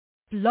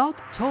Blog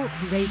Talk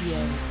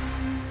Radio.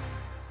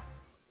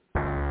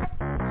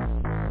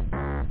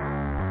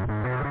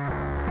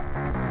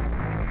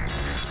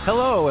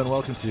 Hello and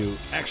welcome to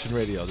Action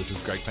Radio. This is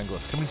Greg Penglis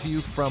coming to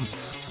you from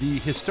the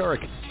historic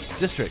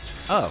district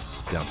of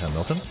downtown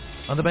Milton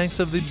on the banks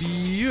of the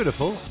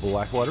beautiful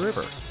Blackwater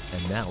River.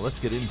 And now let's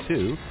get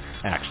into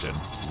Action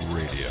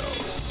Radio.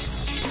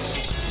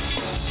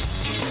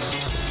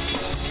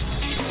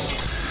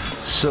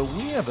 So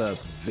we have a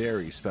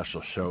very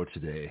special show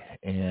today,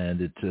 and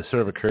it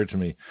sort of occurred to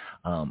me,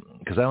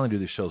 because I only do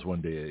these shows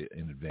one day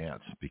in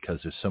advance because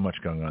there's so much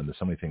going on, there's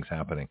so many things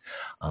happening,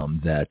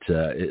 that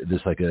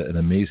there's like an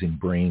amazing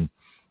brain,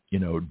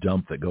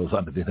 dump that goes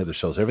on at the end of the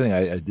show. So everything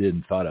I did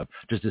and thought of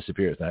just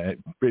disappears. And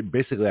I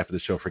basically after the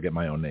show forget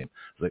my own name.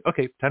 It's like,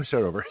 okay, time to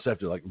start over. So I have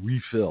to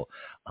refill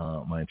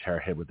my entire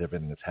head with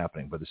everything that's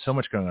happening. But there's so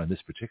much going on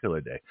this particular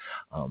day.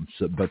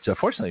 But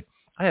fortunately,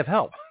 I have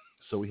help.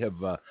 So we have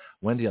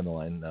Wendy on the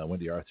line,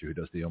 Wendy Arthur, who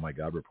does the Oh My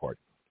God report.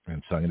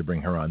 And so I'm going to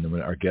bring her on. Then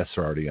our guests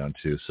are already on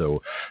too.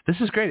 So this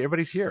is great.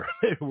 Everybody's here.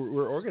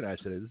 We're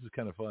organized today. This is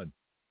kind of fun.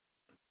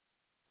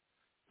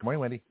 Good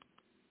morning, Wendy.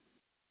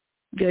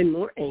 Good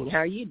morning. How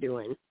are you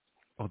doing?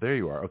 Oh, there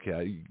you are.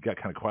 Okay, you got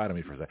kind of quiet on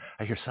me for a second.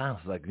 I hear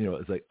silence.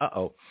 It's like,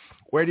 uh-oh,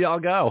 where do y'all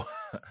go?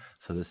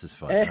 So this is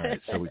fun. All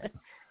right, so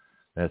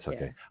that's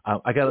okay. Yeah.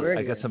 I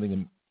got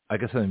something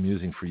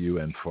amusing for you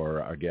and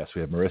for our guests.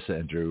 We have Marissa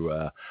and Drew.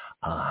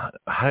 How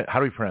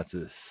do we pronounce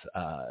this?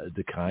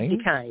 DeaKyne?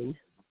 DeaKyne.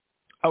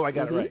 Oh, I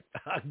got it right.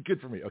 Good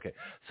for me. Okay,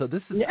 so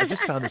this is. I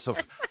just found this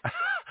over.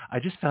 I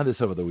just found this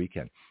over the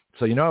weekend.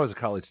 So I was a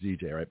college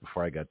DJ right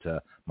before I got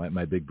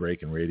my big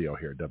break in radio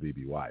here at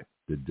WBY.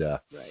 Did I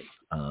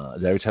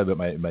ever tell you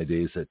about my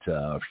days at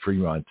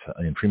Fremont,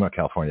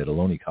 California, at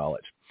Ohlone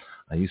College?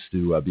 I used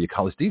to be a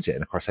college DJ,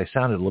 and of course I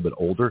sounded a little bit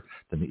older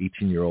than the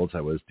 18-year-olds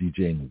I was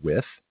DJing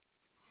with.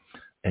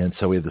 And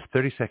so we have this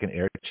 30-second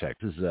air check.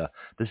 This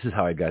is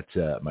how I got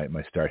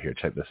my start here.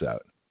 Check this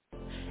out.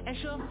 And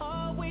she'll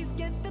always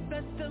get the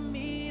best of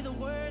me. The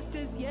worst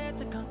is yet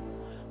to come.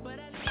 But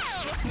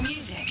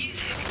Music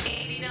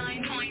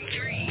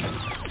 89.3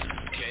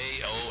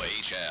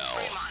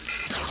 KOHL.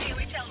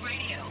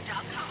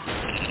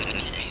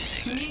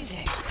 KOHLradio.com.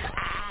 Music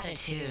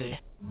attitude.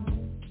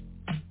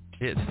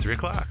 It's 3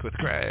 o'clock with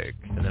Greg.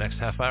 In the next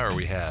half hour,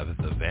 we have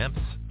the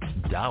Vamps,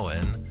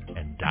 Dowin,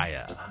 and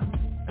Daya.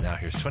 And now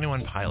here's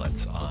 21 Pilots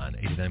on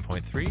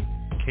 89.3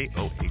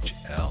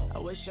 KOHL. I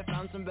wish I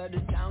found some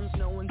better sounds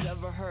no one's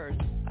ever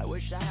heard. I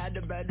wish I had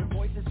a better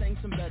voice and sang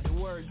some better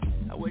words.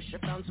 I wish I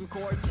found some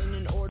chords in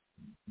an order.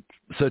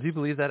 So do you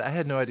believe that? I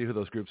had no idea who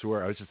those groups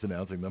were. I was just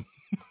announcing them.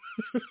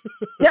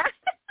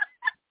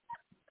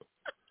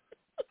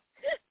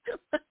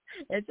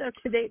 It's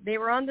okay. They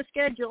were on the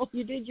schedule.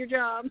 You did your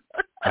job.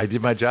 I did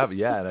my job,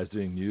 yeah, and I was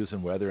doing news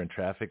and weather and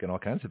traffic and all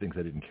kinds of things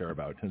I didn't care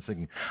about. I was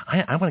thinking,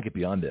 I want to get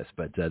beyond this,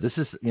 but this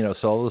is,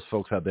 so all those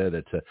folks out there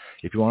that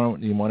if you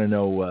want to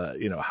know,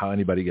 how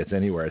anybody gets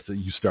anywhere, so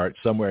you start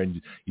somewhere and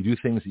you do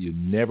things that you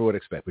never would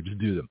expect, but just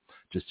do them.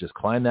 Just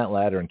climb that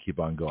ladder and keep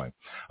on going.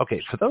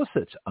 Okay, for those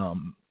that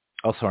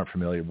also aren't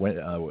familiar,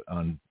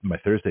 on my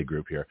Thursday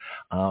group here,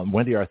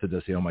 Wendy Arthur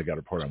does the Oh My God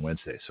report on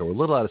Wednesday. So we're a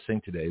little out of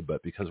sync today,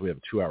 but because we have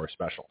a 2-hour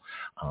special,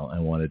 I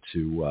wanted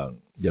to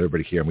get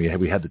everybody here. And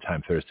we had the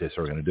time Thursday,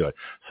 so we're going to do it.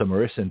 So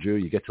Marissa and Drew,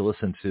 you get to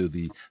listen to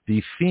the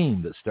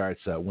theme that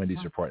starts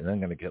Wendy's report, and then I'm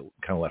going to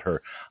kind of let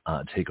her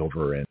take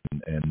over and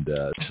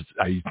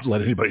I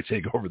let anybody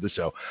take over the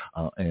show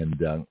and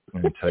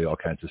tell you all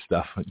kinds of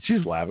stuff.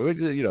 She's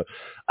laughing,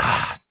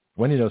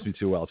 Wendy knows me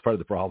too well. It's part of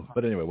the problem.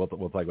 But anyway, we'll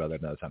talk about that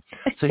another time.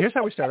 So here's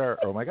how we start our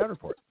Oh My God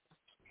report.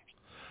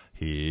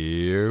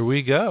 Here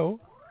we go.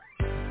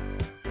 Do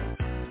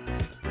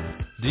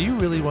you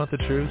really want the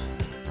truth?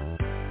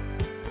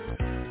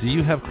 Do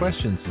you have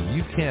questions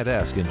you can't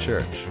ask in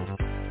church?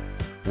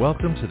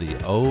 Welcome to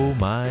the Oh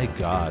My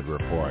God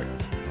report.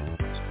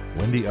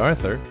 Wendy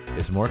Arthur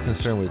is more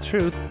concerned with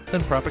truth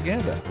than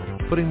propaganda,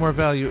 putting more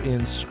value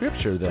in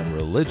Scripture than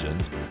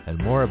religion, and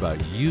more about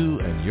you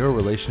and your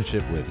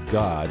relationship with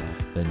God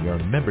than your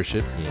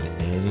membership in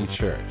any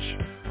church.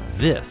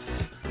 This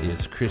is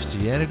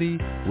Christianity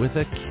with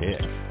a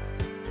Kick.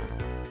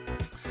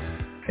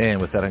 And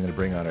with that, I'm going to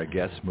bring on our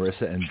guests,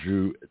 Marissa and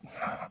Drew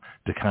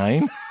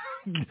DeaKyne.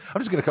 I'm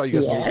just going to call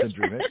you guys Marissa and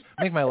Drew.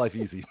 Make my life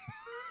easy.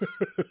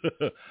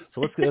 So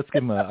let's give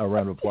them a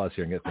round of applause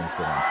here and get things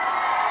going.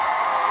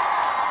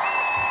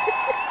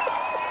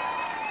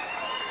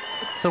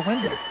 So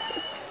Wendy,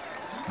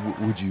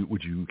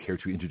 would you care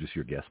to introduce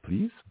your guest,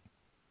 please?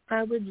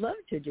 I would love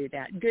to do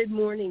that. Good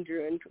morning,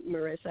 Drew and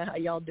Marissa. How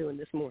y'all doing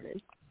this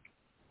morning?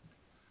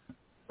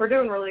 We're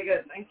doing really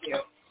good, thank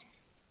you.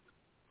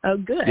 Oh,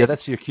 good. Yeah,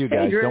 that's your cue,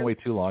 guys. Hey, don't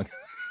wait too long.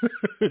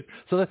 This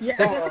is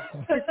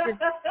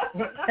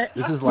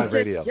live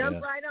radio.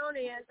 Jump right on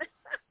in.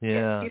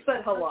 Yeah. You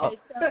said hello.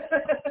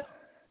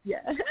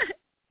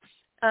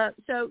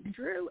 So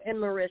Drew and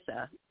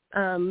Marissa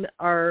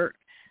are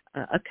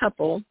a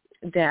couple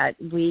that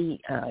we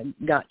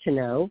got to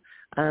know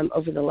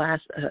over the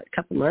last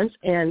couple months,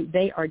 and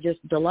they are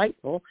just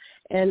delightful.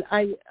 And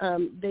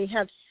they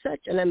have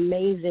such an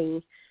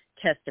amazing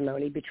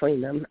testimony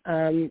between them.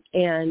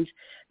 And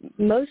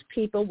most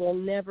people will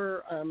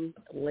never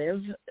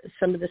live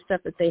some of the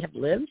stuff that they have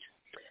lived.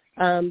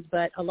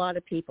 But a lot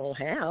of people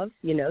have,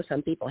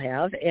 some people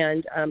have,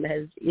 and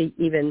has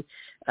even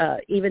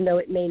though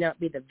it may not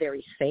be the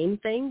very same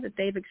thing that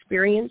they've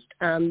experienced,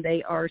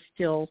 they are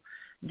still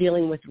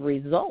dealing with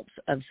results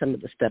of some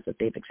of the stuff that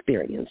they've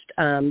experienced.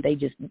 They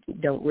just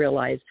don't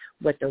realize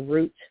what the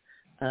root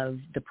of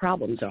the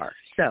problems are.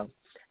 So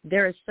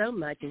there is so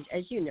much,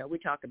 as you know, we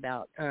talk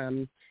about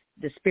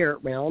the spirit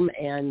realm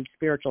and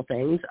spiritual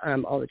things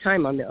all the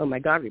time on the Oh My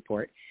God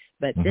report.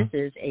 But this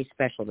is a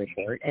special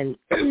report, and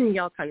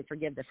y'all kind of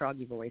forgive the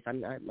froggy voice.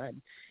 I'm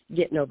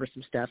getting over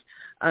some stuff.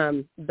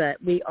 But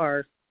we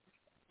are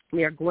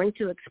going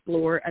to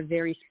explore a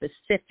very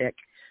specific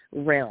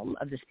realm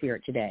of the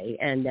spirit today,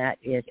 and that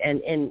is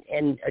and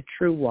a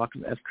true walk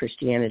of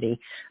Christianity,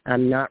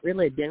 not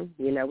religion.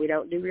 We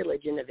don't do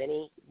religion of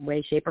any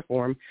way, shape, or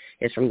form.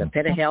 It's from the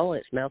pit of hell,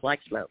 and it smells like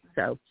smoke.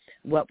 So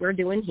what we're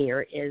doing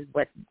here is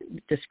what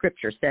the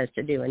Scripture says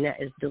to do, and that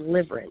is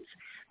deliverance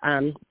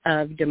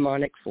of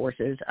demonic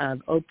forces,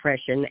 of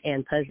oppression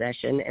and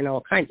possession and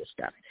all kinds of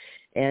stuff.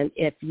 And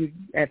if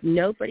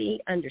nobody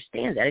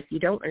understands that, if you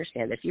don't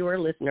understand, if you are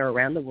a listener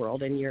around the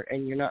world and you're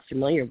not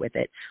familiar with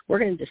it, we're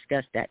going to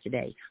discuss that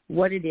today.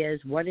 What it is,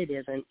 what it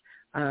isn't.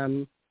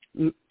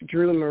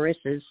 Drew and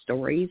Marissa's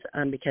stories,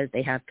 because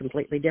they have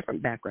completely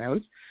different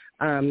backgrounds,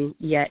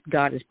 yet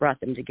God has brought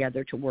them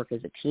together to work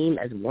as a team,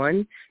 as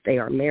one. They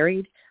are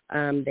married,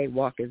 they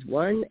walk as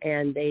one,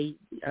 and they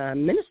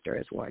minister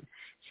as one.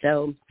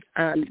 So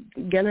I'm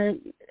going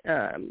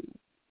to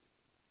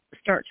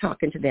start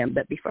talking to them.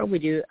 But before we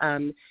do,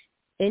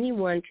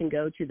 anyone can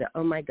go to the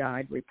Oh My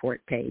God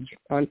report page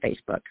on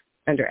Facebook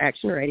under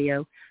Action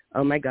Radio,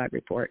 Oh My God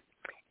report,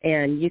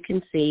 and you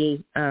can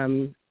see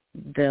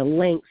the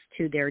links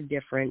to their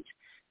different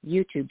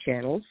YouTube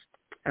channels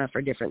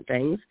for different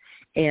things.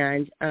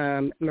 And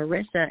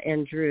Marissa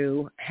and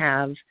Drew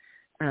have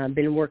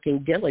been working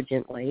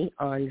diligently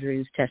on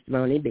Drew's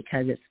testimony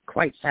because it's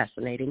quite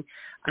fascinating.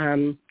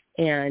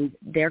 And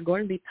they're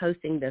going to be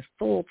posting the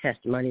full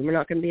testimony. We're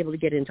not going to be able to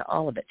get into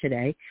all of it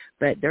today,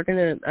 but they're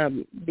going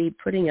to be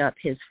putting up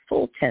his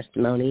full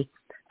testimony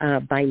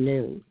by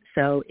noon.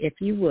 So if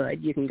you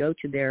would, you can go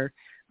to their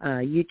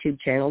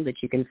YouTube channel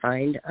that you can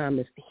find.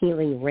 It's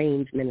Healing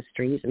Reigns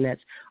Ministries, and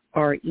that's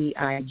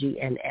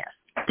REIGNS.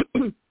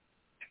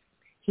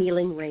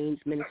 Healing Reigns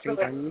Ministries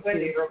on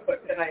YouTube. Real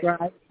quick, can I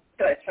chime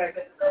in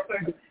real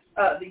quick?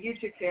 The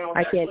YouTube channel.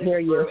 I can't hear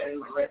you.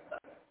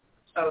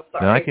 Oh,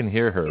 sorry. No, I can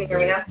hear her. Can you hear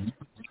me now?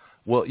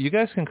 Well, you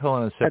guys can call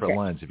on separate Okay.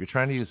 lines. If you're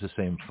trying to use the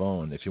same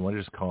phone, if you want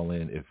to just call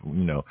in,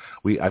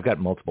 I've got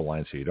multiple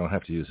lines here. You don't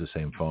have to use the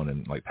same phone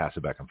and pass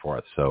it back and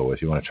forth. So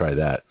if you want to try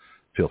that,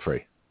 feel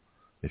free.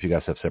 If you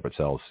guys have separate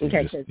cells,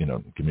 Okay, just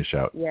give me a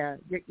shout. Yeah,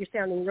 you're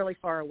sounding really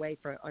far away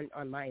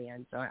on my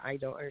end, so I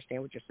don't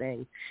understand what you're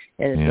saying,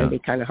 and it's going to be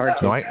kind of hard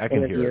to I can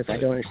interview hear if I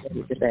don't understand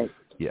what you're saying.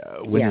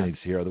 Yeah, Wendy needs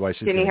to hear. Otherwise,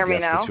 she's Can you hear me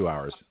now? for 2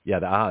 hours. Yeah,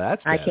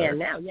 that's better. I can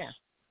now. Yeah.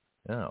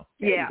 Oh.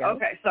 Yeah.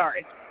 Okay.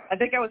 Sorry. I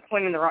think I was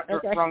pointing in the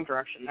wrong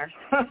direction there.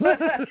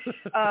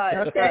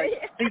 Okay.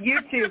 The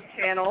YouTube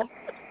channel.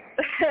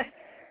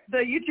 The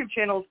YouTube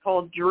channel is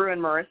called Drew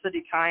and Marissa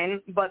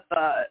DeaKyne, but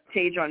the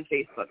page on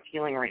Facebook,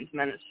 Healing Reigns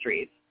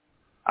Ministries.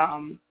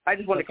 I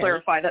just wanted to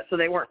clarify that so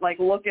they weren't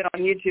looking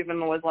on YouTube and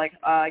was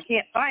I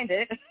can't find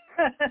it.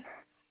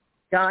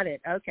 Got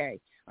it. Okay.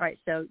 All right.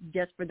 So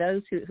just for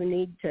those who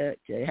need to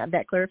have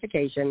that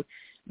clarification,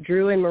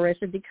 Drew and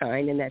Marissa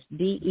DeaKyne, and that's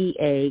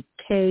DeaKyne.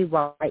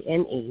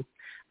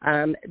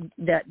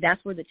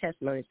 That's where the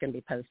testimony is going to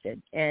be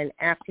posted. And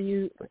after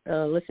you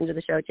listen to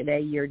the show today,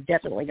 you're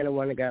definitely going to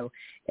want to go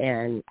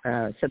and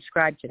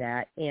subscribe to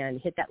that and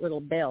hit that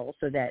little bell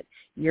so that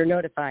you're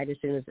notified as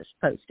soon as it's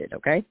posted,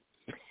 okay?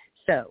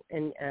 So,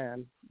 and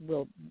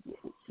we'll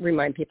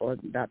remind people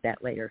about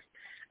that later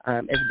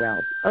as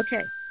well.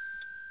 Okay.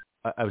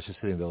 I was just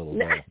hitting the little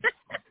bell.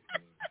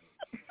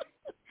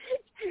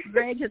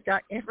 Greg has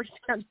got every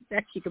sound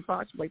effect you could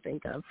possibly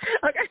think of.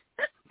 Okay.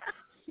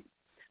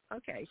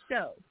 Okay,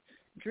 so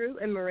Drew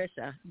and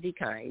Marissa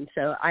DeaKyne.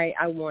 So I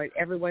want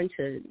everyone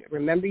to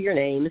remember your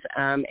names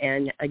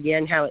and,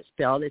 again, how it's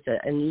spelled. It's an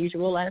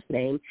unusual last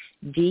name,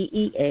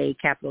 DEA,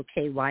 capital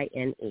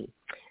KYNE,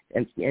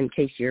 in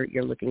case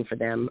you're looking for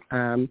them.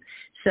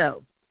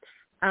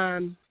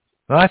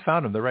 Well, I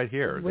found them. They're right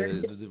here.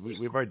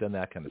 We've already done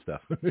that kind of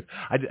stuff.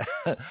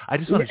 I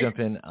just want to jump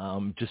in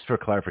just for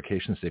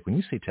clarification's sake. When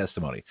you say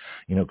testimony,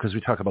 because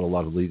we talk about a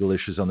lot of legal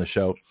issues on the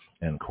show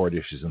and court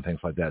issues and things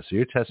like that. So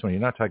your testimony,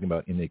 you're not talking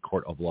about in a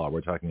court of law.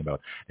 We're talking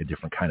about a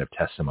different kind of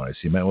testimony. So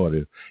you might want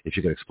to, if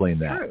you could explain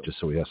that,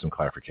 just so we have some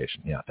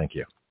clarification. Yeah, thank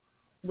you.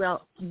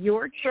 Well,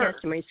 your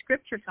testimony,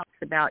 Scripture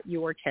talks about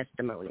your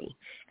testimony,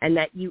 and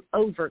that you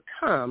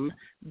overcome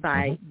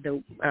by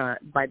the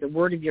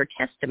word of your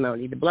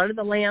testimony, the blood of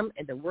the Lamb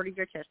and the word of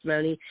your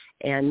testimony,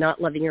 and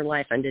not loving your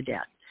life unto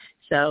death.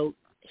 So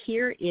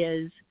here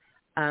is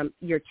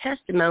Your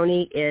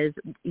testimony is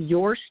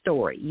your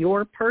story,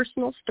 your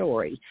personal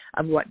story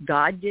of what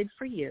God did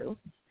for you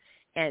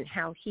and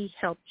how he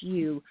helped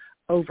you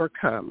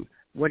overcome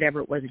whatever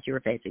it was that you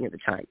were facing at the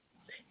time.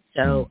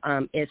 So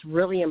it's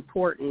really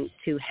important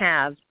to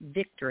have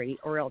victory,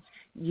 or else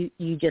you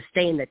just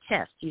stay in the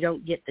test. You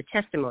don't get the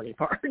testimony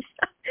part.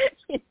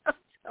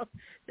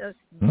 So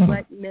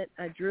what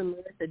Drew and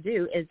Marissa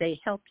do is they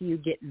help you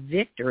get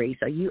victory,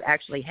 so you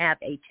actually have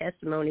a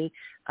testimony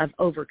of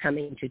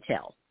overcoming to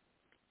tell.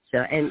 So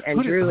and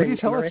Drew and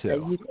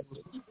Marissa,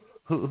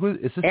 who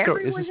is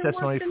this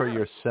testimony for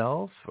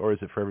yourself, or is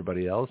it for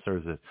everybody else, or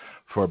is it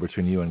for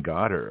between you and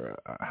God, or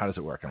how does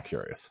it work? I'm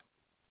curious.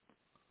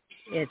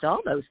 It's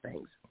all those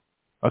things.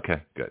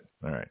 Okay, good.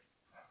 All right.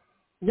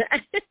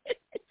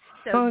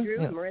 So, Drew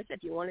and Marissa,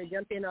 if you want to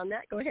jump in on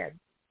that, go ahead.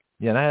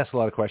 Yeah, and I ask a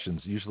lot of questions,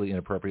 usually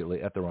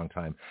inappropriately at the wrong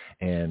time,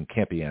 and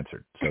can't be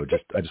answered. So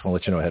I just want to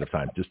let you know ahead of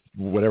time. Just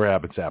whatever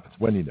happens, happens.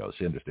 Wendy knows.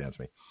 She understands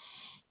me.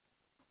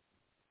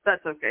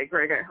 That's okay,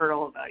 Greg. I heard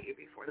all about you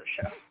before the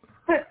show.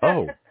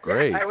 Oh,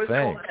 great. I was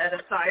Thanks. told ahead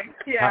of time.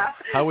 Yeah.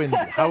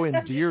 How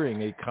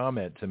endearing a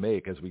comment to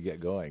make as we get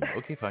going.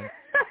 Okay, fine.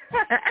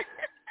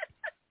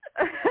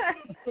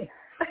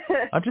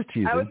 I'm just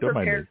teasing. I was Don't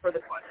mind me. prepared for the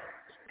question.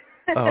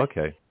 Oh,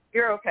 okay.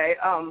 You're okay.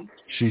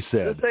 She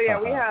said. So yeah,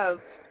 we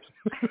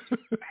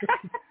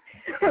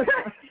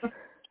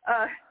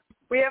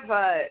have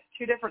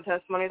two different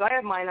testimonies. I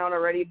have mine out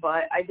already,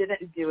 but I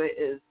didn't do it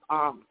as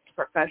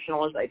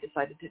professional as I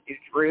decided to do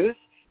Drew's.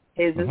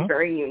 His is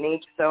very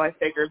unique, so I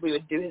figured we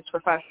would do his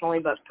professionally.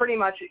 But pretty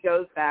much it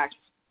goes back.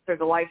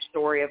 There's a life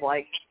story of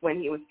like when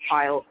he was a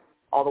child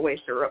all the way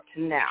through up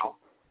to now.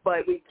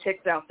 But we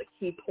picked out the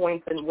key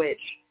points in which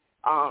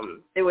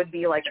it would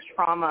be like a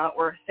trauma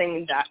or a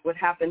thing that would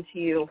happen to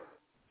you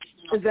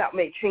that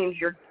may change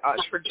your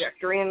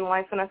trajectory in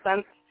life in a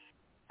sense.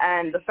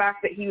 And the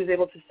fact that he was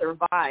able to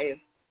survive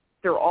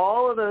through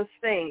all of those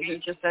things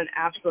is just an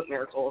absolute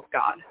miracle of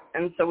God.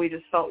 And so we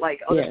just felt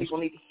like other people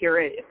need to hear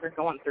it if they're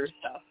going through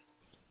stuff.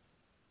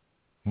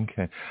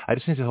 Okay. I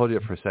just need to hold you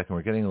up for a second.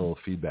 We're getting a little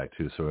feedback,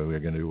 too, so we're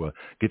going to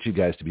get you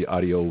guys to be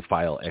audio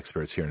file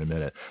experts here in a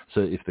minute.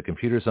 So if the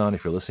computer's on,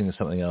 if you're listening to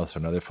something else, or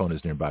another phone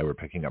is nearby, we're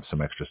picking up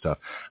some extra stuff.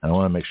 And I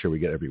want to make sure we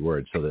get every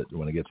word so that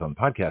when it gets on the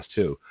podcast,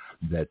 too,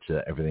 that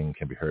everything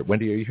can be heard.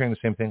 Wendy, are you hearing the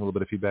same thing, a little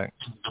bit of feedback?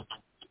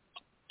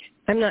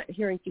 I'm not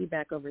hearing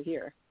feedback over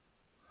here.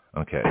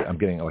 Okay. I'm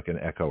getting like an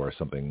echo or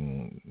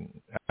something.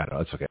 I don't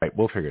know. It's okay. Right,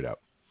 we'll figure it out.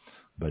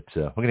 But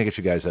we're going to get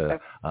you guys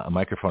a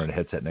microphone and a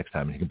headset next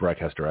time, and you can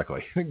broadcast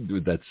directly.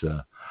 That's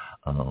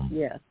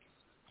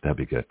that'd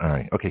be good. All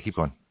right. Okay, keep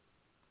going.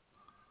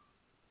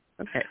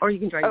 Okay. Or you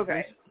can try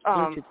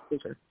Bluetooth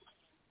speaker.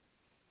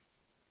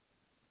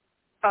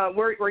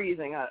 We're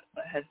using a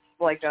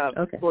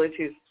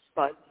Bluetooth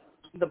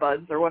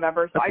buds or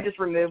whatever. So I just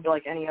removed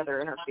like any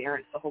other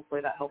interference. So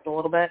hopefully that helped a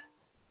little bit.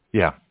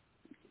 Yeah.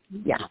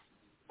 Yeah.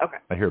 Okay.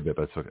 I hear a bit,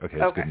 but it's okay.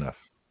 It's good enough.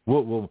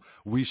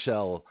 We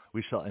shall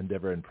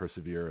endeavor and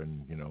persevere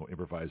and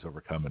improvise,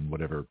 overcome, and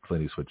whatever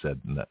Clint Eastwood said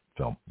in that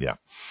film. Yeah.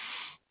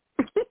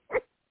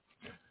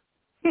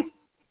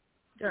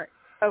 All right.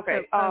 Okay.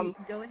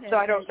 Go ahead. So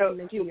I don't know.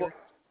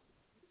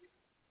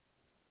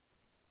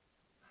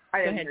 I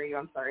didn't hear you.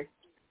 I'm sorry.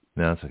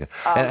 No, that's okay.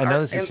 I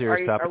know this is a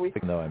serious topic,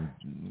 though I'm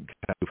kind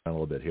of goofing a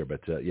little bit here, but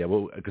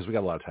because we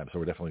got a lot of time, so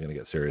we're definitely going to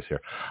get serious here.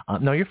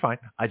 No, you're fine.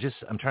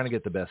 I'm trying to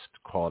get the best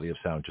quality of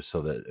sound, just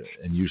so that,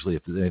 and usually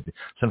if there's anything,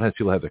 sometimes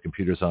people have their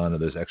computers on or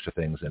there's extra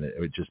things, and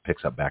it just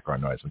picks up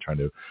background noise. I'm trying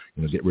to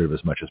get rid of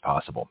as much as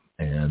possible,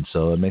 and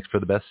so it makes for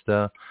the best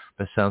sound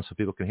so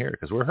people can hear it,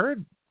 because we're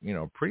heard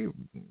pretty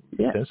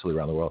extensively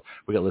around the world.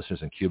 We got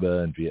listeners in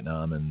Cuba and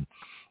Vietnam and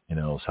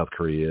South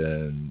Korea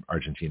and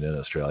Argentina and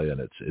Australia, and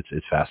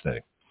it's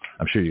fascinating.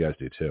 I'm sure you guys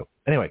do too.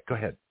 Anyway, go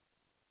ahead.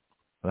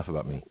 Enough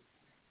about me.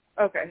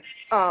 Okay.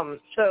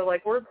 So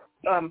like we're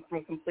from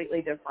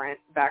completely different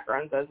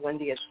backgrounds, as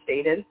Wendy has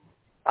stated.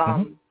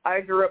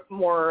 I grew up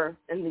more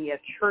in the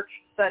church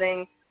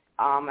setting.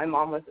 My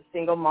mom was a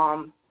single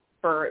mom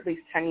for at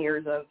least 10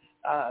 years of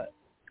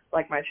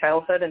my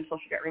childhood until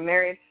she got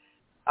remarried.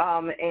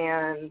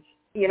 And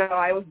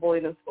I was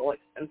bullied in school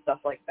and stuff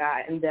like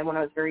that. And then when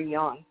I was very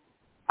young,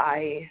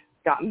 I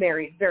got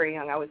married very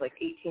young. I was like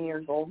 18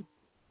 years old.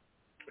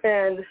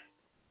 And,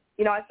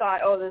 I thought,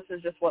 this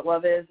is just what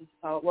love is. This is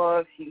how it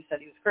looks. He said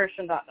he was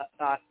Christian, ...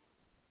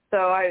 So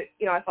I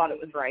thought it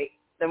was right.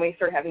 Then we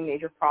started having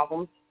major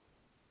problems.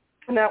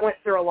 And that went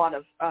through a lot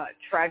of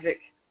tragic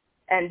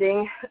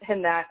ending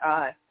in that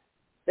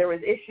there was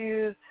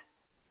issues.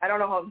 I don't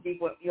know how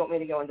deep you want me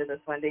to go into this,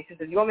 Wendy,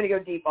 because if you want me to go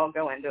deep, I'll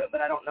go into it.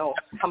 But I don't know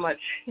how much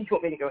you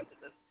want me to go into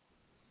this.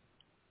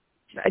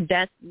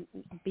 That's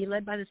be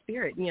led by the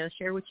Spirit.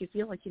 Share what you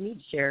feel like you need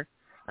to share.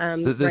 Right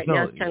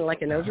now it's kind of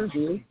like an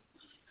overview.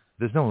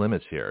 There's no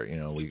limits here.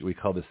 We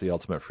call this the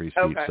ultimate free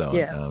speech zone.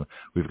 Yeah.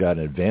 We've got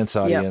an advanced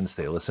audience. Yep.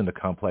 They listen to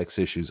complex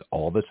issues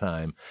all the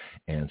time.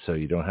 And so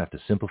you don't have to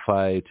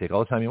simplify, take all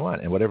the time you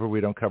want. And whatever we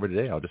don't cover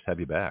today, I'll just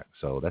have you back.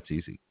 So that's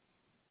easy.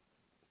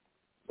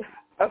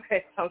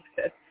 Okay, sounds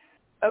good.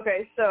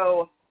 Okay,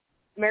 so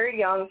married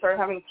young, started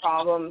having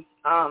problems.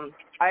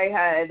 I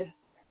had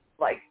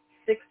like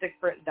 6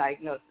 different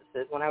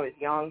diagnoses when I was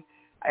young.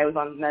 I was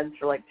on meds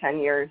for like 10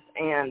 years,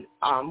 and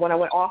when I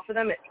went off of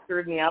them, it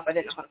screwed me up. I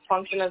didn't know how to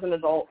function as an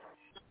adult,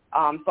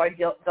 so I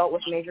dealt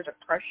with major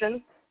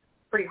depression,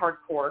 pretty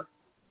hardcore,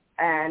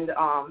 and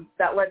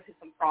that led to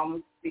some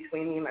problems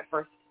between me and my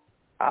first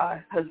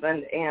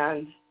husband,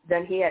 and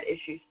then he had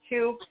issues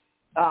too.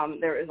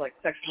 There was like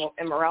sexual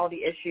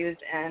immorality issues,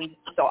 and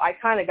so I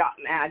kind of got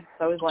mad.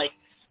 So I was like,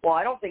 well,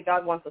 I don't think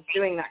God wants us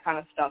doing that kind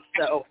of stuff.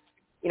 So,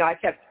 I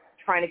kept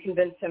trying to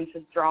convince him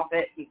to drop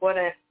it. He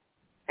wouldn't.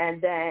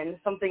 And then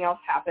something else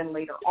happened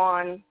later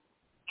on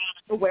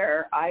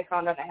where I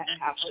found out I had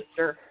a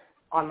half-sister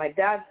on my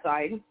dad's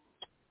side,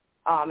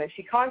 and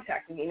she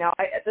contacted me. Now,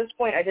 at this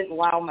point, I didn't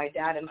allow my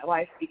dad in my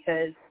life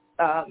because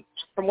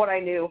from what I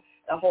knew,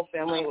 the whole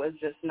family was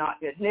just not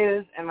good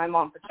news, and my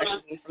mom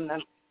protected me from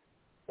them.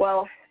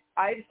 Well,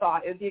 I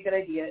thought it would be a good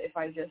idea if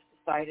I just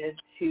decided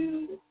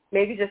to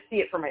maybe just see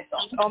it for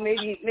myself. Oh,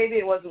 maybe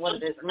it wasn't what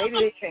it is, or maybe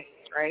they changed,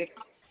 right?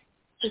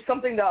 It's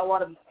something that a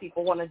lot of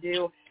people want to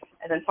do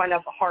and then find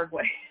out the hard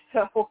way.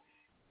 So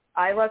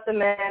I let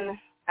them in,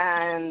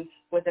 and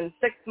within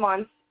 6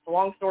 months,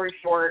 long story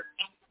short,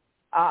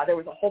 there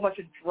was a whole bunch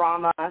of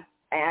drama,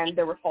 and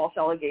there were false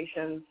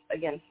allegations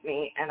against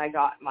me, and I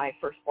got my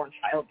firstborn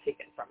child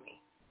taken from me.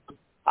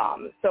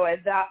 So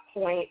at that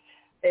point,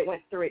 it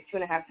went through a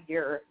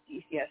 2.5-year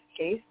DCS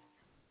case,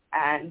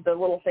 and the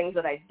little things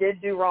that I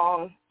did do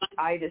wrong,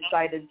 I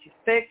decided to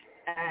fix,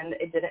 and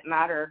it didn't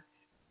matter.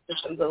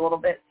 System's a little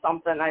bit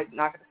something. I'm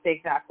not going to say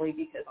exactly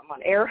because I'm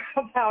on air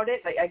about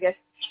it. I guess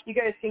you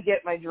guys can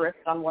get my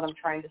drift on what I'm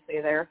trying to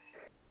say there.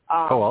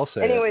 I'll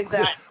say anyways, it.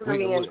 that threw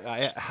me in.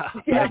 I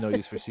have no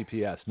use for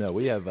CPS. No,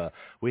 we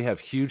have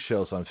huge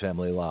shows on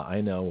family law. I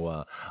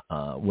know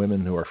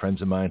women who are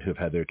friends of mine who have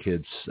had their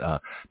kids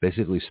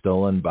basically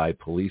stolen by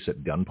police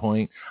at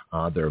gunpoint.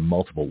 There are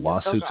multiple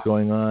lawsuits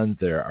going on.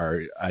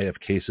 I have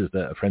cases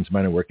that friends of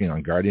mine are working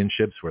on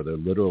guardianships where they're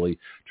literally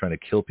trying to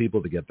kill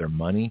people to get their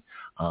money.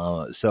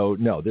 So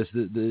no, this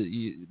is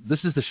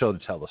the show to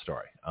tell the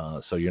story.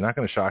 So you're not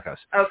going to shock us.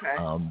 Okay.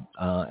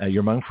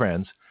 You're among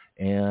friends.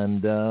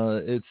 And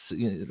it's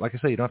like I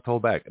say, you don't have to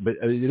hold back. But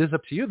it is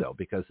up to you, though,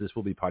 because this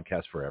will be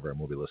podcast forever, and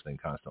we'll be listening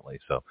constantly.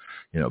 So,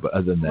 but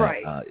other than that,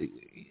 right.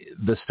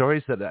 The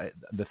stories the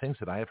things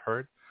that I have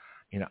heard,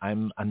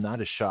 I'm not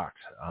as shocked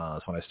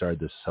as when I started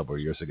this several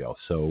years ago.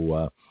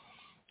 So,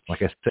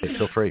 like I say,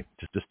 feel free,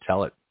 just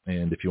tell it,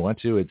 and if you want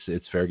to,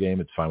 it's fair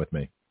game. It's fine with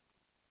me.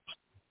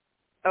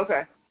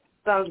 Okay,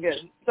 sounds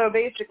good. So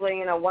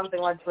basically, one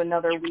thing led to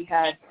another. We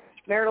had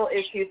marital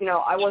issues.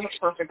 I wasn't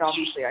perfect,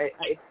 obviously. I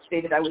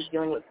stated I was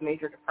dealing with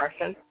major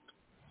depression,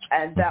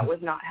 and that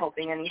was not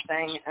helping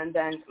anything. And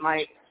then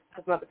my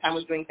husband at the time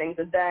was doing things,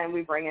 and then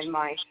we bring in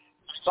my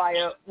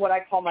what I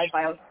call my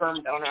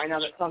biosperm donor. I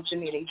know that sounds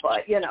demeaning,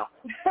 but,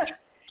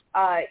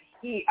 I'd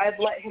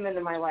let him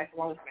into my life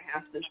along with my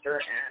half-sister,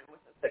 and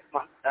within 6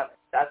 months,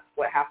 that's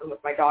what happened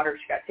with my daughter.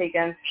 She got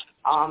taken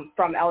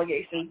from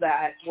allegations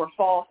that were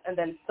false, and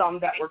then some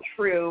that were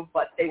true,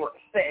 but they were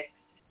fixed.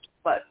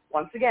 But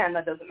once again,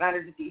 that doesn't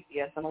matter to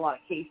DCS in a lot of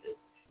cases.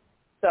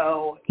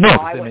 So,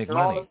 I went through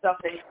all the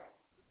stuff.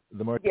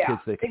 The more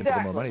kids they can,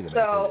 the more money they make.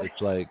 So,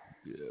 it's like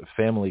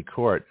family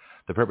court.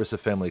 The purpose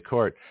of family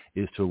court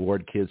is to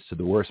award kids to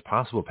the worst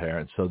possible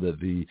parents so that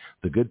the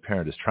good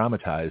parent is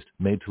traumatized,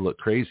 made to look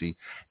crazy,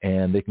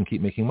 and they can keep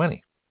making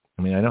money.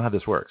 I mean, I know how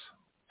this works.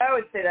 I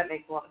would say that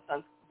makes a lot of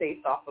sense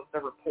based off of the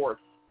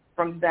reports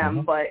from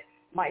them, but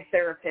my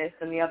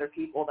therapist and the other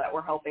people that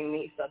were helping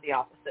me said the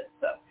opposite.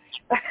 So.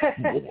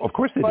 Well, of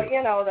course they but,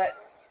 do.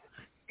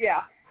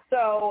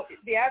 So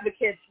the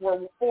advocates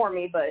were for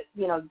me, but,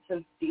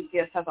 since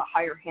DCS has a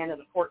higher hand in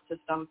the court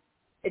system,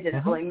 it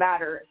didn't really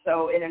matter.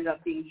 So it ended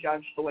up being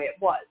judged the way it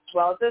was.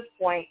 Well, at this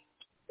point,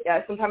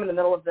 sometime in the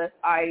middle of this,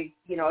 I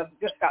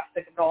just got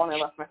sick of it all, and I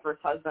left my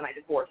first husband. I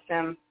divorced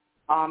him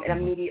and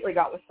immediately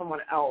got with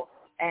someone else.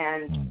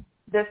 And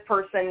this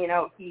person,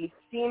 he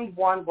seemed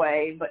one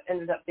way, but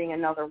ended up being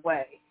another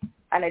way.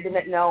 And I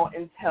didn't know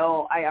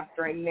until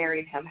after I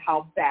married him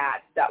how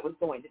bad that was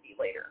going to be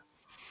later.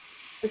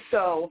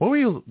 So what were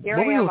you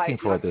looking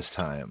for at this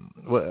time?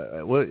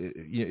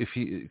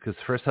 Because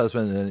first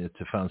husband and then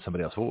to found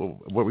somebody else.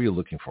 What were you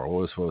looking for?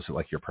 What was it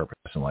like your purpose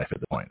in life at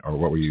the point, or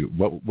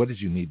what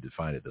did you need to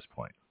find at this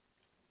point?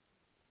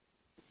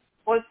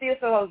 Well, see,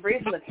 so I was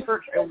raised in the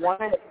church. I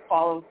wanted to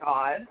follow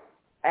God,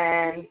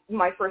 and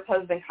my first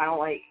husband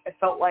I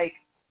felt like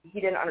he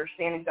didn't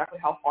understand exactly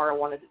how far I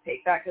wanted to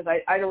take that,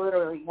 because I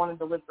literally wanted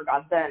to live for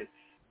God then,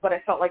 but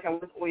I felt like I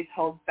was always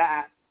held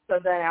back. So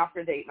then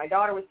after my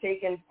daughter was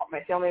taken,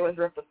 my family was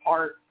ripped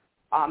apart.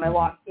 I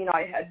lost,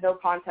 I had no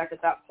contact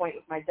at that point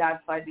with my dad's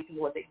side because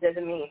of what they did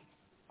to me.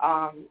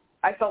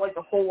 I felt like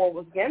the whole world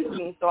was against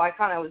me, so I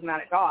kind of was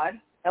mad at God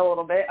a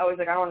little bit. I was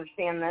like, I don't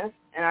understand this,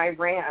 and I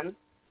ran.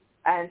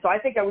 And so I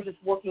think I was just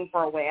looking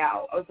for a way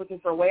out. I was looking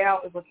for a way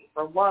out. I was looking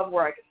for love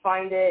where I could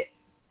find it.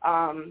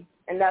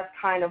 And that's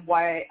kind of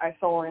why I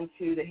fell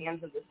into the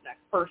hands of this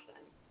next person.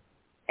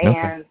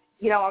 And,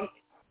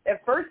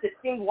 at first it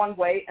seemed one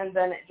way, and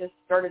then it just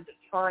started to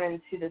turn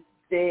into this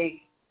big,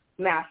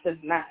 massive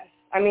mess.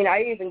 I mean,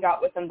 I even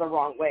got with him the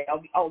wrong way.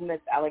 I'll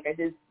admit that. Like, I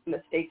did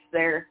mistakes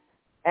there,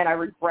 and I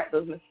regret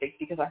those mistakes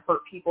because I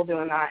hurt people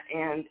doing that,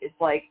 and it's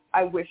like,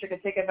 I wish I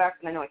could take it back,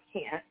 and I know I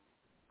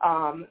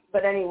can't.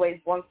 But anyways,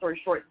 long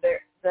story short,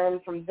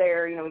 then from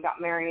there, you know, we got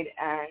married,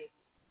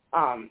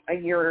 and a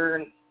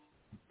year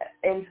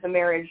into the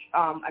marriage,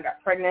 I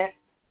got pregnant,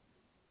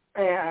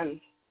 and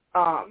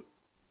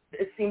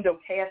it seemed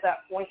okay at that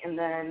point, and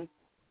then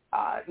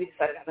we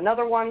decided to have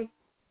another one,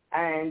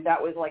 and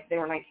that was like, they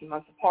were 19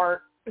 months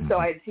apart, so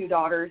I had 2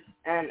 daughters,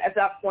 and at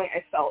that point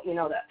I felt, you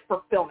know, that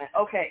fulfillment.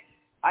 Okay,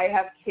 I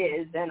have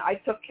kids, and I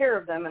took care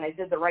of them, and I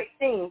did the right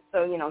thing,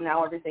 so, you know,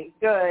 now everything's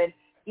good.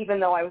 Even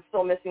though I was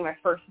still missing my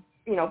first,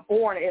 you know,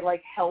 born, it,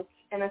 like, helped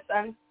in a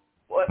sense,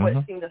 what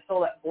seemed to fill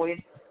that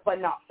void, but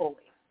not fully,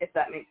 if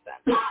that makes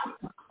sense.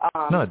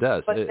 No, it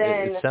does. But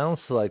it sounds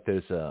like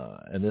there's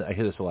and I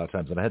hear this a lot of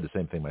times, and I had the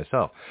same thing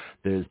myself.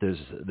 There's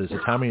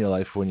a time in your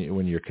life when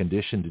you're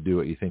conditioned to do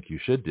what you think you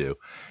should do,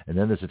 and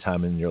then there's a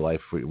time in your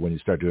life when you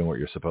start doing what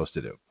you're supposed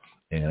to do.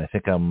 And I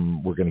think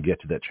we're going to get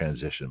to that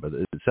transition, but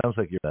it sounds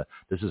like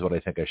this is what I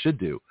think I should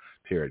do.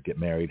 Period. Get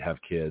married, have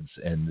kids,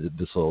 and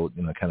this will,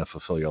 you know, kind of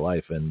fulfill your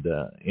life. And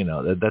you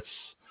know,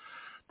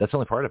 that's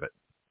only part of it.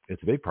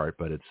 It's a big part,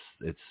 but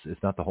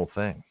it's not the whole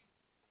thing.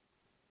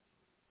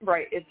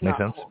 Right. It's Make not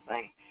sense? the whole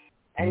thing.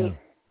 And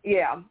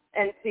yeah.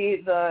 And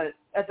see,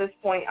 at this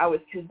point, I was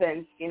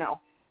convinced, you know,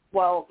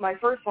 well, my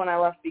first one I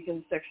left because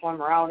of sexual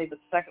immorality, but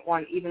the second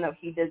one, even though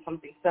he did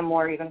something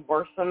similar, even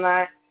worse than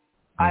that,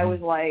 I was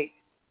like,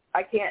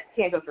 I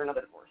can't go through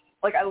another divorce.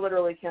 Like, I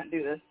literally can't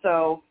do this.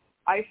 So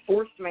I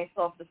forced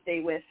myself to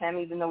stay with him,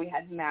 even though we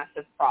had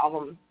massive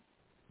problems.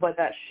 But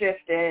that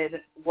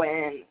shifted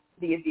when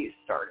the abuse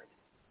started.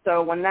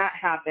 So when that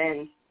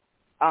happened,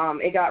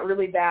 it got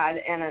really bad,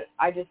 and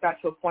I just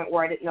got to a point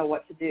where I didn't know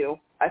what to do.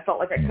 I felt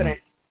like I couldn't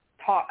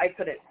talk. I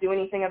couldn't do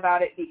anything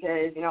about it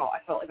because, you know, I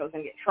felt like I was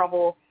going to get in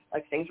trouble,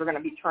 like things were going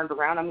to be turned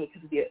around on me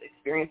because of the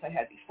experience I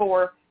had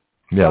before.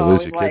 Yeah, so lose I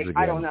was your like, kids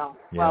again. I don't know.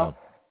 Yeah. Well,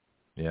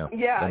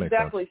 Yeah,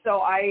 exactly. Sense. So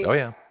I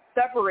Oh,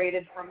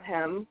 separated from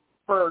him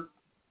for,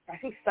 I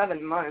think,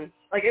 7 months.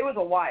 Like, it was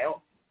a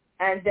while.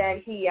 And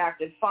then he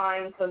acted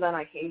fine, so then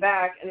I came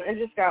back, and it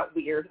just got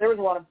weird. There was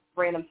a lot of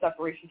random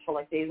separations for,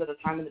 like, days at a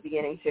time in the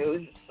beginning, too. It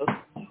was just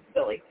so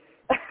silly.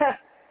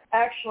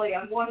 Actually,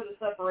 one of the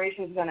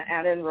separations I'm going to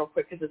add in real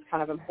quick because it's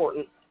kind of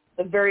important.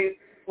 The very,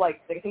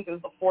 like, I think it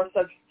was the 4th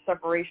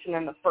separation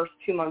in the first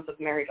 2 months of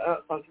marriage. I know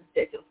it sounds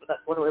ridiculous, but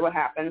that's literally what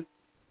happened.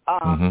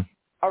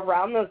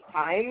 Around those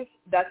times,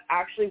 that's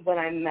actually when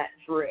I met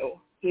Drew.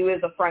 He was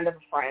a friend of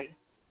a friend,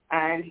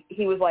 and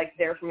he was, like,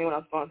 there for me when I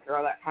was going through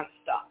all that kind of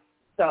stuff.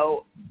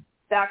 So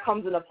that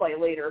comes into play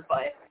later,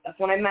 but that's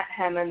when I met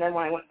him, and then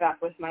when I went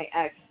back with my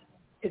ex,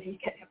 because he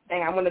kept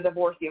saying, I'm going to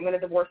divorce you, and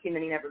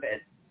then he never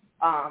did.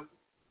 I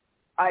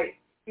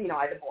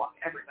had to block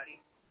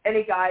everybody.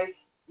 Any guys,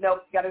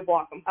 nope, you got to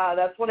block them.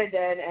 That's what I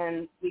did,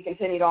 and we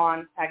continued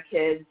on, had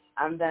kids,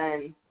 and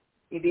then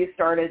the abuse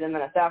started, and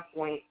then at that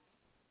point,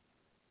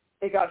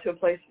 it got to a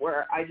place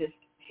where I just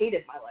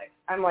hated my life.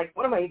 I'm like,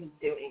 what am I even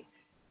doing?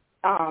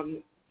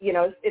 You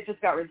know, it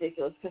just got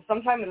ridiculous because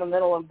sometime in the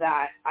middle of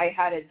that, I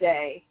had a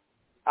day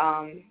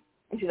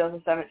in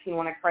 2017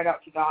 when I cried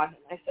out to God, and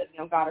I said, you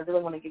know, God, I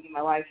really want to give you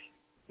my life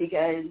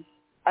because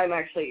I'm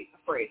actually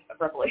afraid of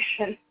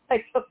Revelation.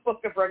 Like the book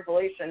of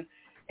Revelation,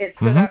 it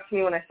stood out to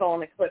me when I saw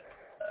an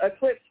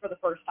eclipse for the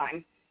first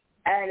time.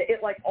 And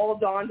it like all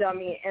dawned on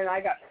me, and I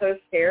got so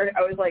scared.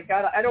 I was like,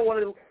 God, I don't want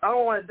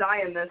to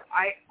die in this.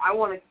 I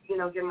want to, you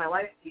know, give my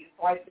life to you.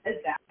 So I did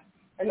that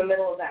in the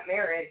middle of that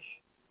marriage.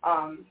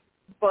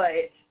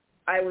 But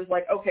I was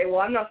like, okay,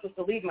 well, I'm not supposed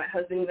to leave my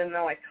husband, even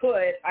though I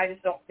could. I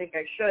just don't think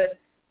I should.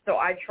 So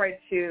I tried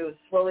to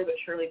slowly but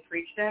surely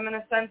preach to him in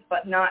a sense,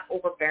 but not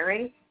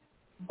overbearing.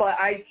 But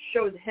I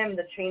showed him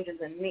the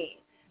changes in me.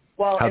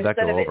 Well, instead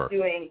of it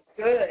doing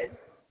good,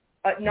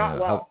 not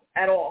well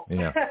at all.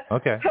 Yeah.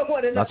 Okay. So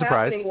what ended up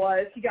happening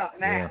was he got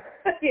mad.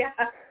 Yeah.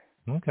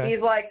 Okay.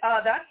 He's like,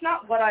 that's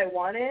not what I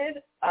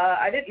wanted.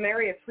 I didn't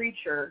marry a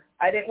preacher.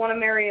 I didn't want to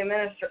marry a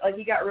minister. Like,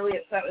 he got really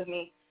upset with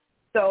me.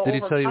 So did he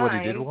tell you what he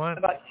did want?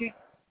 Did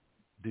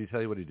he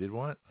tell you what he did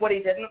want? What he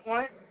didn't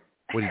want?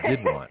 What he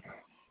did want.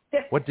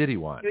 What did he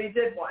want? What he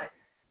did want.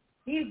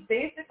 He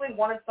basically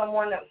wanted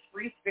someone that was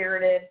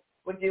free-spirited,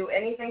 would do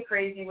anything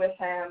crazy with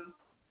him,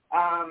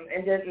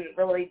 and didn't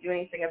really do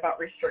anything about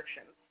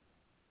restrictions.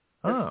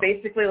 Just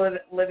basically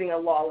living a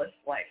lawless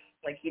life.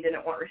 Like, he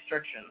didn't want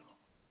restrictions.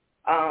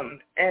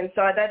 And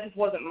so that just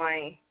wasn't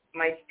my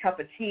cup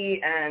of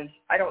tea, and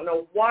I don't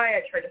know why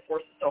I tried to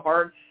force it so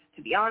hard.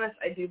 To be honest,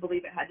 I do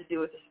believe it had to do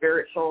with the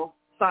spiritual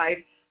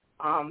side.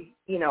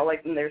 You know,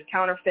 like when there's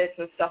counterfeits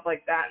and stuff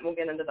like that, and we'll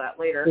get into that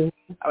later.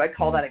 I would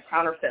call that a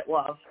counterfeit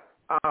love,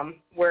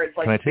 where it's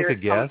like, can I take a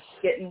guess?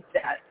 Getting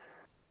that.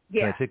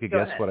 Yeah, can I take a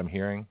guess ahead. what I'm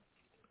hearing?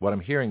 What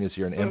I'm hearing is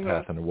you're an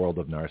empath in a world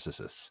of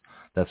narcissists.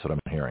 That's what I'm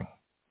hearing.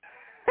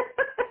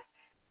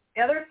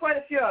 Yeah, there's quite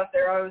a few out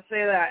there, I would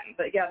say that.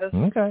 But yeah, that's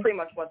pretty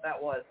much what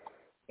that was.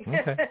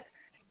 Okay.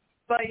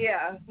 But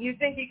yeah, you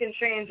think you can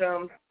change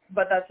them,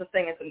 but that's the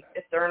thing.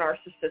 If they're a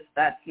narcissist,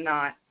 that's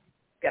not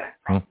going to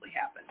probably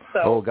happen.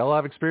 So, got a lot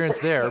of experience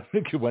there.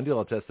 Wendy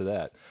will attest to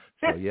that.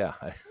 So yeah,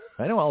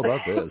 I know all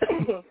about this.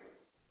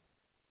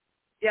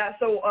 Yeah,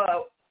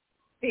 so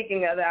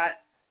speaking of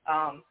that,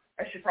 I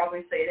should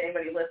probably say to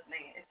anybody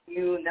listening, if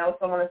you know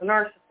someone is a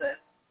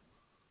narcissist,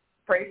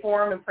 pray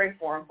for them,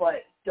 but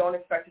don't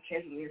expect to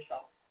change them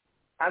yourself.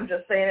 I'm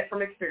just saying it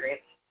from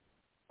experience,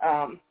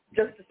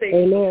 just to save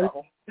you some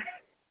trouble.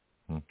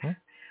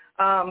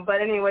 Mm-hmm.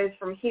 But anyways,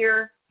 from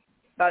here,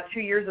 about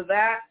 2 years of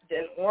that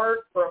didn't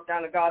work. Broke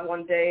down to God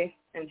one day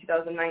in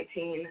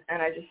 2019,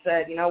 and I just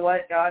said, you know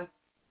what, God,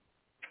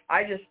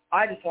 I just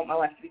want my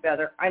life to be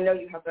better. I know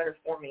you have better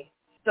for me.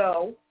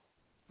 So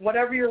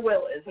whatever your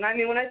will is. And I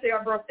mean, when I say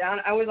I broke down,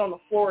 I was on the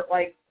floor at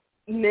like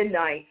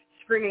midnight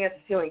screaming at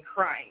the ceiling,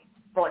 crying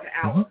for like an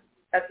hour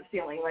at the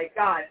ceiling. Like,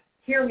 God,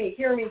 hear me.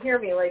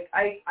 Like,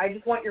 I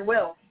just want your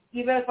will.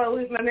 Even if I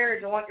lose my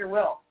marriage, I want your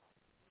will.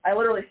 I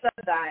literally said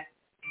that.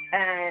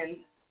 And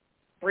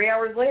 3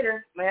 hours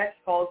later, my ex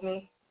calls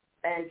me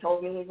and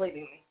told me he's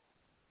leaving me.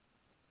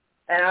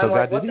 And I'm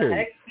like, what the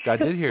heck? God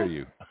did hear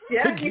you.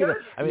 Yeah, he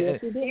heard. I mean,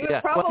 he was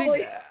probably... Well,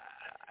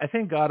 I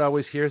think God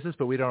always hears us,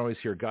 but we don't always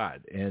hear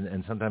God.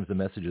 And sometimes the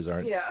messages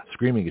aren't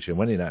screaming at you.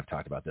 Wendy and I have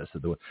talked about this. So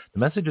the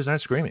messages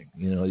aren't screaming.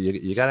 You know,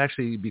 you got to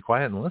actually be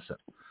quiet and listen.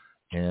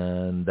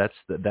 And that's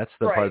the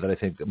part that I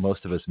think that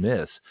most of us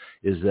miss,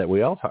 is that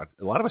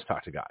a lot of us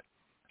talk to God.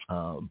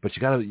 But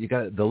you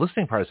got the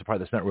listening part is the part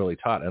that's not really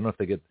taught. I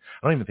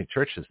don't even think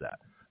church does that.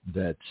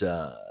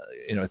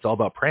 It's all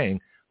about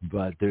praying,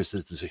 but there's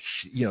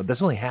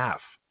that's only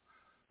half.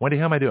 Wendy,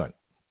 how am I doing?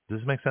 Does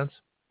this make sense?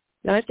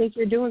 No, I think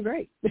you're doing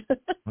great.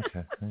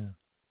 Okay.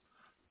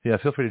 Yeah,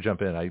 feel free to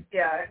jump in. I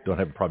don't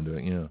have a problem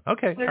doing it.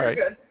 Okay. No, all right.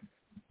 Good.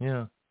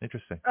 Yeah.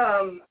 Interesting.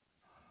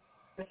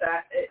 With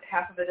that,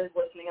 half of it is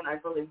listening, and I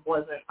really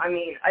wasn't. I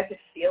mean, I could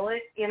feel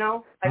it,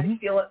 I could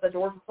feel it, the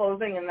doors were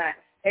closing, and that,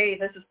 hey,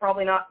 this is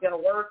probably not going to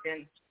work,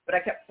 but I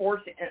kept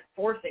forcing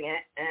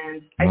it,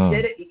 and I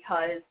did it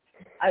because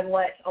I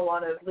let a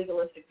lot of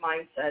legalistic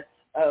mindsets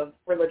of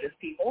religious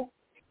people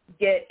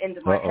get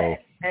into my head,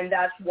 and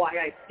that's why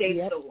I stayed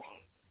so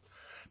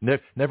long.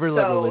 Never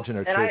let religion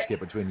or church get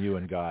between you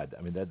and God.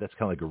 I mean, that's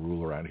kind of like a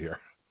rule around here.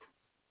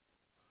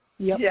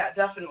 Yep. Yeah,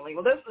 definitely.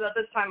 Well, at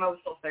this time I was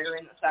still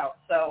figuring this out,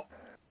 so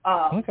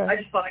I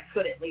just thought I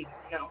couldn't leave.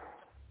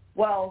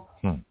 Well,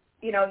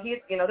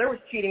 there was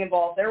cheating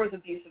involved, there was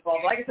abuse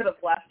involved. Like I could have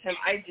left him.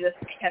 I just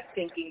kept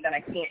thinking that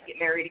I can't get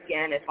married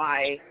again if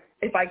I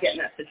get in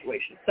that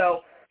situation.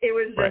 So it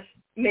was just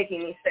making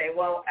me say,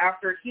 well,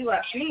 after he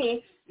left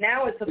me,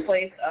 now it's a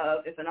place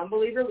of, if an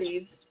unbeliever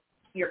leaves,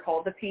 you're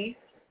called to peace,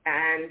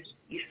 and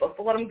you're supposed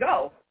to let them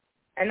go,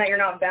 and that you're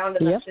not bound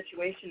in that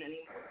situation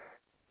anymore.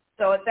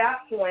 So at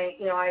that point,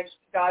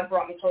 God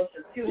brought me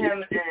closer to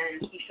him,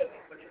 and he showed me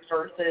a bunch of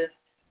verses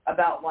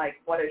about,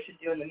 like, what I should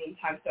do in the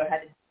meantime. So I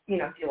had to,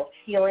 deal with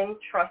healing,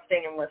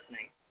 trusting, and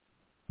listening.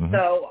 Mm-hmm.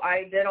 So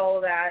I did all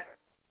of that,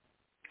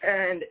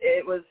 and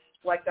it was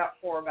like that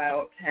for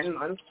about 10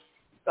 months.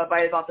 So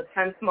by about the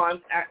 10th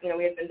month,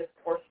 we had been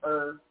divorced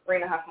for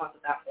 3.5 months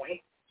at that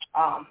point.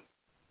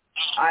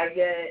 I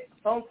get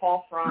a phone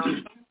call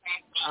from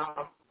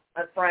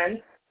a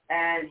friend,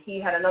 and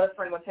he had another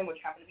friend with him, which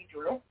happened to be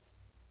Drew.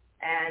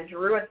 And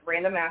Drew had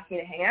random asked me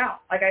to hang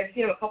out. Like, I'd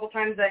seen him a couple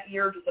times that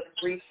year, just at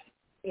a brief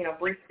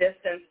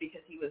distance,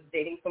 because he was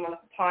dating someone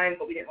at the time,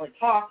 but we didn't really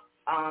talk.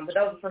 But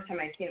that was the first time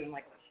I'd seen him in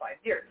like 5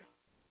 years.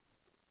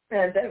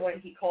 And then when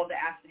he called to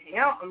ask to hang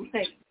out, I'm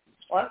like,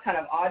 well, that's kind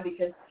of odd,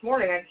 because this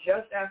morning I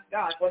just asked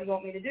God, what do you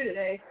want me to do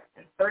today?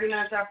 And 30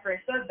 minutes after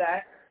I said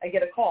that, I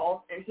get a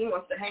call, and he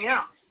wants to hang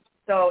out.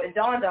 So it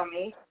dawned on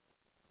me,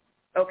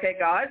 okay,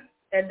 God.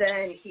 And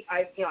then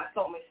I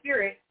felt in my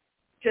spirit,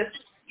 just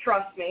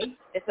trust me,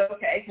 it's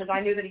okay, because I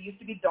knew that it used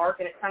to be dark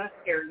and it kind of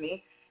scared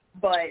me,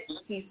 but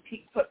he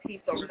put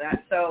peace over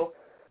that. So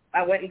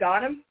I went and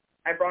got him,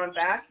 I brought him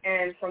back,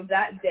 and from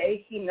that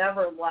day, he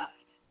never left.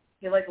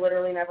 He, like,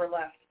 literally never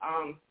left.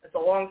 It's a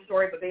long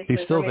story, but basically...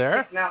 He's still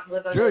there?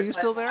 Drew, are you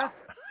still there?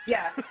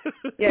 Yeah.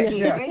 Yeah, can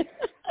you hear me?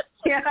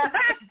 Yeah,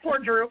 poor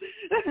Drew.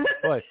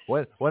 Boy,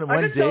 one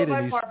I date, just told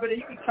and my part, but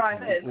you can try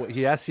his.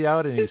 He asked you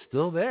out, and he's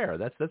still there.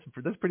 That's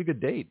a pretty good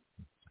date.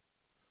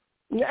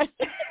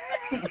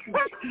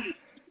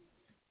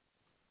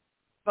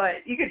 But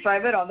you could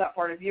chime in on that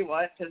part if you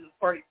want, because it's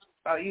part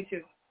about you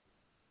too.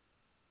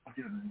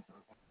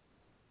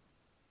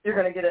 You're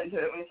going to get into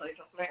it when you tell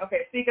yourself something.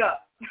 Okay, speak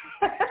up.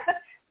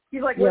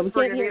 He's like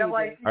whispering to me. I'm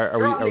like,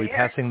 are we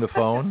passing the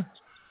phone?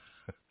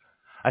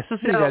 I still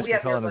see you guys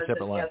calling on a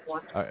separate line.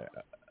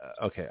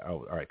 Okay.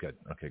 Oh, all right. Good.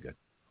 Okay. Good.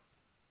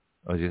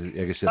 Oh, I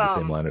guess you have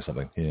the same line or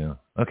something. Yeah.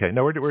 Okay.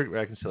 No, I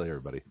can still hear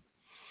everybody.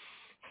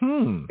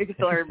 You can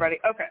still hear everybody.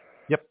 Okay.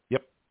 Yep.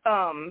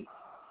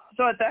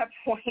 So at that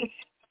point,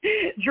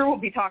 Drew will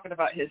be talking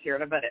about his here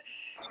in a minute.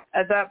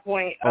 At that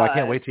point, I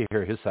can't wait to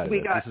hear his side of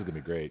it. This is going to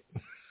be great.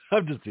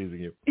 I'm just teasing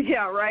you.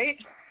 Yeah. Right.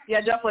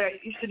 Yeah. Definitely.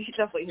 You should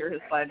definitely hear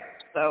his side.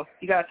 So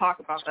you got to talk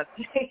about that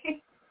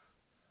today.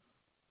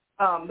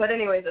 But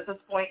anyways, at this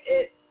point,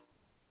 it's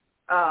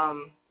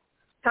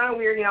kind of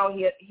weird. You know,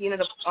 he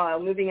ended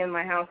up moving in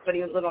my house, but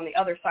he lived on the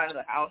other side of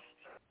the house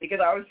because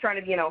I was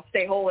trying to, you know,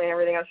 stay holy and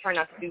everything. I was trying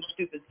not to do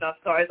stupid stuff.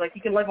 So I was like,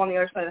 you can live on the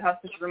other side of the house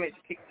because your roommate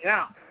just kicked you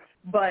out.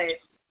 But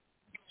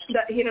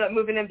he ended up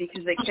moving in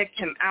because they kicked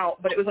him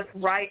out. But it was like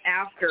right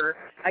after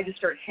I just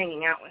started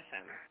hanging out with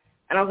him.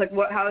 And I was like,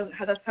 what? How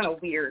that's kind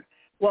of weird.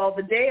 Well,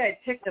 the day I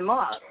picked him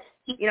up,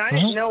 you know, I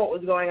didn't know what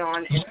was going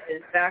on in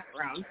his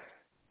background.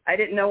 I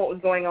didn't know what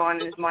was going on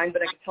in his mind,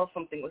 but I could tell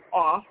something was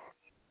off,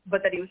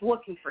 but that he was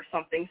looking for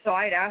something. So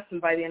I had asked him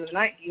by the end of the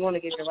night, do you want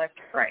to give your life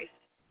to Christ?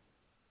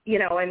 You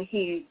know, and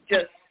he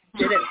just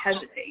didn't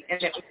hesitate,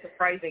 and it was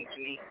surprising to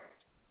me.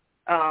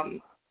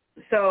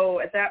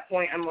 So at that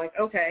point, I'm like,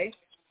 okay,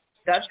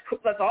 that's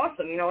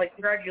awesome. You know, like,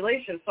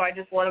 congratulations. So I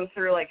just let him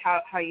through, like,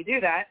 how you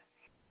do that.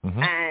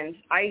 And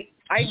I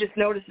just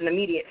noticed an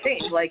immediate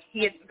change. Like,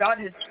 God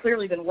has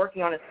clearly been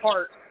working on his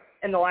heart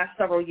in the last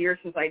several years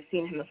since I'd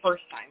seen him the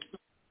first time.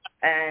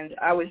 And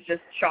I was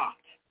just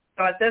shocked.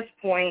 So at this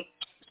point,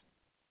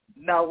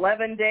 about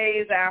 11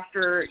 days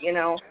after, you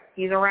know,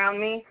 he's around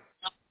me,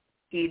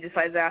 he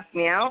decides to ask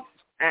me out.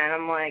 And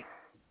I'm like,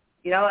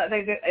 you know, I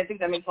think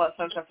that makes a lot of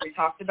sense after we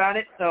talked about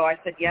it. So I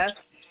said yes.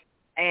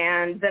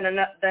 And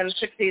then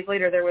 6 days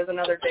later, there was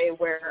another day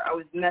where I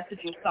was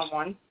messaging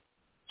someone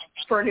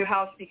for a new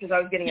house because I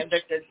was getting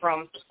evicted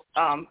from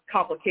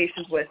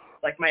complications with,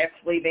 like, my ex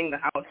leaving the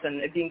house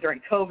and it being during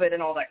COVID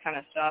and all that kind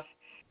of stuff.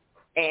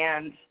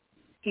 And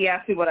he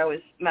asked me what I was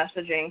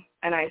messaging,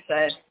 and I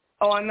said,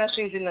 oh, I'm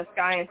messaging this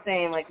guy and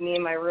saying, like, me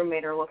and my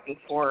roommate are looking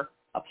for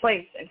a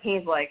place. And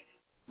he's like,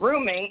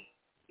 roommate?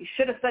 You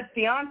should have said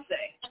fiance.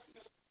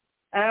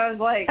 And I was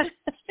like,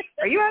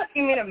 are you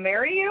asking me to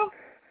marry you?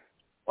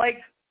 Like,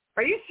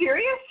 are you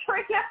serious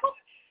right now?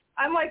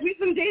 I'm like, we've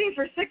been dating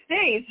for 6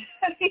 days.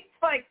 And he's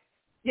like,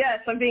 yes,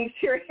 I'm being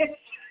serious.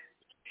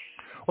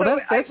 Well, so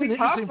that's an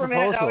interesting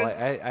proposal.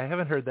 I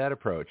haven't heard that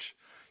approach,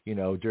 you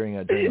know, during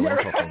a phone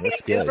call thing.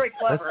 That's good. It's very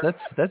clever.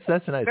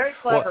 That's nice. Very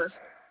clever.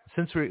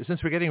 Well,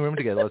 since we're getting a room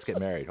together, let's get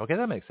married. Okay,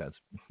 that makes sense.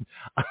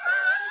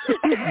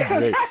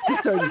 Great.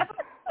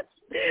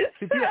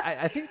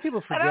 I think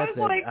people forget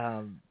that. Like,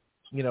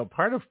 you know,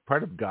 part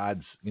of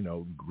God's, you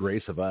know,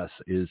 grace of us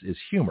is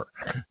humor,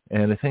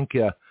 and I think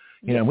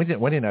you know,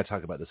 Wendy and I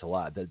talk about this a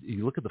lot. That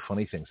you look at the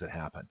funny things that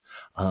happen.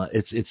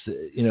 It's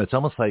you know, it's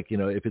almost like, you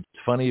know, if it's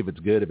funny, if it's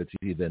good, if it's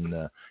easy,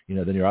 then you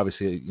know, then you're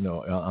obviously, you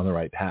know, on the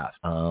right path.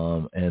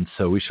 And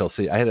so we shall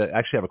see. I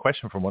actually have a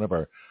question from one of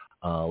our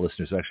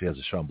listeners who actually has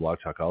a show on Blog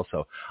Talk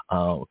also,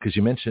 because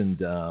you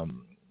mentioned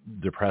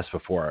depressed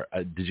before.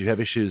 Did you have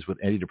issues with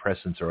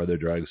antidepressants or other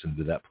drugs, and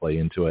did that play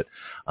into it?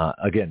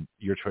 Again,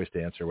 your choice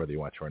to answer whether you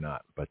want to or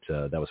not. But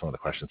that was one of the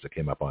questions that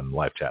came up on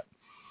live chat.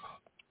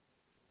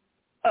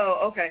 Oh,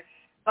 okay.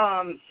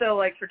 So,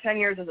 like, for 10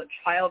 years as a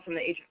child from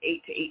the age of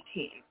 8 to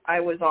 18, I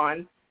was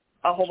on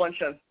a whole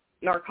bunch of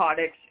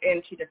narcotics,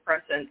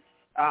 antidepressants,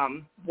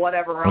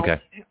 whatever else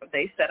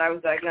they said I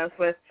was diagnosed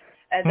with.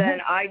 And then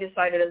I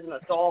decided as an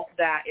adult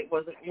that it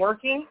wasn't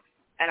working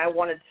and I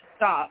wanted to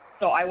stop.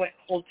 So I went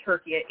cold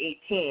turkey at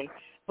 18.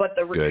 But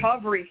the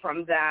recovery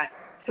from that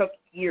took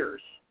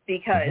years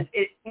because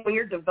when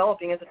you're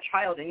developing as a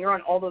child and you're on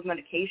all those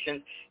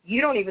medications,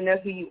 you don't even know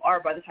who you are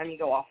by the time you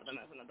go off of them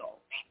as an adult.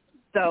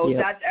 So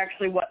that's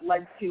actually what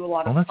led to a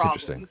lot of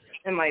problems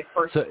in my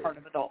first part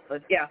of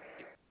adulthood. Yeah.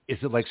 Is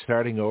it like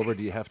starting over?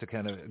 Do you have to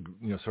kind of,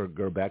 you know, sort of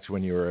go back to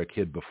when you were a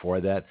kid before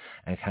that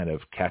and kind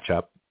of catch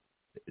up?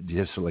 Do you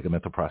have sort of like a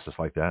mental process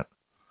like that?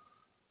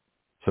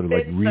 Sort of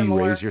like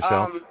re-raise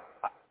yourself?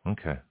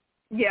 Okay.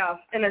 Yeah,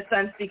 in a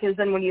sense, because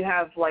then when you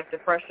have, like,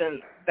 depression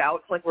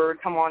bouts, like, where it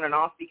would come on and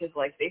off because,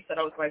 like, they said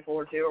I was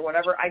bipolar 2 or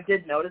whatever, I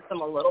did notice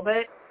them a little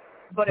bit,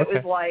 but it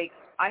was like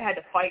I had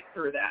to fight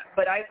through that.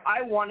 But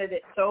I wanted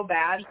it so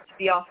bad to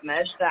be off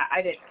meds that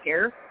I didn't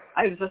care.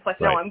 I was just like,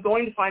 no, I'm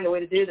going to find a way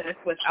to do this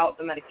without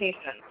the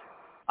medication.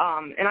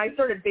 And I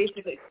started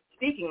basically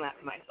speaking that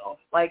to myself,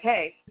 like,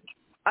 hey,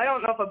 I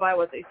don't know if I buy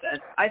what they said.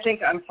 I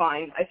think I'm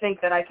fine. I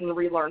think that I can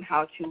relearn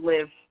how to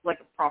live like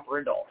a proper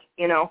adult,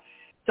 you know?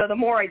 So the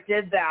more I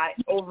did that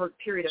over a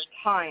period of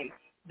time,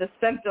 the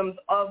symptoms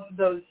of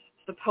those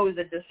supposed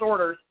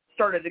disorders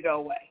started to go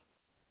away.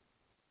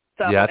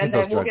 So, yeah, I think and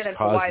then those we'll drugs get into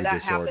cause why the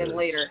that disorders. happened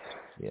later.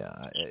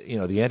 Yeah, you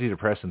know, the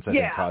antidepressants I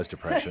think cause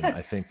depression.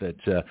 I think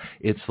that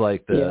it's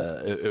like get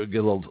a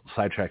little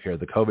sidetrack here.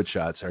 The COVID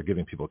shots are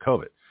giving people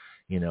COVID.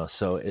 You know,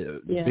 so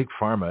big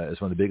pharma is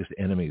one of the biggest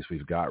enemies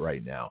we've got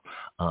right now.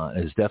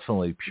 Is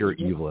definitely pure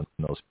evil in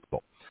those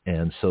people.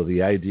 And so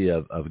the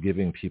idea of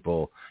giving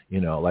people,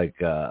 you know, like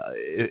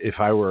if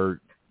I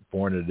were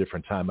born at a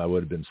different time, I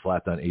would have been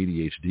slapped on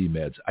ADHD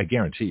meds. I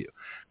guarantee you,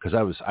 because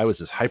I was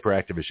as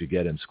hyperactive as you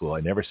get in school.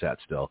 I never sat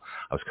still.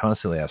 I was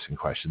constantly asking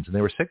questions, and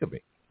they were sick of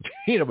me.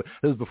 You know,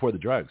 this was before the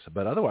drugs.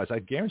 But otherwise, I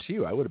guarantee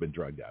you, I would have been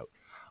drugged out.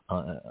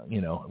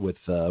 You know, with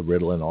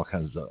Ritalin, all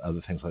kinds of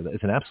other things like that.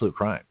 It's an absolute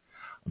crime,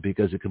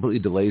 because it completely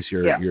delays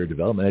your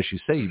development. As you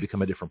say, you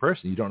become a different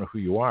person. You don't know who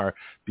you are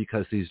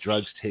because these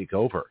drugs take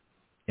over.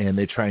 And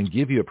they try and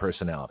give you a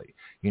personality,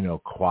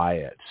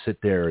 quiet, sit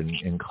there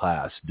in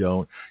class.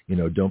 Don't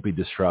be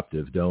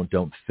disruptive.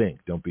 Don't think.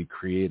 Don't be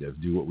creative.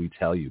 Do what we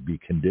tell you. Be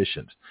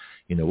conditioned.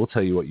 We'll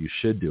tell you what you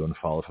should do and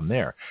follow from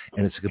there.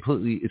 And it's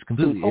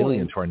completely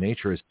alien to our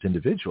nature as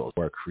individuals.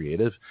 We're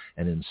creative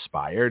and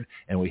inspired,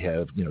 and we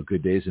have,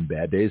 good days and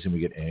bad days, and we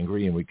get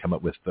angry, and we come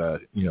up with,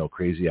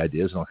 crazy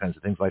ideas and all kinds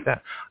of things like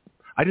that.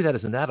 I do that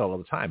as an adult all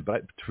the time,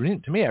 but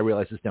to me, I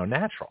realize it's now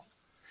natural.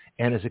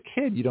 And as a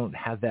kid, you don't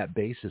have that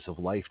basis of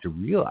life to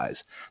realize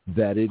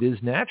that it is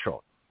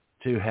natural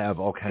to have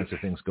all kinds of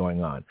things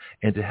going on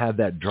and to have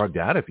that drugged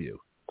out of you.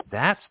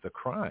 That's the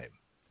crime.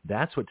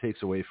 That's what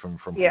takes away from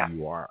who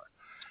you are.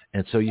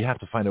 And so you have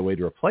to find a way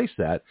to replace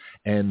that.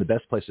 And the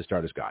best place to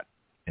start is God.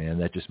 And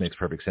that just makes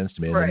perfect sense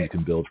to me. And then you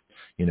can build,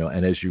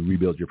 and as you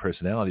rebuild your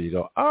personality, you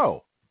go,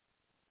 oh,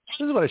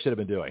 this is what I should have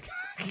been doing.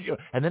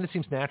 And then it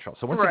seems natural.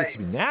 So once it gets to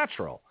be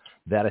natural,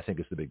 that I think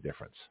is the big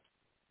difference.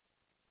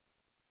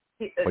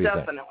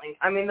 Definitely.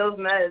 I mean, those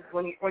meds,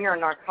 when you're on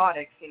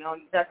narcotics,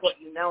 that's what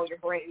your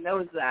brain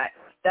knows that.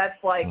 That's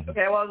like,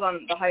 okay, I was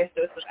on the highest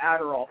dose of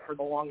Adderall for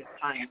the longest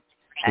time.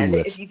 And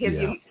if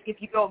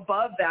you go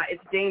above that,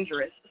 it's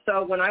dangerous.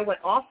 So when I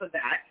went off of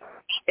that,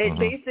 it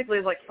basically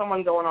is like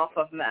someone going off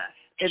of meth.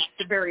 It's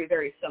very,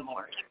 very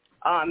similar.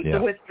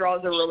 The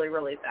withdrawals are really,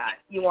 really bad.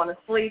 You want to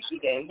sleep, you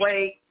gain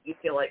weight, you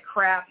feel like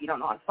crap, you don't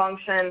know how to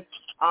function.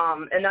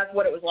 And that's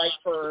what it was like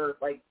for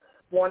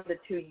 1 to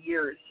 2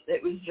 years.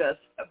 It was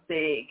just a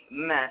big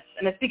mess.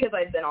 And it's because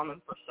I'd been on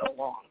them for so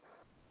long.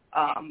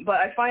 But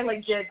I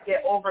finally did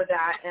get over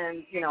that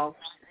and,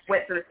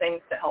 went through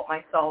things to help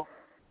myself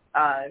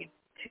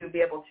to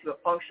be able to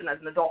function as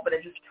an adult. But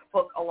it just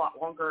took a lot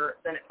longer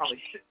than it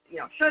probably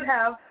should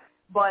have.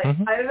 But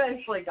I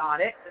eventually got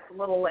it. It's a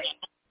little late.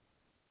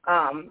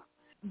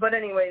 But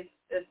anyways,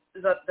 did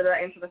that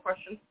answer the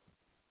question?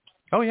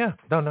 Oh, yeah.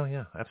 No,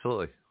 yeah,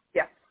 absolutely.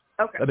 Yeah.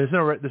 Okay. There's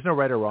no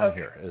right or wrong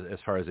here as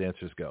far as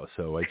answers go.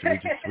 So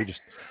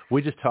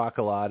we just talk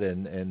a lot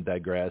and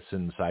digress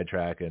and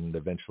sidetrack, and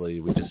eventually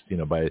we just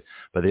by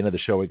the end of the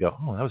show we go,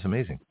 oh, that was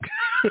amazing.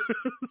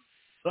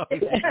 So,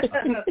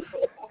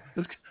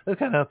 that's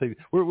kind of how things.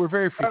 We're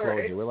very free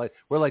flowing here.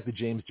 We're like the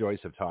James Joyce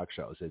of talk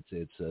shows.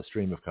 It's a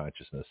stream of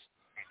consciousness.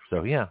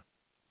 So yeah,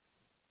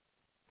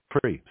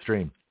 free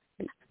stream.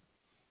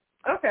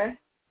 Okay.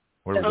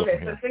 Where do we go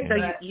from here?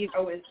 So you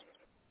always.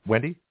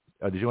 Wendy?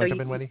 Did you want to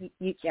jump in, Wendy?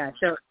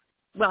 So,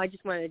 I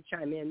just wanted to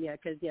chime in,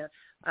 because,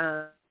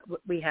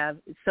 we have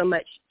so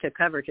much to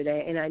cover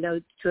today, and I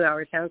know 2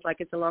 hours sounds like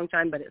it's a long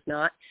time, but it's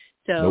not.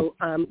 So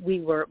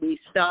we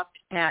stopped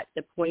at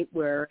the point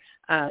where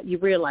you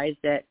realized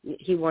that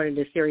he wanted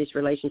a serious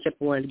relationship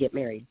and wanted to get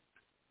married.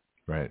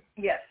 Right.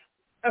 Yes.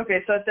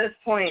 Okay, so at this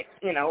point,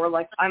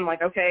 I'm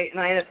like, okay,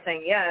 and I ended up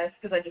saying yes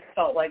because I just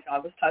felt like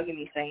God was tugging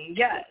me saying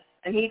yes.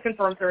 And he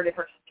confirmed through a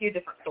few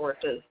different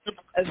sources,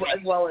 as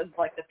well as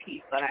the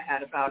peace that I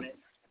had about it.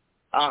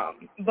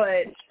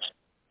 But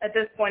at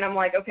this point, I'm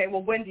like, okay,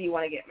 well, when do you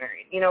want to get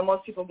married?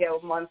 Most people go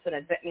months in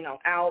advance,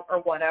 out or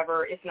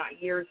whatever, if not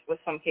years with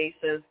some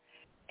cases.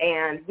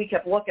 And we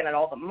kept looking at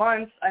all the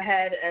months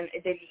ahead, and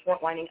they just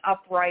weren't lining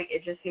up right.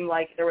 It just seemed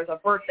like there was a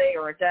birthday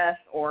or a death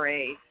or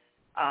a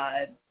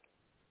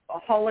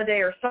holiday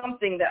or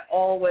something that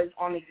all was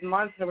on these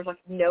months. There was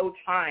no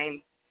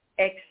time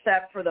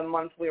except for the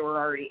month we were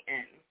already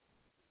in.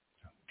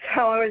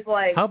 So I was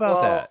like, how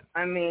about that?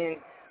 I mean,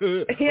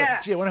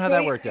 yeah. Gee, I wonder how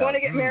that worked out. You want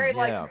to get married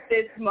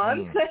this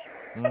month?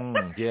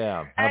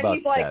 Yeah. How and about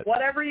he's like, that?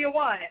 whatever you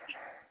want.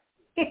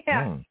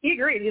 Yeah, he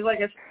agreed. He's like,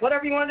 it's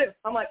whatever you want to do.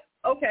 I'm like,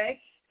 okay.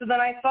 So then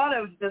I thought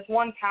of this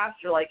one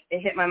pastor,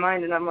 it hit my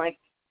mind, and I'm like,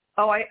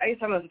 oh, I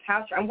used to have him as a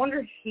pastor. I wonder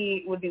if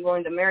he would be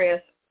willing to marry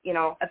us,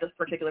 at this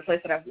particular place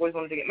that I've always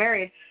wanted to get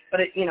married.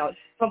 But, it's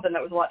something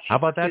that was a lot cheaper. How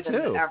about that, than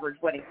too? an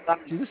average wedding.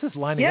 See, this is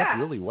lining up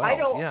really well.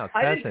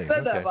 I didn't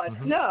say that much,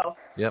 no.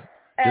 Yep.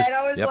 And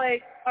I was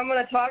like, I'm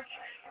going to talk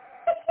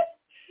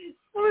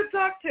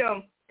to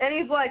him. And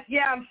he's like,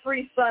 yeah, I'm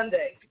free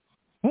Sunday.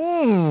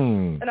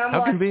 And I'm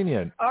how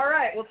convenient. All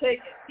right, we'll take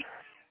it.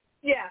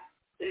 Yeah.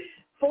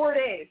 4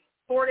 days.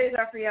 4 days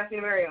after he asked me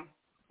to marry him,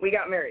 we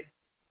got married.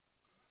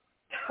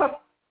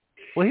 Well,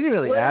 he didn't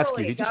really ask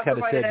you. He just kind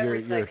of said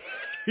you're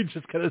he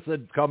just kind of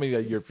said, call me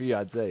your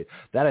fiancé.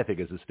 That I think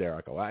is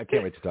hysterical. I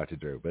can't wait to talk to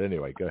Drew. But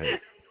anyway, go ahead.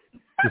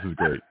 This is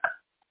great.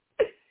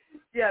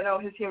 Yeah, no,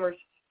 his humor's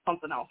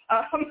something else.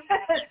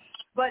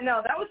 But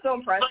no, that was so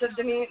impressive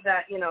to me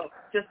that,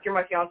 just you're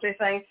my fiancé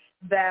thing,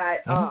 that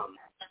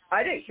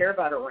I didn't care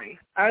about a ring.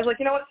 I was like,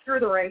 you know what,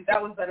 screw the ring.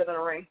 That was better than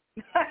a ring.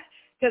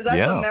 Because that's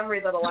a memory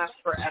that'll last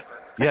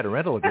forever. Yeah, the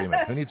rental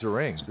agreement. Who needs a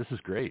ring? This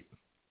is great.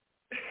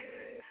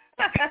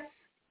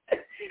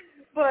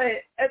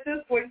 But at this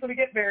point, so we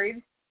get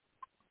married.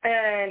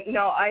 And,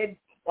 I'd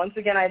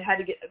had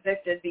to get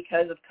evicted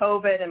because of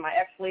COVID and my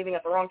ex leaving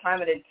at the wrong time.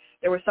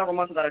 There were several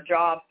months without a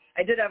job.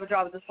 I did have a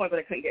job at this point, but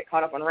I couldn't get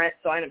caught up on rent,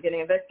 so I ended up getting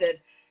evicted.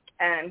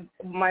 And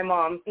my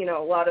mom,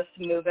 allowed us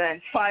to move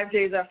in. 5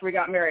 days after we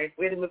got married,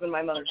 we had to move in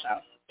my mother's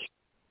house.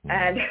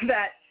 And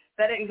that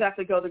didn't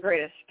exactly go the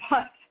greatest.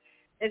 But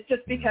It's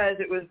just because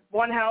it was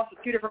one house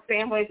with two different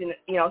families, and,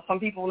 you know, some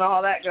people know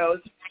how that goes.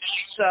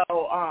 So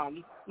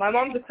my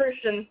mom's a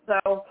Christian,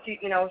 so, she,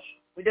 you know,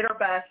 we did our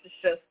best. It's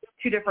just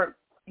two different,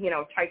 you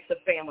know, types of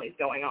families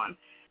going on.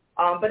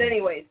 But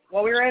anyways,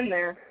 while we were in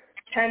there,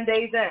 10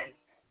 days in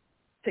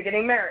to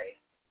getting married,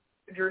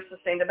 Drew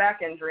sustained a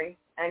back injury.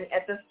 And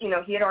at this, you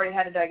know, he had already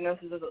had a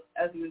diagnosis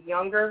as he was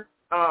younger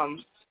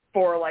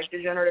for, like,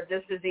 degenerative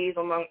disc disease,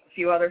 among a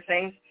few other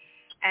things.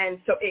 And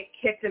so it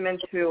kicked him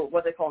into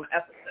what they call an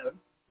episode.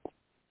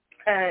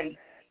 And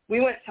we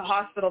went to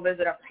hospital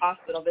visit after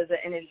hospital visit,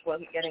 and it just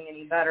wasn't getting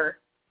any better.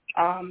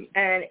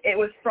 And it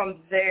was from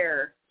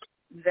there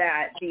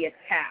that the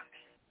attacks,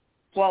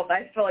 well,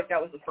 I feel like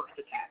that was the first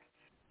attack,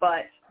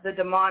 but the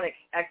demonic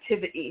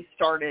activity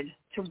started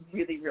to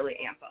really, really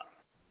amp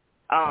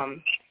up.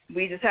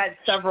 We just had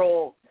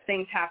several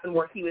things happen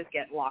where he was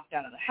getting locked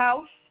out of the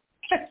house.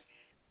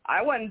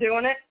 I wasn't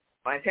doing it.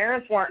 My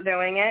parents weren't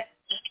doing it.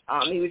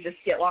 He would just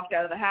get locked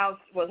out of the house.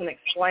 Wasn't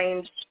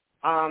explained.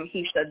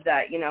 He said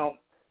that, you know,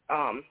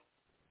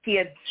 he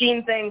had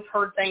seen things,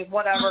 heard things,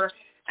 whatever.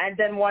 And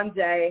then one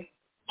day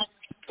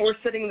we're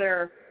sitting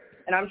there,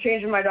 and I'm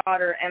changing my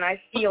daughter, and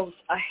I feel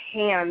a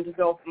hand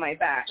go up my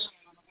back.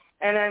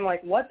 And I'm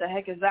like, what the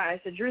heck is that?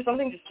 I said, Drew,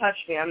 something just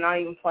touched me. I'm not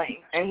even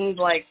playing. And he's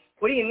like,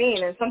 what do you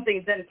mean? And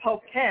something then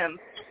poked him.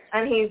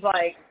 And he's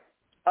like,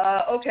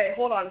 okay,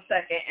 hold on a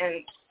second.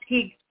 And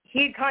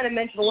he kind of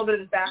mentioned a little bit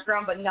of his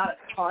background, but not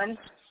a ton.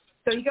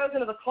 So he goes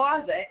into the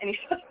closet, and he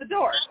shuts the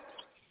door.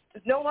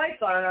 There's no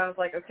lights on, and I was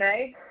like,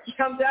 okay. He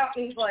comes out,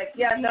 and he's like,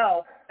 yeah,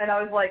 no. And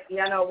I was like,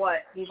 yeah, no, what?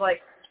 He's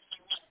like,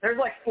 there's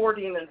like 4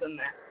 demons in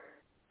there.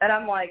 And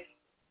I'm like,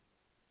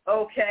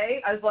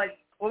 okay. I was like,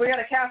 well, we got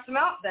to cast them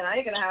out then. I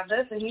ain't going to have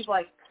this. And he's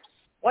like,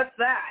 what's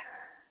that?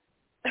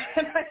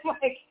 And I'm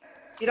like,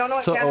 you don't know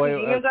what casting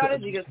demons out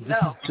is? He goes,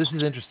 no. This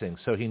is interesting.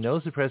 So he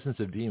knows the presence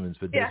of demons,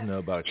 but doesn't know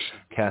about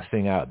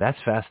casting out. That's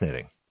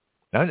fascinating.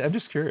 I'm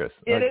just curious.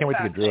 I can't wait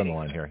to get Drew on the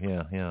line here.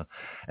 Yeah.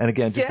 And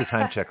again, just a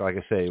time check, like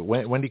I say,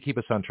 Wendy, keep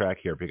us on track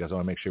here because I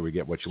want to make sure we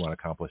get what you want to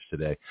accomplish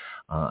today.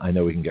 I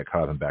know we can get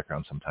caught up in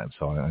background sometimes,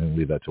 so I'm going to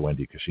leave that to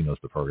Wendy because she knows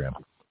the program.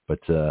 But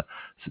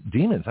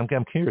demons, I'm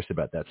curious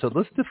about that. So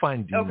let's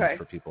define demons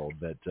for people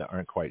that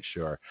aren't quite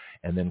sure,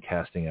 and then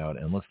casting out,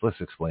 and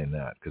let's explain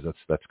that because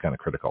that's kind of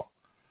critical.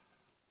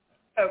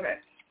 Okay.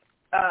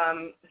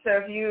 So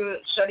if you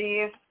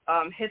study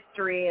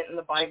history and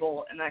the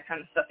Bible and that kind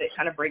of stuff, it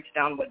kind of breaks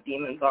down what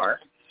demons are.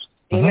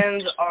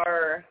 Demons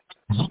are,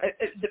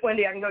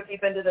 Wendy, I can go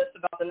deep into this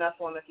about the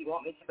Nephilim if you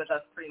want me to, but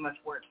that's pretty much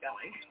where it's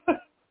going.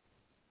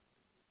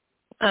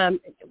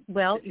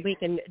 Well, we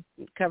can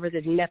cover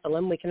the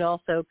Nephilim. We can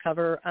also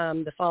cover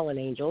the fallen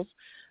angels,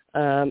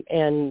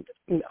 and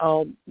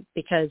all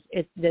because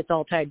it's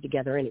all tied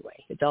together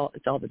anyway. It's all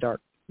the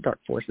dark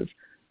forces.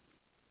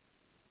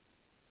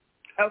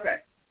 Okay.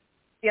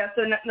 Yeah,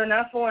 so the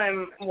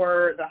Nephilim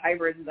were the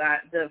hybrids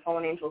that the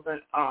fallen angels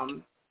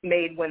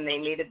made when they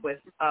mated with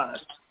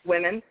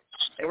women.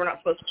 They were not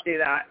supposed to do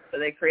that, so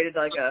they created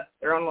like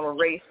their own little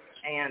race,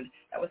 and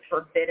that was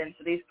forbidden.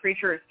 So these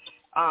creatures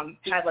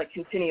had like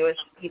continuous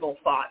evil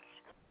thoughts.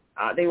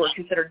 They were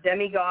considered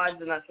demigods,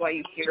 and that's why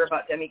you hear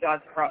about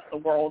demigods across the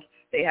world.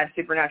 They had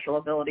supernatural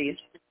abilities.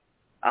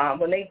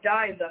 When they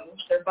died, though,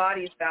 their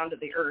bodies bound to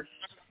the earth,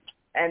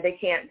 and they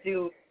can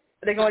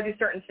only do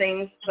certain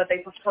things, but they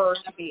prefer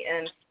to be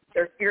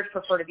their spirits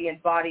prefer to be in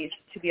bodies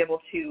to be able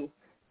to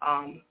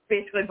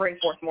basically bring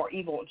forth more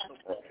evil into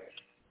the world.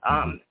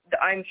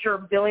 I'm sure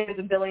billions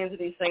and billions of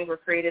these things were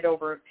created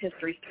over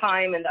history's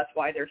time, and that's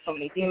why there's so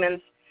many demons,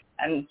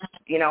 and,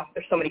 you know,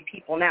 there's so many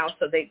people now,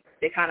 so they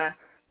kind of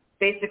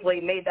basically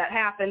made that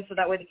happen so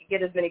that way they could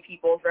get as many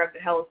people dragged to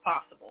hell as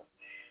possible.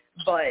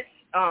 But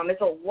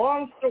it's a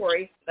long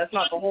story. That's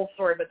not the whole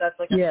story, but that's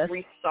like a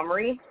brief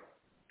summary.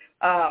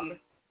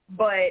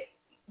 But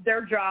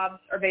their jobs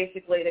are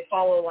basically they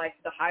follow like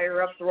the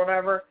higher ups or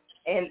whatever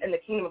in the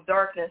kingdom of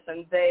darkness,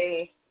 and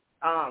they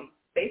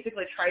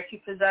basically try to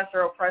possess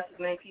or oppress as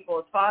many people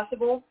as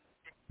possible,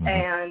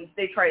 and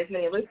they try as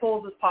many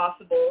loopholes as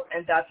possible,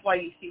 and that's why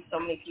you see so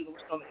many people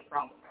with so many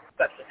problems,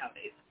 especially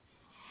nowadays.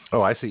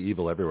 Oh, I see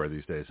evil everywhere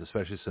these days,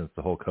 especially since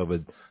the whole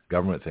COVID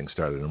government thing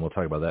started, and we'll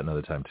talk about that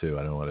another time too.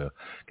 I don't want to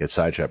get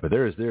sidetracked, but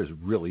there's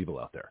real evil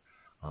out there.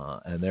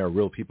 And there are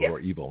real people who are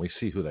evil, and we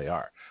see who they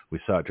are. We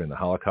saw it during the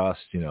Holocaust,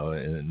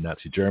 in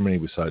Nazi Germany.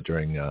 We saw it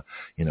during,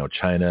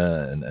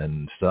 China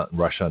and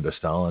Russia under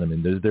Stalin. I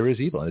mean, there is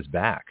evil, and it's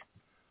back.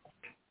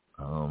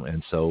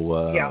 And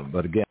so,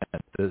 but again,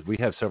 we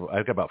have several.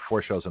 I've got about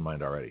 4 shows in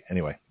mind already.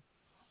 Anyway.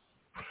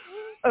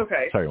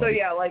 Okay. Sorry, so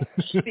Wendy. like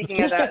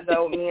speaking of that,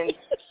 though, me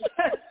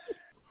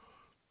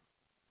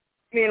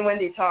and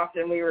Wendy talked,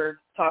 and we were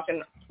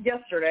talking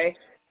yesterday,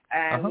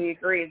 and we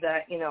agreed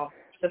that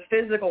the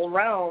physical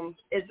realm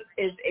is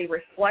a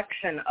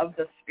reflection of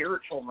the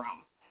spiritual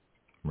realm.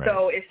 Right.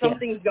 So if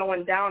something's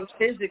going down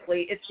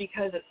physically, it's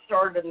because it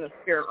started in the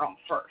spirit realm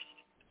first.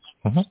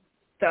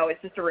 So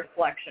it's just a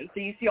reflection. So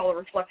you see all the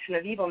reflection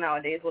of evil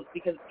nowadays, well, it's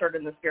because it started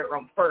in the spirit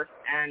realm first,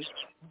 and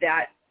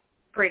that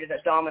created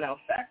a domino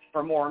effect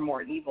for more and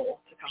more evil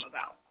to come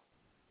about.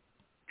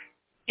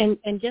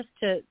 And just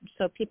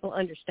so people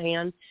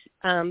understand,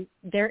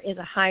 there is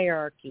a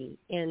hierarchy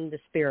in the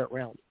spirit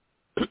realm.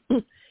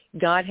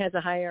 God has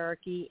a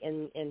hierarchy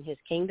in his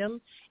kingdom,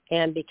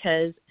 and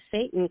because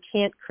Satan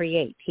can't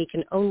create, he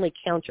can only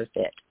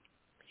counterfeit.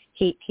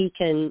 He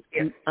can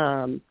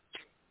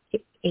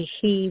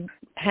he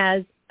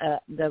has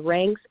the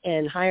ranks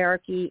and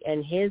hierarchy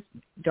in his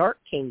dark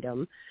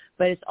kingdom,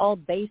 but it's all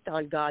based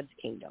on God's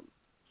kingdom.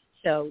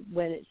 So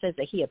when it says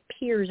that he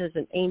appears as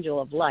an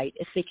angel of light,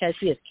 it's because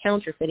he is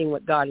counterfeiting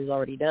what God has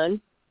already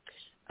done,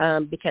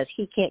 because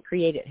he can't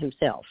create it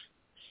himself.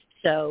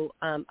 So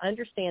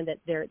understand that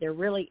there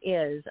really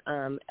is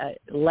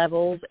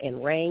levels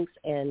and ranks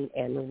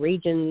and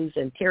regions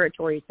and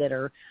territories that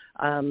are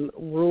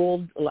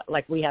ruled,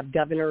 like we have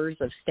governors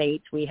of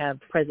states, we have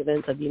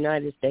presidents of the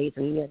United States,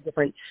 and we have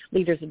different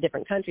leaders of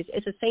different countries.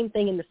 It's the same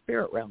thing in the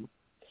spirit realm.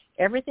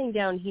 Everything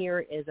down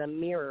here is a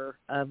mirror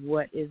of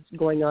what is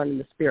going on in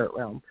the spirit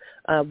realm,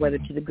 whether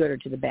to the good or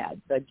to the bad.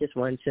 So I just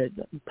wanted to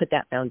put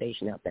that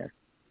foundation out there.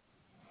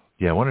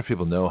 Yeah, I wonder if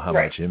people know how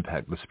Right. much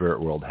impact the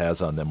spirit world has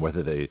on them,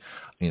 whether they,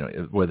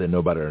 whether they know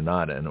about it or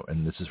not.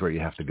 And this is where you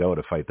have to go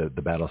to fight the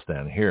battles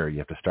down here. You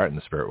have to start in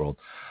the spirit world,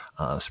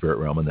 spirit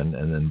realm, and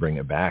then bring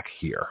it back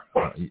here.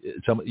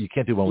 You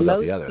can't do one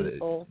without the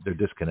other. They're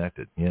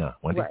disconnected. Yeah,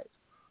 Wendy? Right.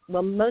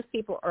 Well, most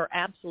people are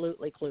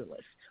absolutely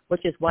clueless,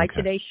 which is why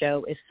today's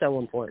show is so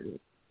important.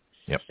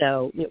 Yep.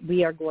 So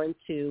we are going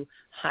to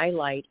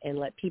highlight and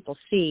let people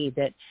see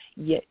that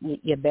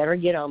you better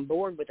get on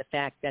board with the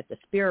fact that the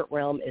spirit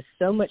realm is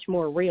so much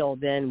more real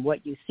than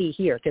what you see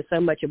here, because so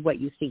much of what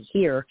you see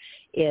here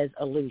is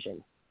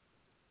illusion.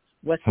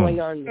 What's going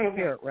on in the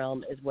spirit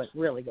realm is what's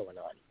really going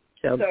on.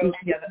 So go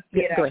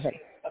ahead.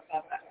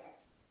 About that.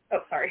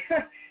 Oh, sorry.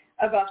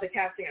 About the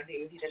casting of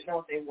demons. He didn't know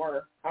what they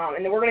were.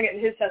 And then we're going to get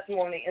into his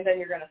testimony, and then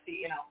you're going to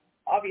see,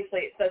 obviously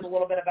it says a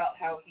little bit about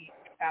how he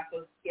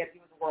was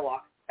a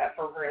warlock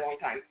for a very long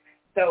time.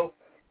 So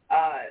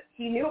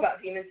he knew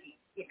about demons.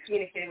 He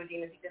communicated with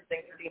demons. He did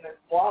things for demons,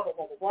 blah, blah,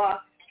 blah, blah, blah.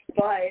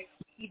 But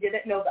he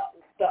didn't know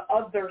the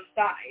other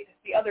side.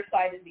 The other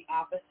side is the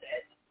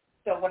opposite.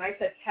 So when I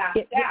said cast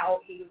out,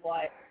 he was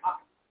like,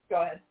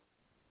 go ahead.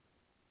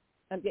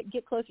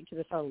 Get closer to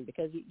the phone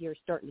because you're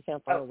starting to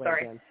sound far away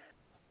again.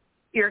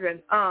 You're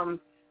good.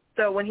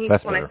 So when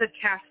I said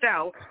cast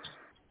out,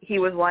 he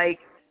was like,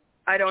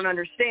 I don't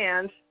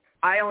understand.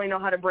 I only know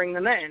how to bring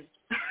them in.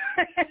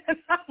 And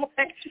I'm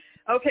like,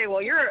 okay,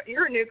 well, you're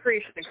a new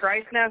creation in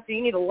Christ now, so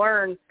you need to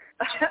learn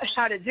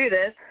how to do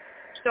this.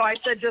 So I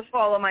said, just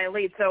follow my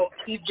lead. So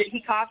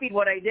he copied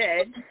what I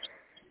did,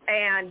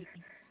 and,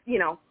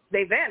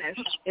 they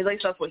vanished. At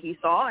least that's what he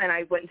saw. And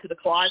I went into the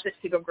closet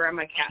to go grab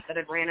my cat that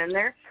had ran in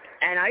there,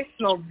 and I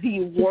smelled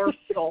the worst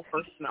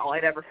sulfur smell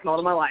I'd ever smelled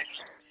in my life.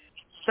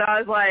 So I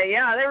was like,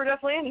 yeah, they were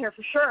definitely in here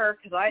for sure,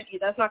 because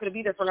that's not going to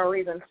be there for no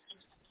reason.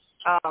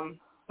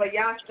 But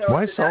yeah, so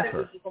why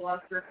sulfur?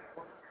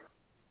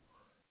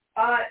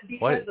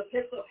 Because the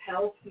pits of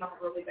hell smell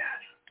really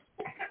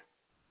bad.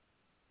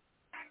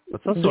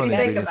 It's also one of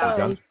the ingredients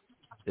of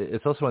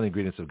It's also one of the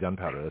ingredients of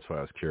gunpowder. That's why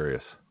I was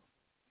curious.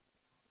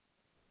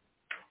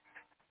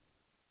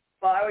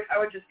 Well, I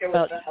would just go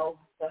with the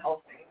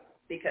hell thing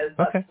because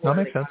okay, that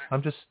makes sense.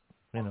 I'm just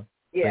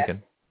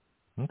thinking.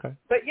 Okay.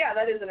 But yeah,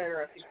 that is an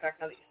interesting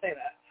fact now that you say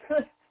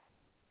that.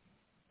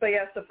 But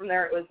yeah, so from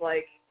there it was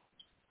like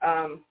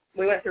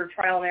we went through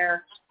trial and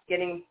error,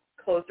 getting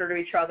closer to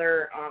each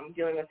other,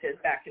 dealing with his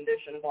back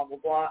condition, blah, blah,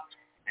 blah.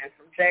 And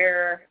from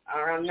there,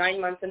 around 9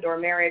 months into our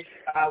marriage,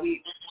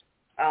 we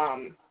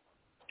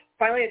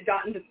finally had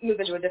gotten to move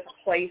into a different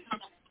place.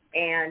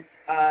 And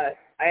I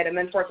had a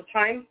mentor at the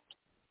time.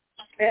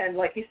 And,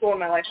 he's still in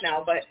my life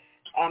now. But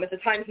at the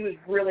time, he was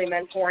really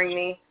mentoring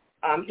me.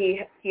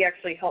 He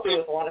actually helped me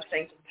with a lot of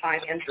things at the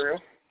time, Andrew.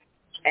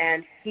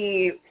 And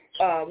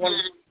when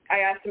I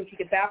asked him if he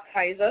could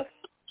baptize us,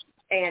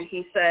 and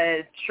he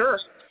said, sure,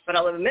 but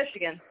I live in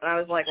Michigan. And I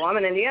was like, well, I'm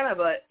in Indiana,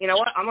 but you know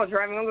what? I'm going to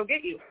drive and I'm going to go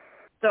get you.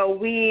 So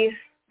we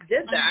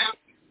did that,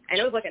 and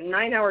it was like a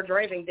 9-hour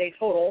driving day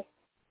total,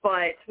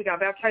 but we got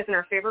baptized in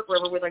our favorite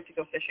river we'd like to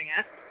go fishing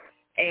at.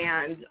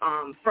 And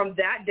from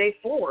that day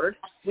forward,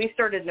 we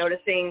started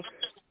noticing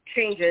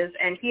changes,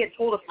 and he had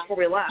told us before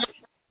we left,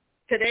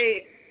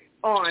 today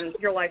on,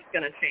 your life's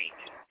going to change.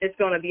 It's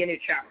going to be a new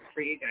chapter for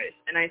you guys.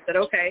 And I said,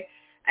 okay.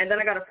 And then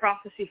I got a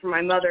prophecy from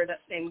my mother that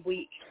same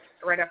week,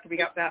 right after we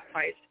got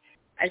baptized.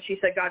 And she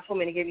said, God told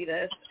me to give you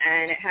this,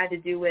 and it had to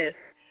do with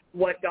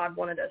what God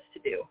wanted us to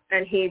do.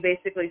 And he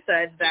basically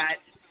said that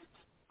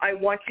I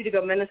want you to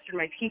go minister to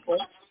my people,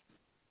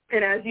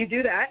 and as you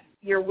do that,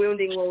 your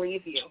wounding will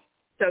leave you.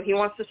 So he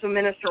wants us to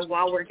minister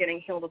while we're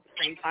getting healed at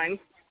the same time.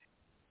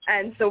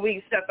 And so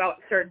we step out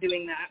and start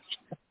doing that.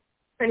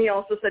 And he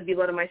also said, be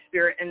led of my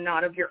spirit and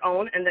not of your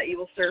own, and that you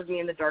will serve me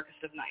in the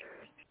darkest of nights.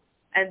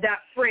 And that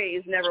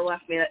phrase never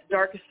left me, that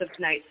darkest of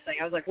nights thing.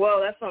 I was like, whoa,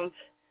 that sounds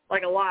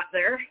like a lot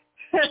there.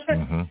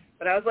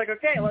 But I was like,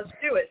 okay, let's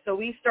do it. So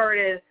we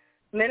started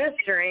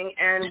ministering,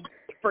 and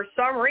for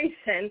some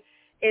reason,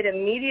 it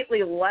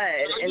immediately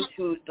led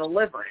into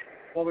deliverance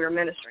while we were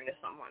ministering to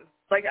someone.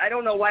 Like, I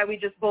don't know why we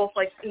just both,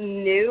 like,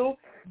 knew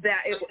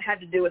that it had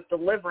to do with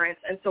deliverance,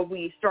 and so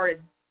we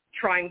started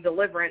trying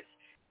deliverance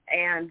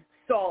and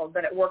saw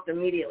that it worked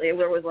immediately.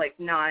 There was, like,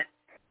 not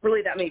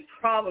really that many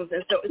problems,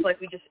 and so it was like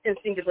we just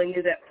instinctively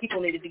knew that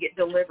people needed to get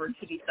delivered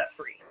to be set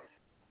free.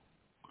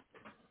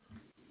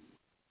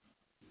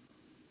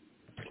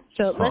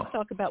 So let's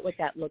talk about what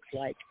that looks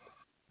like.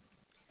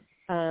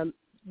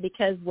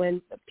 Because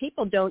when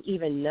people don't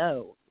even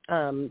know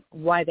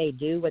why they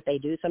do what they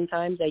do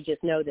sometimes, they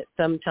just know that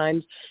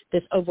sometimes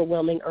this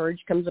overwhelming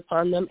urge comes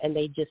upon them and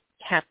they just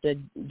have to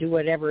do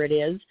whatever it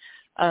is.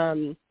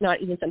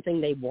 Not even something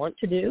they want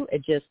to do.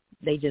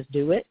 They just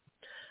do it.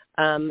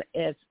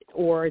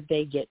 Or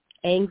they get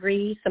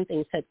angry,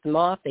 something sets them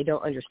off, they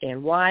don't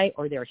understand why,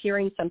 or they're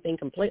hearing something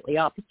completely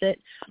opposite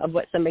of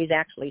what somebody's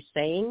actually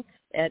saying.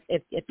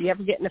 If you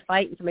ever get in a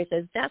fight and somebody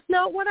says, that's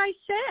not what I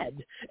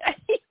said,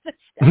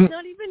 that's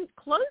not even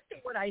close to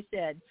what I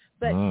said,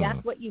 but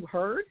that's what you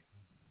heard.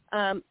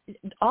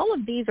 All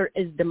of these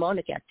is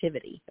demonic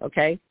activity,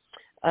 okay,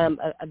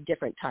 of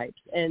different types.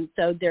 And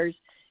so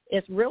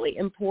it's really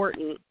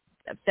important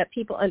that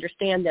people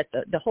understand that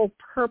the whole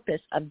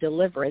purpose of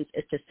deliverance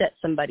is to set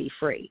somebody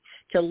free,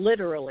 to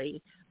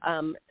literally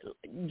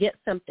get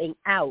something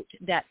out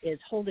that is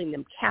holding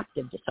them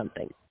captive to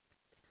something.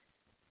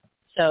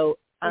 So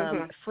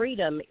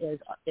freedom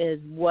is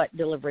what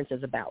deliverance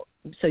is about.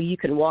 So you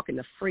can walk in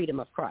the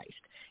freedom of Christ.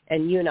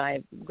 And you and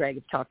I, Greg,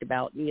 have talked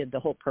about the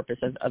whole purpose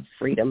of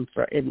freedom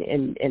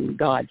in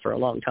God for a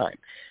long time.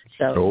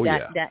 So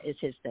that is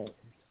his thing.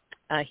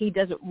 He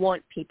doesn't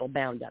want people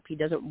bound up. He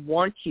doesn't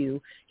want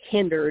you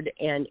hindered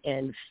and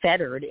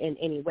fettered in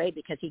any way,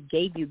 because he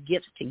gave you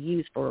gifts to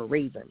use for a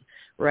reason,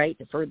 right,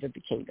 to further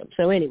the kingdom.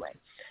 So anyway,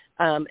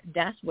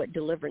 that's what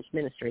deliverance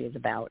ministry is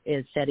about,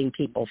 is setting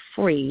people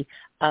free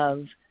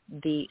of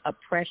the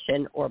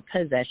oppression or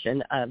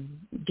possession of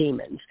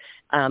demons,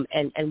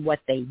 and what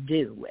they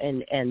do,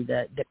 and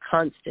the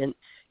constant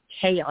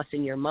chaos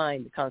in your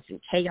mind, the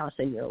constant chaos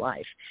in your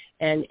life.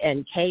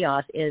 And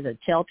chaos is a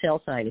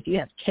telltale sign. If you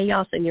have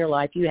chaos in your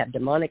life, you have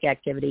demonic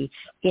activity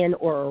in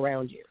or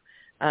around you,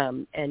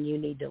 and you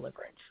need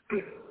deliverance.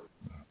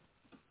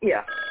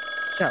 Yeah.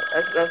 So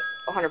that's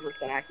 100%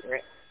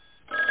 accurate.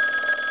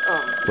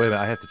 Wait a minute,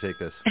 I have to take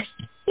this.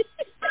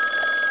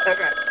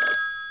 Okay.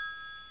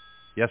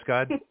 Yes,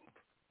 God?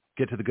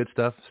 Get to the good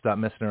stuff. Stop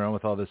messing around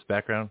with all this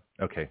background.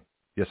 Okay.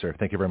 Yes, sir.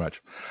 Thank you very much.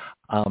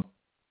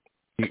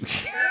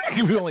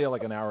 We only have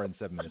like an hour and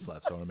 7 minutes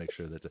left, so I want to make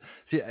sure that...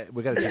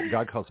 we got to check.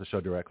 God calls the show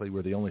directly.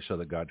 We're the only show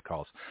that God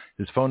calls.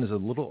 His phone is a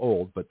little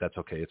old, but that's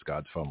okay. It's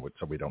God's phone,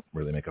 so we don't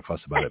really make a fuss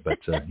about it. But,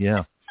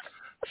 yeah.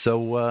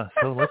 So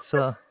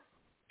let's...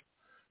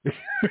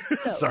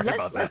 Sorry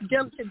about that. Let's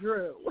jump to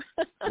Drew.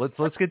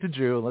 let's get to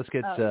Drew, and let's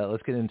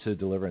get into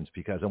deliverance,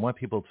 because I want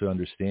people to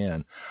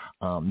understand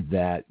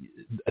that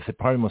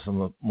probably one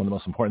of the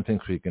most important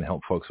things we can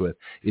help folks with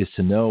is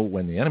to know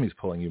when the enemy's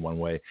pulling you one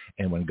way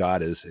and when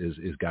God is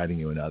guiding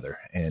you another,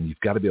 and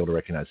you've got to be able to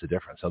recognize the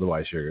difference.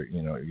 Otherwise, you're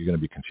going to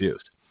be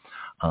confused.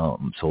 So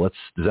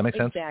does that make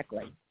sense?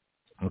 Exactly.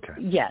 Okay.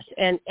 Yes,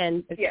 and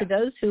to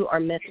those who are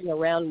messing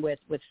around with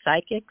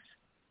psychics.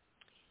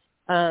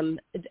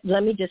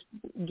 Let me just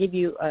give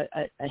you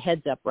a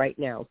heads up right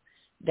now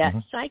that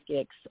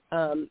psychics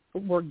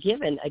were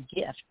given a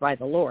gift by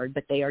the Lord,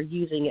 but they are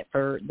using it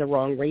for the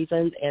wrong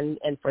reasons and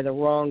for the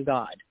wrong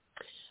God,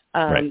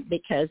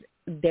 because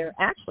they're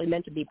actually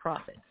meant to be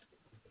prophets.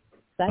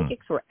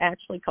 Psychics were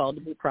actually called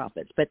to be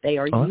prophets, but they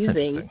are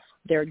using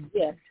their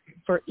gift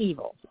for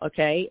evil,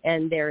 okay?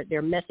 And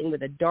they're messing with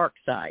the dark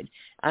side,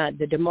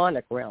 the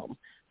demonic realm.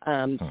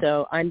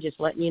 So I'm just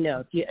letting you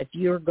know, if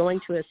you're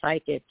going to a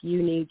psychic,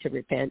 you need to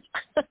repent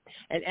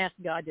and ask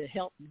God to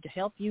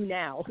help you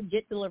now,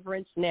 get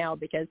deliverance now,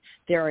 because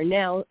there are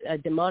now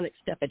demonic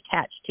stuff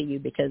attached to you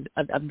because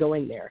of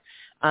going there.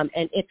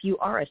 And if you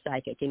are a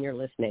psychic and you're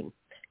listening,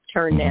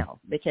 turn now,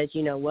 because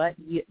you know what?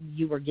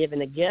 You were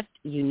given a gift.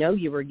 You know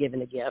you were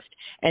given a gift,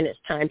 and it's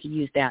time to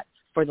use that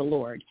for the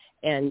Lord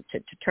and to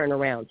turn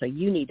around. So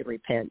you need to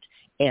repent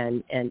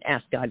and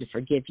ask God to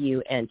forgive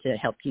you and to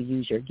help you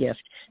use your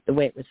gift the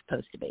way it was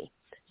supposed to be.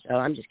 So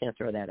I'm just going to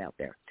throw that out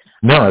there.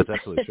 No, that's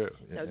absolutely true.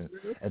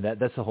 And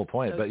that's the whole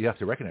point. But you have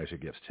to recognize your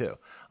gifts too.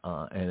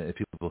 And if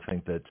people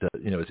think that,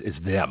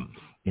 it's them,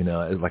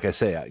 like I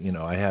say,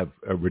 I have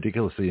a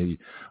ridiculously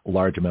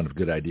large amount of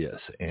good ideas.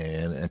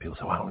 And people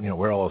say, well,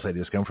 where all those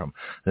ideas come from?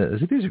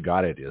 These are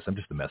God ideas. I'm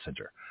just the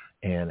messenger.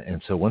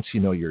 And so once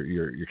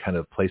you're kind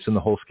of placed in the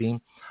whole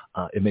scheme,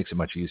 it makes it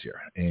much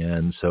easier.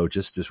 And so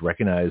just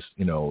recognize,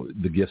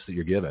 the gifts that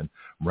you're given,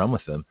 run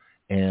with them.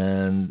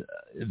 And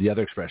the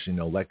other expression,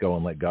 let go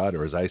and let God,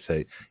 or as I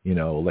say,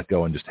 let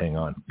go and just hang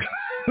on,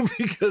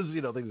 because,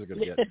 things are going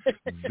to get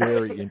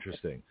very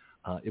interesting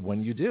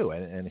when you do.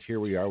 And here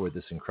we are with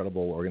this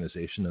incredible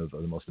organization of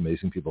the most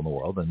amazing people in the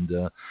world, and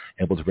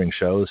able to bring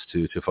shows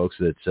to folks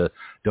that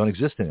don't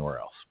exist anywhere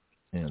else.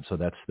 And so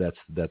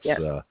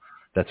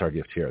that's our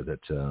gift here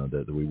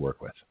that we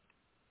work with.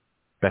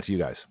 Back to you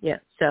guys. Yeah.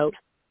 So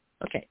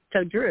Okay,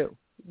 so Drew,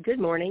 good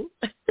morning.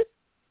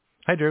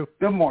 Hi, Drew.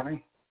 Good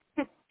morning.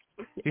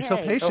 He's so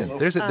Hey. patient.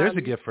 There's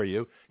a gift for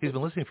you. He's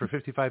been listening for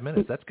 55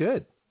 minutes. That's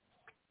good.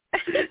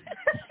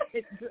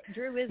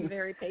 Drew is a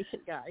very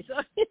patient guy.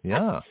 So.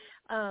 Yeah.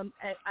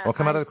 Well,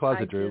 come out of the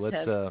closet, Drew. Let's.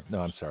 Have...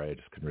 No, I'm sorry. I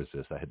just couldn't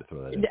resist. I had to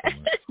throw that in.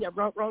 Yeah,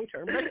 wrong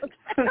term.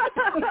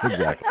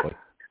 Exactly.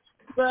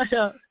 But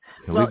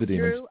Leave the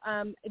demons.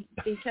 Drew,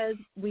 because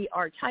we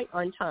are tight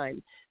on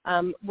time,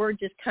 we're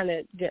just kind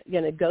of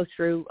going to go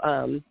through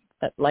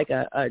like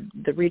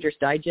the Reader's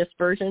Digest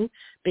version,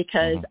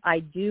 because I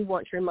do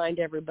want to remind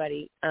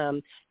everybody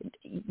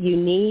you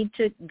need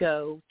to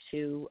go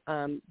to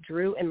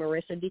Drew and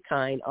Marissa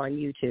DeaKyne on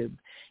YouTube.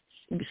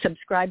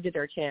 Subscribe to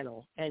their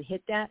channel and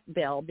hit that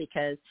bell,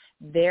 because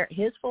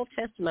his full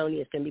testimony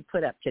is going to be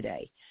put up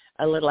today,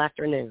 a little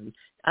afternoon,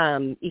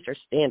 Eastern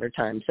Standard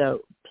Time.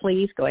 So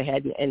please go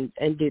ahead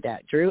and do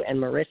that. Drew and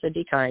Marissa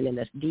DeaKyne, and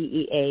that's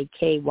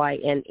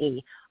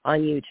DeaKyne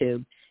on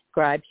YouTube.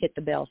 Subscribe, hit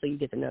the bell so you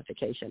get the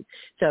notification.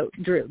 So,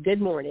 Drew,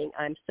 good morning.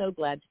 I'm so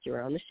glad that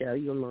you're on the show,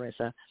 you and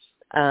Marissa.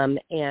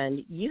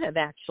 And you have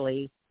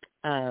actually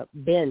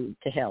been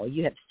to hell.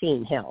 You have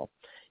seen hell.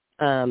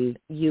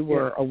 You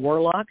were a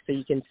warlock, so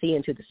you can see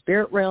into the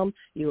spirit realm.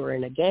 You were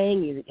in a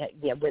gang. You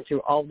went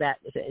through all that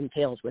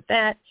entails with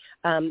that.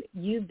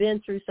 You've been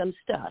through some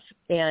stuff,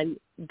 and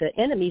the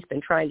enemy's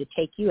been trying to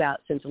take you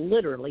out since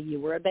literally you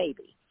were a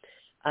baby.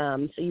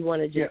 So you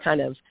want to just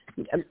kind of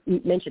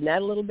mention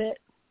that a little bit?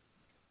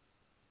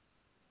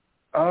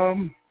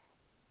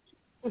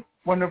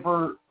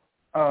 Whenever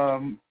I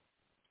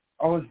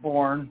was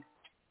born,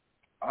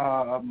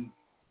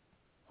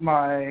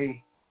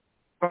 my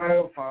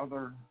bio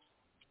father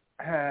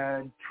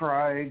had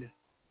tried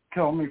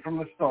killing me from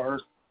the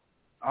start.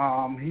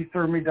 He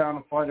threw me down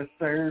a flight of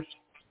stairs,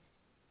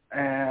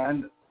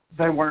 and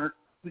I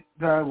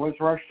was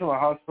rushed to the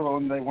hospital,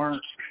 and they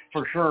weren't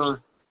for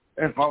sure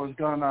if I was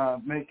going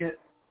to make it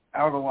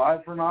out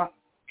alive or not.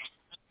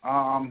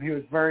 He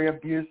was very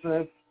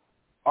abusive,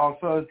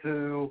 also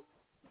to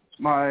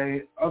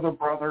my other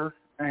brother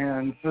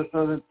and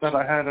sister that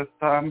I had at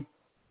the time.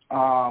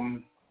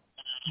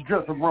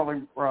 Just a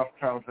really rough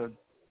childhood.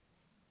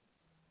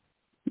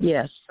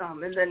 Yes.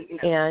 And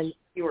then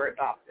you were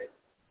adopted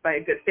by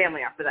a good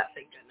family after that,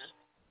 thank goodness.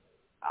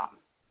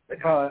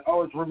 I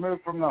was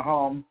removed from the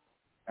home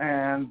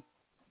and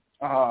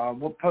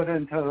was put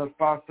into the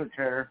foster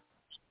care.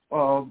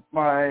 Well,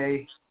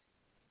 my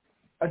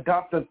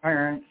adoptive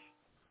parents,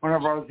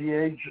 whenever I was the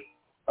age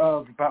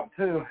of about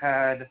 2,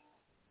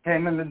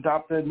 came and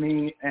adopted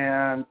me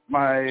and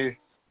my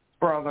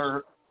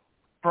brother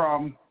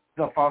from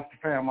the foster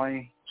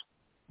family,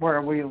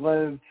 where we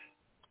lived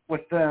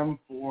with them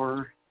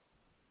for,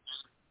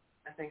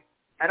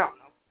 I don't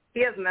know.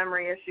 He has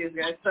memory issues,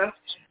 guys.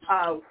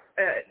 So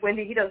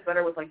Wendy, he does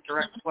better with like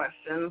direct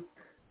questions,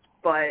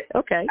 but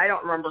okay. I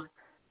don't remember.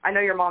 I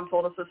know your mom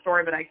told us the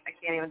story, but I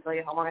can't even tell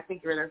you how long. I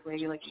think you were there for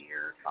maybe like a year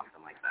or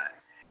something like that.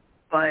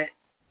 But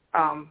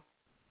from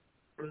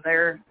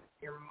there,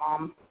 your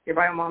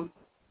bio mom,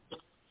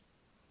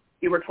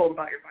 you were told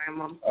about your bio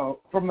mom. Oh,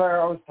 from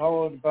there I was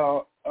told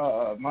about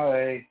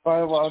my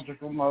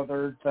biological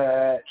mother,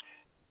 that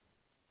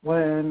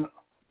whenever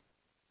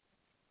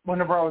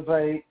I was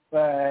 8,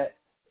 that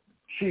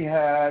she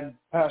had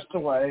passed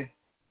away.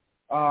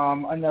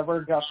 I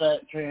never got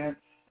that chance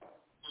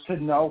to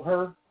know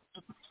her.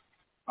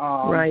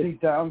 Right.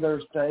 Deep down,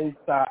 there's days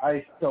that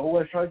I still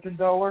wish I could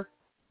know her,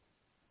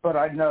 but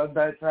I know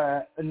that's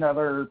at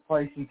another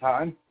place and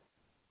time.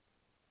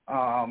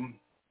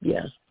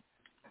 Yes.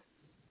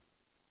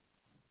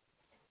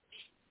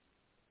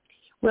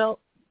 Well,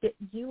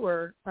 you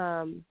were,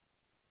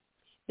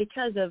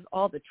 because of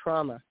all the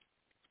trauma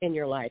in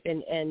your life,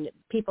 and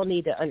people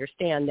need to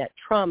understand that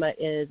trauma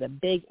is a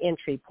big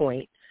entry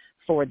point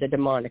for the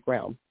demonic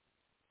realm.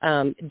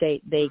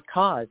 They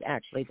cause,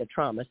 actually, the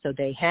trauma, so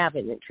they have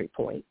an entry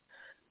point.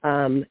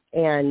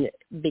 And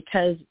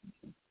because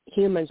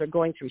humans are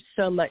going through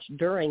so much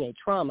during a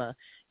trauma,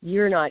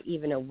 you're not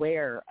even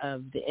aware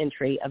of the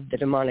entry of the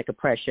demonic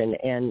oppression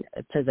and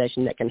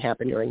possession that can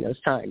happen during those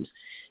times.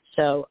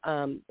 So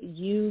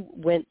you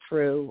went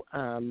through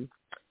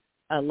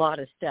a lot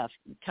of stuff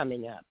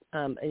coming up,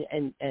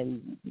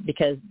 and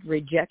because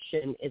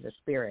rejection is a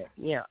spirit,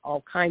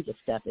 all kinds of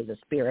stuff is a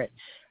spirit,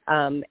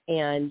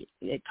 and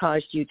it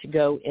caused you to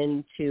go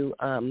into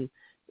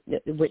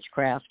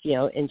witchcraft,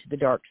 into the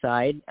dark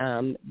side,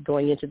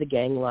 going into the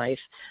gang life.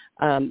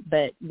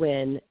 But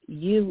when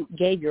you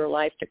gave your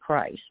life to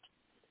Christ,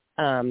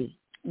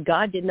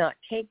 God did not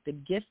take the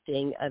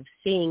gifting of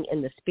seeing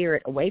in the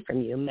spirit away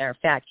from you. Matter of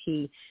fact,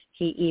 he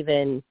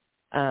even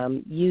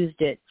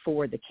used it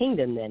for the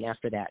kingdom then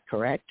after that,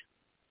 correct?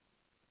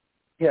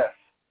 Yes.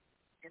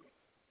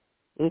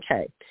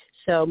 Okay.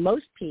 So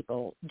most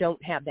people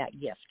don't have that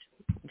gift,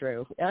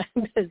 Drew,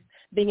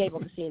 being able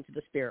to see into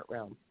the spirit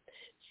realm.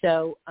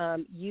 So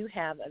you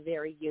have a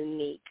very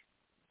unique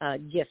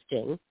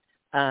gifting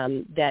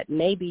that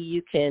maybe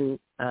you can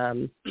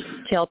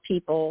tell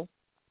people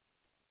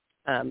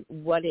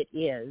what it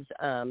is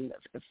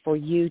for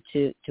you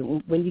to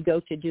when you go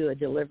to do a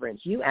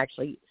deliverance, you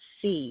actually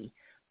see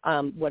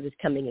what is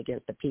coming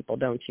against the people,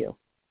 don't you?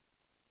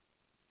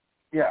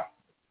 Yeah.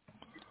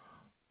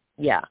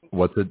 Yeah.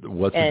 What's a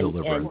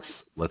deliverance?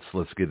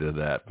 Let's get into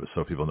that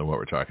so people know what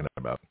we're talking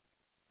about.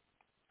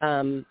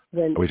 When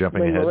Are we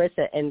jumping ahead?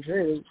 Marissa and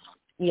Drew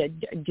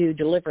do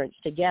deliverance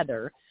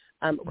together,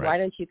 Right. Why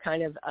don't you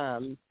kind of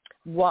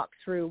walk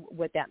through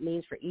what that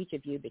means for each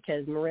of you,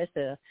 because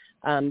Marissa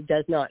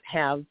does not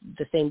have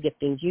the same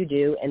giftings you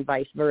do and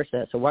vice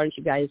versa. So why don't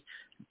you guys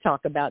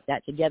talk about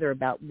that together,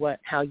 about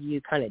how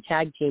you kind of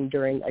tag team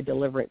during a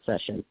deliverance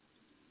session?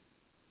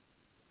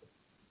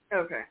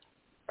 Okay.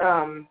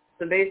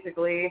 So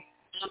basically,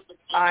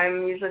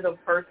 I'm usually the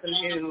person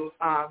who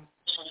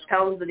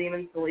tells the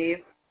demons to leave.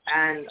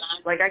 And,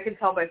 like, I can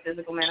tell by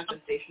physical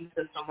manifestations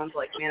if someone's,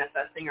 like,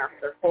 manifesting or if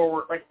they're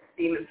forward, like,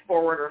 demons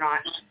forward or not,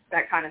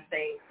 that kind of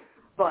thing.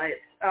 But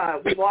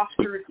we walk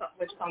through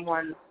with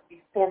someone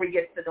before we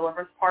get to the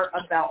deliverance part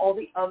about all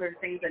the other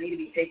things that need to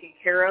be taken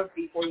care of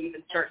before you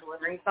even start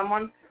delivering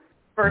someone.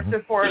 First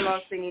and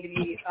foremost, they need to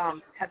be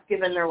have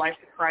given their life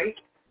to Christ.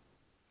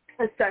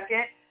 And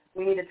second,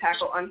 we need to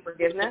tackle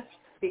unforgiveness,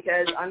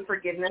 because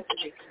unforgiveness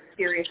is a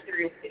serious,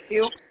 serious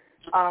issue.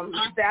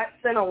 That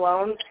sin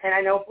alone, and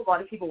I know a lot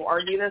of people will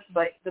argue this,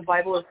 but the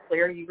Bible is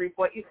clear. You reap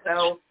what you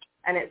sow,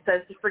 and it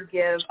says to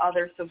forgive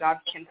others so God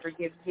can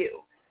forgive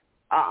you.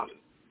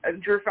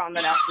 Drew found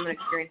that out from an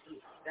experience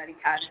that he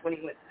had when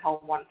he went to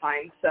hell one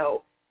time.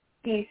 So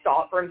he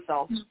saw it for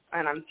himself,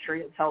 and I'm sure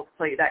he'll tell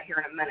you that here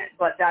in a minute.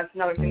 But that's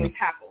another thing we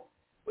tackle.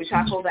 We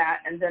tackle that,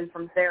 and then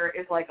from there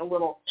is like a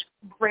little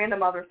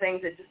random other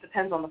things. It just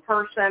depends on the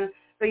person.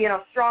 But,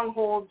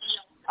 strongholds,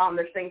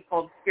 there's things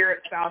called spirit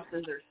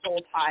spouses, there's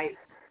soul ties.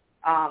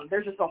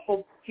 There's just a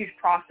whole huge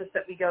process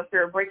that we go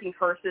through, breaking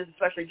curses,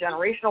 especially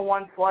generational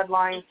ones,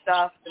 bloodline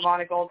stuff,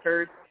 demonic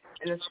altars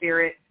in the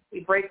spirit. We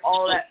break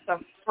all of that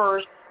stuff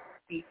first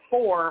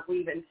before we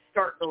even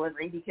start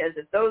delivering, because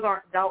if those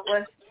aren't dealt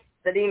with,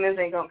 the demons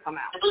ain't going to come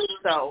out.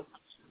 So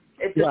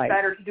it's just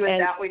better to do it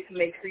that way to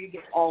make sure you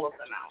get all of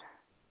them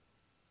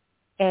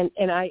out.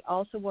 And I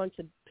also want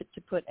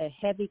to put a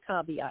heavy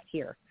caveat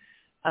here,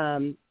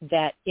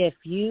 that if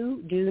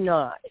you do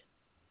not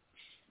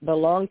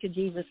belong to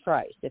Jesus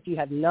Christ, if you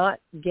have not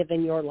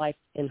given your life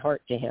and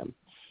heart to him,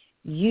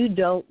 you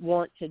don't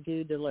want to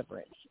do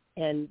deliverance.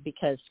 And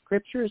because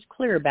Scripture is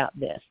clear about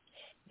this,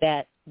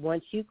 that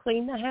once you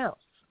clean the house,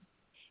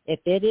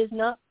 if it is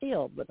not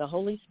filled with the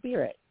Holy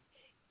Spirit,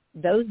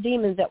 those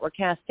demons that were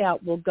cast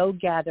out will go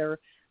gather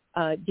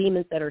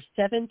demons that are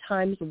 7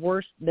 times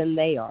worse than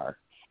they are,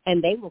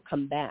 and they will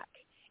come back,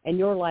 and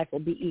your life will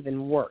be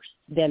even worse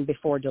than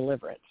before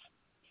deliverance.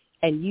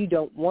 And you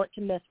don't want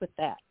to mess with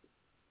that.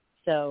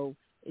 So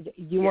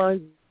you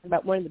want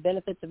about one of the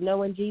benefits of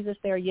knowing Jesus?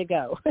 There you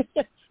go.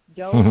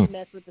 Don't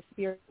mess with the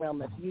spirit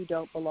realm if you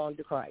don't belong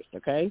to Christ,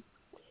 okay?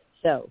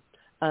 So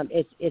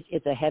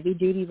it's a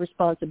heavy-duty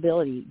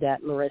responsibility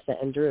that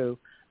Marissa and Drew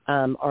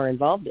are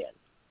involved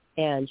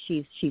in. And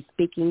she's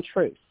speaking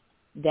truth,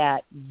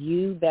 that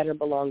you better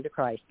belong to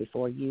Christ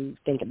before you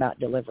think about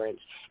deliverance,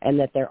 and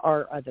that there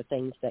are other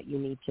things that you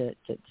need to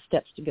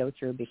steps to go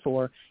through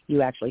before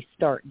you actually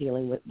start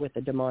dealing with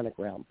the demonic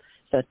realm.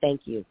 So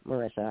thank you,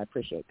 Marissa. I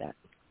appreciate that.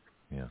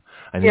 Yeah,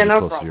 I need no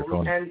to close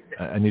problem. your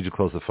phone. I need to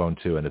close the phone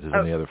too. And if there's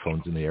any other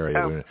phones in the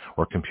area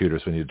or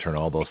computers, we need to turn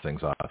all those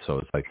things off. So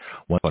it's like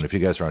one phone. If you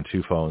guys are on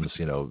 2 phones,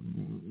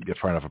 get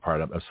far enough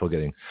apart. I'm still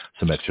getting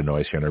some extra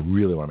noise here, and I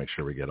really want to make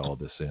sure we get all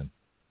this in.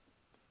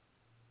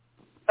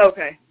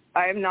 Okay.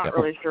 I am not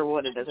really sure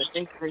what it is. I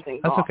think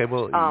everything's That's off. okay.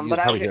 Well, but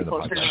I'll get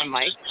closer to the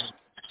mic.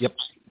 Yep.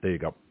 There you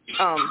go.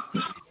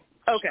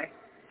 Okay.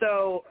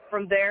 So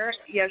from there,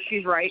 yes,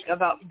 she's right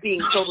about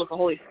being filled with the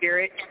Holy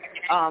Spirit.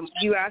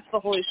 You ask the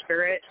Holy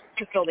Spirit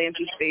to fill the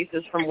empty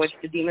spaces from which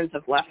the demons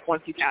have left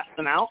once you cast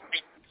them out,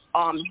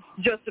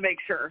 just to make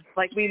sure.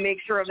 Like, we make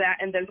sure of that,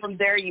 and then from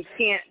there you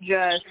can't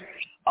just,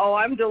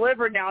 I'm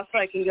delivered now so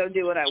I can go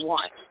do what I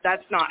want.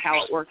 That's not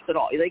how it works at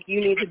all. Like,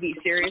 you need to be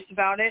serious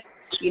about it.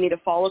 You need to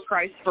follow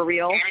Christ for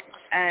real,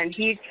 and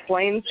he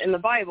explains in the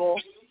Bible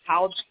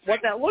what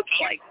that looks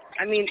like.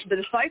 I mean, the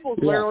disciples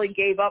literally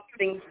gave up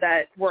things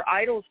that were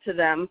idols to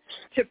them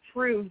to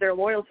prove their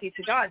loyalty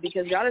to God,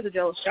 because God is a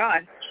jealous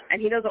God,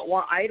 and he doesn't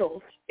want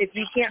idols. If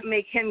you can't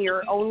make him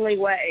your only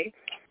way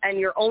and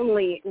your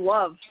only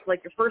love,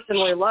 like your first and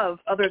only love,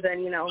 other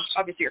than,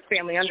 obviously your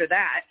family under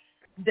that,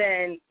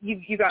 then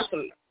you got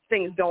some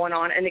things going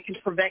on, and it can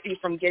prevent you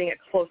from getting a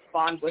close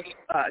bond with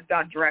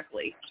God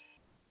directly.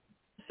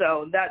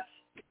 So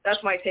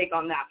that's my take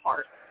on that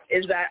part,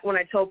 is that when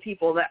I tell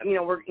people that,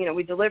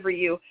 we deliver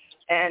you,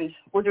 and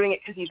we're doing it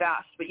because you've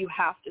asked, but you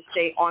have to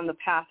stay on the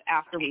path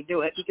after we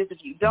do it, because if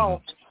you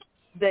don't,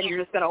 then you're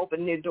just going to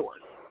open new doors.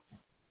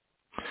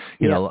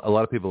 A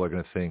lot of people are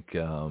going to think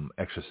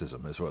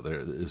exorcism is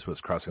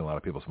what's crossing a lot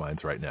of people's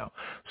minds right now.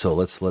 So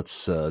let's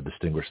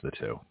distinguish the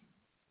two.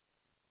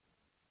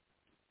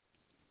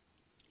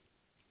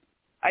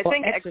 I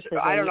think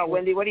I don't know,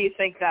 Wendy. What do you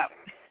think that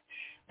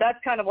That's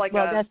kind of like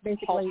that's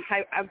basically.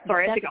 I'm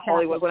sorry, I think of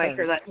Hollywood when I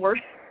hear that word.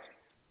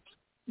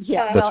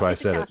 Yeah, that's why I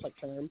it's said a Catholic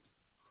term.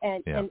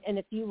 And, Yeah. and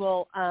if you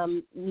will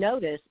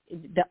notice,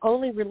 the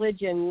only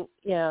religion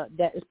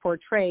that is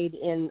portrayed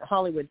in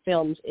Hollywood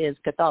films is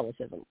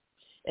Catholicism.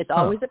 It's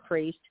always a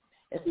priest.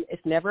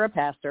 It's never a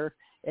pastor.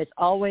 It's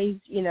always,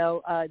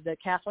 the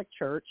Catholic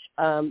Church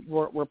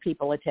where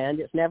people attend.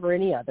 It's never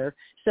any other.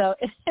 So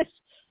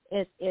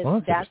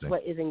that's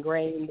what is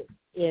ingrained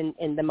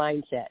in the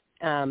mindset.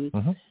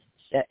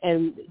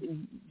 And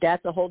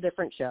that's a whole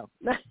different show.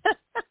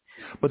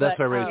 But that's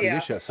why I raised the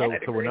issue.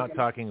 So we're not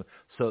talking.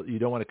 So you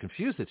don't want to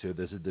confuse the two.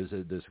 There's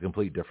a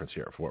complete difference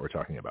here for what we're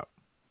talking about.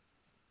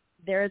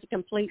 There is a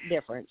complete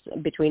difference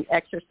between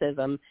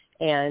exorcism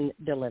and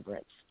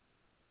deliverance.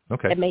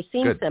 Okay. It may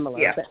seem similar,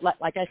 Yeah.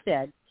 but like I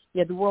said,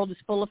 the world is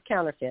full of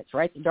counterfeits,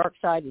 right? The dark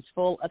side is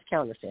full of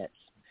counterfeits.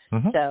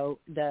 So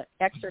the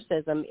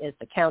exorcism is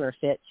the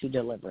counterfeit to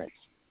deliverance.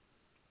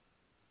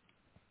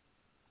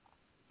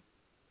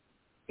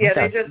 Yeah,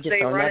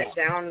 they run it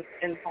down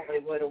in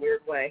Hollywood a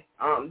weird way.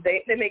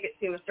 They make it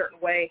seem a certain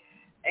way,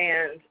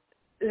 and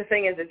the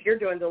thing is, if you're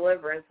doing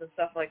deliverance and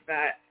stuff like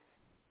that,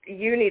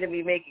 you need to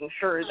be making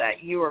sure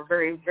that you are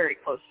very, very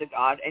close to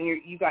God and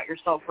you got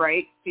yourself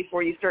right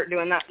before you start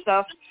doing that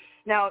stuff.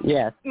 Now,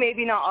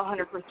 maybe not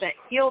 100%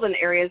 healed in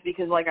areas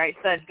because, like I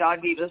said,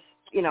 God gave us,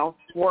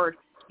 word.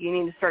 You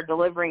need to start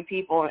delivering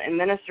people and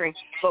ministering,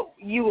 but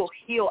you will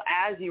heal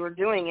as you are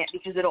doing it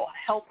because it'll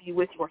help you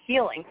with your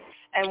healing.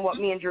 And what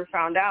me and Drew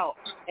found out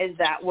is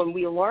that when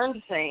we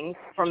learned things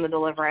from the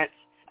deliverance,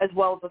 as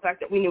well as the fact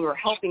that we knew we were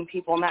helping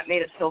people and that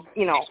made us feel,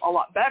 a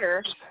lot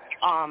better,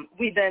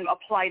 we then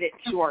applied it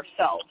to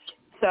ourselves.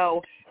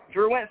 So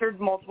Drew went through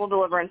multiple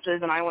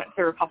deliverances and I went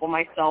through a couple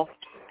myself.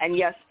 And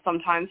yes,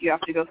 sometimes you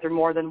have to go through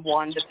more than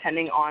one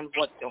depending on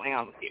what's going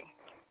on with you.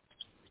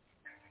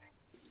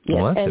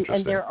 Well, yes,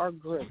 and there are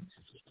groups.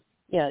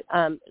 Yeah,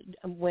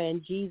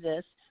 when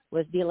Jesus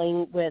was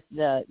dealing with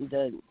the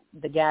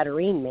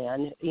Gadarene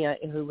man,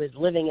 who was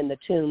living in the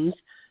tombs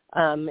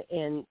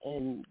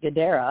in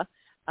Gadara,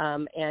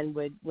 and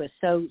was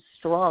so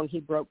strong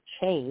he broke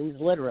chains,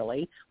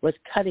 literally, was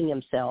cutting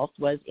himself,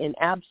 was in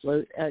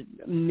absolute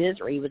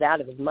misery, was out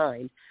of his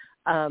mind.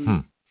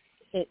 And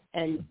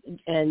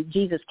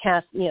Jesus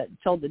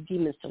told the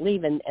demons to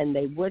leave, and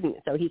they wouldn't.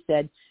 So he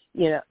said,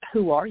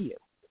 who are you?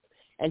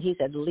 And he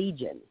said,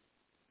 Legion,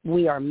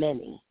 we are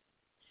many.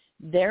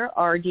 There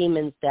are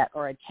demons that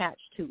are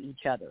attached to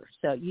each other.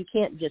 So you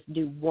can't just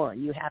do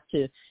one. You have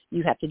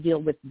to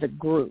deal with the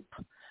group.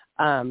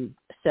 And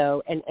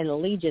a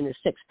legion is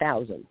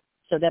 6,000.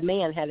 So that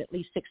man had at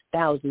least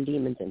 6,000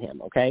 demons in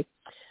him. Okay.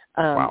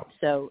 Wow.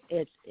 So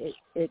it's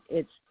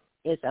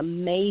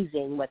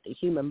amazing what the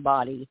human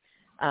body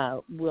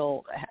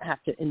will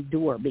have to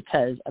endure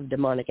because of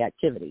demonic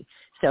activity.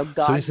 So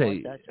God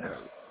wants us.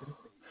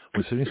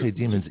 So when you say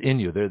demons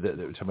in you, they're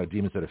talking about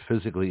demons that are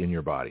physically in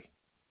your body,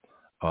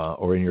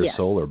 or in your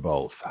soul, or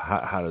both.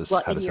 How does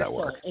that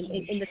work?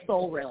 In the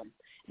soul realm.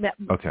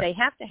 They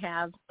have to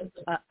have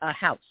a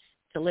house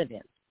to live in.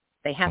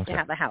 They have to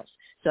have a house.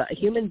 So a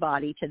human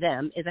body to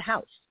them is a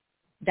house.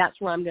 That's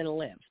where I'm going to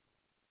live.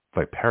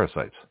 Like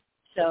parasites.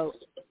 So,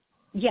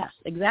 yes,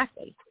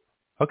 exactly.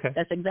 Okay.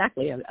 That's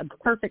exactly a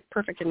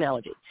perfect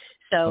analogy.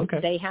 So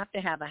they have to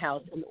have a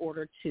house in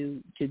order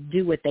to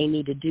do what they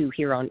need to do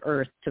here on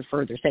earth to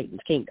further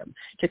Satan's kingdom,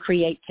 to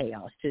create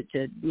chaos,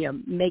 to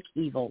make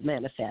evil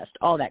manifest,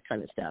 all that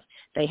kind of stuff.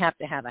 They have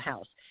to have a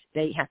house.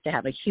 They have to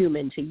have a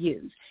human to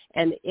use.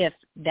 And if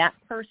that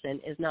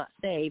person is not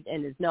saved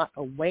and is not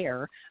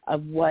aware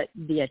of what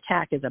the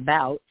attack is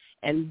about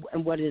and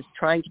what is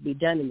trying to be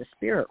done in the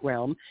spirit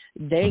realm,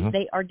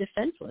 they are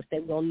defenseless. They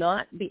will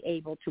not be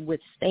able to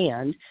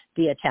withstand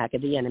the attack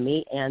of the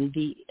enemy and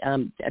the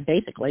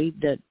basically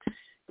the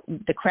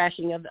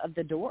crashing of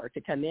the door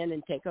to come in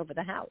and take over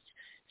the house.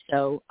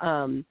 So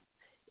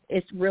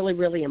it's really,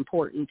 really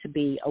important to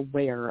be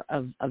aware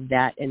of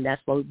that, and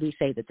that's why we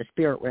say that the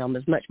spirit realm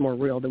is much more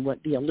real than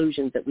what the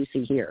illusions that we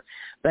see here.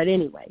 But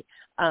anyway,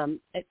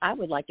 I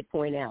would like to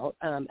point out,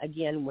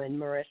 again, when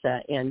Marissa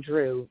and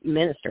Drew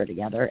minister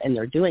together and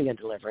they're doing a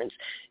deliverance,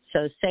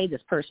 so say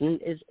this person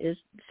is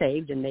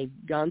saved and they've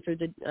gone through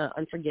the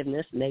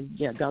unforgiveness and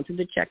they've gone through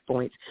the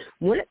checkpoints.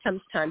 When it comes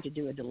time to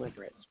do a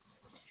deliverance,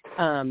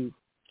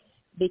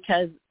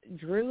 because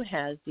Drew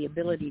has the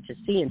ability to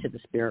see into the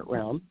spirit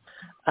realm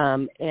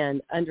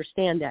and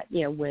understand that,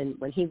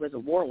 when he was a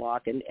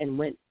warlock and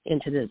went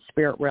into the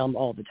spirit realm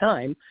all the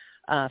time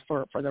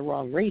for the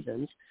wrong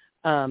reasons,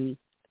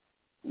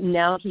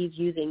 now he's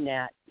using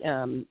that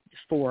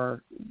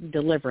for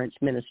deliverance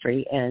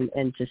ministry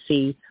and to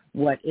see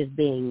what is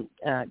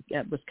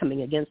was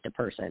coming against a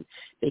person.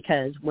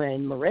 Because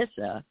when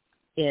Marissa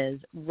is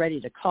ready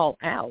to call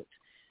out,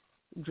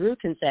 Drew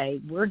can say,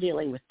 we're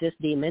dealing with this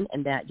demon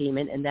and that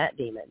demon and that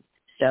demon.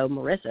 So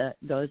Marissa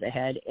goes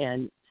ahead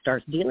and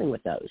starts dealing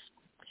with those.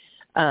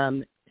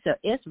 So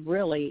it's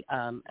really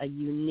a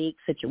unique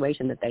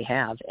situation that they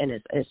have, and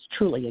it's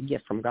truly a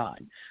gift from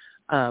God.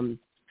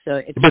 So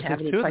if you But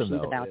have any two of them,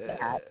 questions though. about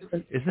that.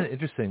 Isn't it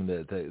interesting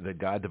that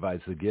God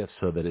divides the gifts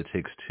so that it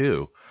takes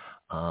two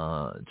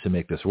to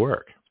make this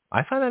work?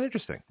 I find that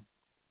interesting.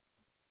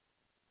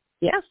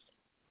 Yes.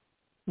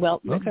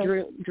 Well,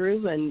 Okay.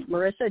 Drew and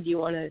Marissa, do you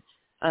want to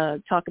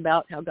talk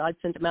about how God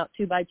sent them out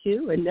 2 by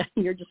 2 and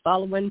you're just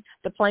following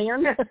the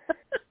plan?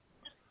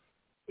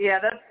 Yeah,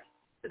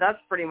 that's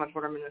pretty much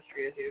what our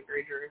ministry is. You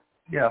agree, Drew?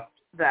 Yeah.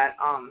 That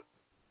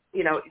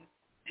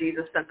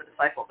Jesus sent the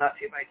disciples out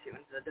 2 by 2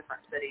 into the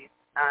different cities,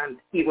 and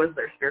he was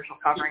their spiritual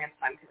covering at the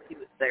time because he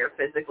was there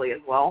physically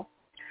as well.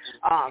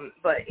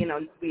 But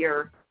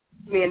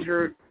me and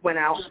Drew went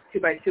out 2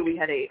 by 2. We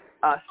had a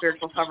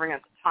spiritual covering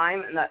at the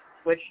time, and that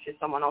switched to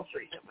someone else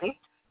recently.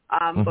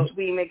 But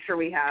we make sure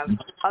we have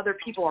other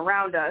people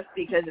around us,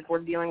 because if we're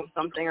dealing with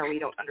something or we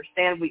don't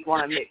understand, we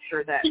want to make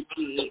sure that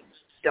we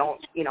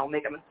don't,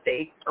 make a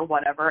mistake or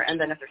whatever. And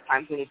then if there's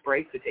times we need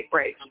breaks, we take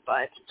breaks.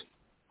 But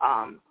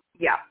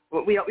yeah,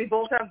 we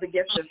both have the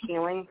gift of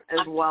healing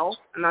as well,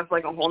 and that's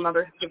like a whole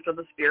other gift of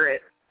the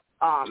Spirit.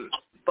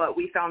 But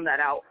we found that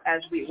out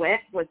as we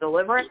went with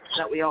Deliverance,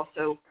 that we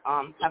also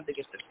have the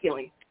gift of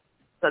healing.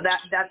 So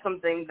that's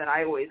something that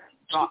I always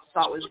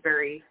thought was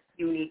very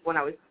unique. When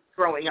I was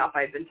growing up,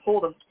 I had been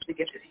told of the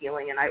gift of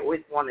healing, and I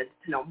always wanted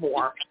to know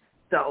more.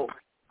 So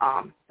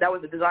that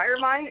was a desire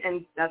of mine,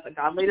 and that's a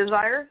godly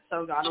desire.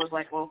 So God was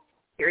like, well,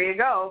 here you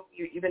go.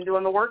 You've been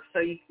doing the work, so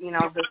this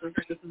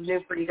is new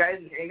for you guys,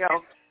 and here you go.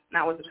 And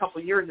that was a couple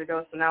of years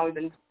ago, so now we've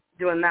been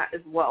doing that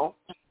as well.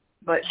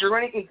 But Drew,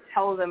 anything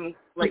tell them,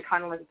 like,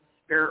 kind of like the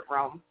spirit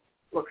realm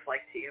looks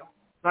like to you?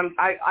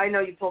 I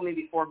know you told me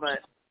before, but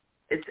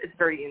it's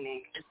very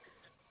unique.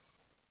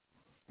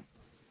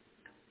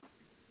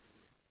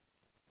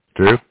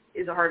 Drew?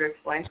 Is it hard to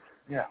explain?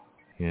 Yeah.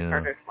 Yeah.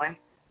 Hard to explain.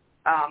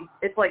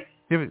 It's like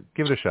Give it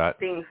a shot.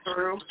 seeing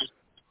through.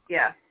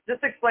 Yeah.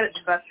 Just explain it to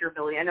the best of your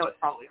ability. I know it's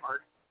probably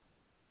hard.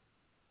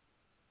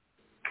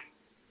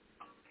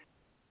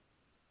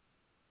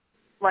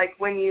 Like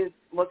when you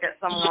look at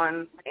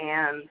someone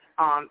and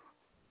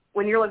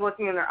when you're like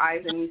looking in their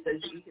eyes and you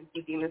said you can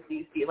see demons, do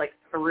you see like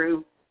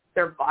through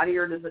their body,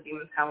 or does the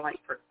demons kind of like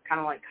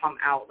come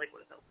out? Like, what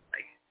does it look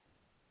like?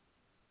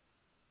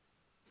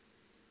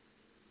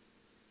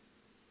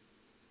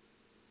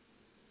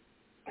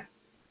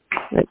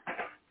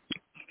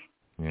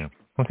 Yeah.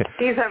 Okay.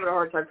 He's having a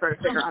hard time trying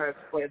to figure out how to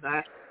explain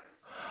that.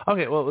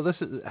 Okay. Well, this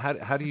is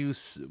how do you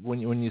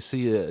when you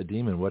see a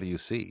demon, what do you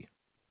see?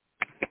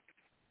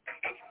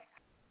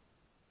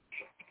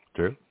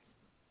 Drew?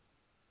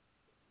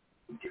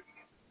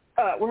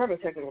 We're having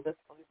technical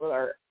difficulties with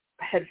our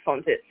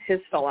headphones. His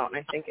fell out, and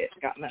I think it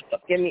got messed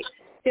up. Give me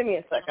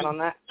a second on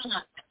that.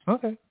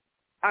 Okay.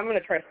 I'm going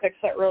to try to fix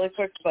that really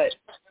quick, but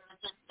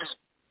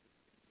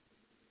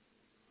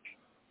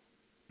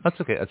That's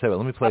okay. I'll tell you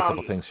what, let me play a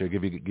couple things here.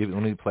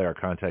 Let me play our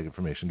contact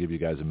information. Give you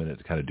guys a minute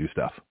to kind of do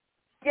stuff.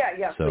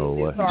 Yeah.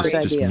 So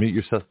just mute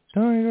yourself.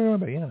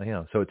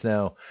 Yeah. So it's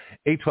now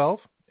 8:12,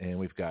 and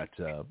we've got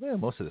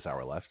most of this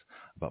hour left.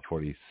 About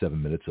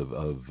 47 minutes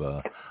of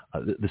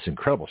this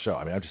incredible show.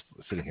 I mean, I'm just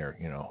sitting here.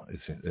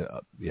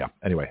 Yeah.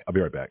 Anyway, I'll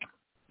be right back.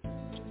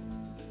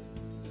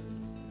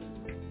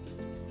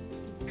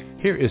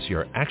 Here is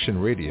your Action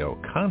Radio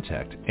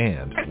contact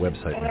and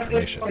website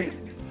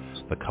information.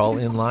 The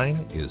call-in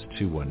line is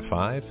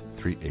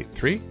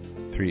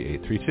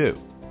 215-383-3832.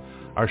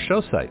 Our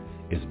show site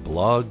is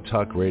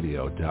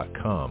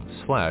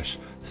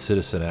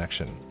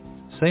blogtalkradio.com/citizanaction.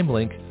 Same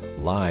link,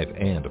 live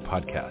and a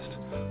podcast.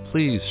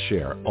 Please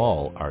share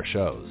all our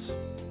shows.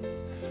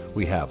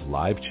 We have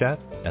live chat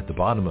at the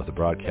bottom of the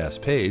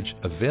broadcast page,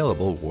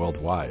 available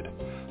worldwide.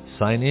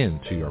 Sign in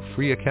to your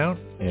free account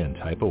and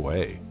type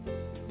away.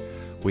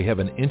 We have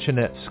an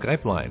internet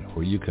Skype line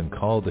where you can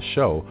call the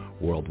show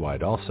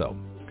worldwide also.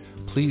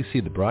 Please see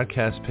the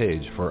broadcast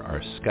page for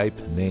our Skype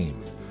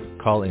name.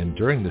 Call in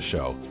during the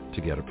show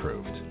to get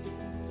approved.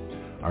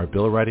 Our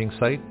bill writing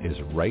site is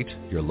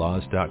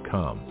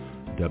writeyourlaws.com.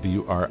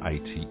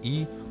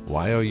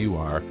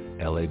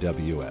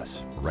 WRITEYOURLAWS.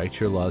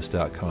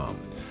 writeyourlaws.com.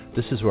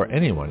 This is where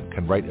anyone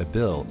can write a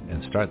bill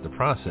and start the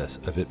process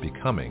of it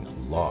becoming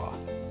law.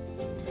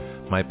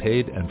 My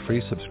paid and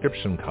free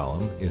subscription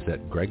column is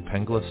at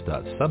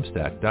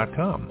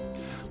gregpenglis.substack.com.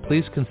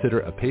 Please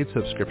consider a paid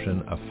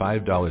subscription of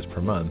 $5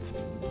 per month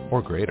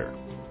or greater.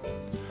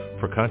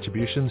 For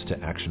contributions to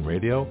Action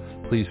Radio,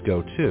 please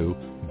go to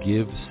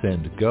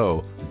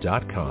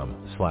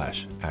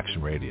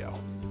givesendgo.com/actionradio.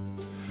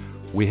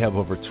 We have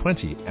over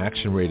 20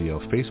 Action Radio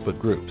Facebook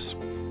groups.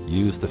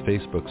 Use the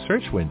Facebook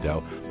search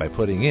window by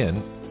putting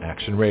in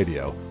Action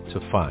Radio to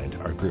find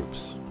our groups.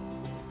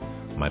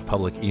 My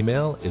public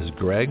email is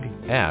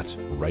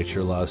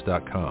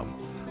greg@writeyourlaws.com.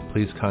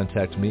 Please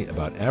contact me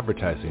about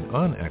advertising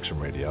on Action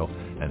Radio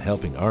and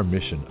helping our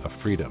mission of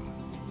freedom.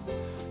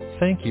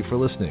 Thank you for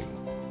listening.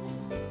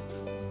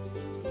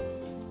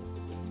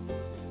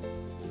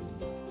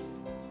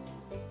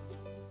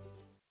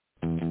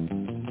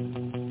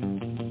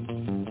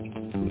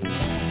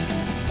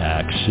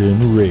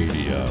 Action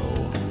Radio.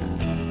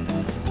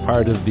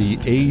 part of the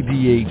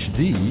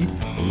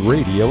ADHD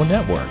Radio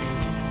Network,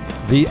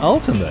 the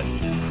ultimate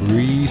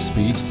free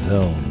speech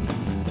zone.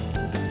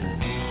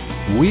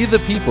 We the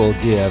people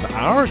give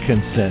our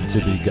consent to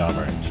be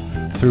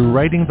governed through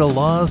writing the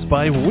laws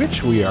by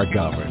which we are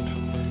governed,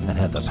 and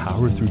have the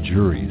power through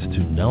juries to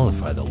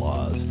nullify the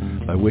laws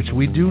by which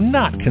we do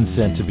not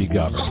consent to be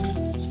governed.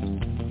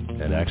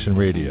 At Action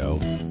Radio,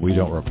 we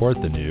don't report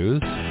the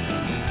news.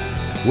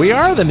 We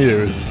are the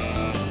news.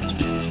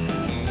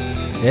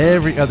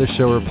 Every other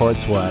show reports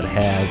what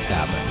has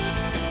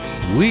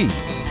happened. We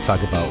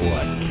talk about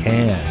what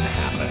can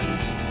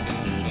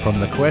happen. From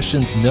the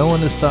questions no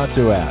one has thought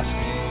to ask,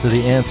 to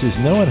the answers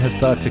no one has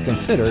thought to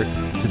consider,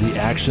 to the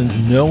actions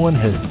no one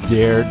has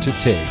dared to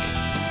take.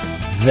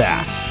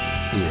 That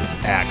is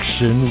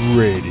Action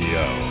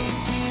Radio.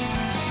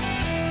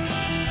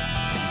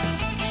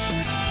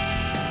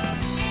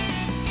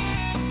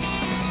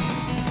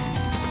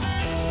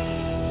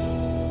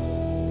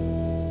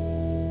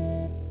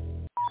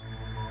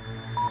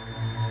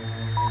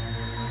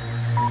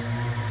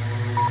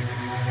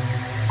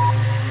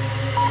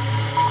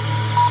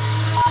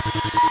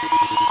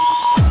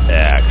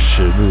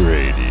 Action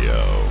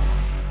Radio.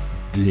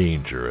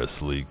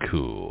 Dangerously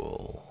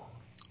cool.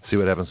 See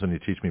what happens when you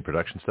teach me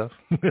production stuff?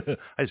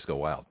 I just go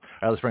wild. All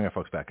right, let's bring our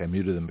folks back. I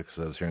muted them because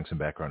I was hearing some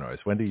background noise.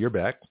 Wendy, you're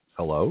back.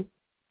 Hello?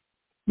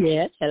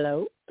 Yes,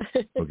 hello.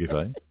 Okay,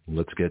 fine.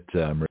 Let's get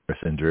Marissa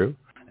and Drew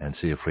and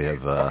see if we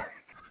have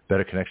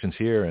better connections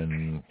here.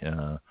 And,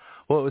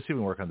 well, let's see if we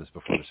can work on this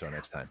before the show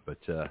next time. But,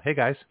 hey,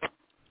 guys.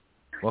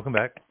 Welcome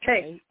back.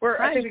 Hey,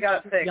 I think we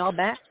got it fixed. Y'all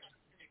back?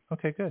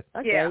 Okay, good.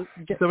 Okay. Yeah.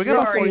 So we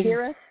got a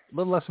hear us?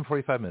 little less than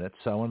 45 minutes,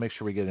 so I want to make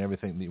sure we get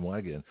everything that you want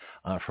to get in.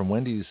 From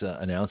Wendy's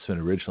announcement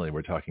originally,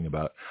 we're talking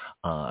about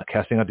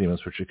casting out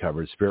demons, which we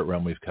covered, spirit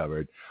realm we've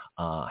covered,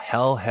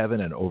 hell,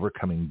 heaven, and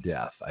overcoming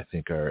death, I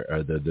think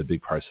are the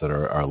big parts that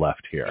are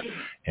left here.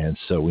 And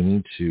so we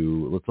need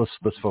to,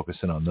 let's focus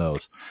in on those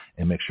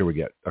and make sure we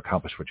get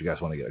accomplished what you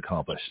guys want to get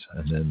accomplished.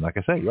 And then, like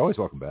I say, you're always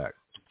welcome back.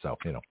 So,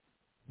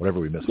 whatever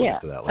we miss, we'll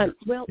get to that later.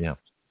 Yeah.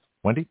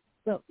 Wendy?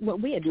 Well,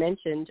 we had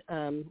mentioned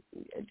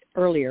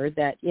earlier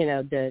that,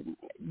 the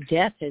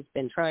death has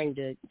been trying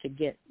to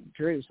get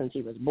Drew since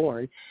he was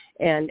born.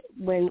 And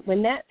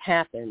when that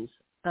happens,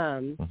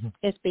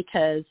 it's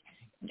because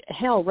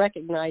hell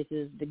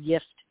recognizes the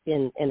gift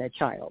in a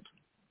child.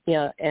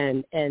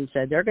 And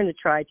so they're going to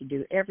try to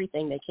do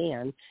everything they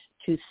can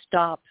to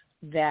stop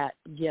that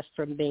gift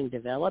from being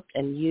developed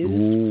and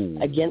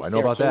used against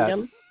their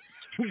kingdom.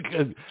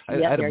 I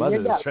had a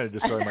mother that was trying to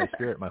destroy my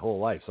spirit my whole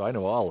life, so I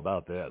know all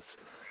about this.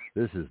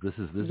 This is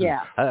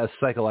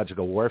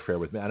psychological warfare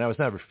with me, and I was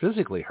never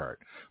physically hurt,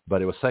 but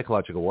it was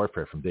psychological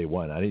warfare from day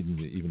one. I didn't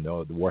even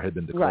know the war had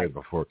been declared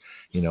before,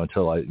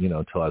 until I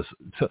was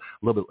a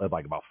little bit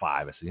like about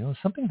 5. I said,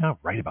 something not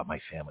right about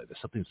my family.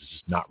 There's something that's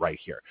just not right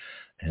here,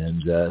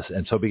 and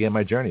so began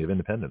my journey of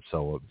independence.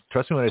 So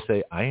trust me when I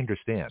say I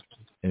understand.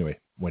 Anyway,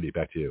 Wendy,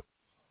 back to you.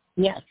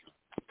 Yes.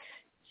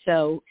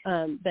 So,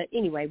 but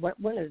anyway,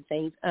 one of the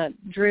things,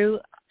 Drew,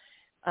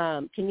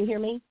 can you hear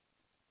me?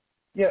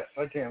 Yes,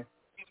 I can.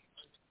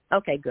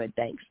 Okay, good,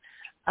 thanks.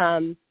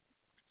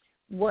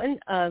 One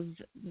of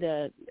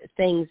the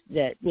things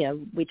that,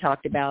 we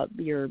talked about,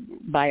 your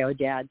bio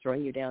dad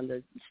throwing you down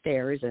the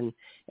stairs, and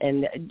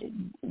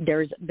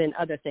there's been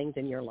other things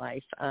in your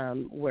life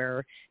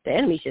where the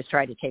enemy's just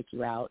tried to take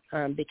you out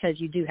because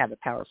you do have a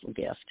powerful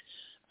gift.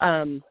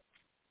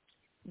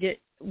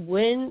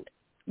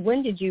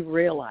 When did you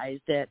realize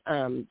that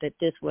that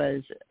this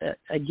was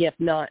a gift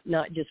not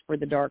just for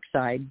the dark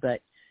side, but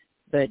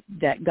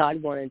that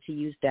God wanted to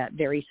use that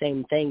very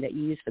same thing that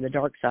you used for the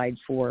dark side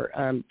for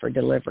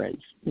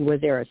deliverance?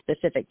 Was there a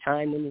specific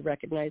time when you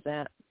recognized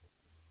that?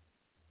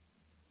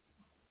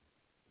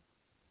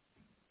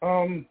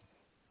 And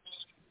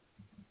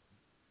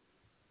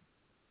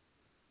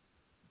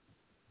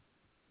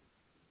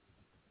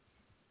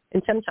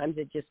sometimes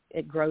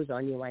it grows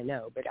on you, I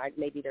know, but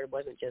maybe there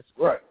wasn't just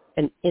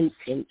an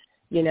instant,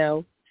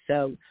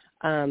 So,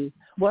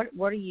 what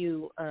are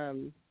you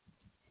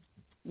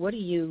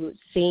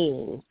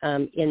seeing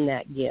in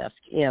that gift?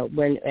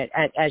 When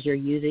as you're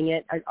using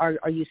it,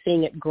 are you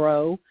seeing it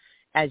grow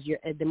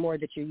the more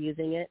that you're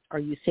using it? Are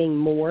you seeing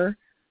more,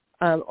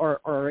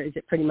 or is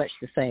it pretty much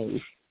the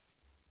same?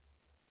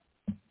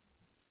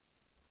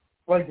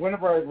 Like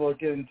whenever I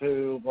look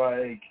into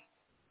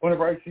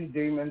whenever I see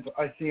demons,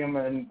 I see them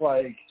in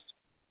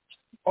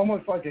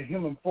almost like a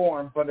human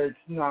form, but it's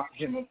not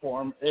human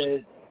form.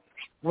 It's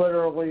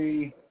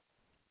literally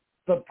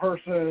the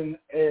person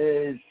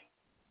is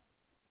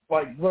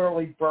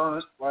literally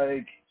burnt,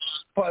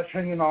 flesh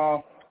hanging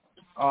off,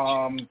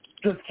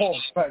 just full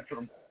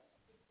spectrum.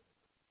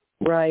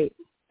 Right.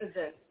 Is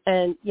it?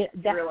 And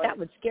that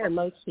would scare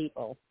most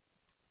people.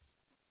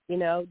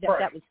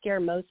 That would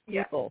scare most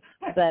people.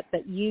 Yeah.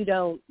 But you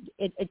don't.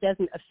 It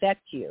doesn't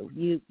affect you.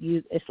 You.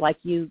 It's like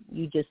you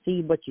just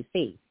see what you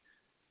see.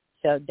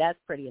 So that's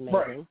pretty amazing.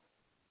 Right.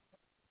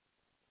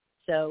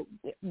 So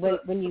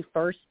when you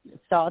first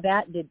saw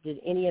that, did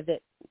any of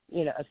it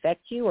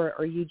affect you,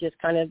 or you just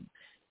kind of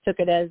took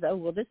it as, oh,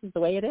 well, this is the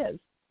way it is.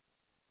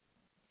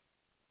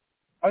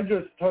 I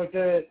just took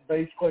it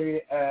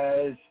basically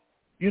as,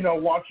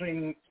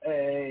 watching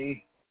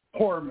a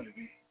horror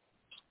movie.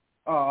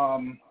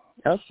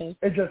 Okay.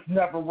 It just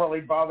never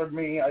really bothered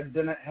me. I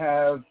didn't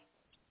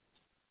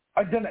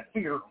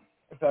fear,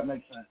 if that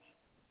makes sense.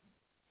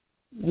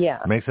 Yeah.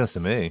 Makes sense to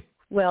me.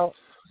 Well,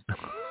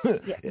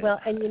 yeah. Well,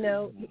 and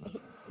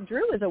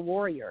Drew is a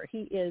warrior.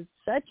 He is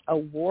such a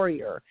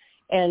warrior,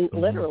 and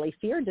literally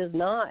fear does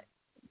not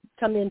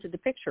come into the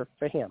picture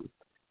for him.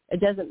 It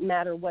doesn't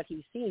matter what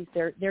he sees.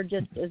 There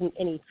just isn't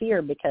any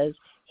fear because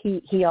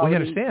he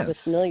already was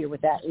familiar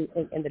with that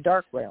in the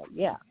dark realm.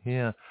 Yeah.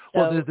 Yeah. So,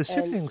 well, the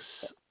shiftings.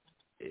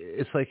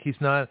 It's like he's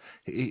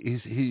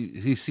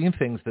seen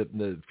things that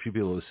the few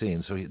people have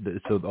seen. So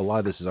a lot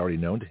of this is already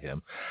known to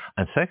him.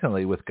 And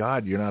secondly, with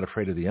God, you're not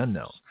afraid of the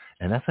unknown.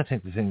 And that's, I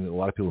think, the thing that a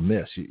lot of people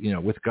miss.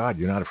 With God,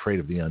 you're not afraid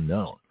of the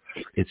unknown.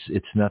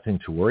 It's nothing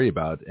to worry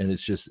about, and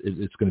it's just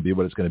it's going to be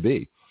what it's going to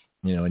be.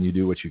 And you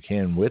do what you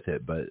can with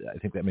it. But I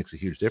think that makes a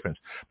huge difference.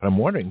 But I'm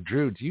wondering,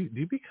 Drew, do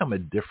you become a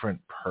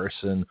different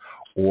person,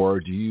 or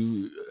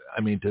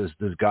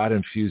does God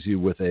infuse you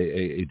with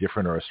a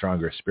different or a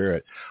stronger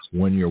spirit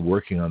when you're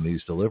working on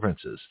these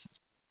deliverances?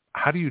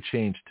 How do you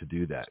change to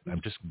do that?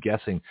 I'm just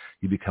guessing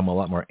you become a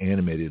lot more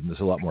animated, and there's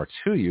a lot more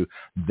to you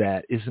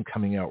that isn't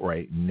coming out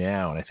right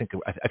now. And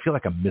I feel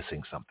like I'm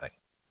missing something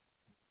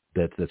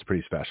that's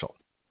pretty special.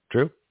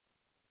 Drew?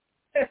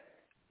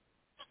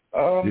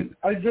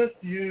 I just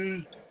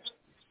use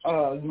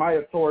my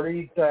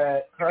authority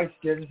that Christ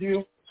gives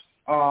you.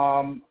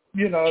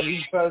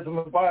 He says in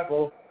the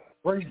Bible,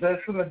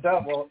 resist the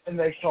devil and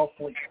they shall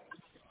flee.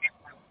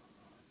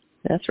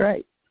 That's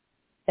right.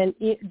 And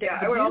the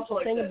I would beautiful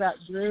also thing about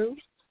Drew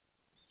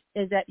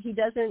is that he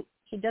doesn't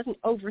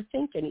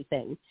overthink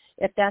anything.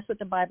 If that's what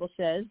the Bible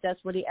says,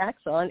 that's what he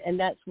acts on, and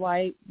that's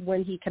why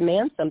when he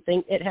commands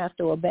something, it has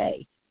to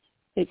obey.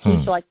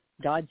 He's like,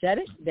 God said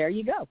it, there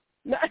you go.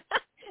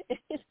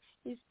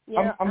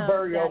 I'm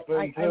very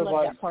open I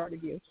love that part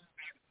of you.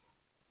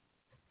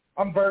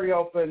 I'm very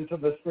open to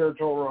the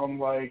spiritual realm.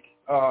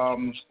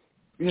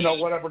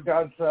 Whatever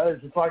God says,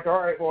 it's like,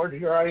 all right, Lord,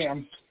 here I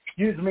am.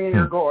 Use me in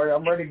your glory.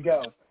 I'm ready to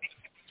go.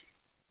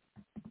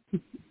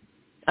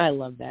 I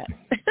love that.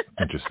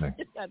 Interesting.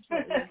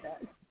 Absolutely love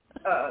that.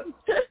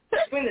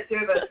 Between the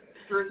two of us,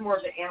 Drew's more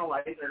of the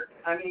analyzer.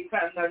 You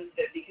kind of noticed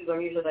it because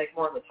I'm usually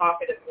more of the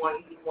talkative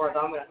one. He's more of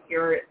I'm going to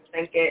hear it,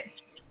 think it,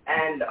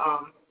 and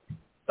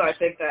so I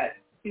think that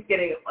he's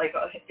getting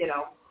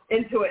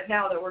into it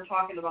now that we're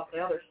talking about the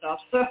other stuff.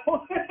 So,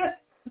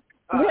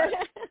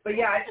 but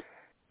yeah,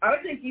 I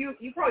would think you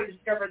probably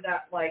discovered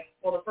that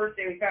the first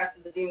day we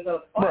fasted, the demons out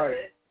of the closet.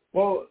 Right.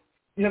 Well,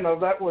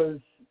 that was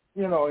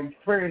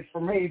experience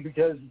for me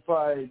because it's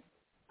like,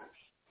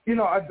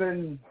 I've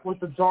been with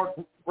the dark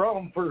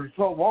realm for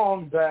so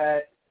long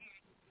that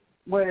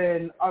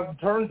when I've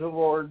turned to the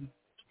Lord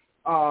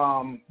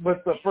with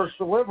the first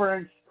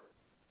deliverance,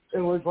 it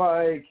was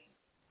like,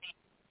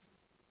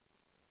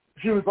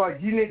 she was like,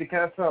 you need to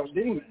cast out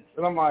demons.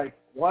 And I'm like,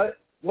 what?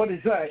 What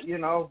is that?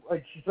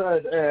 Like she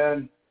said.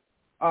 And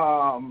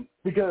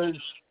because,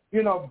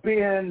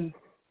 being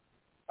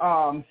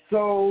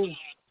so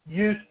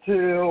used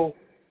to,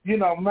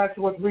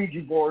 messing with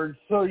Ouija boards,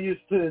 so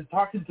used to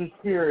talking to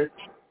spirits,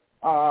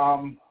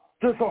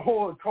 just a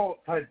whole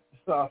occult type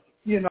stuff,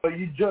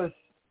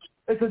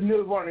 it's a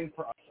new learning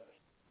process.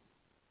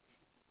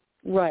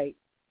 Right.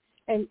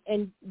 And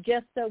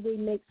just so we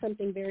make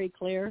something very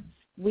clear,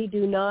 we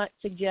do not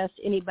suggest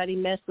anybody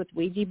mess with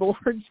Ouija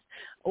boards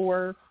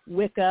or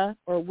Wicca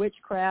or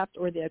witchcraft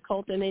or the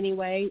occult in any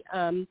way.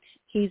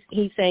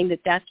 He's saying that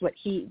that's what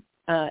he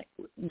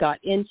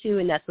got into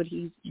and that's what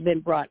he's been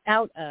brought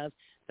out of,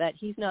 but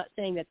he's not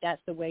saying that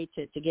that's the way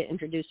to get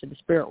introduced to the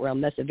spirit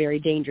realm. That's a very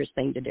dangerous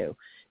thing to do.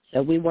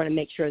 So we want to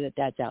make sure that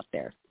that's out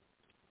there.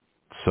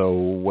 So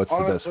what's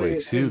the best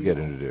way to get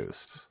introduced?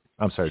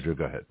 I'm sorry, Drew,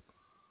 go ahead.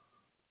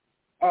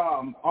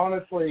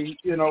 Honestly,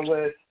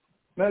 with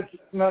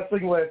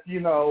messing with,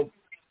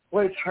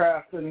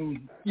 witchcraft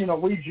and,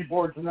 Ouija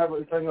boards and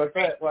everything like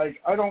that,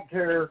 I don't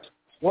care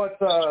what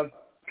the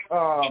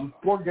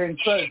board game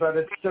says, that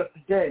it's just a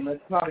game.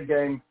 It's not a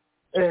game.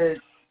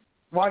 It's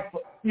like,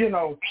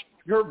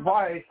 your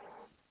life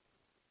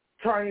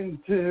trying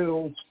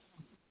to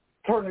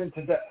turn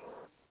into death.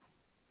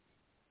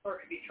 Or it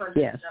could be turned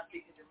into death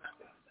because you're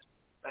messing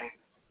with it.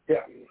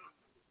 Yeah.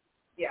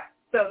 Yeah.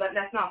 So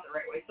that's not the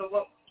right way. So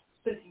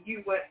since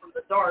you went from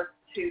the dark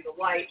to the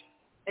light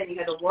and you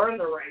had to learn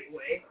the right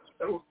way,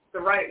 the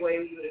right way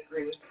you would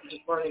agree with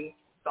learning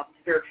about the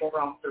spiritual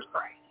realm through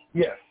Christ.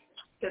 Yes.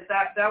 Because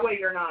that way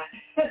you're not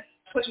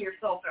putting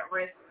yourself at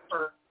risk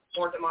for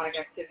more demonic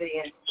activity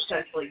and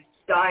potentially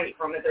dying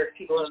from it. There's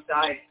people who have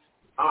died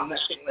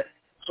messing with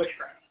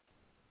witchcraft.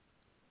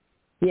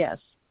 Yes.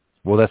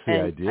 Well, that's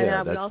the idea.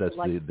 And that's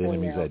the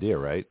enemy's idea,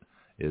 right?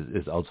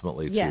 Is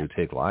ultimately to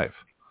take life.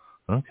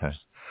 Okay.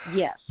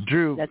 Yes.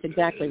 Drew. That's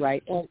exactly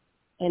right.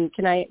 And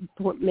can I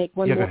make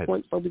one more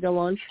point before we go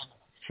on?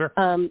 Sure.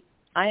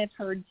 I have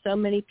heard so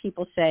many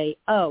people say,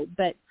 oh,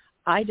 but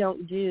I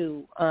don't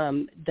do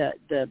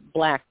the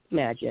black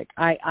magic.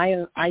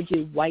 I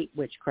do white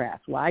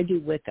witchcraft. Well, I do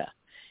Wicca.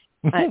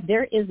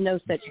 There is no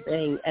such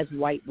thing as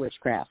white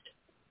witchcraft.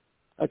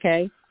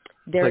 Okay?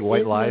 There like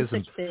white is lies no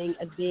such thing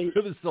as being.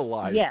 It was the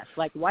lies. Yes,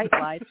 like white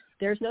lies.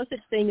 There's no such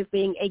thing as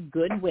being a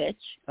good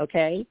witch.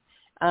 Okay?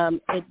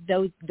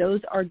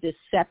 Those are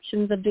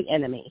deceptions of the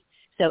enemy.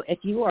 So if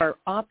you are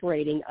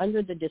operating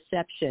under the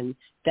deception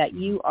that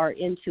you are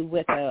into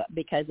Wicca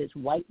because it's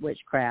white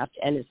witchcraft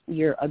and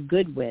you're a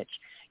good witch,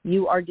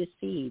 you are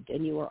deceived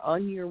and you are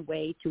on your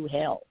way to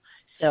hell.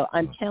 So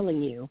I'm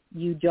telling you,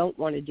 you don't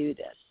want to do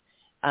this.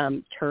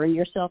 Turn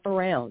yourself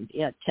around.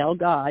 Tell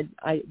God,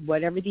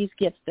 whatever these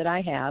gifts that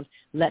I have,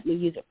 let me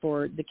use it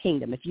for the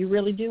kingdom. If you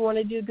really do want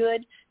to do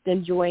good,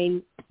 then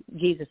join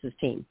Jesus'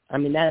 team. I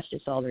mean, that's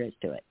just all there is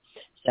to it.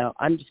 So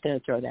I'm just going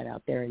to throw that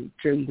out there, and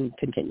Drew, you can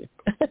continue.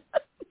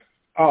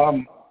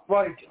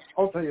 Like,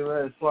 I'll tell you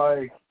this,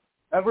 like,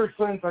 ever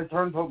since I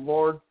turned to the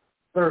Lord,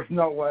 there's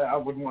no way I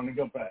would want to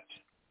go back.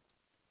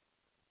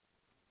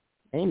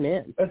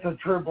 Amen. It's a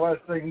true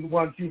blessing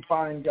once you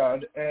find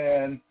God,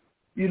 and,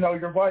 you know,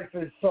 your life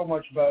is so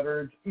much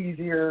better. It's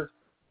easier.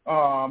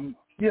 You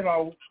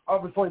know,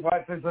 obviously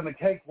life isn't a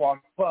cakewalk,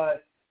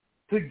 but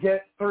to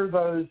get through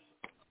those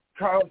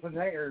trials and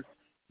errors,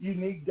 you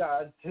need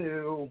God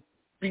to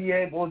be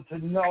able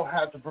to know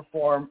how to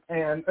perform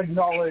and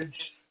acknowledge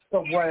the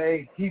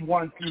way he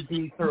wants you to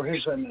be through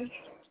his image.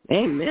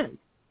 Amen.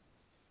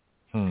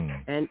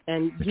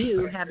 And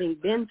you, having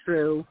been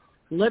through,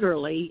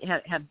 literally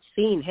have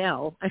seen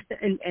hell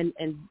and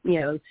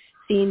you know,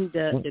 seen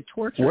the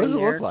torture. What does in it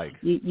there. look like?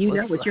 You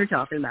know what you're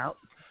talking about.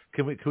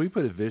 Can we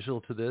put a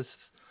visual to this?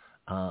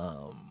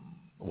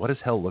 What does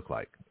hell look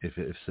like? If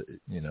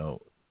you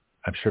know,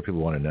 I'm sure people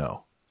want to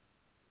know.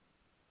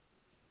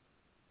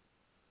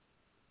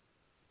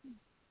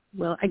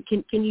 Well,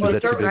 can you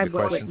describe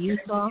what you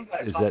saw?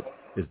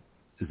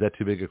 Is that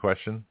too big a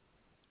question?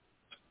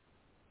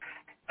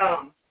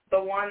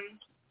 The one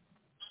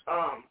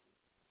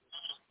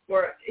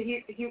where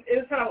he it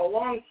was kind of a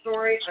long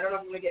story. I don't know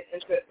if I'm going to get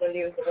into it when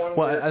he was the one.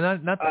 Well, where,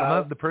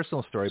 not the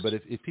personal story, but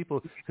if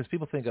people, because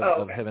people think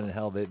of heaven and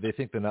hell, they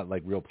think they're not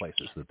like real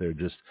places, that they're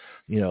just,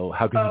 you know,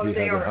 how can you be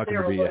heaven? How can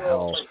there be a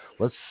hell?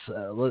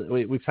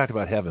 We've talked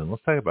about heaven.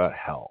 Let's talk about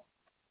hell.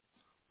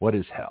 What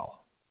is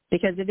hell?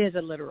 Because it is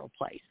a literal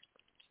place.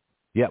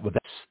 Yeah, but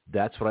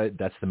that's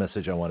the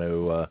message I want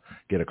to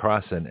get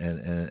across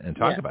and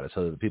talk about it,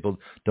 so that people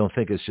don't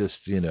think it's just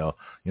you know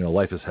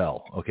life is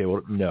hell. Okay,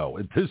 well no,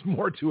 there's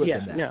more to it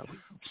than that. No.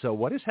 So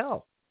what is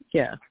hell?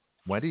 Yeah.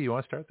 Wendy, you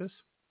want to start this?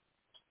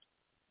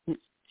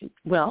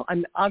 Well,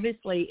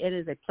 obviously it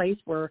is a place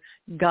where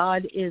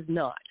God is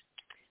not.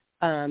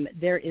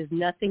 There is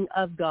nothing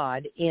of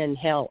God in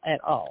hell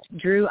at all.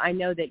 Drew, I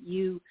know that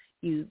you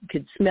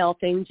could smell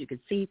things, you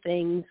could see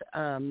things,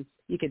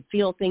 you could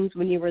feel things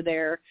when you were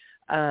there.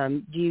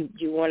 Do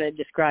you want to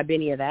describe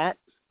any of that?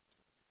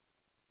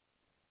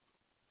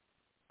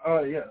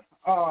 Yeah.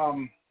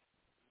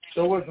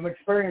 There was an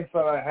experience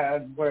that I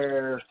had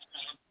where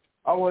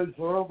I was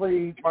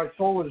really, my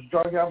soul was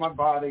dragged out of my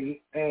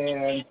body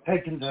and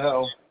taken to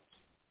hell.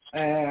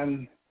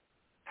 And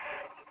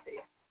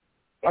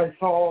I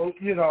saw,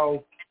 you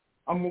know,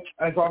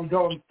 as I'm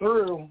going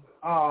through,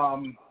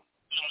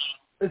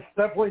 it's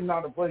definitely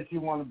not a place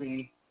you want to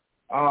be.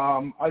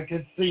 I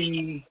could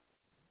see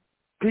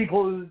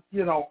people,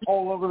 you know,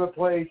 all over the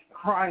place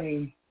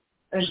crying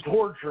and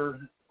torture.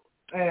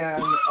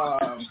 And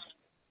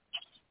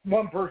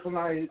one person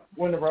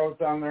whenever I was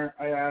down there,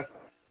 I asked,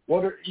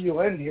 what are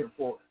you in here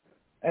for?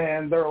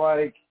 And they're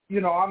like,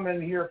 you know, I'm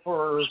in here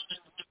for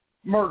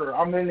murder.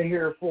 I'm in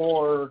here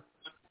for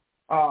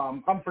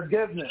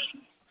unforgiveness.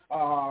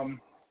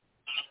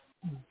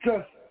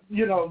 Just,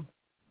 you know,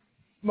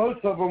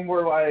 most of them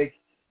were like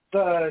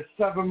the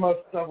 7 most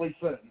deadly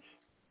sins.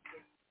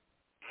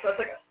 So that's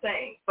like a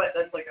saying, but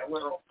that's like a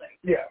literal thing.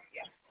 Yeah.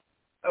 Yeah.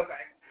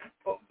 Okay.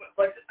 But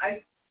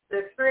like the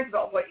experience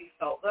about what you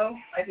felt though,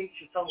 I think you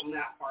should tell them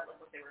that part, like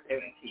what they were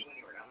doing to you when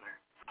you were down there.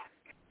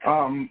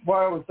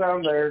 While I was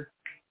down there,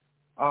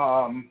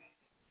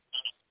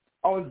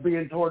 I was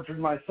being tortured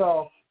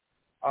myself.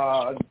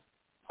 I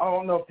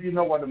don't know if you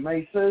know what a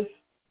mace is.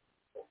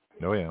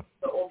 Oh yeah.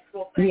 The old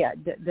school thing. Yeah.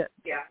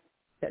 Yeah.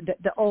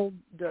 The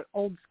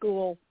old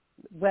school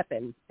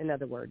weapon, in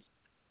other words.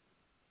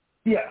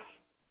 Yes.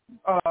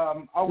 I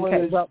was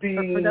okay. Well,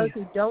 being... for those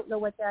who don't know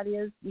what that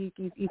is, you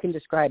can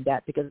describe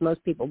that, because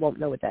most people won't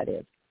know what that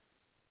is.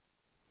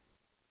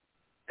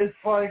 It's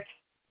like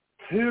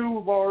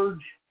 2 large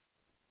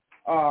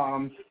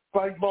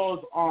spike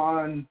balls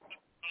on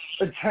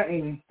a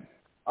chain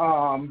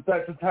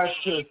that's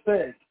attached to a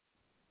stick,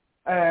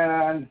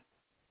 and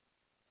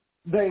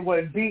they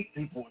would beat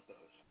people with those.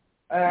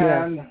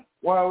 And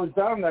while I was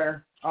down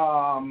there,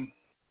 I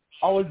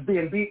was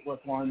being beat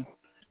with one.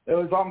 It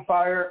was on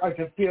fire. I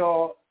could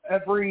feel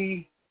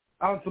every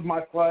ounce of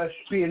my flesh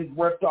being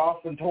ripped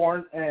off and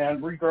torn and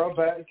regrow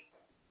back.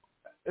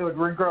 It would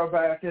regrow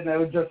back, and it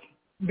would just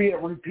be a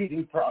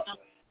repeating process.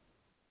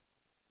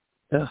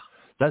 Yeah.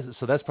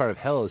 That's part of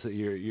hell, is that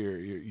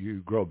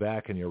you grow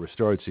back and you're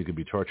restored so you can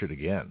be tortured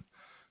again.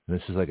 And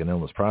this is like an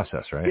endless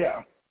process, right?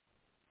 Yeah.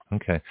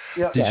 Okay.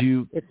 Yeah.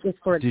 It's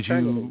for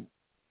eternity.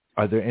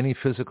 Are there any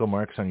physical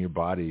marks on your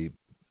body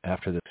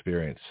after the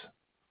experience?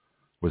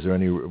 Was there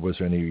any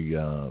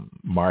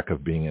mark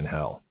of being in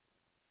hell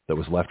that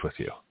was left with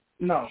you?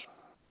 No.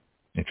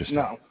 Interesting.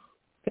 No.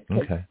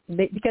 Okay.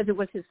 Because it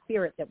was his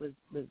spirit that was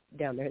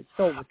down there. His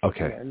soul was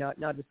okay. there,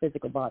 not his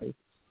physical body.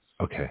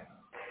 Okay.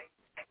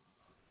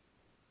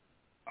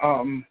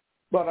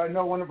 But I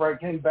know whenever I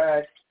came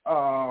back,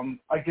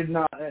 I did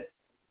not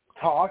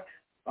talk.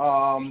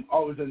 I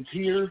was in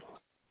tears.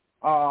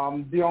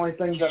 The only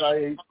thing that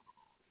I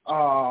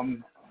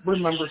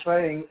remember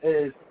saying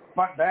is,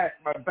 my back.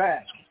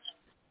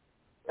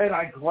 And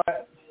I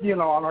collapsed, on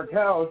our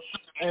couch,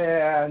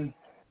 and,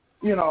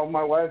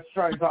 my wife's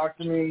trying to talk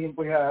to me.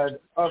 We had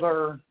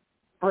other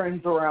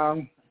friends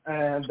around,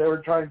 and they were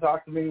trying to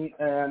talk to me,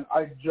 and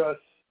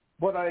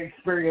what I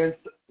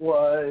experienced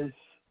was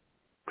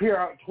pure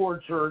out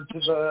torture to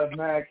the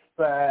max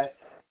that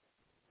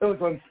it was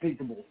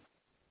unspeakable.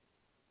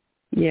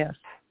 Yes.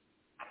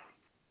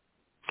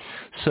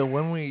 So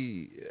when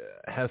we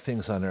have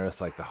things on Earth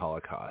like the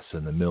Holocaust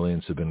and the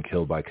millions who've been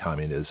killed by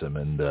communism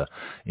and the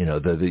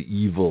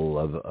evil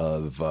of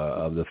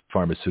the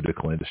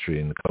pharmaceutical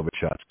industry and the COVID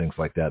shots, things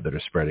like that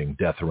are spreading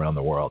death around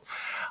the world,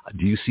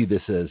 do you see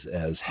this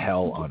as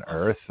hell on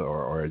Earth,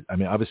 or I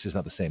mean, obviously it's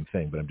not the same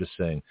thing, but I'm just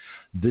saying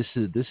this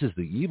is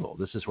the evil.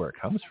 This is where it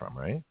comes from,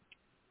 right?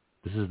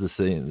 This is the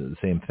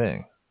same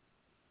thing.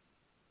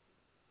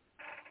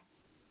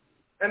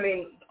 I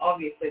mean,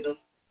 obviously those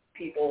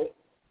people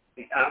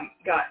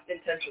got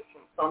intentions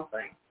from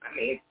something. I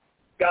mean,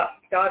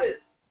 God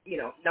is,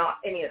 not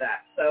any of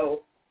that.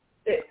 So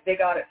they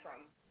got it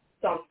from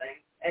something.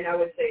 And I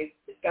would say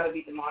it's got to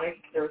be demonic.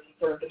 There was some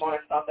sort of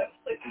demonic thought that was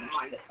placed in the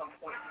mind at some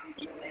point.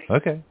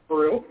 Okay.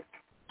 Through.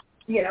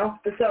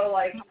 So,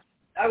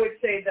 I would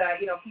say that,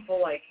 people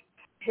like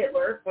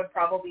Hitler would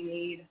probably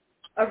need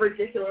a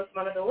ridiculous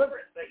amount of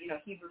deliverance. But,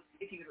 if he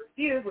would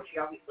refuse, which he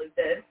obviously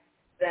did,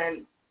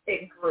 then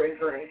it grew and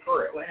grew and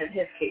grew. And in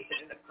his case, it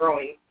ended up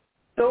growing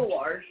so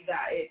large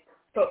that it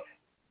took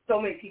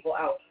so many people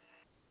out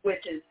with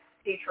his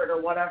hatred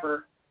or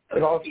whatever.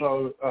 It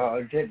also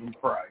gave him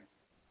pride.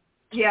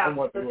 Yeah,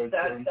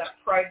 that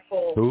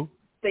prideful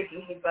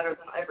thinking he's better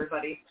than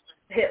everybody.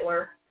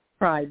 Hitler.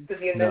 Pride.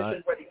 Because he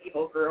mentioned where the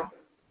evil grew.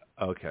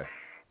 Okay.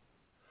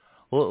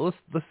 Well,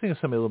 let's think of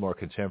somebody a little more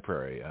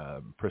contemporary.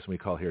 Person we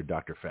call here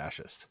Dr.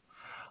 Fascist,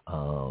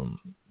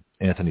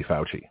 Anthony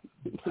Fauci,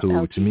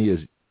 who to me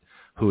is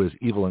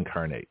evil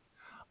incarnate.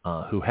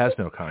 Who has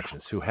no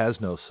conscience, who has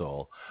no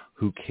soul,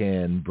 who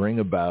can bring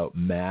about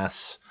mass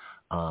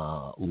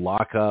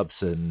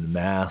lockups and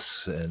masks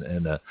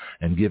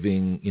and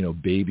giving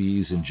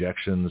babies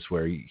injections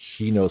where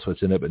he knows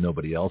what's in it but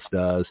nobody else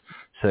does,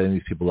 setting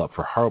these people up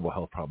for horrible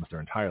health problems their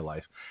entire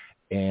life,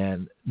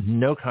 and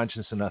no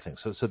conscience and nothing.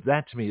 So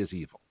that to me is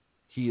evil.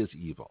 He is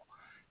evil.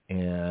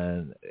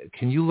 And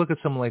can you look at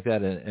someone like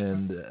that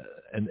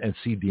and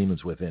see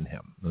demons within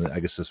him?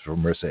 I guess this is for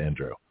Marissa and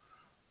Drew.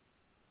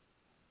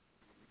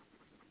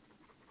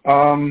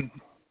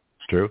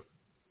 True.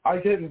 I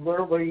didn't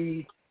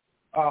literally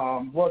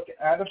look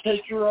at a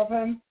picture of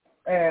him,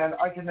 and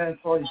I can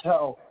instantly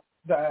tell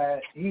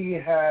that he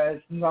has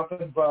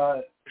nothing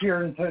but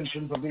pure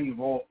intentions of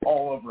evil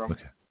all over him.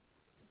 Okay.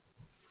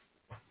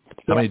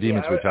 How many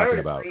demons are we talking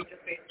about?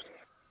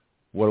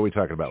 What are we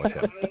talking about with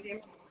him?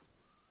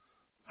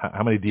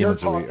 How many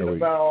demons are we? You're talking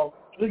about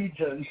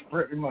legions,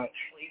 pretty much.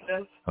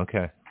 Legions?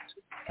 Okay.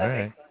 All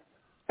right.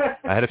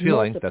 I had a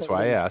feeling. That's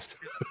why I asked.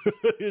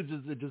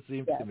 it just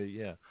seemed to me,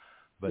 yeah.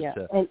 But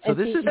so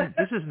this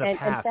isn't a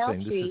past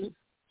thing.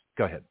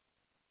 Go ahead.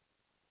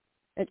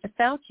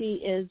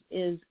 Fauci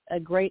is a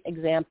great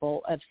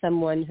example of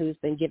someone who's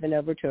been given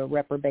over to a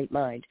reprobate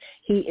mind.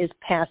 He is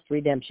past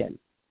redemption.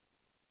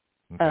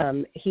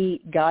 Okay.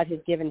 God has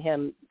given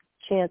him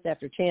chance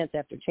after chance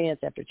after chance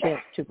after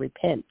chance to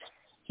repent.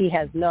 He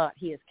has not.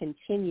 He has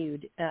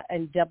continued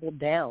and doubled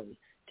down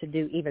to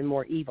do even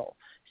more evil.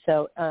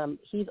 So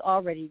he's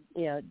already,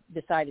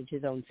 decided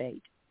his own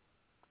fate,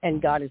 and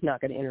God is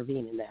not going to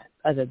intervene in that,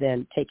 other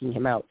than taking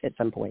him out at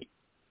some point.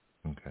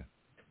 Okay.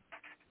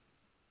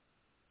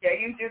 Yeah,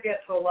 you do get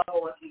to a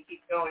level if you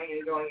keep going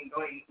and going and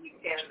going, you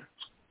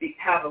can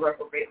have a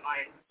reprobate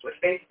mind, which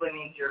basically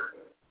means you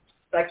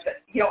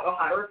don't know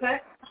how to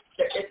repent.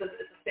 It's a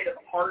state of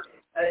the heart.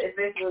 It's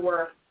basically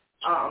where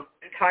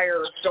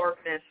entire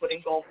darkness would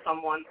engulf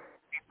someone.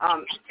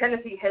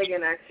 Kenneth E.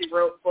 Hagin actually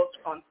wrote books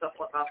on stuff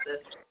about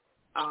this.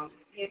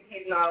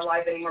 He's not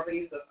alive anymore, but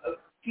he's a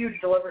huge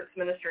deliverance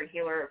minister and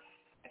healer of,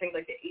 I think,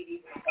 like the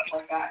 80s and stuff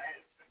like that, and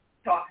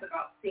talks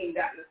about seeing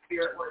that in the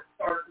spirit where it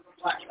starts with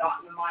a black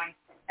dot in the mind,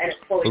 and it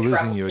fully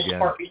travels to the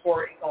heart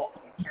before it engulfs.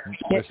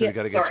 You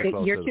got to get you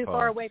closer You're to too the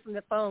far phone. away from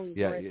the phone.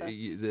 Yeah,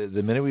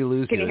 the minute we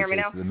lose Can you hear me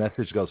now? the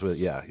message goes with it.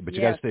 Yeah, but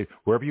you got to stay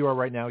wherever you are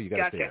right now. You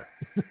got to stay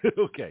there.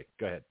 Okay,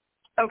 go ahead.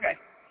 Okay.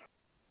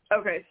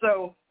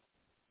 So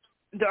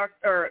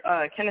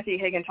Kenneth E.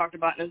 Hagin talked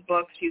about in his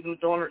books. He was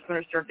a Deliverance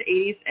minister of the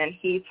 80s, and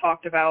he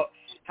talked about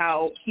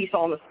how he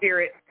saw in the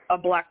spirit a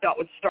black dot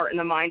would start in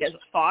the mind as a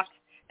thought,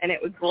 and it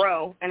would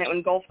grow, and it would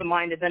engulf the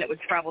mind, and then it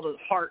would travel to the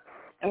heart.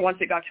 And once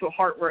it got to a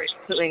heart where it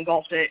completely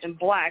engulfed it in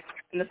black,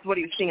 and this is what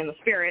he was seeing in the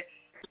spirit,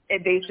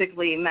 it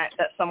basically meant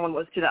that someone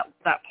was to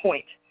that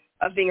point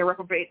of being a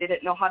reprobate. They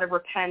didn't know how to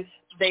repent.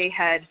 They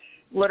had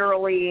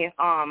literally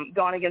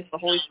gone against the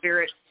Holy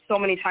Spirit so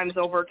many times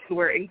over to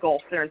where it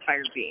engulfed their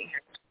entire being.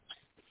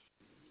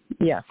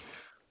 Yeah.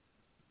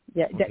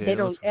 Yeah, Okay, they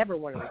don't ever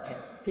want to repent,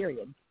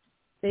 period.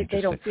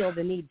 They don't feel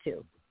the need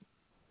to.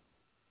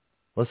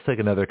 Let's take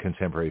another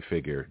contemporary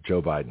figure,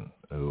 Joe Biden,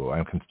 who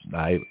I'm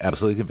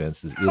absolutely convinced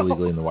is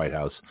illegally in the White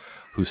House,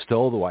 who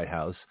stole the White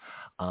House,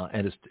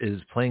 and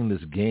is playing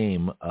this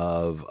game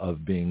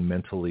of being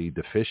mentally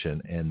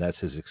deficient, and that's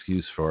his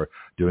excuse for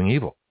doing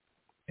evil,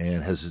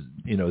 and has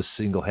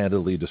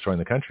single-handedly destroying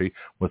the country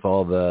with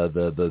all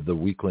the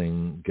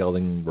weakling,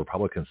 gelding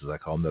Republicans, as I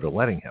call them, that are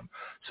letting him.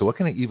 So what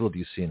kind of evil do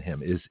you see in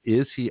him?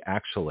 Is he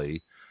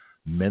actually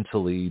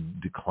mentally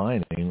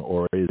declining,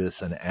 or is this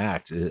an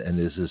act, and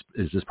is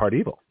this part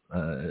evil?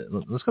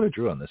 Let's go to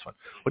Drew on this one.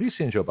 What do you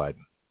see in Joe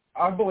Biden?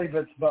 I believe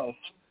it's both.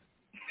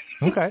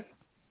 Okay.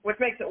 Which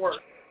makes it worse.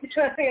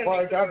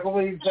 Like, I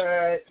believe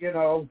that,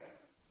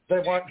 they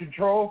want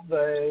control.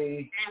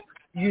 They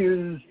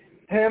use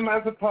him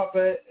as a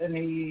puppet, and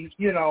he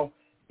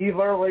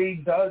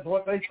literally does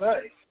what they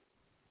say.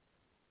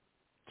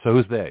 So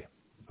who's they?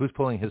 Who's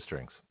pulling his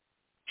strings?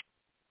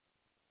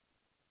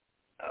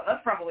 Oh,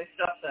 that's probably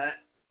stuff that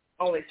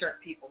only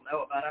certain people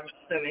know about, I'm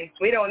assuming.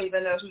 We don't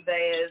even know who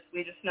they is.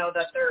 We just know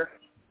that they're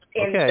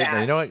in okay, that.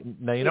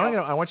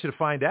 I want you to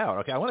find out.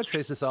 Okay, I want to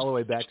trace this all the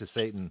way back to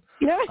Satan,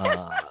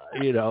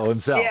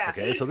 himself. Yeah.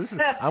 Okay, so this is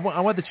I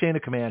want the chain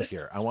of command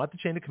here. I want the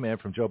chain of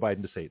command from Joe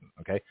Biden to Satan.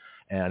 Okay,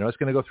 and I know it's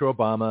going to go through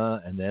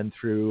Obama and then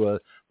through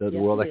the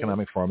World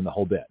Economic Forum and the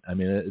whole bit. I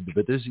mean,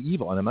 but there's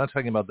evil, and I'm not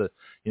talking about the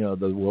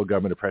world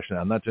government oppression.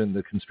 I'm not doing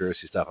the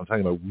conspiracy stuff. I'm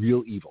talking about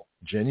real evil,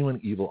 genuine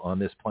evil on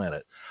this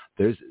planet.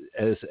 There's,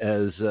 as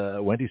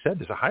Wendy said,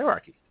 there's a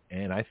hierarchy,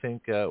 and I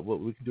think what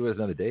we can do is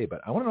another day.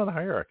 But I want to know the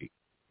hierarchy.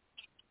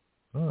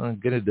 Well,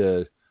 get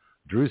into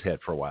Drew's head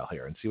for a while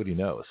here and see what he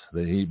knows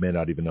that he may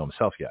not even know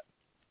himself yet.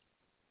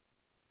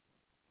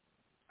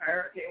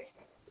 Hierarchy.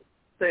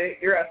 So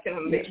you're asking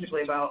him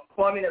basically about,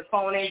 there's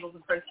fallen angels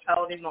and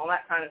principalities and all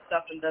that kind of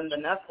stuff, and then the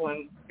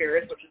Nephilim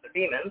spirits, which is the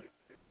demons.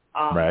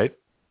 Right.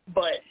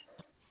 But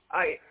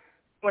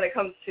when it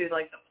comes to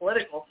like the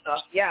political stuff,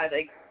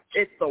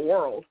 it's the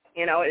world.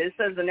 It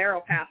says the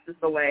narrow path is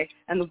the way,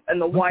 and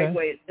the wide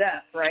way is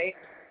death, right?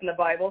 In the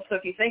Bible. So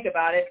if you think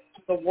about it,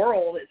 the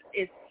world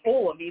is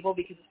full of evil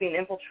because it's being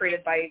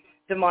infiltrated by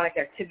demonic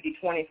activity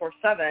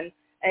 24/7,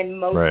 and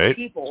most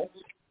people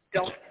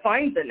don't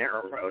find the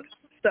narrow road.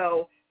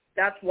 So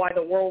that's why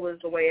the world is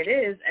the way it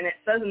is, and it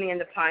says in the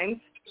end of times,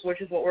 which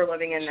is what we're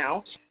living in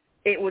now,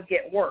 it would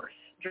get worse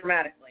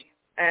dramatically.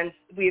 And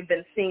we've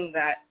been seeing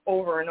that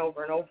over and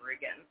over and over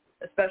again,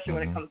 especially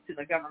when it comes to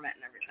the government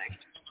and everything.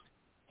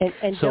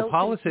 And so don't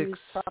politics, confuse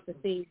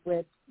prophecy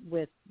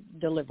with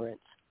deliverance.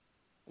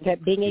 Okay,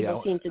 being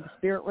able to see into the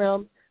spirit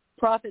realm,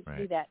 prophets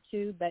do that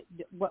too. But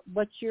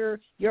what's your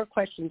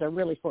questions are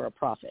really for a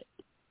prophet.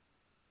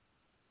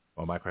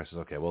 Oh, my question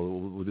is okay. Well,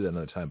 we'll do that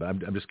another time. But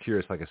I'm just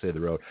curious, like I say, the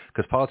road,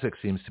 because politics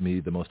seems to me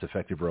the most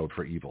effective road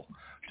for evil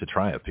to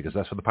triumph, because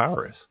that's what the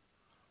power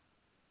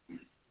is.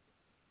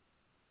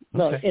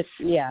 Well, it's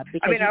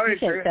because I would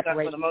agree with that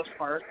for the most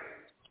part.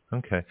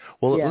 Okay.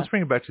 Well, let's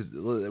bring it back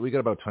to, we got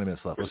about 20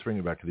 minutes left. Let's bring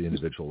it back to the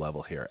individual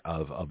level here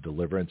of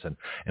deliverance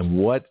and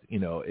what,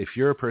 if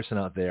you're a person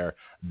out there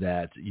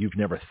that you've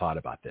never thought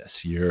about this,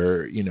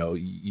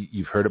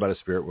 you've heard about a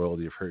spirit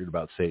world, you've heard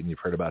about Satan, you've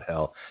heard about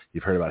hell,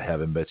 you've heard about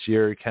heaven, but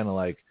you're kind of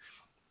like,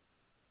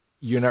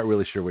 you're not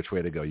really sure which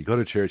way to go. You go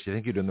to church, you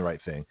think you're doing the right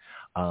thing.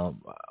 How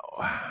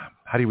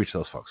do you reach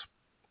those folks?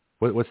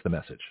 What's the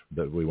message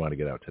that we want to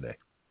get out today?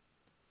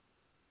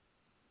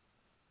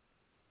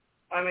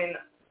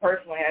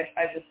 Personally,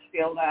 I just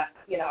feel that,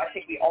 I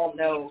think we all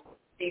know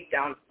deep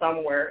down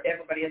somewhere,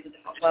 everybody has a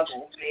different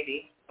level,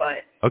 maybe,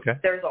 but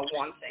there's a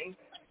one thing,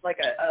 like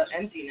a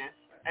emptiness,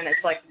 and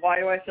it's like,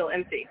 why do I feel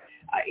empty?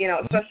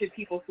 Especially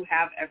people who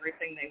have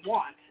everything they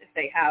want. If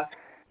they have,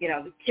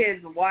 the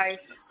kids, the wife,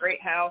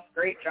 great house,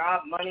 great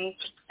job, money,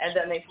 and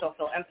then they still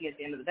feel empty at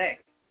the end of the day.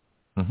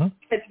 Mm-hmm.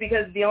 It's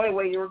because the only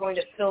way you're going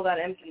to fill that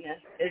emptiness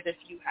is if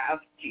you have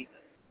Jesus.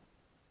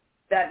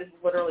 That is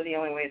literally the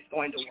only way it's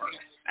going to work.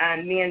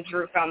 And me and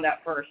Drew found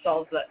that for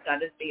ourselves,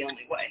 that is the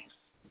only way.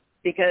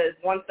 Because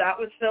once that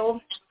was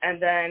filled, and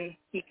then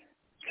he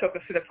took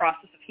us through the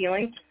process of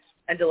healing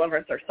and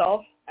deliverance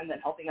ourselves, and then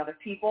helping other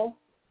people,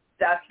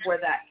 that's where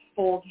that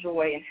full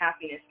joy and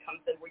happiness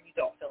comes in, where you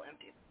don't feel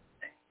empty.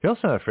 You're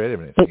also not afraid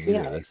of anything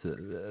either.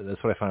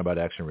 That's what I find about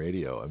action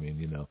radio.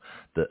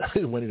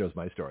 Wendy knows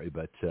my story,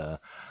 but I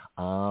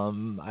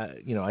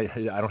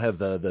don't have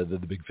the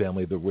big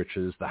family, the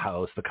riches, the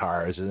house, the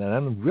cars, and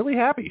I'm really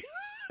happy.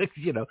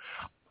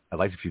 I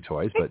liked a few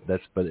toys, but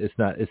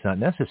it's not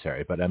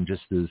necessary. But I'm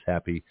just as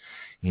happy,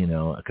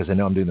 because I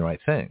know I'm doing the right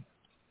thing,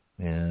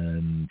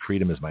 and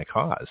freedom is my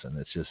cause, and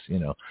it's just,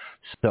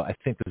 So I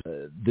think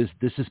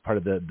this is part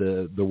of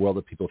the world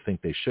that people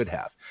think they should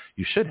have.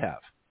 You should have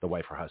the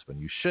wife or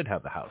husband. You should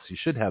have the house. You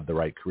should have the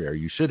right career.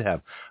 You should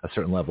have a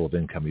certain level of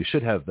income. You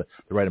should have the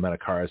right amount of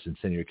cars and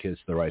send your kids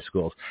to the right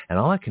schools. And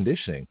all that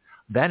conditioning,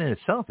 that in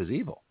itself is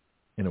evil,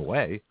 in a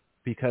way,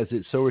 because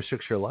it so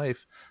restricts your life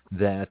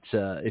that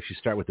if you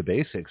start with the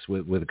basics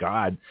with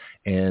God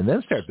and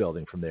then start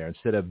building from there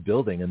instead of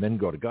building and then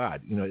go to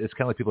God, it's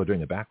kind of like people are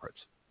doing it backwards.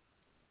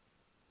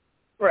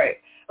 Right.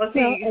 Well, see,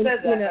 you said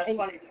that. That's and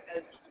funny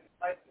because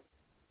I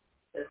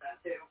did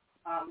that too.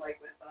 Like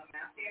with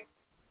Matthew.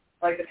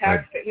 Like the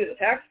taxpayer, he was a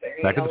taxpayer.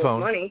 Back to the phone.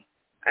 Money.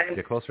 And,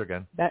 get closer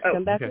again.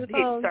 Come back to the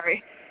phone.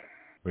 Sorry.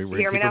 We're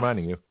keep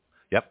reminding you.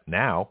 Yep,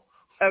 now.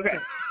 Okay.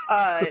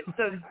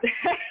 So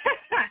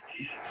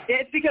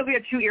it's because we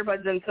have 2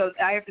 earbuds in, so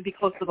I have to be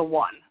close to the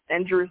one,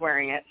 and Drew's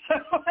wearing it, so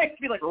I have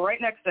to be like right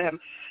next to him.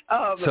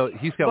 So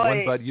he's got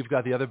one bud, you've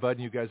got the other bud,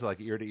 and you guys are like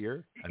ear to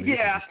ear. I mean, yeah.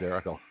 This is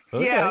hysterical.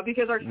 Okay. Yeah,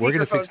 because our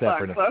speakerphone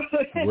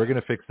sucks. We're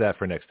gonna fix that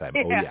for next time.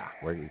 Yeah.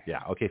 Oh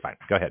yeah. Okay, fine.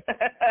 Go ahead.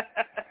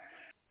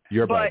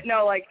 Your bud. But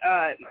no, like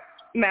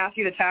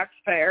Matthew, the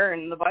taxpayer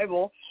in the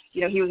Bible,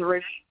 he was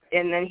rich,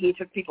 and then he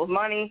took people's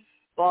money,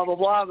 blah blah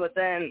blah. But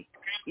then,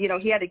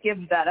 he had to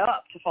give that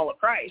up to follow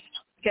Christ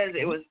because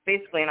it was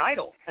basically an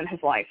idol in his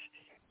life.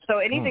 So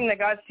anything that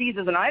God sees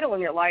as an idol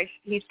in your life,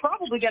 he's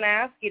probably going to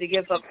ask you to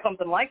give up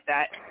something like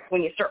that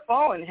when you start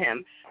following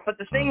him. But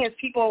the thing is,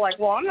 people are like,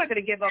 well, I'm not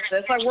going to give up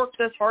this. I worked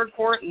this hard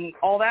for it and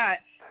all that.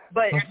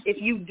 But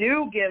if you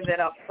do give it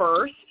up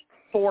first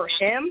for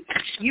him,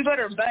 you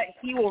better bet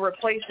he will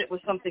replace it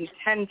with something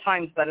 10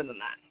 times better than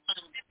that.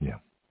 Yeah.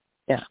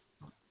 Yeah.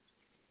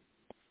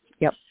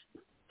 Yep.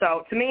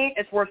 So to me,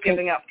 it's worth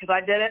giving up because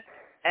I did it,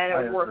 and it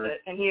was worth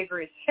it, and he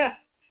agrees. Yeah.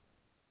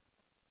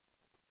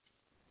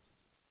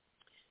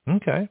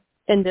 Okay.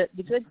 And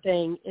the good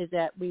thing is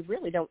that we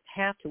really don't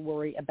have to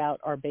worry about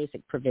our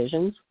basic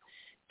provisions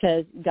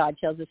because God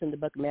tells us in the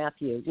book of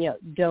Matthew,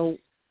 don't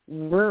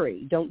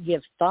worry, don't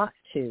give thought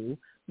to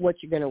what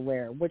you're going to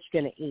wear, what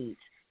you're going to eat,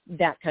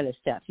 that kind of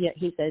stuff. Yet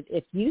he says,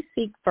 if you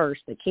seek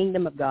first the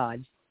kingdom of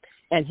God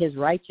and his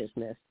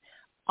righteousness,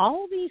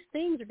 all these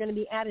things are going to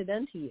be added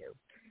unto you.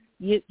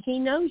 He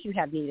knows you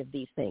have need of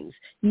these things.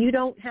 You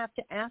don't have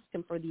to ask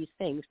him for these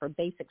things for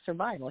basic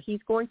survival.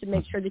 He's going to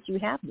make sure that you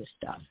have this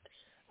stuff.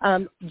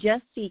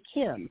 Just seek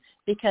him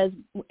because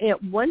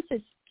once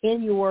it's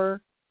in your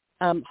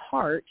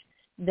heart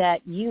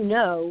that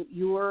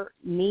your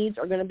needs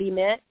are going to be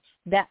met,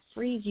 that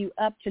frees you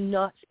up to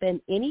not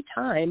spend any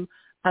time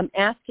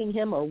asking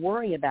him or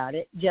worrying about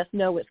it. Just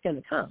know it's going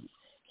to come.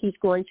 He's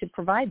going to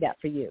provide that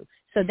for you.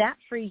 So that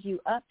frees you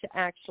up to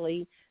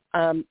actually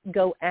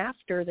go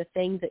after the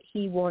things that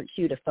he wants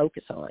you to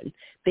focus on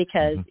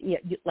because,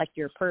 like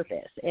your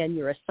purpose and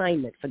your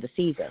assignment for the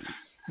season,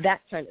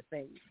 that kind of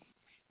thing.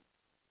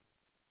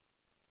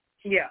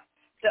 Yeah,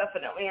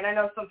 definitely. And I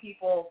know some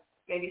people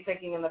may be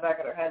thinking in the back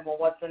of their head, well,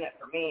 what's in it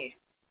for me?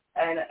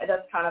 And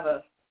that's kind of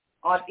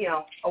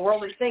a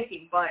worldly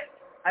thinking. But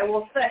I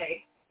will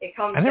say it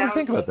comes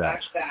down to the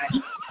fact that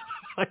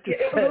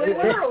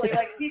literally,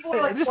 like people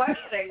are like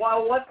questioning,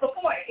 well, what's the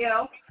point?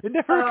 It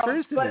never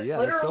occurs to me.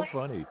 Yeah, it's so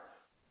funny.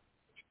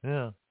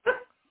 Yeah.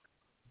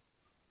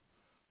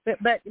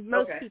 But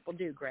most people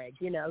do, Greg.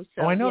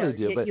 So I know they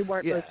do. But you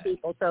weren't most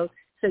people, so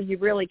you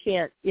really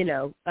can't,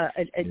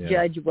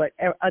 judge what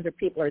other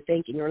people are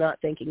thinking or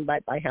not thinking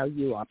by how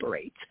you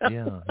operate.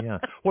 Yeah.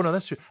 Well, no,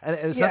 that's true. And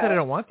it's not that I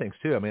don't want things,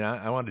 too. I mean,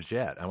 I want a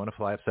jet. I want to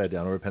fly upside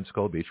down over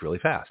Pensacola Beach really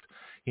fast,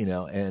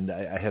 and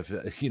I have,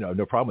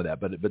 no problem with that.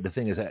 But the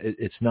thing is that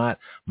it's not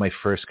my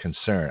first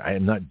concern. I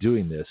am not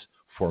doing this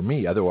for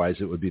me. Otherwise,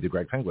 it would be the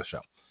Greg Penglis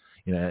show.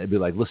 It'd be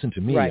like, listen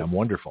to me. Right. I'm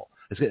wonderful.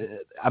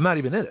 I'm not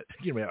even in it.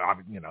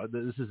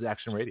 This is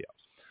action radio.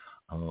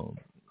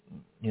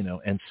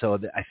 And so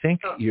I think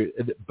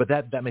but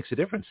that makes a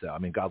difference though. I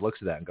mean, God looks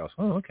at that and goes,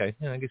 oh, okay.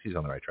 Yeah, I guess he's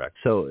on the right track.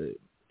 So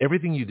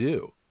everything you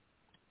do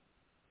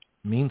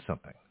means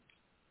something.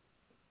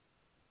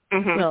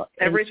 Mm-hmm. Well,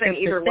 everything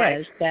either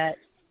way.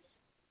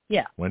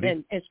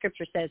 And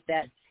Scripture says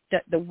that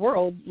the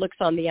world looks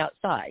on the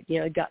outside.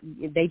 God,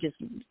 they just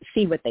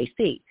see what they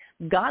see.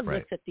 God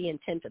looks at the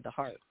intent of the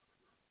heart.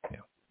 Yeah.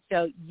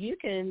 So you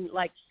can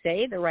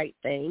say the right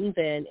things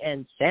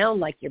and sound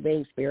like you're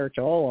being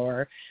spiritual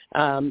or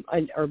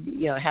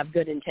have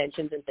good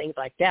intentions and things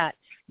like that.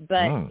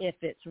 But if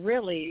it's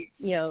really,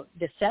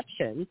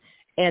 deception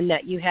and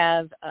that you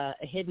have a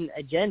hidden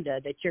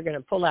agenda that you're going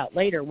to pull out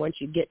later once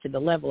you get to the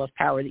level of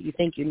power that you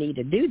think you need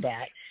to do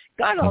that,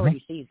 God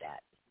already sees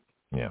that.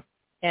 Yeah.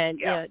 And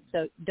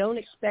so don't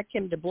expect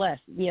him to bless,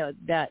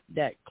 that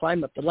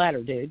climb up the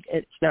ladder, dude.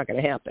 It's not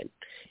going to happen.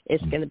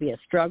 It's going to be a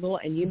struggle,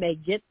 and you may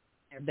get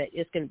there, but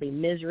it's going to be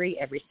misery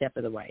every step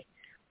of the way.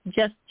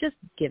 Just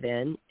give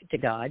in to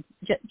God.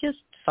 Just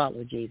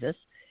follow Jesus,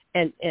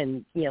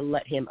 and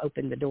let him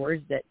open the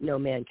doors that no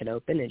man can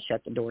open and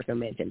shut the doors no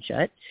man can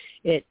shut.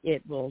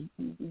 It will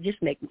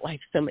just make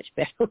life so much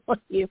better on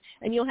you,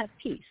 and you'll have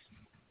peace.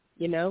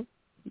 You'll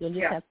just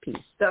have peace.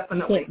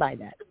 Definitely. You can't buy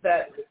that.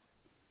 That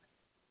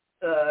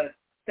the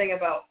thing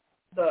about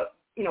the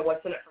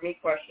what's in it for me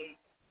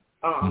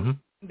question.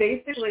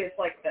 Basically, it's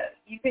like this: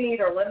 you can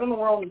either live in the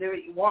world and do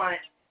what you want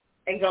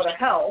and go to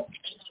hell,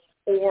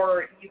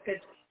 or you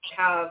could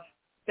have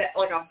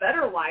a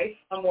better life,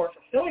 a more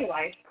fulfilling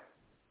life,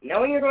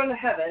 knowing you're going to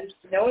heaven,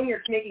 knowing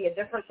you're making a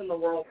difference in the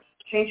world,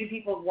 changing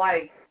people's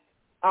lives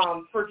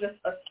for just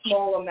a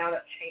small amount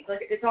of change.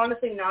 Like, it's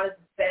honestly not as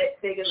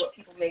big as what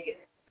people make it,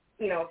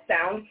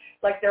 sound.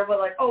 Like, they're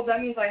like, oh,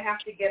 that means I have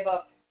to give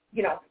up,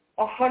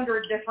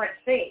 100 different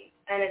things.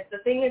 And the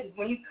thing is,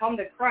 when you come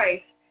to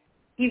Christ,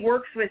 he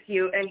works with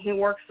you, and he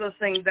works those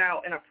things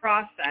out in a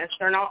process.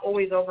 They're not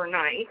always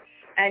overnight,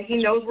 and he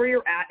knows where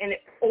you're at. And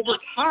over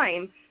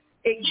time,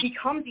 it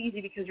becomes easy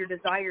because your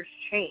desires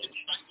change.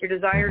 Your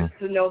desires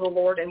to know the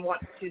Lord and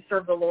want to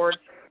serve the Lord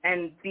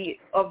and be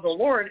of the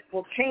Lord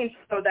will change,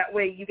 so that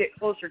way you get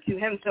closer to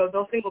him. So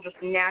those things will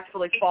just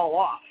naturally fall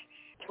off.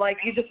 Like,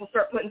 you just will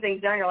start putting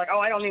things down. You're like, oh,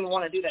 I don't even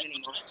want to do that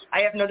anymore. I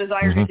have no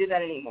desire to do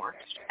that anymore.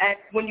 And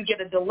when you get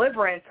a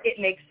deliverance,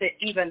 it makes it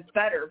even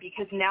better,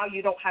 because now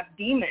you don't have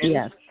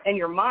demons in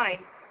your mind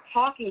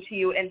talking to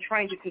you and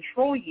trying to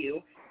control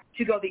you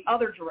to go the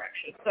other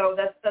direction. So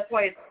that's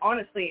why it's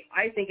honestly,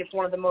 I think it's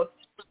one of the most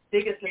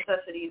biggest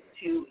necessities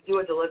to do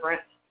a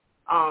deliverance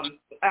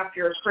after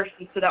you're a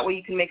Christian, so that way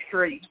you can make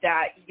sure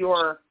that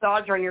your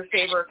thoughts are in your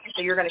favor,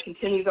 that you're going to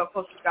continue to go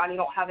closer to God, and you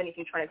don't have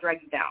anything trying to drag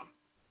you down.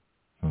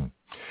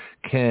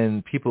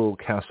 Can people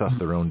cast off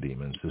their own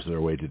demons? Is there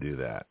a way to do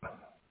that?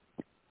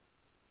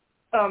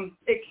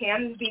 It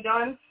can be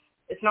done.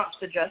 It's not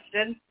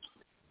suggested.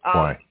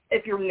 Why?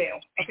 If you're new.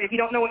 If you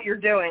don't know what you're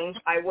doing,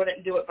 I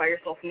wouldn't do it by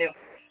yourself new.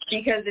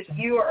 Because if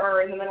you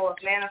are in the middle of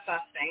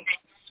manifesting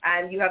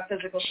and you have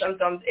physical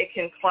symptoms, it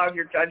can cloud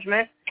your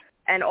judgment.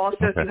 And also,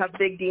 if you have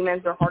big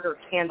demons, they're harder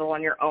to handle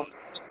on your own.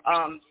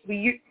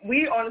 We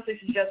honestly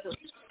suggest that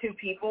 2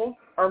 people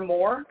or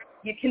more.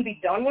 It can be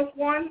done with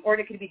one, or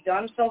it can be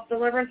done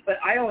self-deliverance, but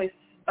I only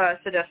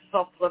suggest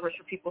self-deliverance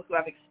for people who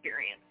have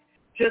experience,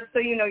 just so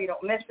you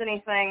don't miss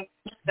anything,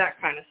 that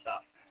kind of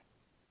stuff.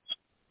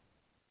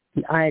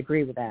 I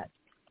agree with that.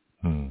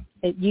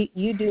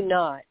 You do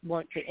not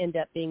want to end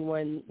up being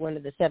one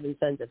of the 7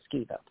 sons of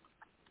Sceva.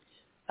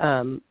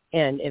 And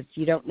if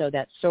you don't know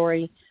that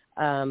story,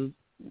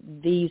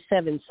 these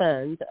 7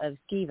 sons of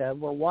Sceva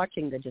were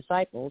watching the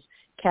disciples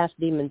cast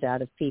demons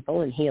out of people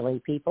and healing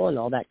people and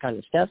all that kind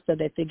of stuff. So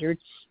they figured,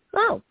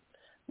 oh,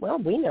 well,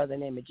 we know the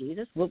name of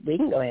Jesus. Well, we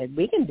can go ahead.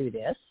 We can do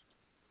this,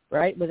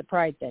 right, with a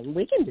pride thing.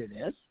 We can do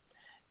this.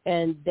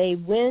 And they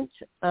went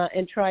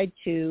and tried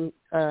to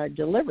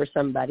deliver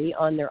somebody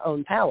on their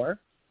own power,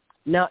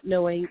 not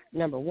knowing,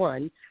 number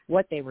one,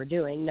 what they were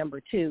doing,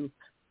 number two,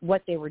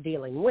 what they were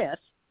dealing with.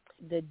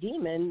 The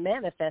demon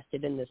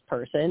manifested in this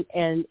person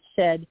and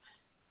said,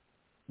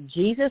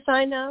 Jesus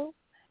I know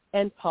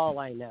and Paul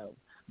I know,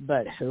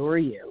 but who are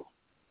you?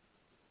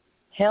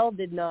 Hell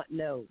did not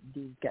know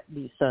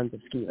these sons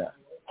of Sceva.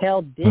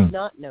 Hell did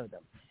not know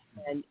them.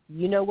 And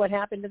you know what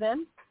happened to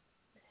them?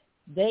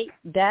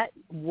 That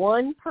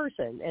one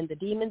person and the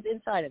demons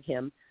inside of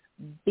him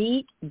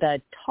beat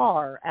the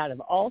tar out of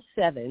all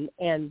 7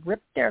 and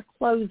ripped their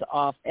clothes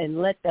off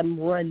and let them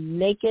run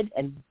naked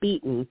and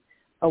beaten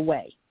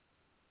away.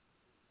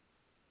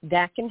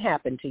 That can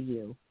happen to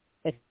you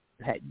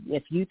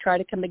if you try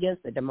to come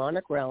against the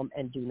demonic realm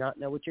and do not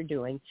know what you're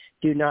doing,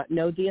 do not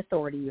know the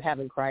authority you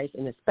have in Christ,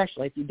 and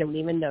especially if you don't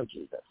even know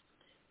Jesus.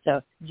 So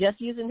just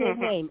using his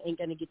name ain't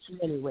going to get you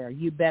anywhere.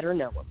 You better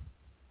know him.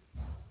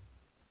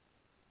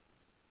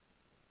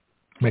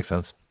 Makes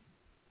sense.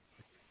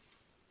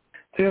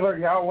 It's either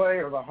Yahweh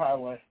or the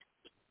highway.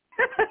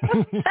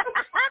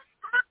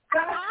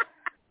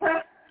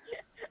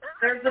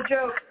 There's the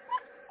joke.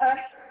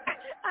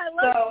 I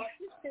love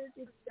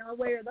it.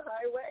 Yahweh or the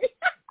highway.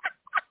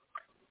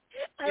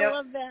 I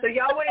love that. So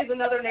Yahweh is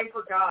another name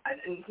for God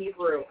in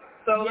Hebrew.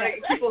 So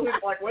people who are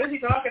like, what is he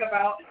talking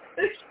about?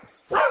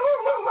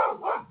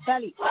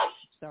 Buddy.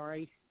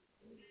 Sorry.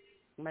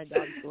 My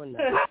dog's doing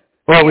that.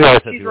 Well, we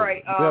always have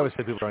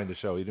people running the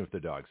show, even if they're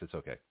dogs. It's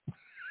okay.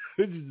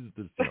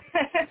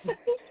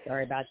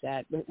 Sorry about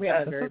that. We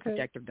have a very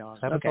protective dog.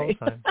 Happens all the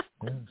time.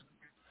 Yeah.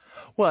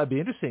 Well, it'd be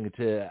interesting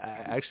to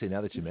actually,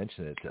 now that you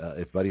mention it,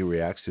 if Buddy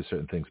reacts to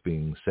certain things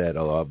being said,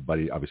 although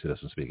Buddy obviously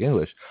doesn't speak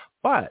English,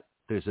 but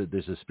there's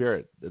a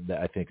spirit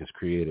that I think is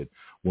created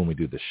when we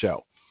do the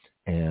show.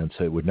 And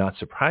so it would not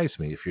surprise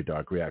me if your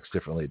dog reacts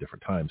differently at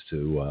different times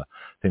to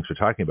things we're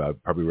talking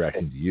about, probably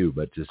reacting to you.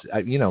 But just,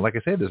 like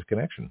I said, there's a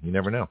connection. You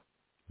never know.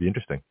 Be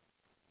interesting.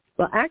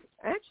 Well,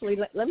 actually,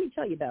 let me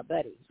tell you about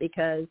Buddy,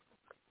 because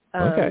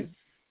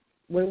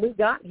when we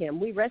got him,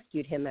 we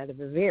rescued him out of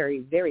a very,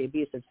 very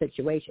abusive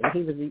situation.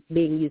 He was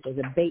being used as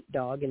a bait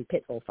dog in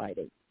pit bull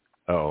fighting.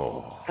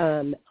 Oh.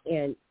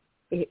 And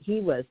he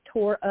was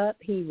tore up.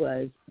 He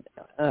was,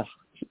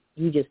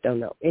 you just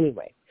don't know.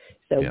 Anyway,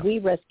 So we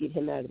rescued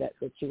him out of that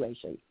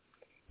situation.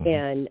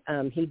 And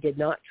he did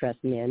not trust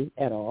men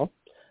at all.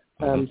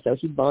 So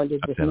he bonded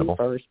with me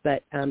first.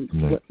 But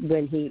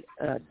when he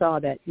saw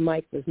that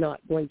Mike was not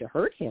going to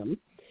hurt him,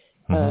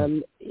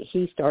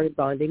 he started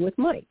bonding with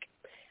Mike.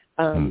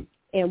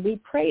 And we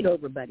prayed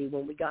over Buddy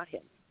when we got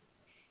him.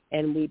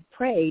 And we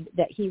prayed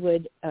that he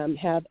would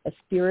have a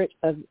spirit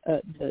of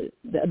the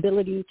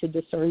ability to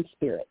discern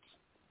spirits.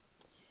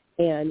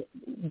 And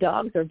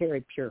dogs are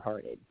very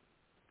pure-hearted.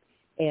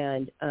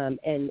 And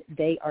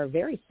they are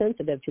very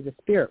sensitive to the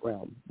spirit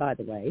realm, by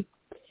the way.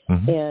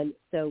 And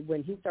so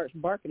when he starts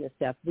barking and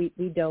stuff, we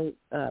don't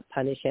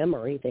punish him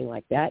or anything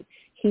like that.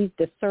 He's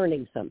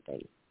discerning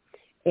something.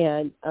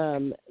 And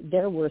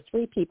there were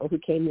 3 people who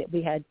came that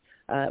we had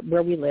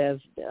where we live.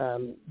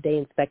 They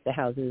inspect the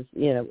houses,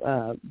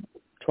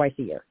 twice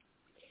a year.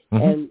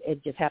 And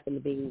it just happened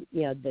to be,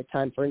 the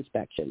time for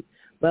inspection.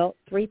 Well,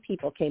 3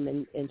 people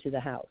came into the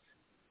house.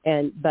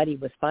 And Buddy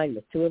was fine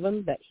with 2 of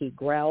them, but he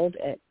growled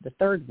at the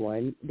 3rd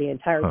one the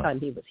entire time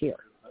he was here.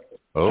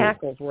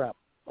 Hackles were up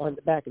on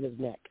the back of his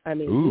neck. I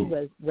mean, he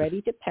was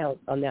ready to pounce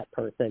on that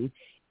person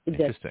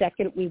the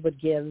second we would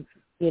give,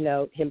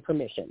 him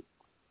permission.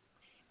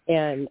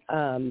 And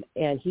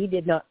he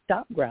did not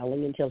stop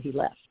growling until he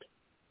left.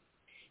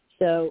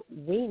 So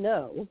we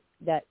know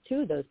that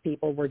 2 of those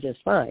people were just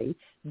fine.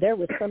 There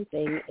was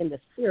something in the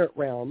spirit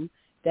realm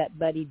that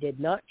Buddy did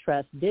not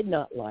trust, did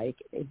not like,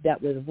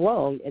 that was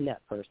wrong in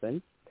that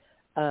person.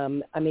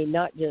 I mean,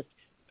 not just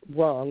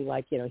wrong,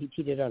 like, he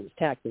cheated on his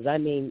taxes. I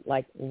mean,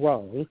 like,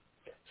 wrong.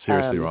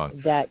 Seriously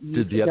wrong. That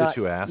did the other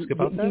 2 ask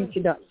about that? You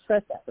should not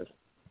trust that person.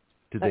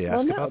 Did they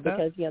ask about that?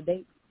 Because,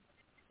 they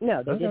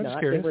did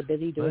not. They were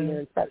busy doing their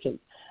inspections.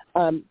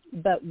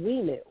 But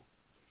we knew,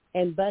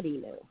 and Buddy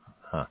knew.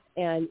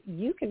 And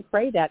you can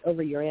pray that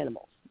over your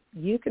animals.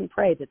 You can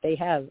pray that they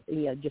have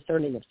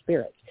discerning of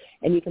spirits,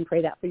 and you can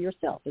pray that for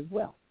yourself as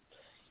well.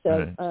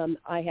 So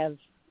I have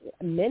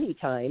many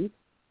times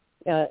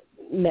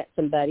met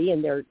somebody,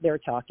 and they're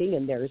talking,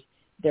 and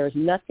there's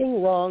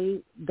nothing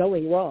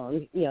going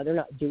wrong. They're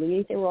not doing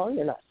anything wrong.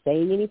 They're not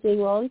saying anything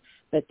wrong,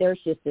 but there's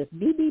just this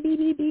beep, beep, beep,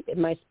 beep, beep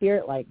in my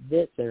spirit like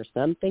this. There's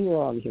something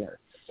wrong here.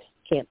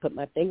 Can't put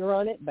my finger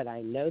on it, but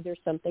I know there's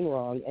something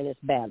wrong, and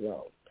it's bad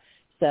wrong.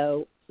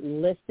 So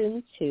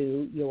listen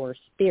to your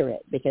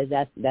spirit, because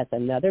that's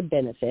another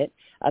benefit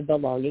of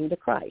belonging to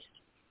Christ,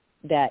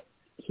 that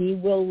he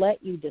will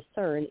let you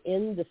discern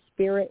in the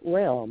spirit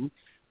realm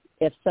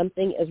if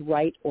something is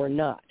right or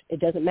not. It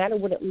doesn't matter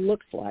what it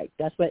looks like.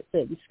 That's what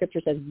the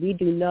scripture says. We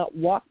do not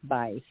walk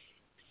by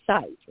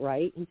sight,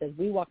 right? It says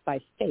we walk by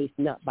faith,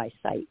 not by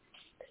sight.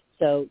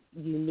 So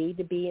you need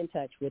to be in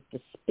touch with the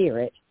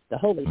Spirit, the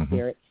Holy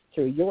Spirit,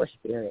 through your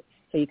spirit,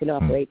 so you can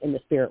operate in the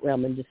spirit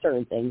realm and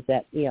discern things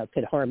that,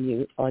 could harm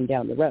you on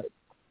down the road.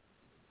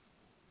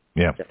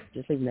 Yeah. So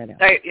just leaving that out.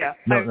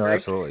 No,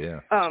 absolutely, yeah.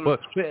 Well,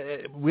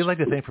 we like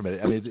to think from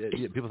it. I mean,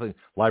 people think,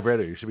 live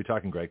radio, you should be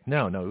talking, Greg.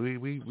 No,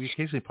 we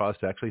occasionally pause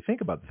to actually think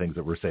about the things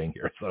that we're saying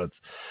here, so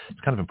it's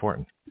kind of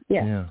important.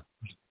 Yeah.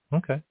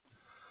 Okay.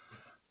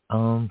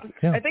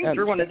 I think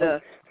Drew wanted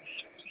to,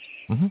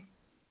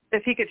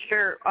 if he could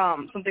share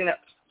something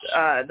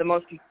that the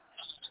most,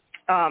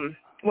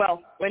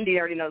 Wendy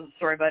already knows the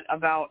story, but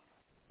about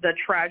the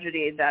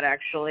tragedy that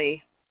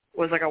actually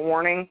was like a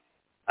warning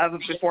of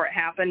before it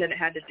happened, and it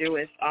had to do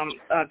with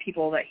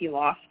people that he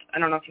lost. I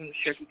don't know if you're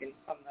sure if you can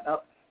sum that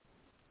up.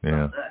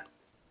 Yeah.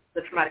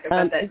 The traumatic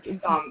event that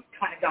kind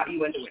of got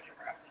you into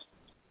witchcraft.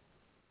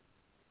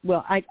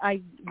 Well,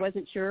 I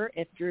wasn't sure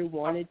if Drew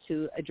wanted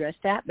to address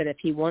that, but if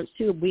he wants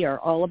to, we are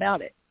all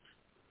about it.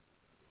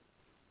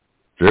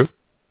 Drew?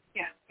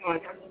 Yeah. You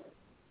want to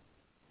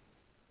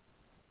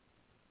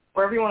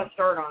wherever you want to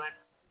start on it.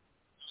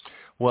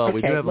 Well,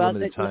 we do have a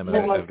limited time,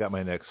 and I've got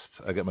my next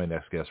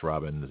guest,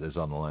 Robyn, is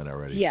on the line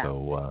already. Yeah.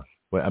 So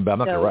I'm not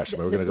going to rush.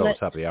 We're going to go to the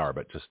top of the hour,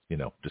 but just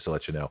just to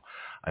let you know,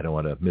 I don't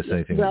want to miss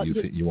anything that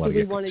you want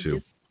to get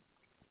to.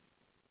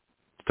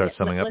 Start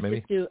summing up, maybe.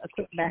 Let's just do a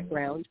quick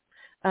background.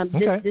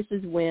 This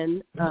is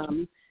when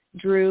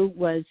Drew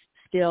was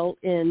still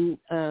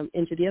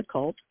into the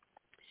occult,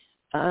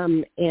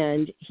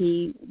 and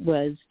he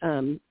was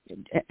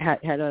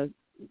had a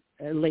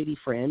lady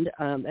friend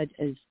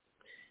as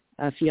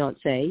a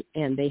fiance,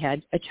 and they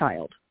had a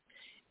child.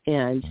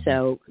 And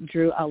so,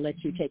 Drew, I'll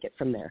let you take it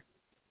from there.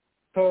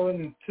 So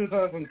in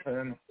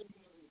 2010,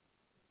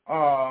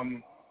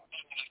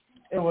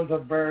 it was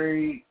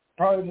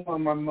probably one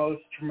of my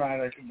most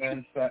traumatic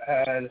events that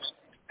had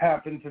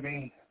happened to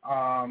me.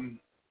 I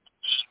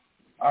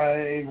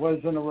was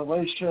in a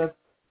relationship.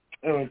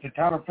 It was a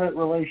counterfeit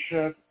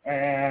relationship,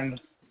 and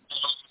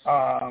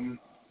I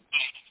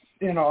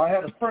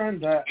had a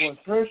friend that was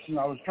Christian.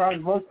 I was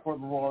trying to look for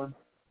the Lord,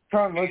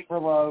 trying to look for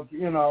love,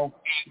 in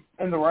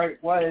the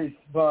right ways.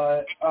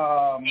 But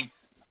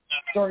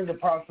during the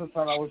process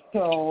that I was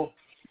still,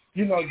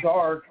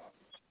 dark,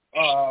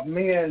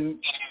 me and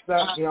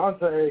that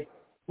fiance,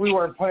 we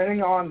were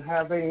planning on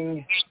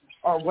having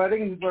our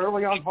wedding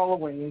literally on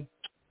Halloween.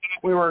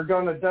 We were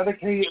going to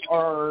dedicate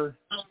our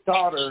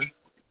daughter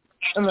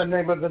in the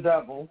name of the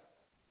devil.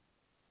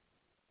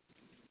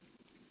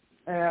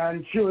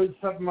 and she was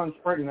 7 months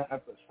pregnant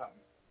at this time.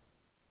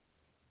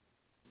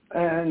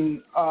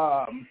 And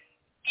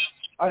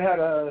I had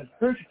a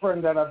Christian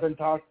friend that I've been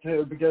talking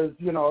to because,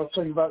 I was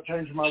thinking about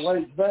changing my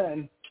ways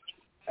then,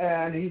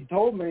 and he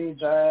told me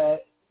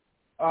that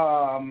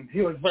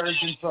he was very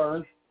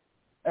concerned,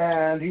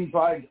 and he's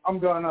like, I'm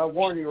going to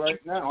warn you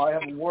right now. I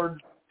have a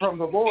word from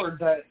the Lord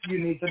that you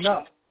need to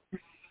know.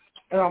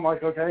 And I'm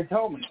like, okay,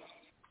 tell me.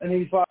 And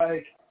he's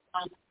like,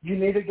 you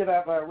need to get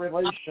out of that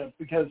relationship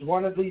because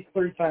one of these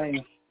three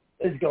things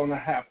is going to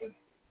happen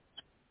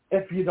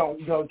if you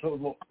don't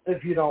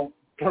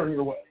turn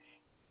your ways.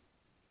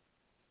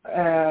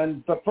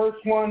 And the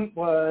first one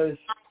was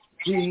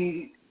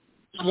he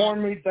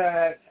warned me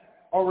that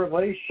our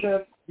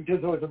relationship,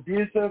 because it was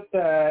abusive,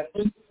 that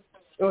it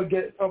would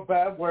get so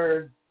bad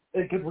where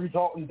it could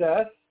result in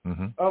death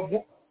of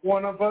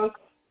one of us.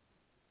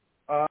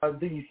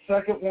 The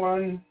second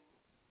one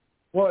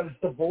was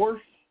divorce,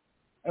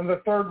 and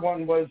the third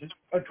one was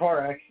a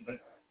car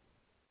accident.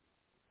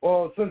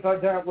 Well, since I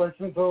didn't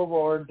listen to the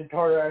Lord, the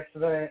car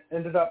accident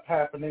ended up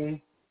happening.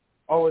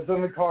 I was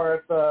in the car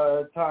at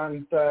the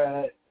time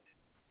that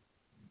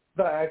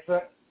the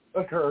accident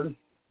occurred.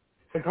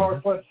 The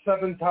car flipped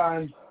 7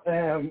 times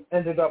and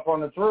ended up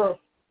on its roof.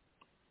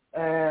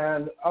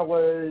 And I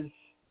was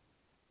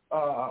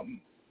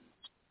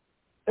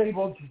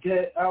able to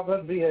get out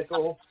of the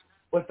vehicle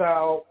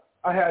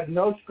I had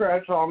no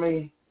scratch on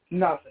me,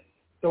 nothing.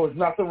 There was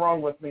nothing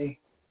wrong with me.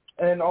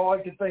 And all I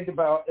could think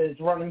about is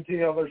running to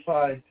the other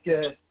side to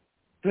get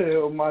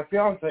to my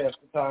fiance at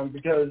the time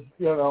because,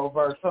 of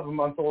our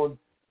 7-month-old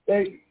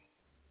baby.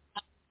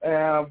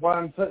 And while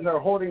I'm sitting there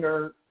holding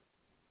her,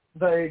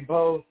 they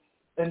both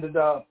ended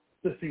up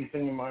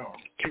deceasing in my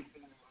arms.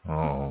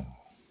 Oh,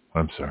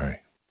 I'm sorry.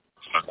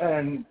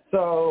 And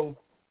so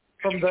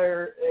from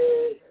there,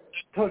 it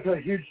took a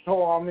huge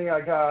toll on me.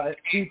 I got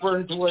deeper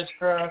into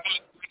witchcraft.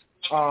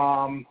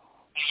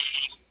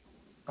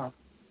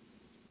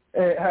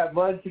 It had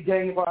led to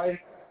gang life.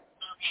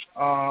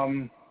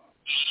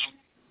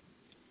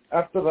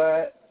 After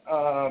that,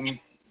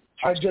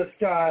 I just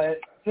got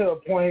to a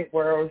point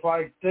where I was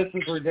like, this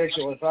is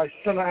ridiculous. I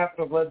shouldn't have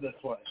to live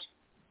this way.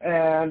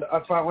 And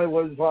I finally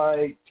was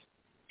like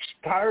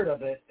tired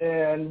of it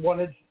and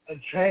wanted a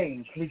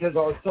change because I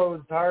was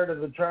so tired of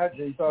the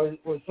tragedy. So I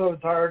was so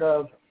tired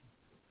of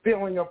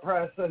feeling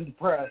oppressed and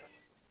depressed.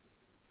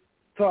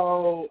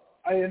 So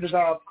I ended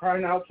up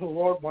crying out to the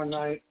Lord one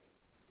night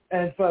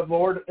and said,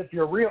 Lord, if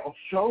you're real,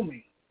 show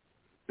me.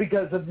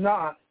 Because if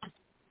not,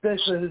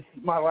 this is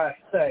my last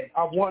day.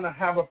 I want to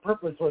have a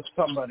purpose with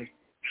somebody.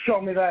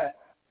 Show me that.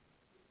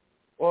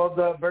 Well,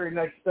 the very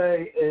next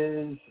day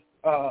is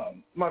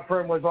my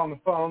friend was on the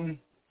phone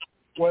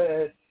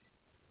with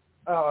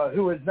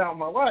who is now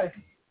my wife,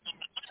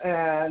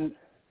 and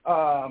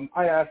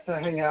I asked to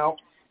hang out.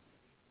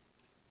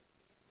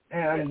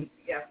 And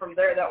yeah, from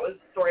there, that was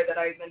the story that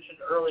I mentioned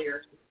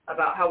earlier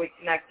about how we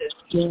connected.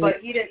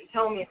 But he didn't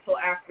tell me until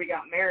after we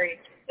got married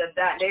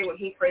that day when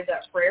he prayed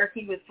that prayer,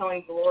 he was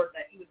telling the Lord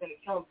that he was going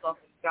to kill himself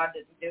if God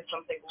didn't do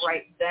something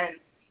right then.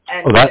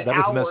 And that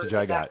was the message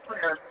I got.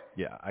 Prayer,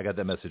 yeah, I got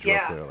that message real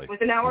clearly.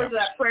 Within hours of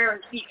that prayer,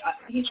 he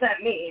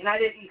sent me, and I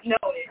didn't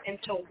know it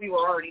until we were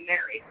already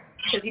married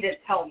because he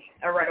didn't tell me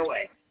right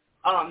away.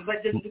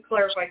 But just to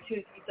clarify,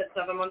 too, he said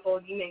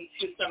 7-month-old, you mean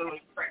she was 7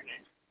 months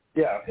pregnant.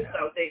 Yeah.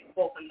 So they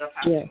both ended up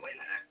passing away in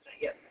that accident,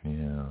 yes.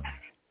 Yeah.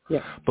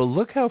 Yeah. But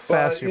look how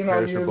fast your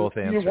prayers were both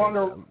answered. You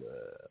wonder,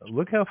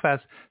 look how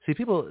fast. See,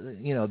 people,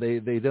 they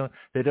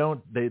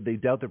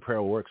doubt their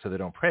prayer will work, so they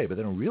don't pray. But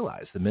they don't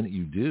realize the minute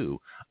you do,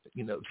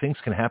 things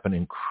can happen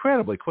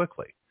incredibly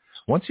quickly.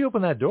 Once you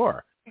open that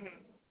door,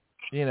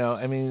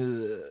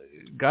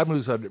 God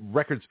moves at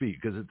record speed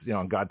because it's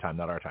on God time,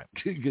 not our time.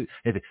 Gee,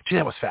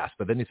 that was fast.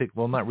 But then you think,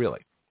 well, not really.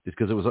 It's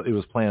because it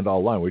was planned all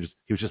along.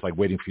 He was just like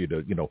waiting for you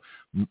to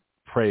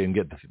pray and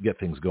get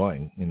things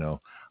going.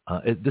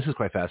 This is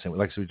quite fascinating.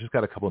 Like I said, we just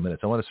got a couple of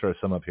minutes. I want to sort of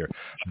sum up here.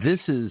 This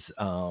has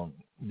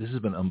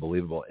been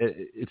unbelievable.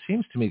 It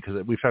seems to me,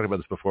 because we've talked about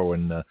this before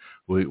when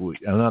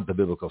I'm not the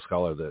biblical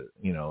scholar and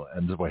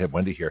this is why I have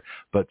Wendy here,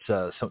 but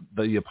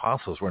the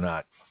apostles were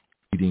not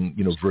leading,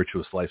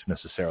 virtuous life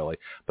necessarily,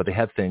 but they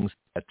had things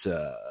that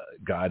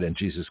God and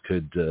Jesus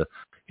could,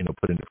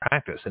 put into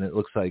practice. And it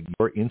looks like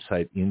your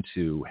insight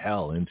into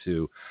hell,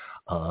 into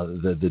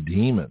the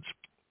demons,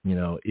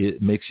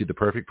 it makes you the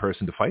perfect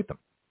person to fight them.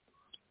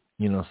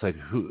 It's like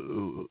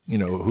who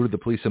did the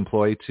police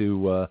employ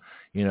to,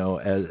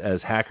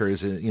 as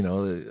hackers,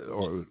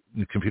 or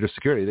computer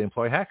security, they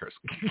employ hackers.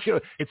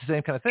 It's the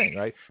same kind of thing,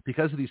 right?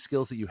 Because of these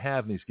skills that you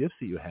have and these gifts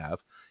that you have,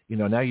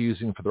 now you're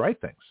using them for the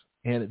right things.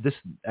 And this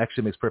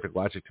actually makes perfect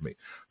logic to me.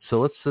 So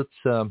let's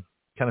kind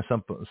of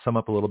sum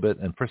up a little bit.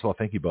 And first of all,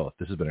 thank you both.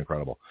 This has been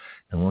incredible.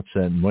 And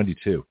and Wendy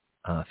too.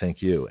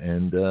 Thank you.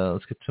 And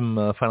let's get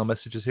some final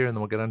messages here, and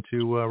then we'll get on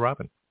to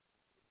Robyn.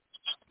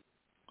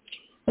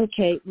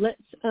 Okay,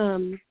 let's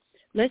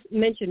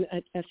mention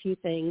a few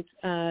things.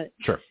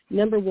 Sure.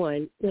 Number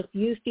one, if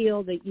you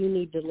feel that you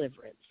need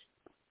deliverance,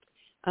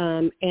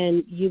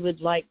 and you would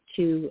like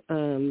to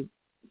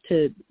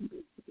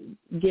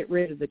get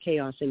rid of the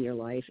chaos in your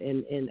life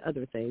and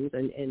other things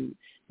and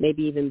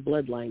maybe even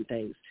bloodline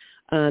things,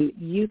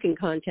 you can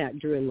contact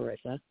Drew and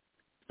Marissa.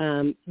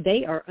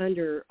 They are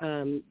under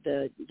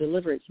the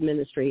Deliverance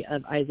Ministry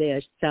of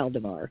Isaiah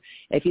Saldivar.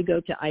 If you go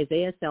to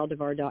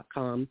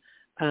isaiahsaldivar.com,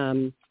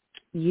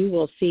 you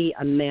will see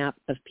a map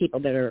of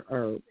people that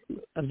are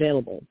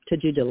available to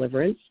do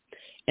deliverance,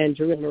 and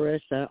Drew and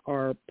Marissa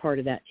are part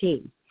of that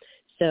team.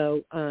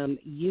 So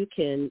you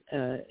can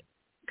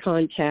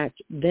contact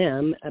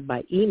them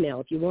by email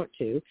if you want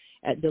to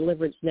at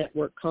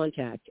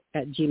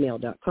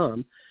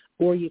deliverancenetworkcontact@gmail.com,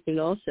 or you can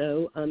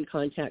also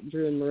contact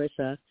Drew and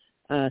Marissa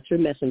through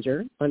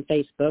Messenger on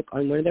Facebook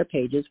on one of their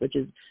pages, which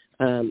is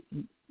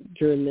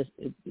Drew and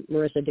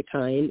Marissa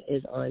DeaKyne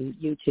is on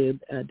YouTube.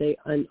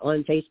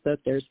 On Facebook,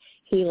 there's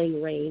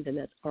Healing Reigns, and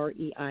that's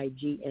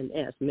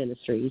REIGNS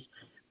Ministries,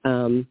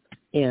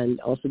 and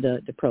also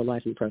the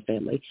Pro-Life and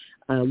Pro-Family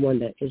one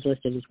that is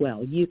listed as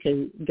well. You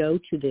can go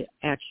to the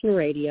Action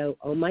Radio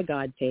Oh My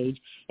God page,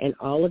 and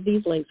all of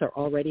these links are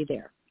already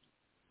there.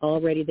 So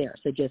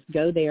just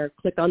go there,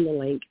 click on the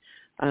link,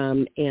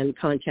 and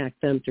contact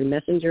them through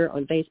Messenger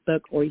on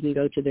Facebook, or you can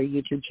go to their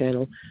YouTube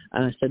channel,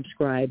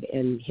 subscribe,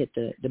 and hit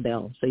the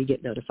bell so you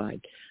get notified.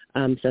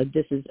 So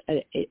this is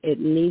it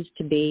needs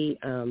to be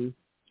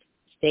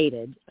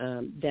stated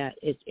that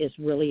it's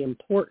really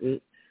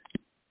important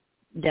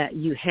that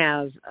you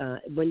have,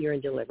 when you're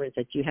in deliverance,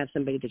 that you have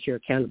somebody that you're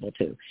accountable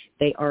to.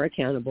 They are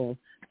accountable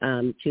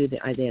to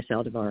the Isaiah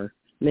Saldivar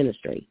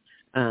ministry,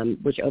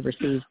 which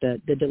oversees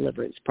the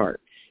deliverance part.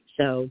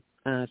 So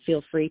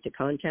feel free to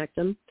contact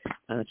them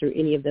through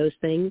any of those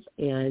things.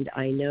 And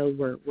I know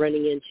we're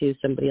running into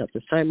somebody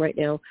else's time right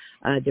now.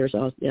 There's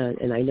also,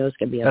 and I know it's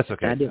going to be a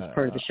fabulous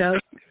part of the show.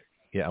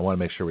 Yeah, I want to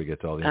make sure we get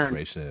to all the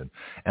information in.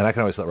 And I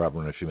can always let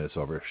Robyn run a few minutes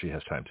over if she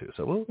has time too.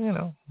 So we'll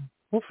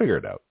figure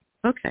it out.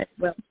 Okay.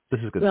 Well, this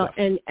is good stuff.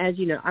 And as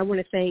you know, I want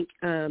to thank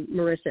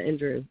Marissa and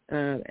Drew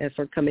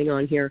for coming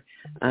on here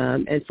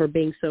and for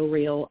being so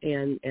real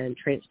and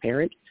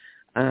transparent.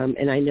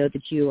 And I know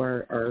that you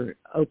are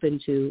open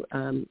to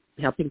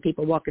helping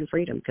people walk in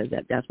freedom, because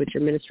that's what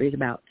your ministry is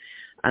about.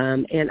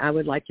 And I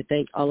would like to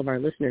thank all of our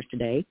listeners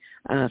today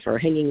for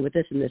hanging with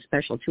us in this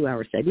special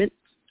 2-hour segment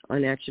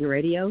on Action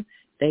Radio.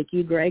 Thank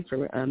you, Greg,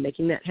 for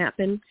making that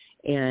happen.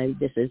 And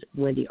this is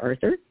Wendy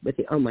Arthur with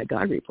the Oh My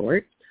God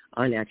Report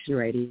on Action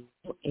Radio.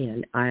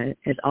 And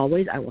as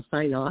always, I will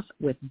sign off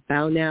with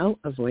Bow Now,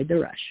 Avoid the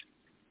Rush.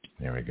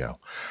 There we go.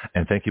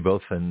 And thank you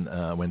both, and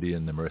Wendy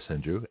and Marissa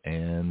and Drew.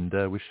 And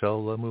we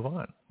shall move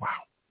on. Wow.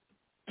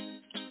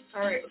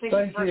 All right.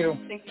 Thank you.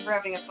 Thank you for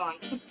having us on.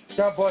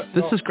 God bless.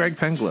 This is Greg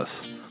Penglis.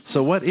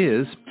 So what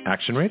is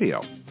Action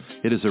Radio?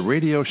 It is a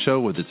radio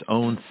show with its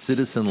own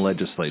citizen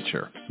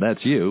legislature.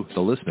 That's you,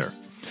 the listener.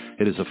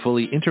 It is a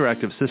fully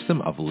interactive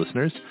system of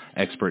listeners,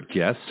 expert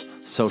guests,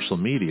 social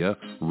media,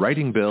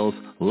 writing bills,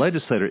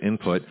 legislator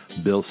input,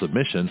 bill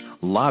submission,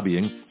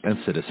 lobbying, and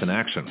citizen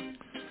action.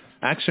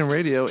 Action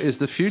Radio is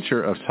the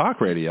future of talk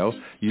radio,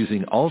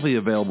 using all the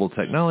available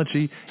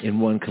technology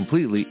in one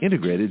completely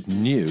integrated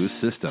new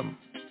system.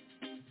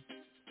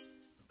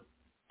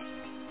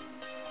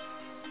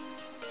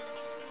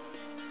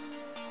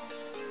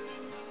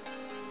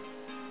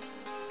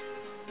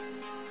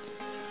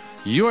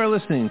 You are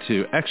listening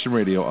to Action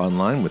Radio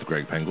Online with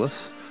Greg Penglis.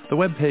 The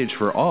webpage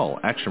for all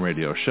Action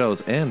Radio shows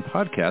and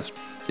podcasts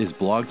is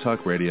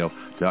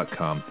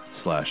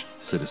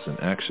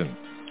blogtalkradio.com/citizenaction.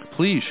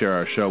 Please share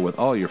our show with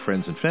all your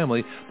friends and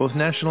family, both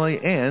nationally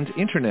and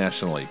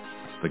internationally.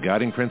 The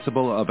guiding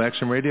principle of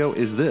Action Radio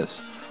is this: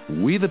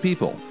 we the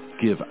people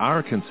give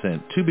our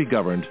consent to be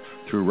governed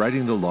through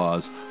writing the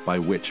laws by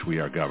which we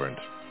are governed.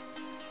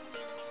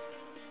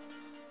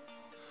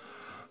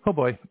 Oh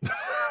boy.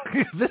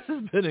 This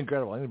has been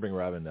incredible. I'm going to bring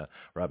Robyn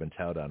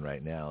Towt on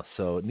right now.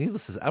 So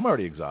needless to say, I'm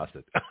already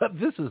exhausted.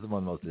 This is one of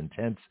the most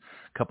intense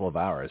couple of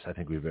hours I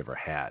think we've ever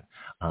had.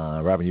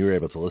 Robyn, you were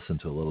able to listen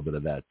to a little bit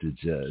of that. Do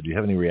you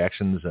have any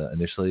reactions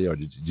initially, or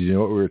did you know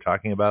what we were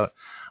talking about?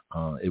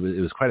 It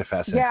was quite a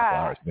fascinating couple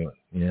hours.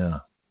 Yeah.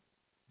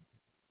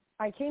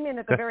 I came in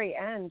at the very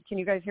end. Can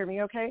you guys hear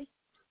me okay?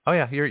 Oh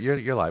yeah,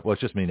 you're live. Well,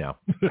 it's just me now.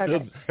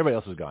 Okay. Everybody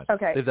else is gone.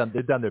 Okay. They've done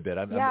their bit.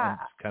 I'm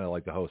kind of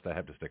like the host. I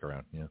have to stick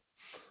around. Yeah.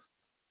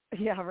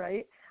 Yeah,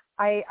 right.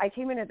 I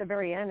came in at the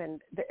very end, and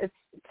it's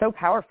so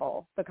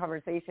powerful, the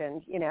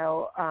conversation,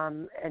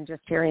 and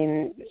just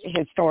hearing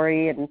his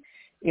story and,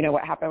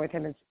 what happened with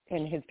him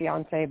and his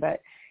fiance.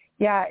 But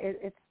yeah,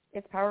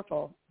 it's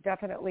powerful.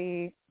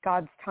 Definitely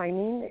God's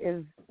timing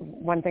is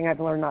one thing I've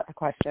learned not to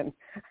question.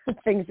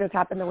 Things just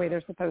happen the way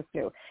they're supposed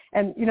to.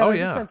 And, there's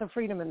a sense of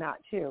freedom in that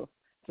too,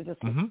 to just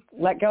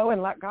let go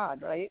and let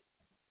God, right?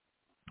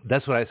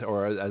 That's what I say,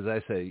 or as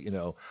I say,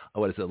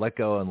 what is it? Let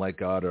go and let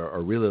God, or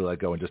really let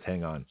go and just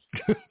hang on,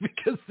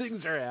 because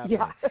things are happening.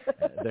 Yeah.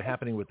 They're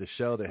happening with the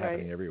show. They're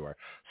happening everywhere.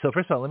 So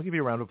first of all, let me give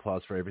you a round of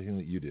applause for everything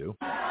that you do.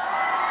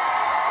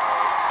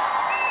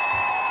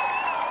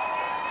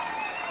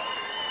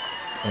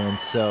 And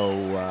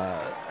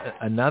so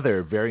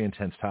another very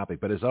intense topic,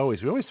 but as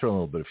always, we always throw in a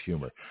little bit of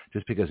humor,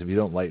 just because if you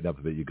don't lighten up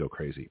a bit, you go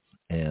crazy.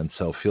 And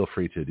so feel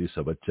free to do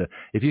so. But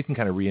if you can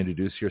kind of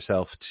reintroduce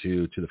yourself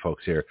to the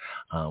folks here,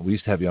 we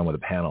used to have you on with a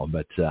panel,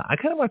 but I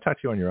kind of want to talk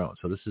to you on your own.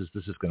 So this is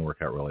going to work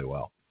out really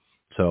well.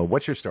 So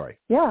what's your story?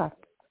 Yeah.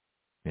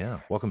 Yeah.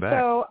 Welcome back.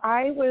 So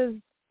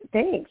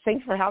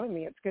thanks for having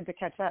me. It's good to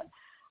catch up.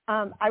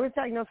 I was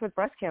diagnosed with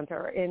breast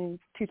cancer in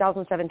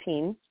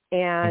 2017,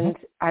 and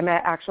I'm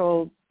an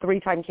actual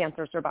 3-time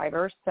cancer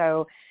survivor.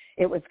 So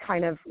it was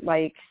kind of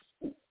like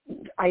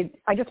I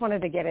just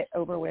wanted to get it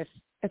over with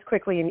as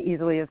quickly and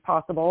easily as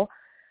possible.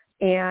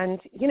 And,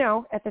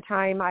 at the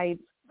time I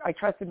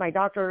trusted my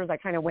doctors. I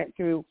kind of went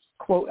through,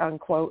 quote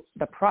unquote,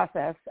 the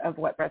process of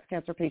what breast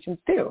cancer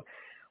patients do,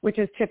 which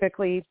is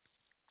typically,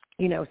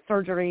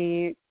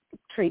 surgery,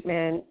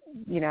 treatment,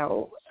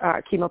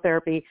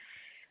 chemotherapy.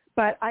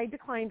 But I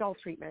declined all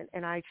treatment,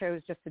 and I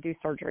chose just to do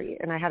surgery.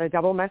 And I had a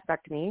double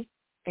mastectomy,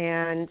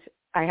 and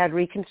I had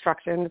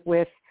reconstruction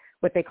with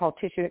what they call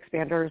tissue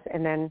expanders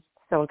and then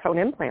silicone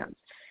implants.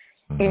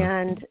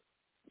 And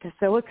the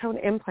silicone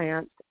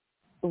implants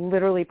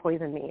literally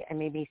poisoned me and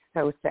made me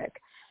so sick.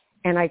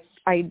 And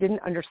I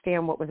didn't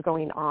understand what was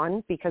going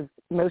on, because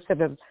most of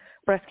the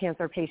breast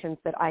cancer patients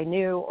that I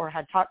knew or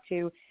had talked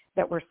to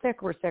that were sick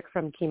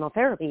from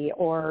chemotherapy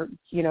or,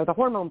 the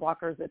hormone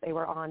blockers that they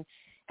were on.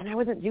 And I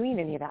wasn't doing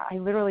any of that. I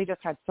literally just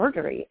had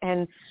surgery.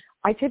 And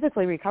I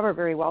typically recover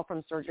very well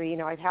from surgery.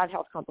 I've had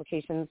health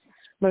complications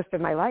most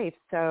of my life.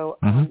 So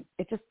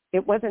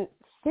it wasn't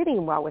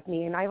sitting well with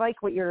me. And I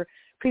like what your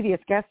previous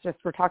guests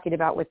just were talking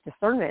about with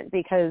discernment,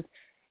 because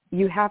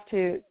you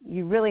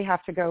really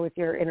have to go with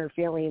your inner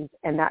feelings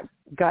and that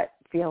gut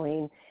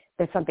feeling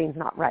that something's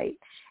not right.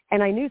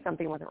 And I knew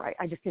something wasn't right.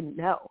 I just didn't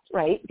know,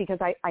 right? Because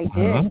I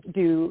did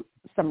do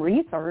some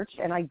research,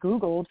 and I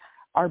Googled,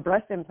 are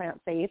breast implants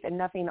safe? And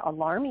nothing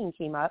alarming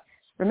came up.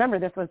 Remember,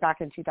 this was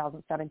back in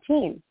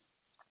 2017.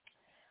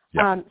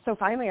 Yeah. So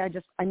finally,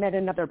 I met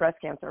another breast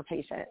cancer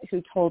patient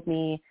who told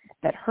me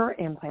that her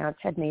implants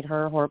had made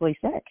her horribly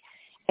sick.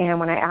 And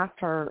when I asked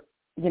her,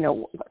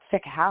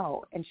 sick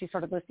how, and she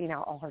started listing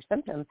out all her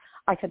symptoms,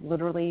 I could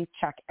literally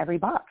check every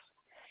box.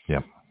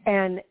 Yeah.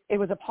 And it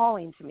was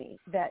appalling to me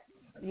that,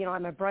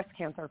 I'm a breast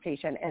cancer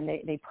patient, and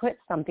they put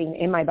something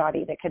in my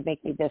body that could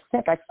make me this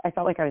sick. I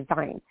felt like I was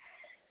dying.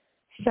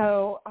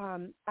 So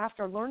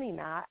after learning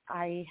that,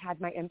 I had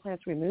my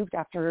implants removed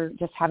after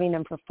just having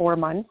them for 4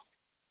 months.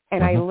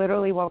 And I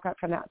literally woke up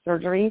from that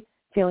surgery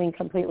feeling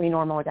completely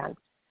normal again.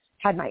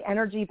 Had my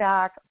energy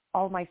back.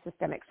 All my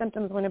systemic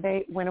symptoms went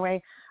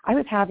away. I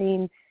was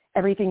having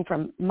everything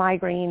from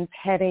migraines,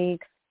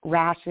 headaches,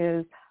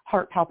 rashes,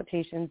 heart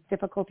palpitations,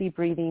 difficulty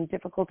breathing,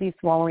 difficulty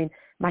swallowing.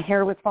 My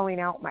hair was falling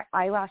out. My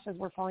eyelashes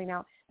were falling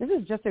out. This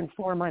is just in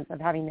 4 months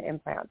of having the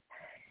implants.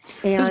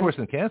 And this is worse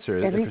than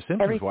cancer. For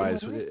symptoms-wise,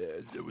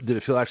 did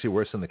it feel actually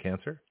worse than the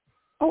cancer?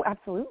 Oh,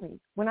 absolutely.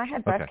 When I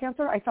had breast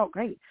cancer, I felt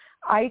great.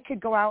 I could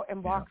go out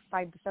and walk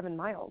 5 to 7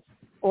 miles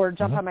or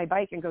jump on my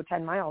bike and go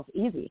 10 miles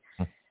easy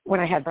when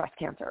I had breast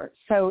cancer.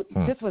 So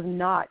this was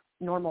not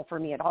normal for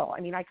me at all.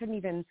 I mean, I couldn't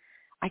even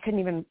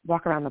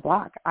walk around the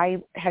block.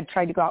 I had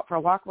tried to go out for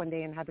a walk one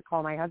day and had to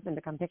call my husband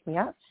to come pick me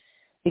up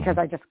because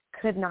I just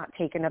could not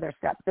take another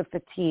step. The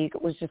fatigue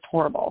was just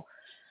horrible.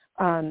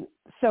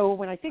 So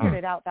when I figured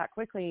it out that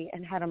quickly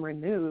and had them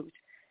removed,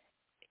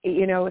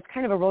 it's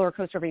kind of a roller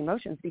coaster of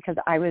emotions, because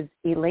I was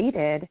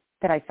elated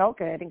that I felt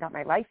good and got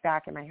my life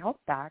back and my health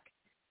back.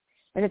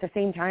 But at the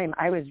same time,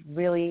 I was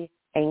really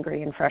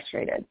angry and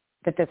frustrated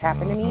that this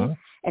happened to me.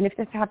 And if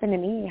this happened to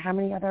me, how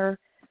many other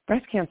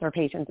breast cancer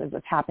patients is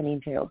this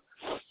happening to?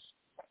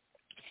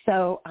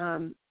 So,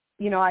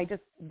 I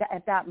just,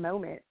 at that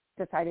moment,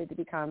 decided to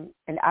become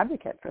an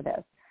advocate for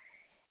this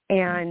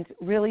and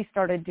really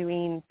started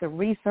doing the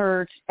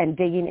research and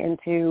digging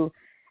into,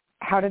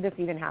 how did this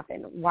even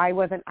happen? Why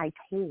wasn't I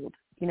told?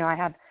 I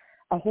have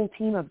a whole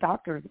team of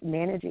doctors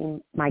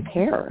managing my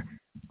care.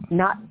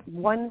 Not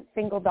one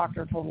single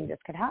doctor told me this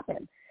could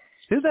happen.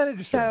 Isn't that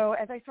interesting? So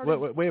as I started,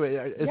 wait,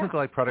 isn't it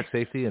like product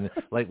safety and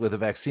like with the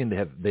vaccine,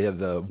 they have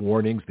the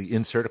warnings, the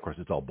insert. Of course,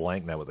 it's all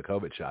blank now with the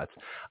COVID shots.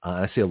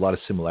 I see a lot of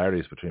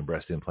similarities between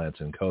breast implants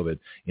and COVID,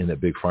 in that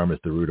big pharma is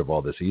the root of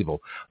all this evil.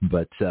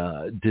 But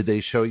did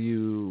they show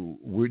you?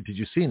 Did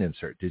you see an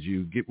insert?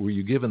 Were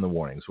you given the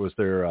warnings? Was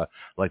there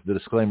like the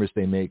disclaimers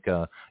they make,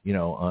 on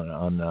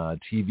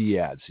TV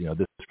ads?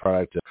 This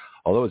product,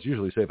 although it's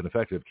usually safe and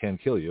effective, can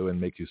kill you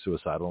and make you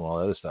suicidal and all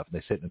that other stuff. And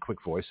they say it in a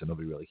quick voice and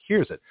nobody really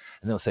hears it.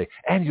 And they'll say,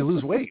 and you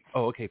lose weight.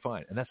 Oh, okay,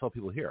 fine. And that's all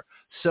people hear.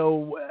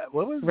 So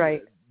what was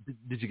right?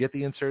 Did you get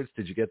the inserts?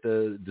 Did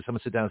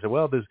someone sit down and say,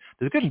 well, there's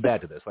good and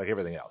bad to this, like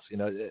everything else?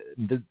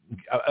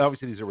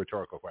 Obviously these are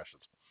rhetorical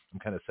questions. I'm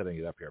kind of setting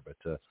it up here, but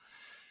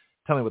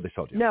tell me what they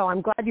told you. No,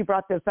 I'm glad you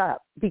brought this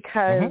up,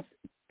 because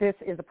this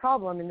is a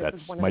problem, and this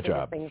is one of the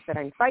biggest things that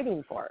I'm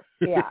fighting for.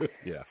 Yeah.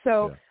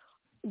 So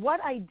what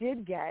I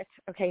did get,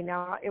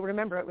 now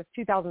remember it was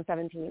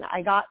 2017.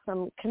 I got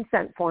some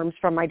consent forms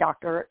from my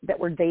doctor that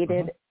were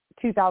dated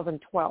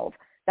 2012.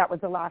 That was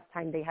the last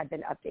time they had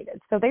been updated.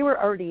 So they were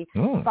already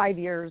 5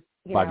 years,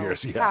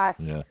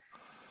 past.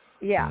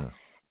 Yeah.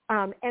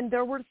 And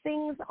there were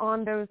things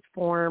on those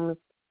forms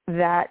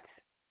that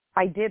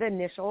I did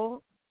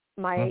initial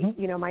my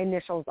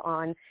initials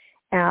on,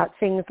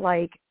 things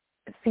like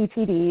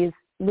CTDs,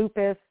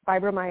 lupus,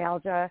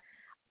 fibromyalgia,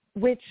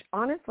 which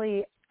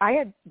honestly,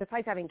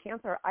 besides having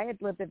cancer, I had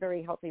lived a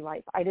very healthy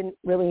life. I didn't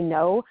really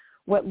know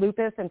what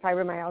lupus and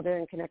fibromyalgia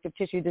and connective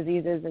tissue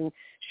diseases and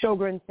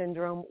Sjogren's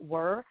syndrome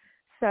were.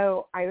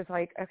 So I was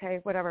like, okay,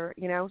 whatever,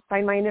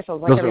 sign my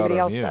initials like everybody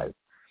else does.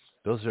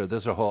 Those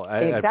are whole.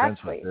 I have friends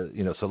with,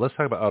 so let's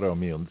talk about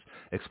autoimmune.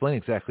 Explain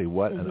exactly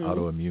what an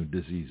autoimmune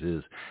disease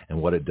is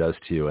and what it does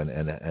to you,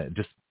 and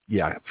just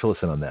fill us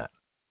in on that.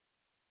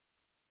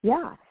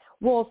 Yeah.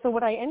 Well, so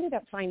what I ended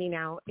up finding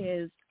out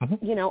is,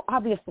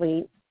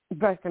 obviously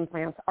breast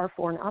implants are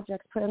foreign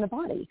objects put in the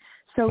body,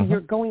 so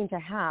you're going to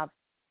have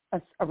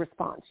a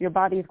response. Your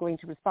body is going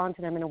to respond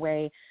to them in a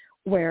way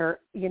where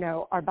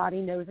our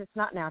body knows it's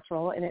not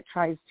natural and it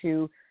tries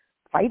to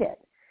fight it.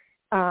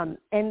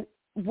 And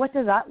what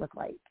does that look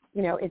like?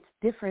 It's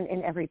different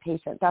in every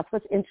patient. That's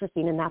what's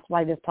interesting, and that's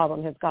why this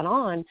problem has gone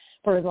on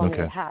for as long as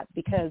it has,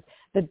 because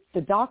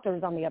the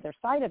doctors on the other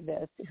side of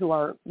this, who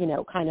are,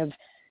 kind of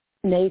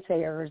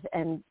naysayers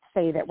and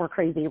say that we're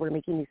crazy, we're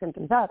making these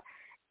symptoms up,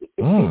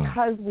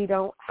 because we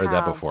don't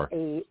have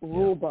a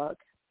rule book.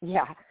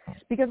 Yeah,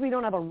 because we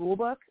don't have a rule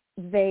book,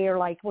 they are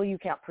like, well, you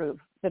can't prove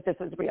that this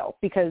is real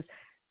because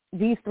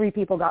these 3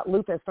 people got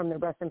lupus from their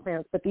breast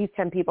implants, but these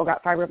 10 people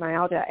got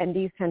fibromyalgia, and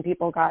these 10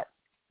 people got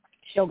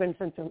Sjogren's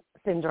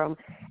syndrome,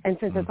 and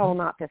since it's all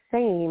not the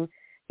same,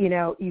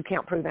 you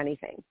can't prove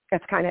anything.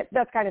 That's kind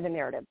of the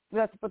narrative.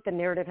 That's what the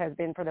narrative has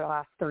been for the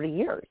last 30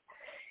 years.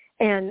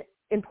 And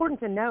important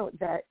to note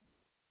that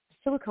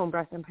silicone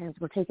breast implants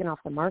were taken off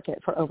the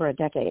market for over a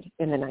decade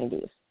in the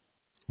 90s.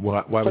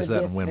 Why was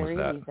that, and when was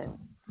that? Reason.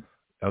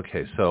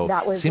 Okay, so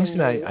seems to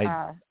me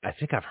I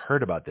think I've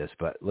heard about this,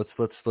 but let's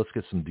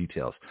get some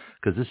details,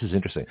 because this is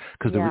interesting.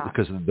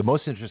 Because the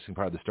most interesting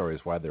part of the story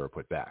is why they were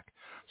put back.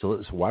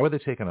 So why were they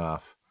taken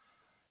off,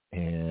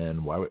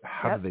 and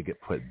how did they get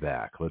put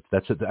back?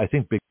 I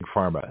think Big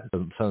Pharma.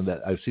 Something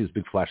that I see this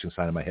big flashing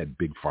sign in my head,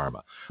 Big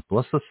Pharma. But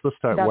let's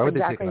start. That's why were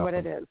exactly they taken off? What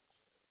it is.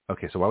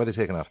 Okay, so why were they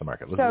taken off the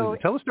market?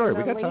 Tell the story.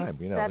 We got time.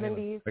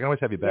 70s, I can always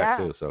have you back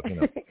too. So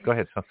go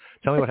ahead. So,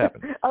 tell me what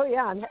happened. Oh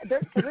yeah,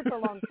 because it's a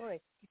long story.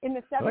 In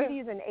the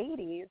 70s and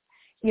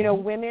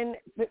 80s, women,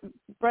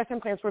 breast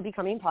implants were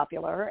becoming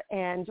popular,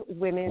 and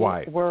women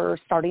were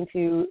starting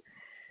to.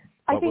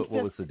 What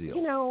was the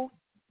deal?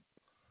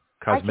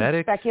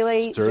 Cosmetics, I can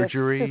speculate,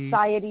 surgery,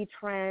 society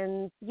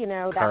trends.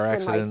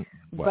 That's when like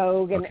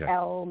Vogue and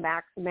Elle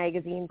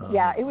magazines.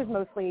 Yeah, it was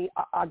mostly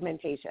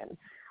augmentation.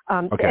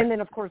 And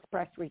then, of course,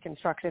 breast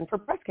reconstruction for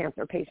breast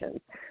cancer patients.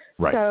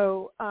 Right.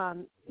 So,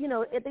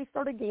 they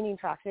started gaining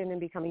traction and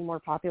becoming more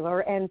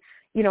popular. And,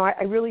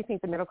 I really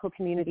think the medical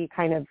community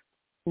kind of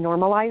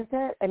normalized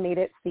it and made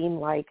it seem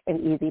like an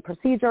easy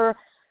procedure.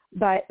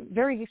 But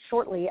very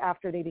shortly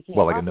after they became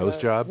popular, like a nose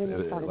job,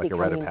 like a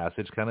rite of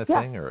passage kind of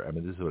thing? Or,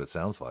 this is what it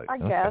sounds like. I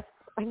guess.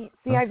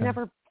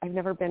 I've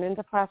never been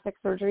into plastic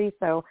surgery,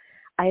 so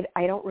I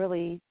don't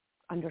really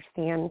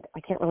understand.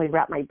 I can't really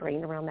wrap my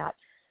brain around that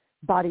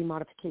body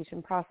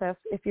modification process,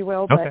 if you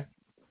will, but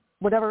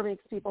whatever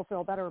makes people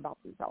feel better about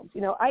themselves.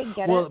 I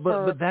get it.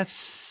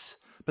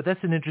 But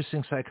that's an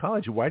interesting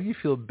psychology. Why do you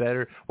feel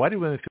better? Why do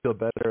women feel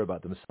better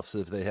about themselves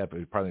if they have,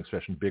 pardon the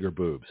expression, bigger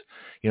boobs?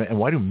 And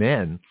why do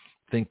men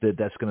think that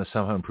that's going to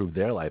somehow improve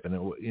their life?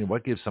 And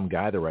what gives some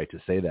guy the right to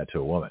say that to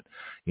a woman?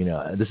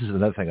 This is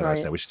another thing I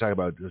understand. We should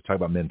talk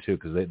about men too,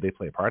 because they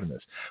play a part in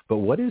this. But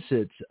what is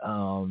it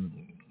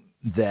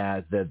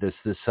that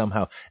this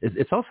somehow?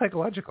 It's all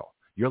psychological.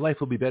 Your life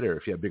will be better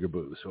if you have bigger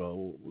boobs.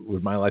 Well,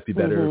 would my life be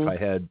better if I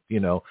had,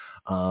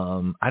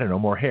 I don't know,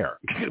 more hair?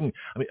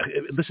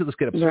 Let's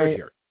get absurd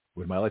here.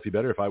 Would my life be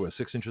better if I was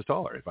 6 inches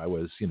taller? If I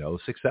was, 6'7"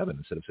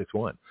 instead of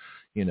 6'1"?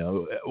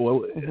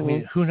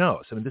 Who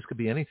knows? This could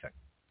be anything.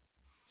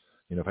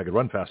 If I could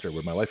run faster,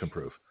 would my life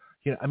improve?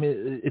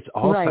 It's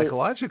all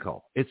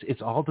psychological.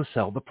 It's all to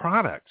sell the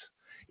product.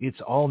 It's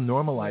all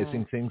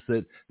normalizing things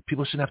that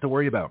people shouldn't have to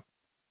worry about.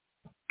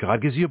 God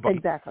gives you a body.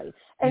 Exactly.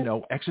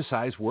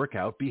 Exercise, work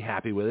out, be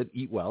happy with it,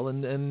 eat well,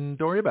 and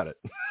don't worry about it.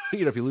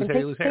 If you lose hair,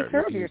 you lose hair. Take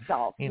care of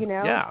yourself,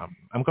 Yeah,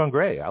 I'm going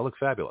gray. I look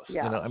fabulous.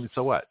 Yeah.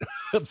 So what?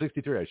 I'm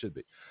 63. I should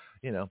be.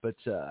 But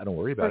I don't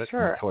worry about it.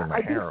 For sure.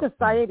 I think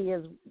society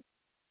has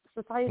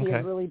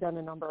really done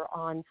a number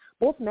on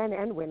both men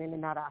and women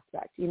in that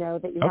aspect.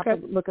 That you have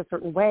to look a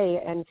certain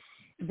way, and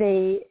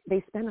they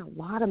spend a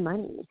lot of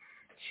money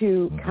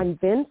to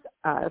convince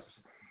us,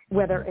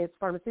 whether it's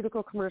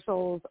pharmaceutical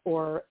commercials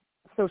or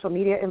social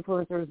media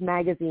influencers,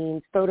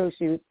 magazines, photo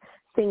shoots,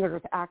 singers,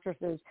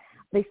 actresses.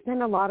 They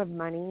spend a lot of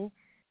money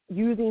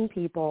using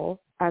people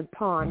as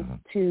pawns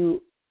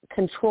to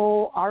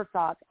control our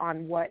thoughts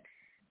on what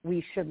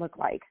we should look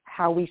like,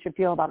 how we should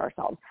feel about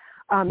ourselves.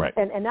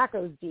 And that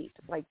goes deep.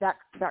 Like that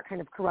kind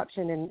of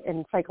corruption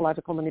and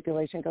psychological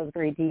manipulation goes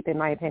very deep, in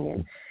my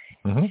opinion.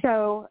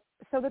 So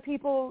the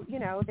people,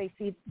 they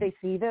see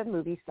the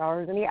movie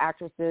stars and the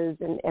actresses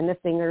and the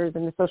singers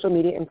and the social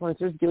media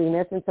influencers doing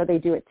this, and so they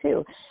do it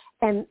too.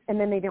 And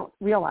then they don't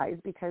realize,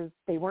 because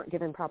they weren't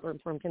given proper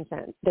informed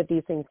consent, that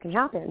these things can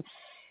happen.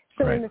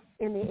 So Right.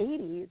 in the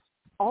 80s,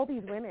 all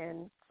these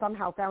women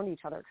somehow found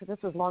each other, because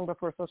this was long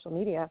before social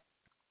media,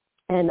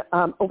 and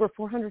over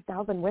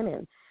 400,000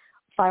 women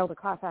filed a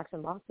class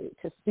action lawsuit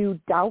to sue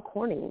Dow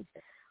Corning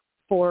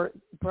for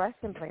breast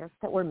implants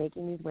that were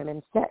making these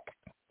women sick.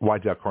 Why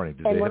Dow Corning?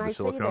 Did And they when have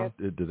the I say silicone?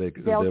 this, Did they?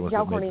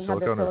 Dow Corning had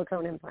the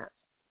silicone implants.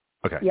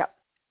 Okay. Yep.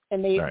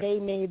 And they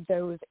made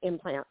those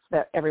implants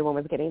that everyone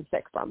was getting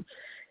sick from,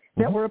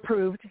 that were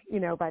approved,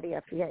 by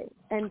the FDA.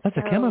 And that's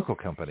a chemical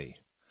company.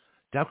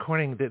 Dow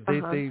Corning,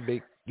 they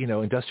make,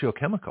 industrial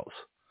chemicals.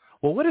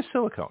 Well, what is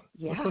silicone?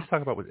 Yeah. Let's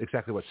talk about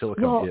exactly what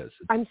silicone is.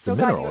 I'm so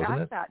glad you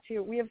asked that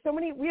too. We have so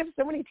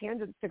many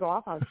tangents to go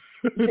off on.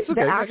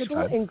 The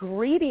actual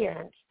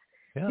ingredient,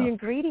 the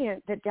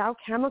ingredient that Dow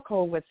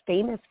Chemical was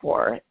famous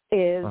for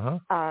is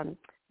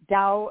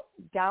Dow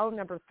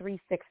number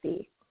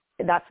 360.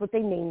 That's what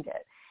they named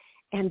it.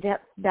 And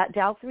that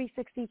Dow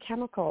 360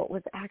 chemical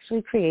was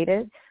actually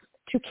created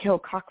to kill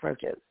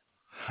cockroaches.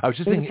 I was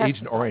just thinking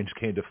Agent Orange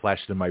came to flash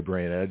in my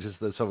brain.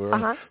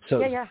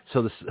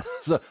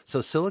 So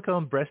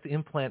silicone breast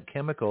implant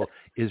chemical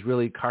is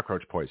really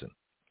cockroach poison.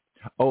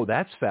 Oh,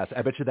 that's fast.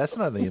 I bet you that's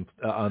not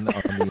on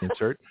the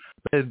insert.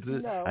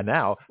 No. And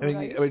now, I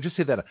mean, just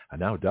say that. And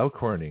now Dow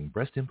Corning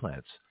breast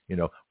implants.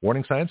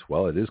 Warning signs.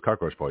 Well, it is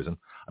cockroach poison.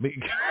 I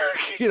mean,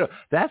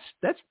 that's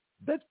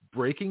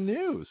breaking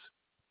news.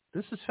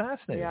 This is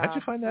fascinating. Yeah. How'd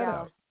you find that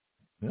out?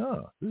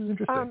 Yeah, this is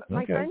interesting.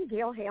 My friend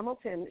Gail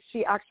Hamilton,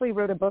 she actually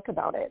wrote a book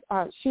about it.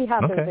 She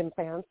had those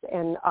implants,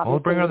 and I'll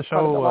bring her on the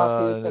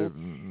show.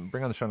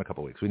 Bring her on the show in a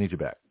couple of weeks. We need you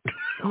back.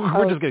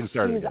 We're just getting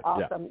started. She's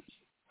awesome.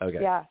 Yeah. Okay.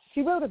 Yeah,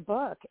 she wrote a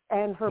book,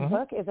 and her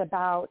book is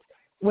about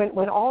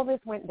when all this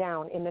went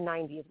down in the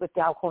 90s with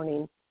Dow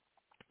Corning.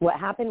 What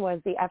happened was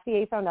the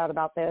FDA found out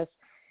about this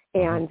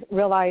and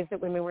realized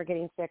that women were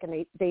getting sick,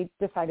 and they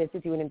decided to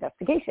do an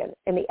investigation.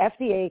 And the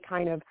FDA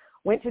kind of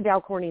went to Dow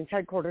Corning's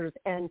headquarters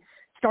and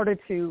started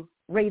to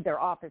raid their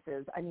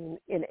offices. I mean,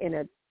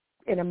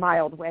 in a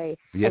mild way,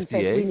 and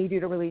said, "We need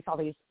you to release all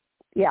these."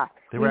 Yeah,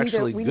 they were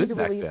actually good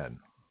back then.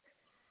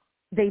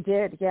 They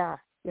did, yeah.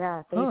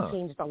 They've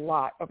changed a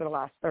lot over the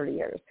last 30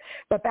 years.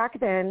 But back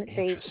then,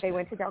 they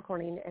went to Dow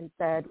Corning and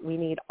said, "We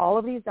need all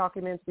of these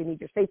documents. We need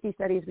your safety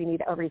studies. We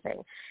need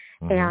everything."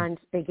 And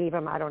they gave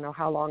them, I don't know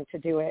how long to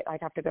do it.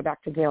 I'd have to go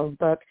back to Gail's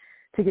book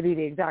to give you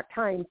the exact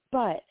time.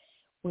 But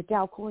what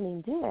Dow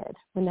Corning did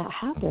when that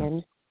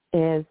happened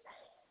is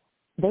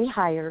they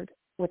hired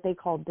what they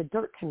called the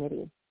DIRT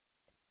Committee.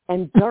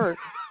 And DIRT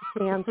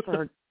stands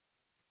for,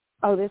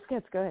 this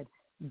gets good,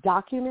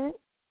 Document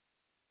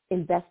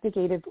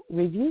Investigative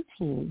Review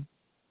Team.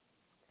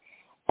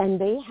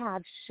 And they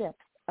had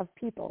shifts of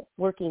people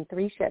working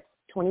 3 shifts,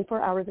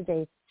 24 hours a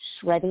day,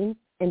 shredding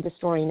and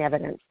destroying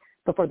evidence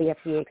before the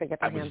FDA could get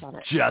their hands on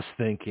it. Just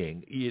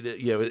thinking,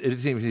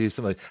 it seems to be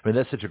something. I mean,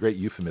 that's such a great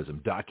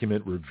euphemism.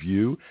 Document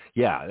review.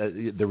 Yeah,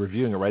 they're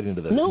reviewing it right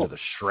into the shredder.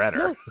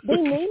 No,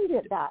 they named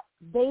it that.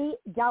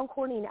 Dow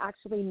Corning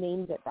actually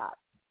named it that.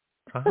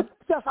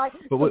 So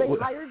they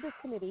hired this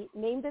committee,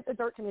 named it the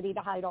DIRT Committee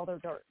to hide all their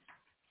dirt.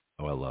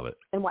 Oh, I love it.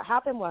 And what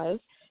happened was,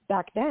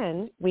 back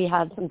then, we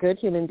had some good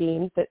human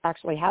beings that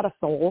actually had a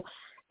soul,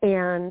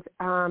 and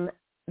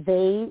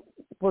they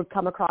would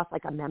come across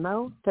like a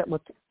memo that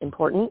looked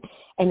important,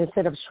 and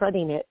instead of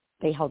shredding it,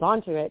 they held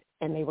on to it,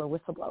 and they were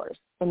whistleblowers,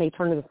 and they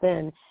turned this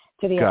in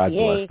to the God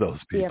FDA. God bless those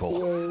people.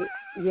 The FDA,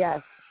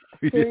 yes,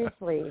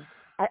 seriously.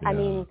 I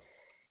mean,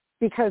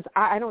 because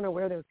I don't know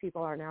where those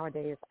people are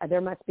nowadays. They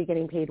must be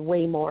getting paid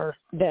way more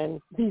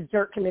than these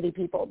DIRT Committee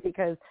people,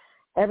 because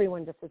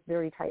everyone just is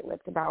very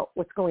tight-lipped about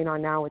what's going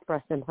on now with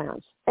breast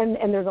implants. And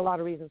there's a lot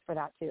of reasons for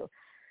that, too.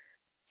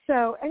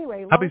 So,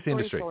 anyway, how big's the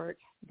industry? Short,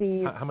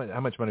 how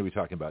much money are we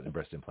talking about in the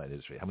breast implant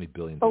industry? How many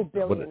billions?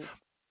 Billions.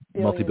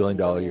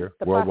 Multi-billion-dollar year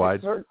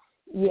worldwide?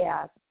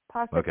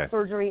 Plastic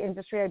surgery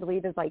industry, I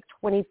believe, is like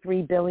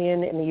 $23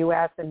 billion in the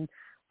U.S. and,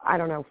 I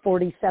don't know,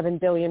 $47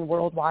 billion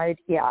worldwide.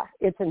 Yeah,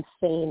 it's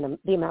insane,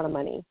 the amount of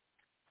money.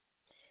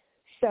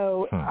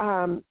 So,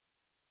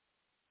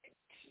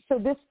 So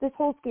this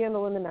whole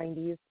scandal in the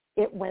 90s,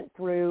 it went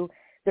through.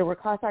 There were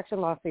class action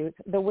lawsuits.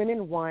 The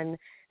women won.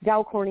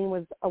 Dow Corning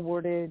was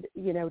awarded,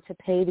 to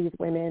pay these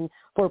women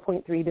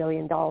 $4.3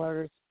 billion.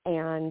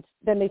 And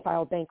then they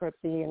filed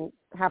bankruptcy, and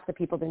half the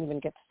people didn't even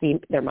get to see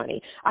their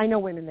money. I know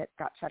women that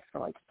got checks for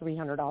like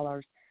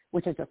 $300,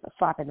 which is just a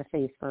slap in the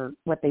face for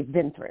what they've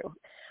been through.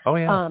 Oh,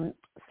 yeah.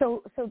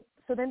 So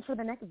then for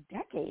the next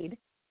decade,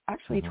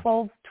 actually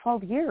 12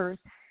 years,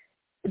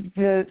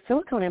 the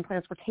silicone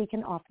implants were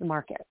taken off the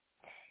market.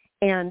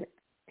 And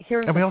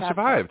we all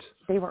survived.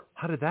 They were.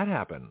 How did that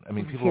happen? I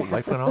mean,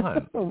 life went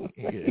on.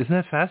 Isn't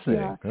that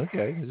fascinating? Yeah.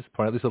 Okay, just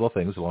point out these little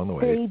things along the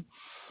way.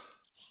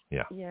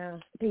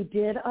 They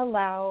did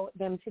allow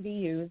them to be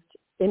used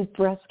in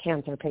breast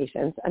cancer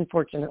patients,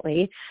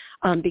 unfortunately,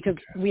 because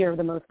we are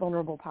the most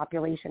vulnerable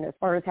population as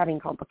far as having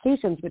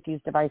complications with these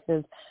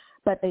devices.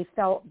 But they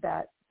felt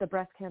that the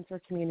breast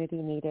cancer community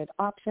needed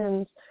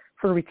options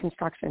for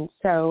reconstruction.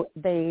 So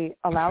they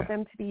allowed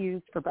them to be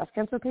used for breast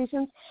cancer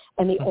patients,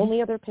 and the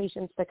only other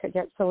patients that could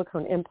get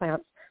silicone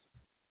implants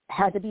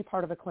had to be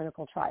part of a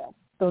clinical trial.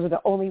 Those are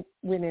the only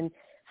women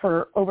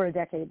for over a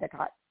decade that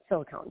got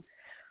silicone.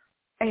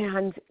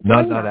 And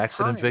not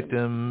accident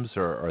victims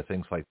or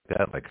things like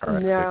that, like car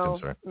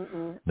victims, or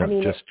no, I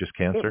mean, just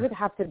cancer. It would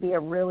have to be a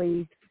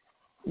really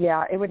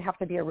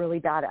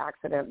bad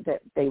accident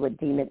that they would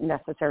deem it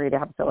necessary to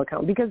have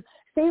silicone, because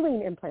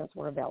saline implants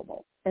were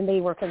available and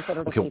they were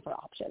considered a safer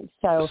option.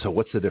 So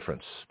what's the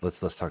difference? Let's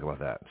talk about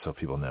that so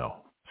people know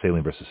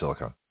saline versus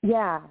silicone.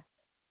 Yeah.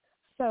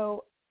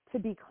 So to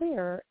be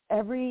clear,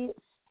 every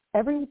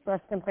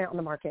breast implant on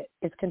the market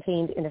is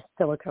contained in a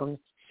silicone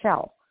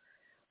shell.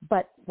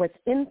 But what's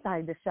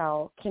inside the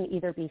shell can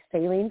either be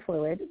saline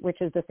fluid, which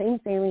is the same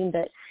saline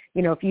that,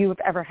 if you've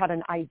ever had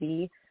an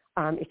IV,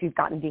 if you've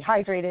gotten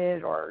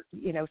dehydrated or,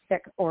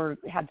 sick or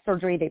had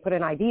surgery, they put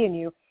an IV in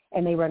you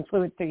and they run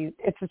fluid through you.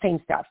 It's the same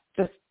stuff,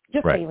 just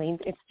right. saline.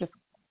 It's just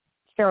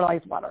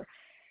sterilized water.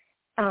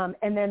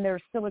 And then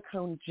there's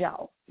silicone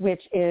gel,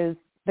 which is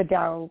the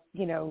Dow,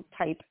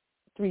 type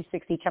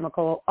 360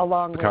 chemical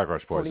along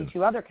with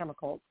 42 other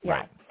chemicals. Yeah.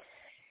 Right.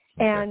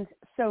 And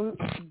so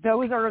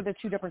those are the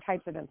two different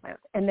types of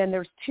implants. And then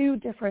there's two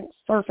different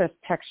surface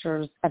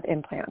textures of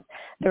implants.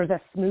 There's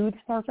a smooth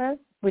surface,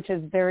 which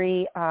is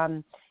very,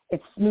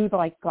 it's smooth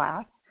like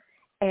glass.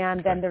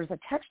 And then there's a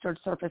textured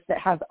surface that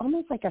has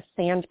almost like a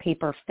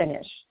sandpaper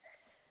finish.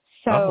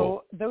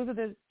 So those are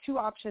the two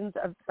options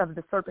of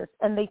the surface.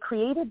 And they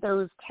created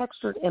those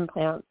textured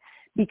implants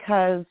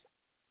because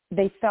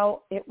they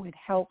felt it would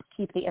help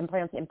keep the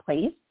implants in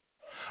place.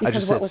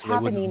 Because what was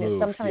happening is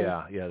sometimes...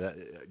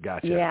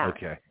 Gotcha. Yeah.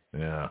 Okay.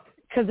 Yeah.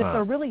 Because if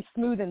they're really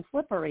smooth and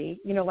slippery,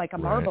 like a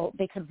marble,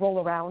 they could roll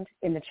around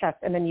in the chest,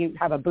 and then you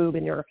have a boob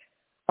in your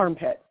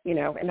armpit,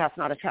 and that's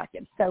not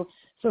attractive. So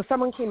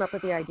someone came up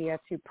with the idea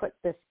to put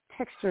this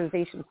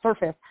texturization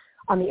surface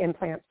on the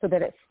implant so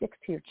that it sticks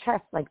to your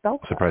chest like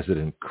Velcro. Surprised they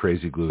didn't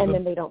crazy glue them. And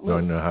then they don't move. I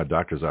don't know how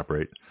doctors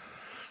operate.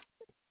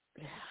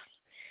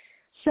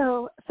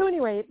 So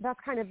anyway, that's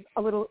kind of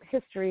a little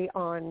history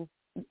on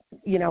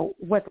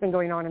what's been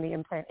going on in the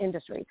implant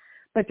industry.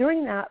 But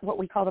during that, what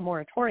we call the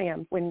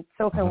moratorium, when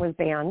silicone was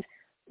banned,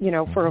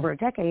 for over a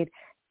decade,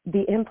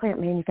 the implant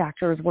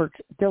manufacturers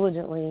worked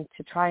diligently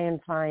to try and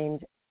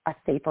find a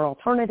safer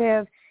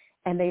alternative,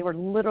 and they were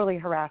literally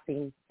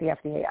harassing the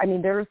FDA. I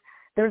mean, there's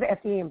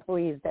FDA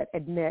employees that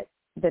admit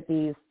that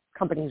these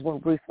companies were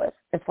ruthless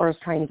as far as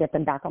trying to get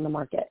them back on the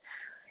market.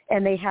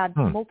 And they had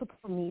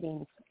multiple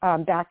meetings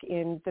back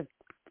in the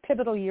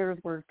pivotal years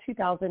were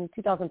 2000,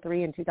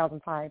 2003, and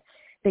 2005.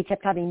 They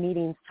kept having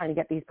meetings trying to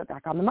get these put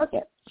back on the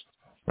market.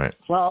 Right.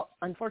 Well,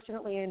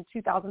 unfortunately, in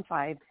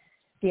 2005,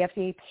 the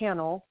FDA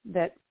panel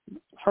that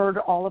heard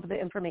all of the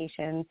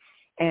information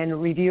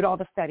and reviewed all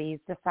the studies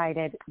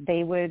decided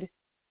they would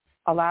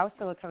allow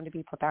silicone to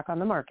be put back on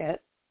the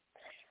market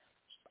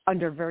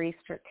under very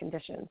strict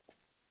conditions.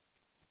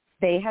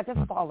 They had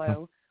to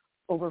follow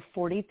over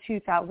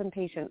 42,000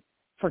 patients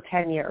for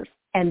 10 years.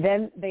 And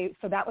then they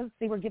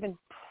were given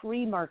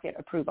pre-market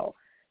approval.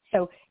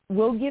 So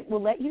we'll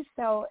let you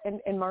sell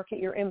and market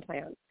your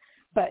implants,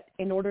 but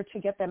in order to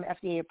get them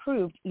FDA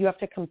approved, you have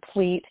to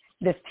complete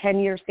this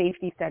 10-year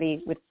safety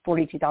study with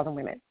 42,000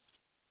 women.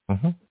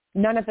 Mm-hmm.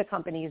 None of the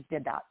companies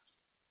did that.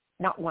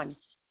 Not one.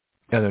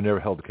 And they're never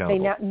held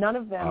accountable. None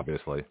of them.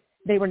 Obviously.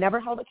 They were never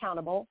held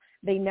accountable.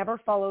 They never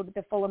followed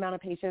the full amount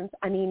of patients.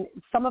 I mean,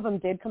 some of them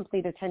did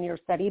complete a 10-year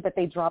study, but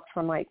they dropped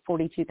from like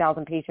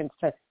 42,000 patients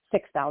to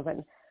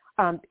 6,000.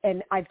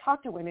 And I've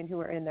talked to women who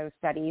were in those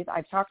studies.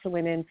 I've talked to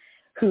women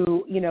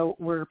who,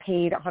 were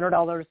paid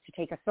 $100 to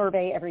take a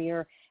survey every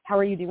year. How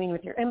are you doing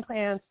with your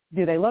implants?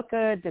 Do they look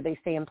good? Do they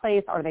stay in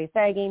place? Are they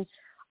sagging?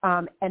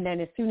 And then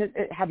as soon as,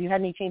 have you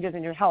had any changes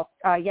in your health?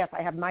 Yes,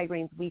 I have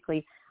migraines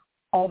weekly.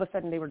 All of a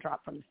sudden they were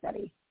dropped from the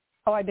study.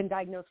 Oh, I've been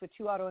diagnosed with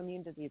 2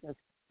 autoimmune diseases,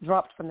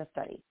 dropped from the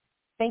study.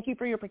 Thank you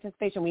for your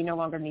participation. We no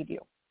longer need you.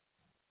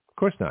 Of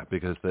course not,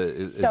 because they're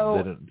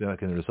not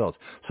getting the results.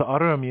 So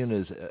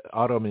autoimmune is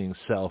auto meaning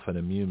self, and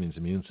immune means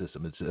immune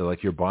system. It's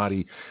like your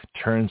body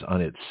turns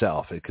on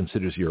itself. It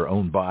considers your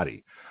own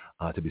body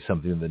to be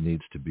something that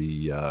needs to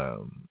be,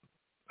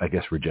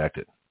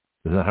 rejected.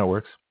 Isn't that how it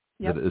works?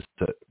 Yep. Is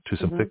it too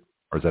simplistic,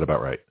 or is that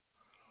about right?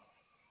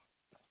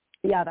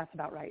 Yeah, that's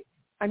about right.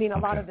 I mean, a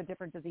lot of the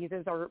different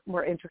diseases are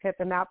more intricate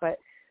than that, but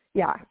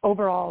yeah,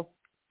 overall,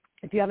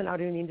 if you have an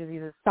autoimmune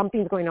disease,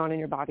 something's going on in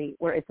your body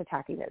where it's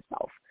attacking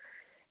itself.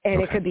 And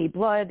it could be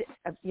blood,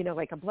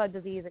 like a blood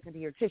disease. It could be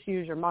your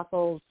tissues, your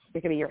muscles.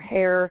 It could be your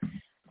hair,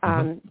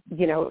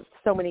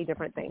 so many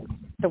different things.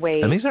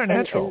 And these aren't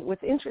natural. And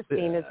what's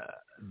interesting is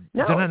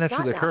they're not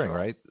naturally occurring,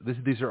 right?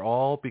 These are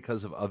all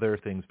because of other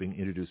things being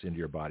introduced into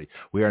your body.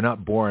 We are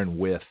not born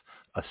with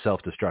a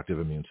self-destructive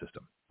immune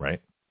system,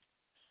 right?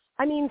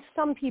 I mean,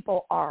 some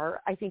people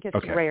are. I think it's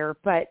Okay. rare,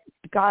 but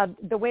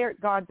the way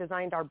God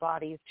designed our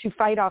bodies to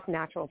fight off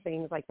natural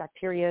things like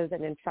bacteria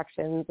and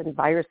infections and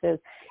viruses,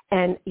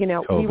 and, you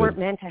know, COVID. we weren't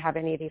meant to have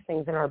any of these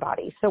things in our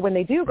body. So when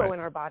they do go Right. in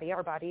our body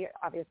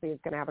obviously is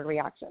going to have a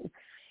reaction.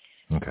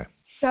 Okay.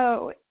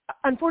 So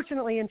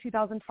unfortunately, in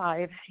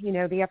 2005, you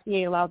know, the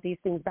FDA allowed these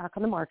things back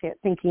on the market,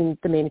 thinking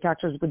the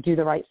manufacturers would do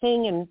the right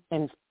thing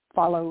and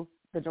follow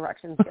the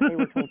directions that they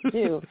were told to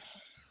do.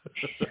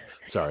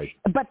 Sorry.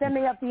 But then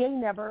the FDA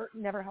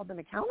never held them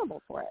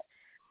accountable for it.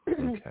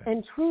 Okay.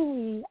 And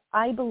truly,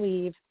 I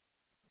believe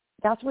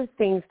that's where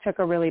things took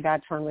a really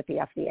bad turn with the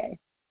FDA.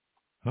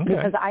 Okay.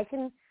 Because I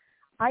can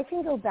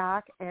go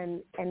back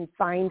and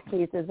find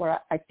cases where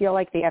I feel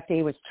like the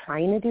FDA was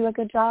trying to do a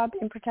good job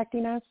in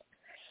protecting us,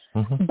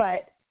 Mm-hmm.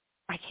 but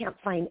I can't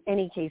find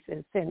any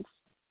cases since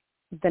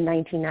the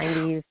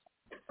 1990s,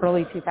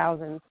 early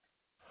 2000s,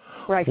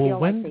 where I feel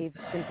like they've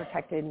been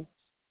protected.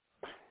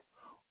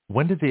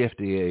 When did the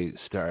FDA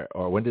start,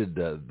 or when did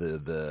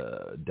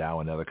the Dow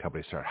and other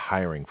companies start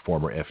hiring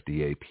former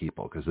FDA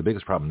people? Because the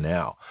biggest problem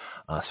now,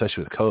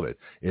 especially with COVID,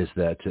 is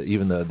that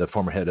even the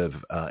former head of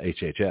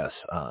HHS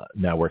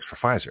now works for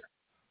Pfizer.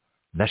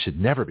 And that should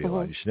never be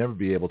allowed. You should never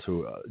be able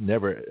to,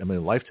 a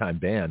lifetime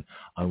ban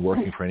on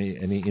working for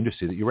any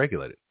industry that you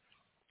regulated.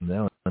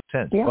 No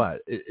sense. Yeah.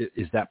 But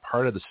is that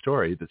part of the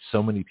story that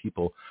so many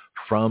people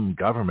from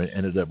government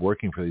ended up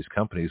working for these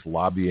companies,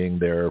 lobbying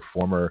their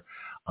former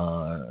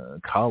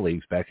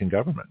colleagues back in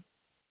government?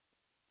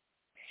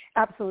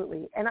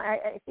 Absolutely. And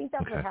I think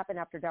that's what happened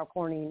after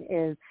DeaKyne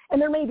is,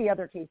 and there may be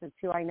other cases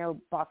too. I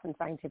know Boston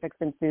Scientific's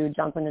been sued,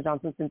 Johnson &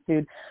 Johnson's been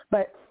sued,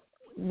 but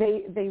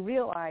they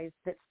realized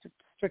that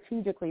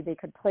strategically they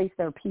could place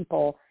their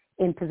people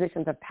in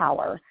positions of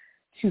power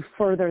to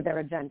further their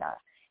agenda.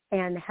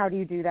 And how do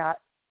you do that?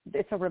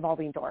 It's a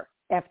revolving door.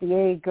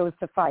 FDA goes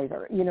to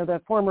Pfizer. You know,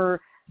 the former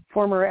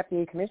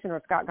FDA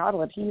commissioner, Scott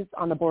Gottlieb, he's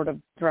on the board of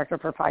director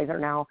for Pfizer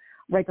now,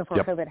 right before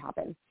COVID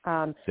happened.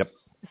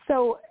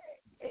 So,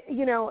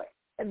 you know,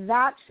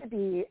 that should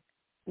be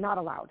not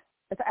allowed.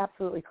 It's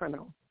absolutely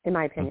criminal, in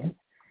my opinion.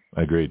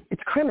 Agreed.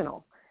 It's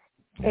criminal.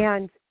 Yeah.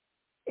 And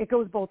it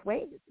goes both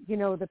ways. You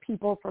know, the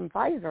people from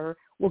Pfizer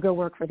will go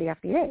work for the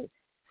FDA.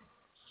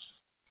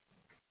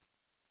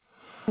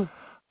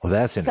 Well,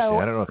 that's interesting. So,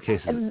 I don't know if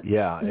cases. And the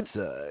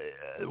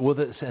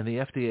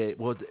FDA.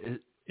 Well,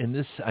 in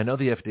this, I know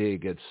the FDA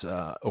gets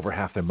over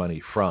half their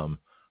money from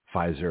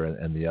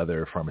Pfizer and the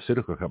other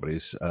pharmaceutical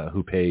companies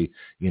who pay,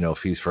 you know,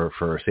 fees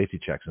for safety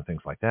checks and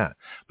things like that.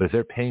 But if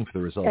they're paying for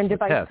the results and of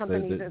the device test,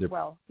 companies as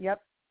well.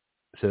 Yep.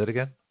 Say that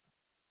again.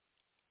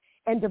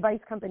 And device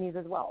companies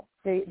as well.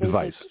 They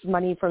take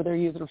money for their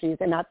user fees,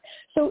 and that's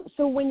so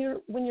when you're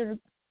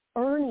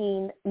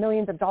earning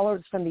millions of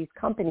dollars from these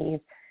companies,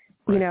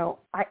 you know,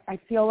 I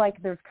feel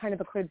like there's kind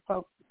of a quid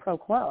pro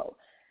quo.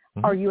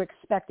 Are you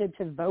expected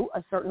to vote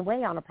a certain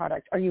way on a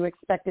product? Are you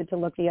expected to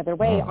look the other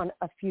way on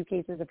a few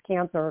cases of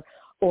cancer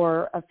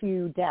or a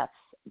few deaths?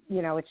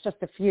 You know, it's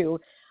just a few.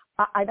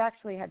 I've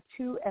actually had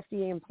 2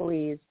 FDA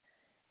employees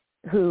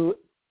who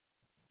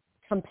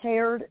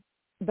compared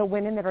the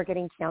women that are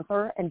getting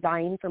cancer and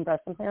dying from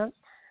breast implants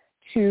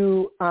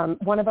to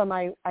one of them.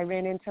 I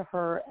ran into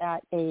her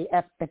at a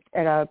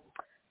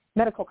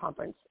medical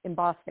conference in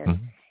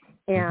Boston,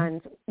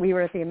 and we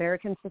were at the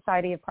American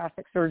Society of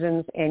Plastic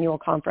Surgeons annual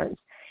conference,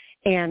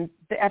 and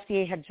the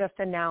FDA had just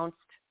announced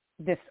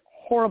this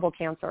horrible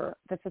cancer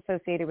that's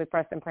associated with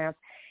breast implants,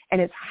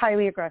 and it's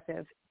highly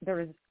aggressive.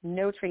 There is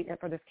no treatment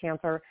for this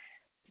cancer.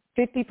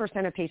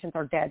 50% of patients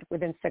are dead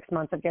within 6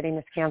 months of getting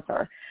this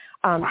cancer.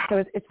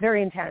 So it's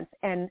very intense.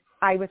 And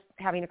I was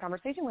having a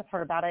conversation with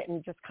her about it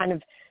and just kind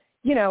of,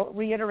 you know,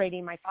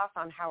 reiterating my thoughts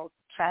on how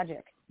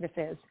tragic this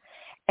is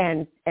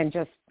and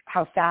just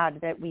how sad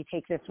that we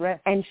take this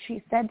risk. And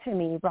she said to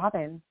me,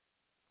 Robyn,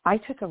 I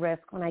took a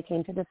risk when I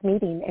came to this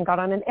meeting and got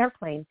on an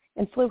airplane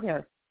and flew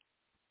here.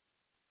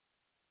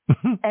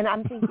 And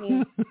I'm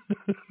thinking,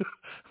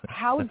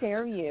 how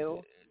dare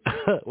you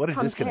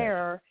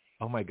compare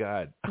oh my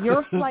God.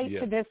 your flight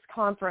to this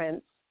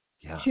conference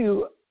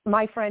to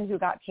my friend who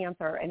got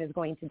cancer and is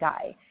going to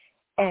die.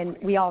 And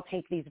we all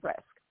take these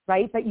risks,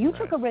 right? But you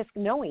took a risk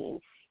knowing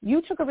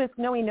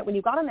that when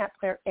you got on that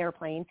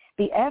airplane,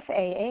 the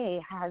FAA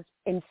has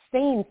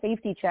insane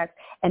safety checks,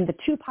 and the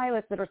 2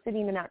 pilots that are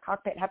sitting in that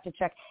cockpit have to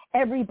check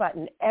every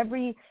button,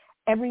 every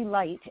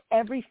light,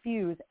 every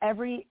fuse,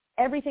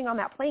 everything on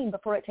that plane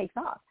before it takes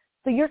off.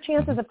 So your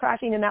chances of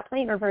crashing in that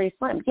plane are very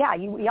slim. Yeah,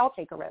 we all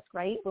take a risk,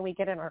 right? When we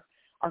get in our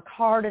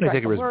car to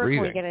drive to work,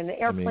 when we get in an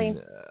airplane.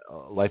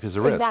 Life is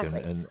a risk,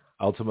 exactly. and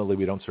ultimately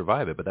we don't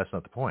survive it, but that's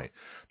not the point.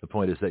 The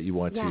point is that you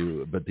want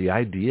to, but the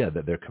idea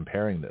that they're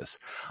comparing this,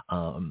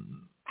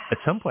 at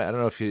some point, I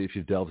don't know if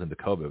you've delved into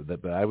COVID,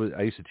 but I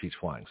used to teach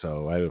flying,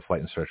 so I have a flight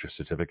instructor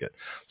certificate,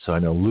 so I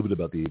know a little bit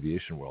about the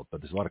aviation world,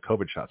 but there's a lot of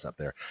COVID shots out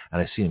there, and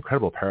I see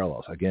incredible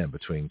parallels, again,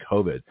 between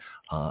COVID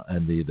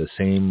and the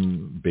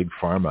same big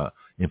pharma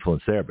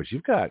influence there, but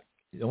you've got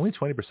only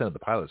 20% of the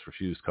pilots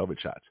refused COVID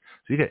shots.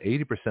 So you got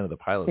 80% of the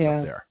pilots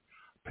up there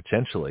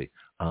potentially,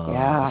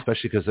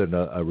 especially because they're in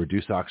a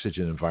reduced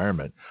oxygen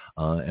environment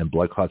and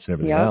blood clots and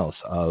everything else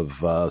of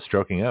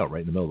stroking out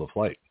right in the middle of the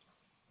flight.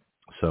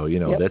 So,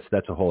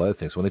 that's a whole other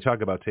thing. So when they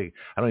talk about I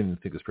don't even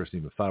think this person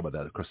even thought about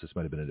that. Of course, this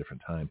might have been a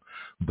different time.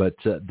 But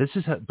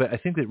but I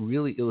think that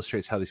really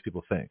illustrates how these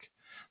people think.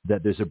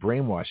 That there's a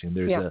brainwashing,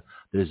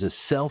 there's a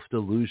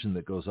self-delusion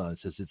that goes on. It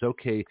says it's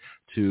okay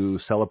to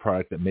sell a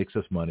product that makes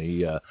us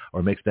money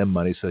or makes them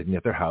money so they can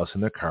get their house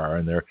and their car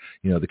and their,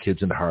 the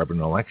kids into Harvard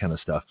and all that kind of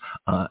stuff.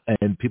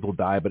 And people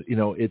die, but,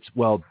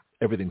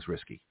 everything's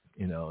risky.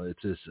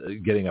 It's just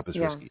getting up is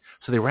risky.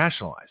 So they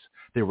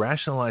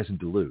rationalize and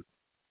dilute.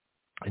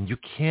 And you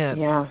can't,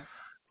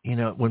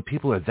 when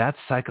people are that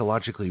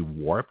psychologically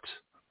warped,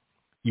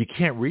 you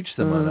can't reach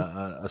them on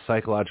a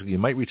psychological. You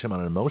might reach them on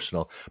an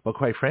emotional, but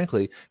quite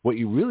frankly, what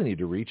you really need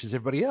to reach is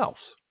everybody else,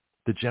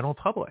 the general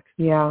public.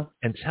 Yeah.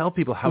 And tell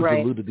people how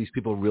deluded these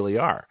people really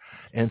are.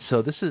 And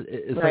so this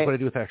is like what I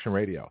do with Action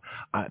Radio.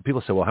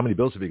 People say, well, how many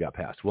bills have you got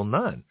passed? Well,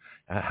 none.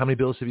 How many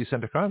bills have you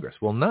sent to Congress?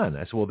 Well, none.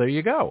 I said, well, there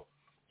you go.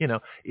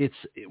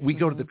 We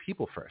go to the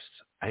people first.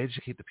 I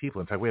educate the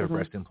people. In fact, we have a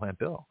breast implant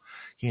bill,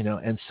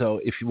 and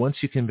so once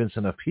you convince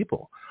enough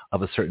people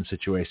of a certain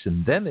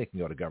situation, then they can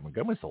go to government.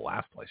 Government's the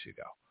last place you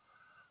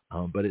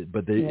go.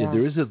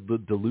 There is a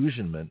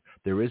delusionment.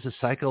 There is a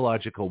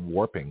psychological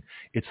warping.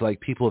 It's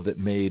like people that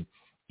made,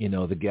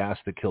 the gas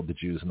that killed the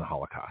Jews in the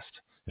Holocaust.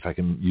 If I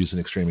can use an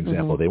extreme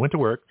example, they went to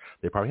work.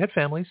 They probably had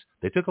families.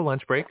 They took a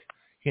lunch break.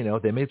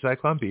 They made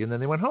Zyklon B and then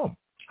they went home.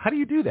 How do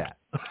you do that?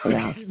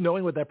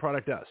 Knowing what that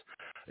product does.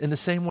 In the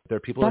same way, there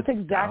are people that's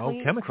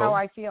exactly how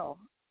I feel.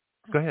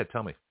 Go ahead,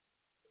 tell me.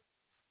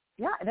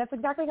 Yeah, that's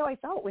exactly how I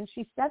felt when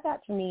she said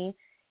that to me.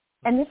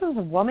 And this was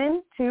a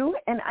woman too,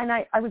 and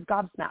I was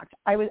gobsmacked.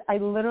 I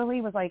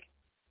literally was like,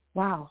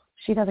 wow,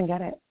 she doesn't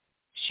get it.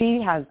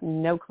 She has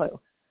no clue.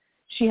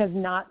 She has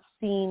not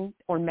seen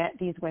or met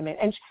these women.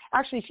 And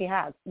actually she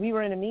has. We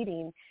were in a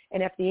meeting,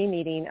 an FDA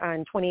meeting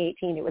in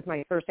 2018. It was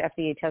my first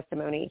FDA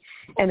testimony.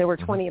 And there were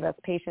 20 of us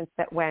patients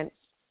that went.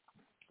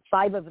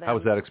 5 of them. How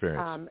was that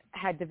experience?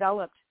 Had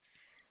developed.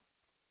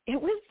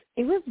 It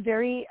was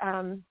very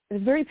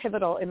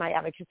pivotal in my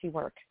advocacy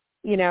work.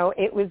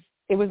 It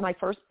was my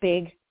first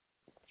big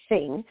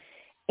thing,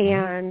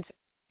 and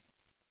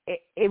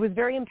it was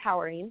very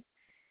empowering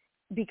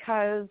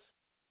because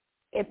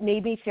it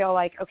made me feel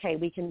like, okay,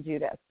 we can do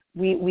this.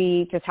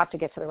 We just have to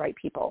get to the right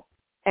people.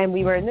 And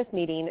we were in this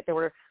meeting. There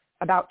were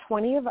about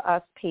 20 of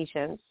us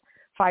patients.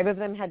 5 of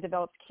them had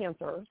developed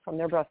cancer from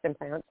their breast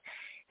implants,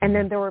 and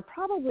then there were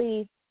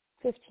probably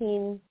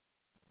 15,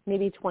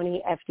 maybe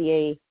 20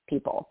 FDA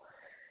people.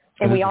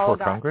 And we all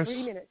got Congress?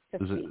 3 minutes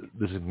to speak.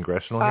 This is a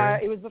congressional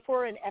hearing? It was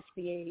before an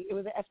FDA. It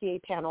was an FDA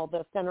panel.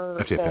 The center,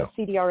 FDA the panel.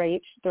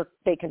 CDRH,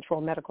 they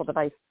control medical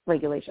device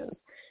regulations.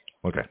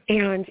 Okay.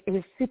 And it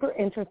was super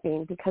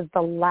interesting because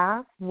the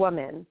last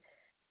woman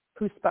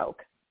who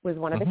spoke was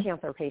one of the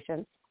cancer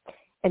patients.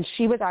 And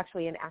she was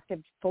actually in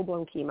active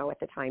full-blown chemo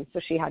at the time. So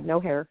she had no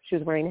hair. She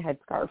was wearing a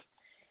headscarf.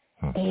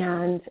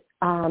 And,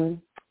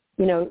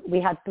 we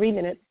had 3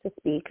 minutes to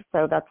speak,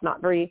 so that's not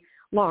very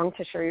long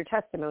to share your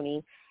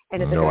testimony.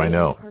 And at the very end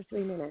of her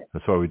 3 minutes,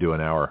 that's why we do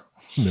an hour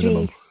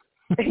minimum.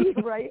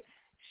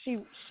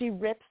 She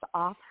rips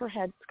off her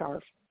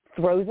headscarf,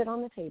 throws it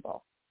on the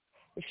table.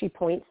 She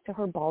points to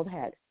her bald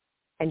head,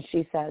 and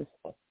she says,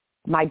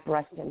 "My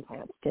breast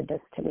implants did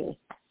this to me."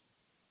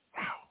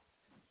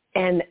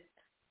 And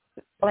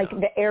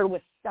the air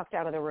was sucked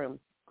out of the room,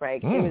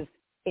 Greg. It was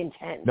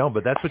intense. No,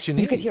 but that's what you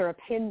need. You could hear a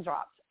pin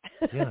drop.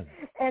 Yeah.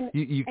 and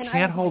you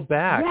can't hold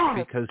back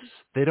because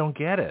they don't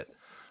get it.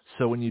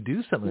 So when you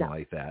do something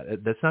like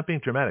that, that's not being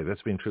dramatic.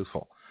 That's being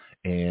truthful.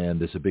 And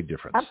there's a big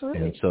difference.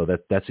 Absolutely. And so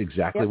that's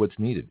exactly what's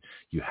needed.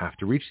 You have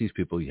to reach these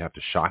people. You have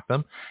to shock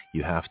them.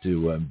 You have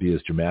to be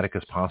as dramatic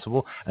as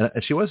possible. And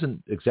she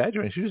wasn't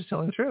exaggerating. She was just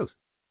telling the truth.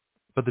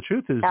 But the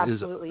truth is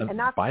and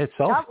that's, by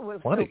itself that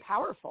was plenty. So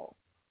powerful.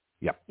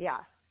 Yep. Yeah.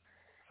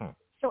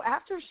 So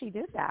after she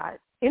did that,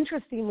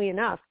 interestingly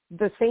enough,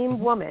 the same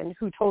woman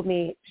who told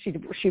me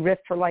she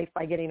risked her life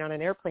by getting on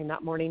an airplane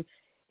that morning,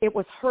 it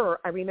was her.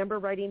 I remember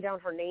writing down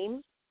her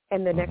name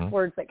and the next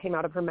words that came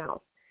out of her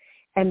mouth.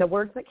 And the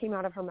words that came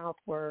out of her mouth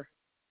were,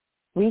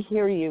 "We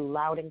hear you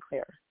loud and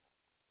clear."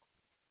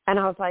 And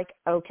I was like,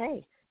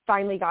 okay,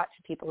 finally got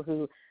to people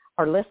who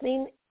are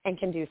listening and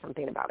can do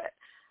something about it.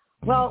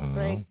 Well,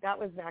 Greg, that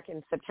was back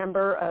in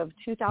September of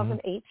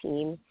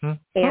 2018.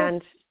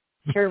 And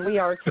here we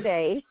are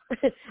today.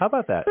 How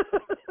about that?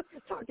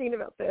 Talking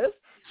about this.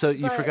 So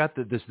you forgot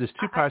that there's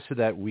 2 parts to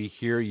that. We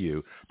hear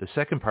you. The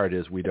second part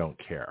is we don't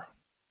care.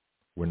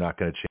 We're not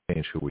going to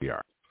change who we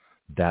are.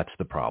 That's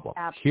the problem.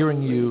 Absolutely.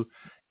 Hearing you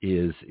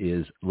is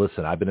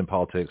listen, I've been in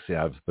politics.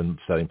 Yeah, I've been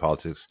studying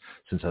politics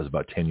since I was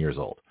about 10 years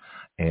old.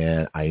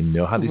 And I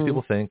know how these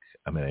people think.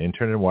 I mean, I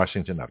interned in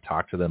Washington. I've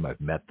talked to them. I've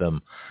met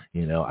them.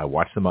 I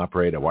watch them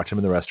operate. I watch them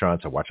in the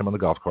restaurants. I watch them on the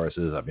golf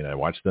courses. I mean, I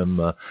watch them,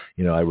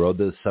 I rode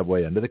the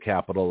subway under the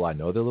Capitol. I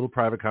know their little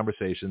private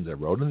conversations. I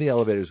rode in the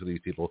elevators with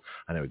these people.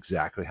 I know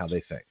exactly how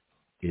they think.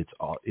 It's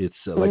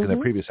like in the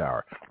previous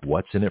hour.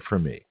 What's in it for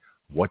me?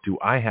 What do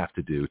I have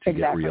to do to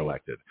get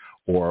reelected?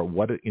 Or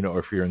what,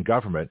 if you're in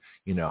government,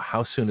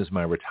 how soon is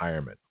my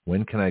retirement?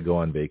 When can I go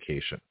on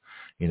vacation?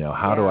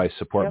 How do I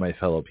support my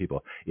fellow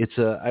people?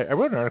 I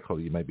wrote an article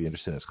you might be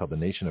interested in. It's called The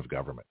Nation of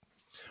Government,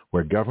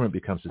 where government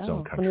becomes its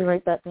own country. Let me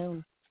write that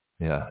down.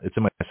 Yeah, it's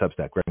in my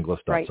Substack,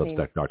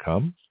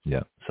 gregangloss.substack.com.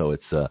 Yeah, so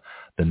it's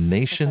The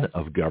Nation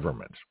of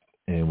Government.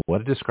 And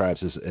what it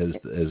describes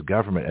as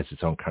government as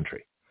its own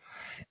country.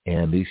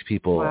 And these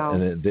people,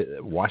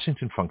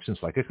 Washington functions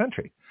like a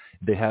country.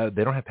 They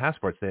don't have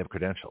passports; they have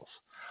credentials.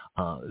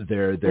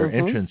 Their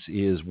entrance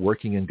is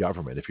working in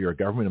government. If you're a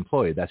government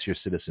employee, that's your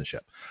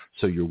citizenship.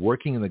 So you're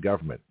working in the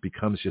government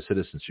becomes your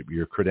citizenship.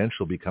 Your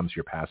credential becomes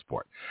your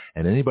passport.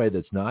 And anybody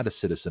that's not a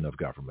citizen of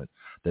government,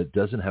 that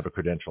doesn't have a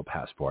credential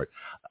passport,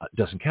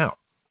 doesn't count.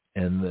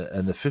 And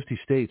the 50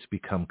 states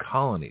become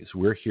colonies.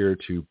 We're here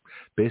to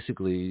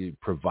basically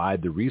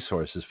provide the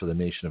resources for the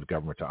nation of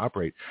government to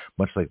operate,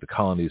 much like the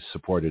colonies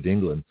supported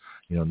England,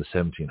 in the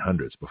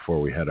 1700s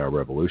before we had our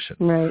revolution.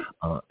 Right.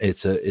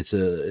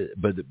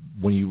 But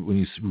when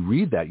you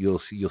read that,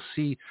 you'll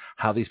see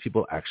how these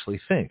people actually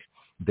think.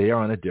 They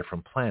are on a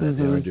different planet.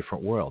 They're in a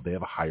different world. They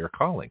have a higher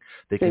calling.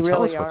 They can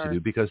tell us what to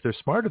do because they're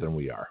smarter than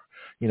we are.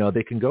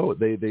 They can go.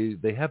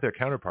 They have their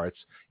counterparts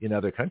in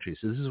other countries.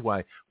 So this is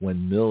why when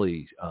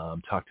Milley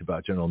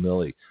General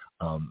Milley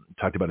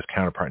talked about his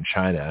counterpart in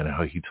China and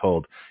how he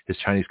told his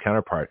Chinese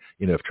counterpart,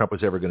 if Trump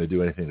was ever going to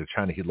do anything to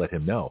China, he'd let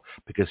him know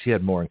because he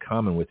had more in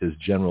common with his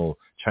general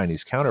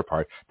Chinese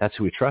counterpart. That's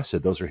who he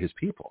trusted. Those are his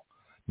people.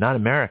 Not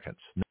Americans,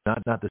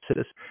 not the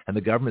citizens, and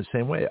the government the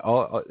same way.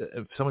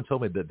 If someone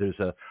told me that there's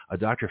a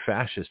Dr.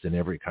 Fascist in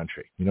every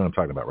country. You know what I'm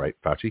talking about, right?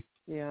 Fauci?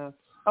 Yeah.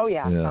 Oh,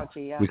 yeah,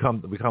 Fauci, yeah. We call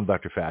him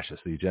Dr.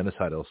 Fascist, the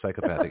genocidal,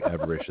 psychopathic,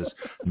 avaricious,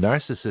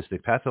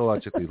 narcissistic,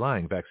 pathologically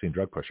lying vaccine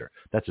drug pusher.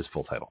 That's his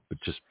full title, but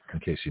just in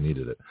case you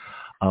needed it.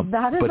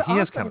 That is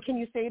awesome. Can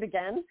you say it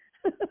again?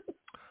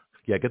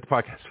 Yeah, get the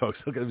podcast, folks.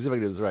 Okay, let me see if I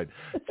can do this right.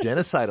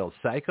 Genocidal,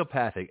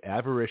 psychopathic,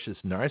 avaricious,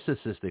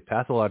 narcissistic,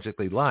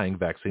 pathologically lying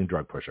vaccine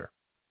drug pusher.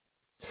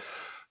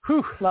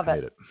 Whew, love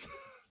it.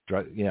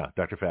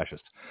 Dr.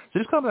 Fascist. So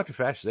just call him Dr.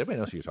 Fascist. Everybody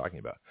knows who you're talking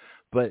about.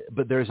 But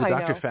there's a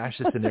Dr.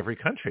 Fascist in every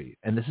country,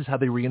 and this is how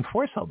they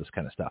reinforce all this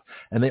kind of stuff.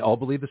 And they all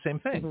believe the same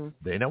thing. Mm-hmm.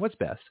 They know what's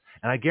best.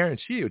 And I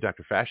guarantee you,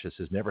 Dr. Fascist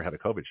has never had a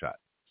COVID shot.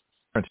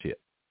 I guarantee it.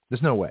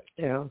 There's no way.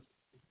 Yeah.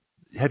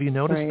 Have you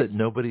noticed that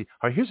nobody?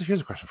 All right, here's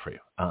a question for you.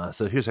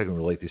 So here's how I can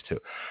relate these two.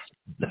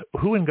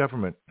 Who in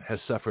government has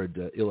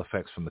suffered ill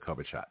effects from the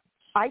COVID shot?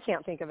 I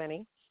can't think of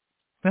any.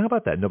 Now, how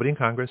about that? Nobody in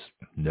Congress,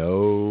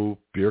 no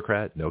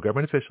bureaucrat, no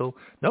government official.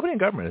 Nobody in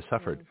government has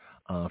suffered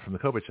from the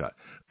COVID shot.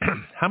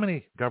 How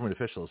many government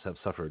officials have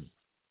suffered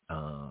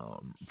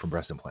from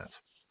breast implants?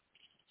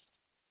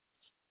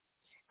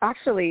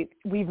 Actually,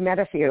 we've met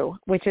a few,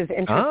 which is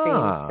interesting.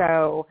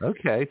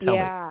 Okay, tell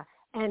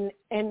me.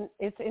 And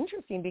it's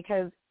interesting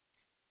because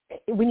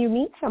when you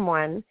meet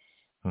someone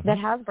that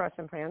has breast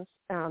implants,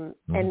 and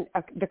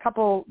the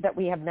couple that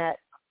we have met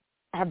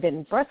have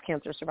been breast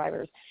cancer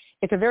survivors,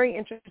 it's a very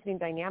interesting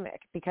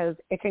dynamic because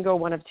it can go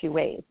one of two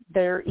ways.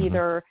 They're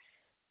either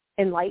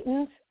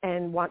enlightened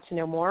and want to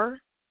know more,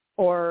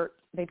 or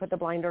they put the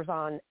blinders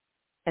on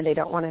and they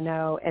don't want to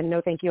know. And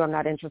no, thank you, I'm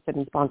not interested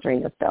in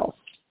sponsoring this bill.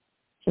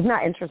 Isn't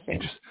that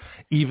interesting?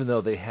 Even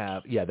though they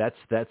have, that's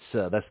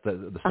the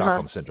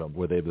Stockholm syndrome,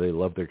 where they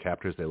love their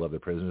captors, they love their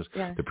prisoners.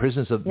 Yeah. The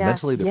prisoners of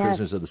mentally, the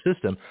prisoners of the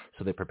system,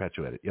 so they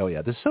perpetuate it. Oh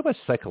yeah, there's so much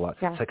psychology.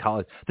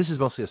 This is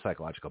mostly a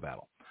psychological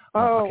battle.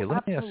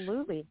 Okay,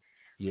 absolutely.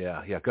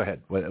 Yeah. Go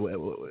ahead.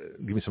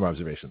 Give me some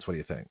observations. What do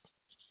you think?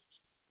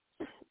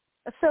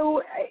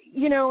 So,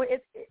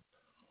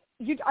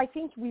 I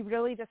think we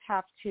really just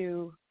have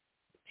to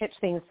pitch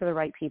things to the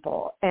right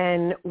people.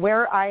 And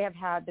where I have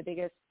had the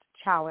biggest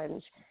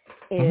challenge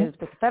is with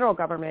the federal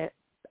government.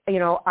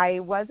 I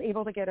was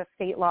able to get a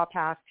state law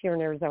passed here in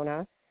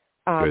Arizona,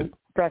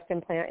 breast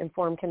implant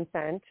informed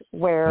consent,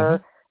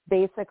 where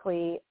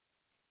basically,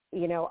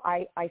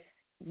 I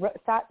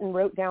sat and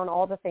wrote down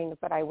all the things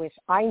that I wish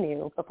I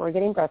knew before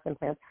getting breast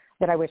implants,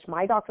 that I wish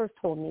my doctors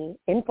told me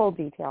in full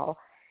detail.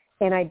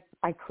 And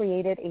I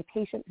created a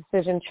patient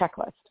decision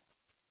checklist.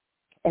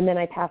 And then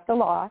I passed a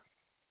law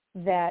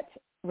that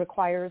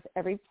requires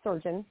every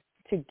surgeon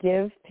to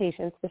give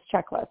patients this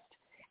checklist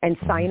and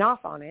sign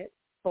off on it,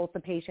 both the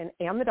patient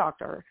and the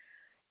doctor.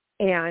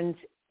 And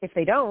if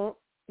they don't,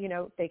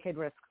 they could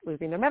risk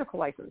losing their medical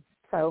license.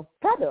 So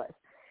fabulous.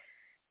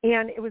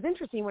 And it was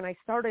interesting when I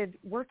started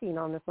working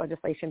on this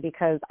legislation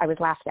because I was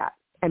laughed at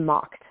and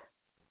mocked.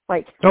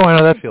 Like, I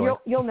know that feeling.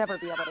 You'll never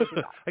be able to do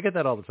that. I get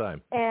that all the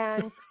time.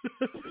 And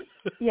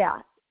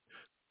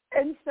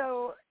and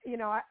so,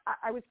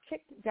 I was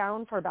kicked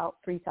down for about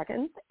 3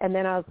 seconds, and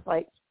then I was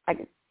like, I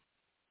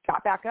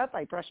got back up,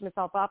 I brushed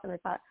myself off, and I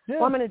thought,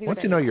 well, I'm going to do it.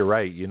 Once you know you're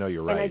right, you're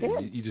right. And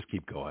I did. You just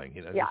keep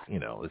going.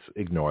 Let's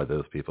ignore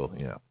those people.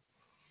 Yeah.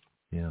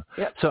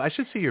 Yep. So I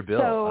should see your bill.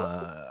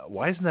 So,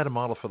 why isn't that a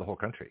model for the whole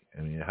country?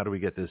 I mean, how do we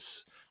get this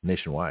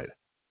nationwide?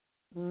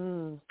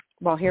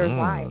 Well, here's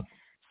why.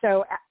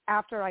 So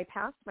after I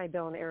passed my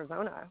bill in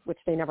Arizona, which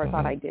they never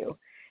thought I'd do,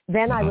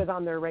 then I was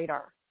on their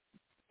radar.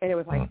 And it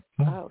was like,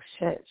 oh,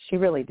 shit, she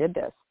really did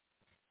this.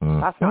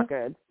 That's not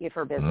good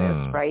for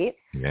business, right?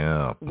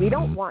 Yeah. We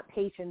don't want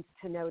patients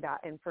to know that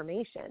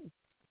information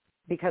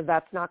because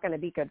that's not going to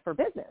be good for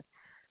business.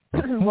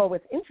 Well,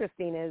 what's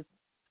interesting is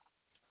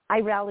I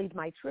rallied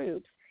my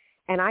troops,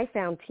 and I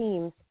found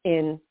teams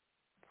in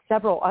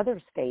several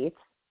other states,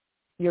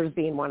 yours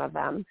being one of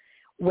them,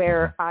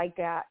 where I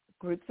got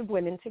groups of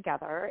women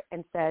together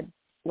and said,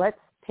 let's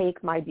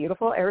take my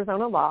beautiful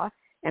Arizona law,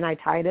 and I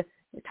tied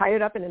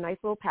it up in a nice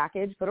little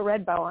package, put a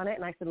red bow on it,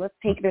 and I said, let's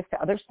take this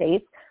to other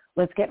states.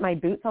 Let's get my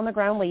boots on the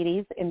ground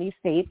ladies in these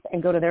states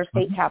and go to their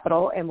state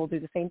capital, and we'll do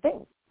the same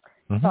thing.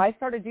 So I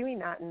started doing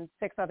that in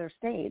 6 other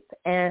states.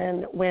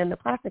 And when the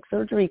plastic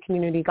surgery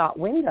community got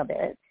wind of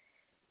it,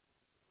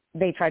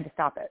 they tried to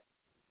stop it.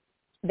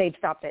 They've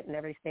stopped it in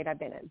every state I've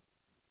been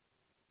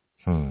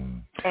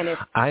in. And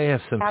it's I have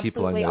some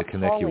people I'm going to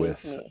connect you with.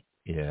 Me.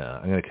 Yeah,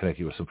 I'm going to connect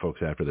you with some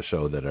folks after the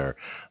show that are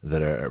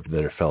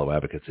fellow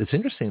advocates. It's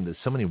interesting that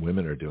so many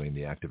women are doing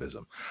the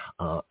activism.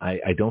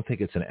 I don't think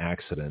it's an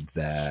accident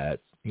that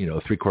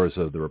 3/4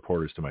 of the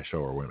reporters to my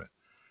show are women.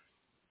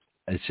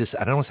 It's just I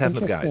don't know what's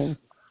happening with guys.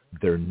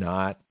 They're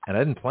not, and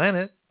I didn't plan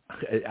it.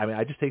 I mean,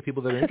 I just take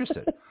people that are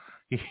interested.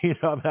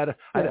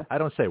 I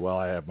don't say, well,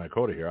 I have my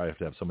quota here. I have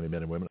to have so many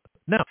men and women.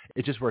 No,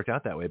 it just worked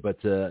out that way.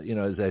 But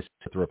as I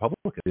said, the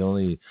Republican, the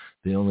only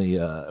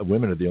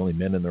women are the only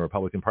men in the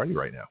Republican Party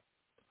right now,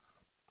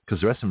 because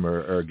the rest of them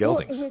are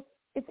geldings. Well,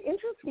 it's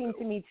interesting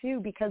to me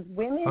too, because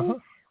women.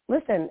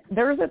 Listen,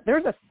 there's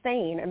a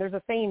saying, and there's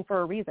a saying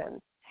for a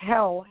reason.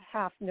 Hell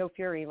hath no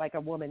fury like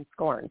a woman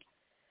scorned.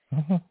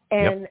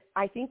 And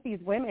I think these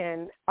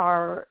women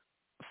are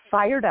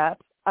fired up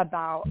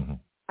about,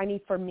 I mean,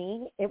 for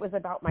me, it was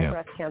about my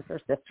breast cancer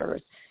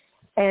sisters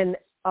and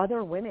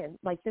other women.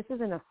 Like, this is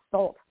an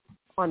assault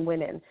on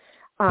women.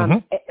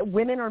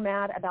 Women are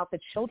mad about the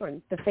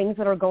children, the things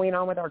that are going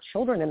on with our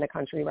children in the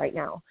country right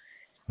now.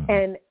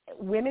 And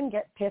women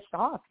get pissed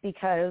off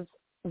because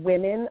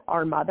women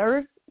are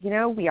mothers,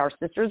 we are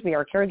sisters, we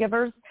are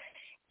caregivers.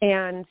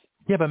 And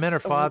yeah, but men are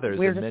fathers,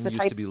 and men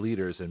used to be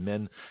leaders, and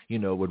men,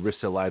 would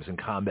risk their lives in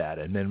combat,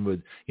 and men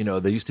would,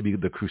 they used to be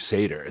the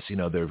crusaders.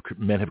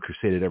 Men have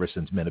crusaded ever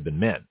since men have been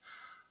men,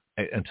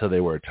 until they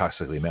were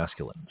toxically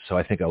masculine. So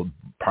I think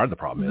part of the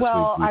problem is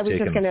I was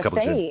just going to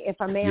say, if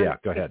a man,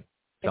 go ahead.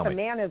 If a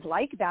man is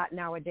like that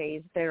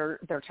nowadays, they're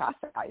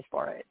chastised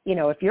for it.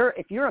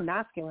 If you're a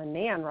masculine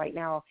man right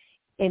now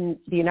in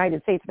the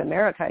United States of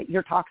America,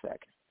 you're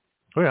toxic.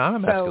 Oh yeah, I'm a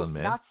masculine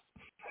man.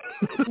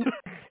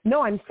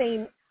 No, I'm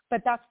saying.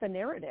 But that's the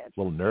narrative.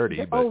 A little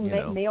nerdy, but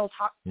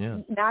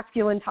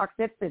masculine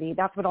toxicity.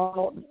 That's what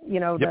all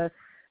the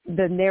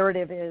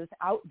narrative is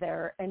out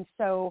there. And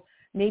so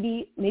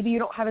maybe you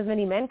don't have as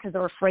many men because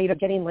they're afraid of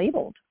getting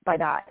labeled by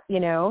that.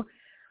 That's a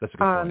good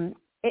point.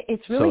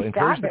 It's really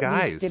sad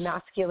that we've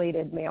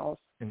demasculated males.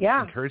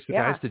 Encourage the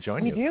guys to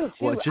join you. We do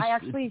too. Well,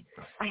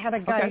 I had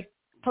a guy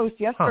post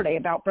yesterday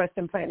about breast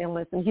implant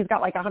illness, and he's got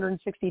like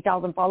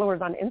 160,000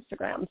 followers on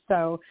Instagram.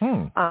 So.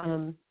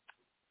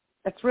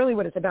 That's really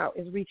what it's about,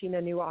 is reaching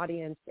a new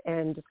audience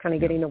and just kind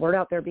of getting the word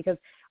out there. Because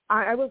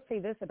I will say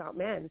this about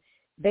men.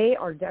 They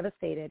are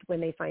devastated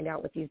when they find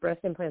out what these breast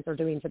implants are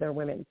doing to their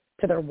women,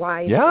 to their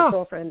wives, their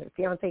girlfriend, their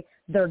fiance,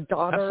 their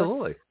daughter.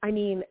 Absolutely. I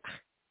mean,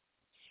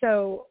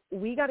 so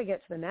we got to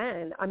get to the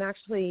men. I'm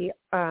actually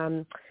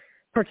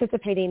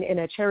participating in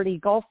a charity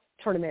golf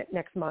tournament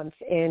next month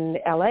in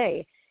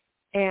LA.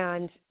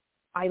 And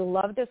I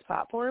love this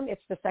platform.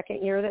 It's the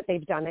second year that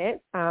they've done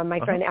it. My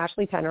friend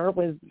Ashley Penner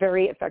was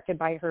very affected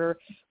by her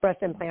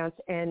breast implants.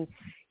 And,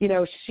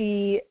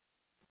 she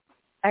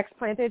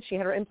explanted. She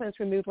had her implants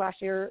removed last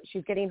year.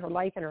 She's getting her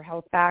life and her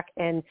health back,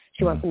 and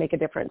she wants to make a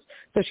difference.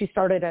 So she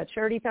started a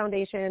charity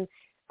foundation.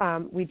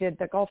 We did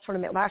the golf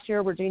tournament last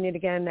year. We're doing it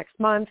again next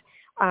month.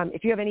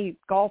 If you have any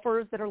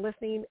golfers that are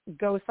listening,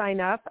 go sign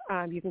up.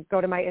 You can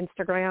go to my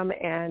Instagram,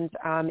 and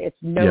it's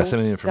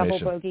Double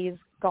Bogeys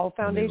Golf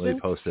Foundation. Let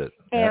me post it.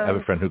 I have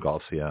a friend who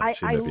golfs. Yeah,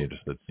 she might be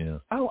interested. Yeah.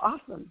 Oh,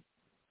 awesome.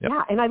 Yep.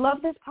 Yeah, and I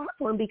love this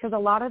platform because a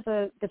lot of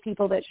the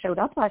people that showed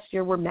up last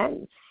year were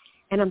men,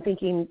 and I'm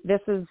thinking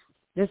this is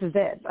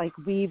it. Like,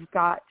 we've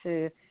got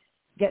to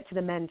get to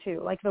the men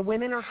too. Like, the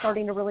women are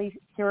starting to really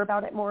hear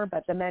about it more,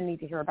 but the men need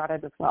to hear about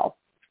it as well.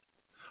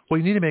 Well,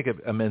 you need to make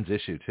a men's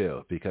issue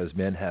too, because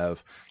men have,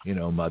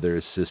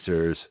 mothers,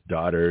 sisters,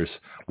 daughters,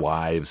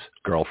 wives,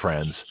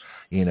 girlfriends.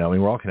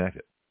 We're all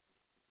connected,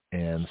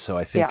 and so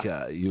I think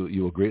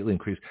you will greatly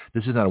increase.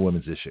 This is not a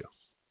women's issue.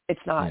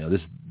 It's not.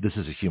 This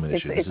is a human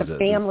issue. It's a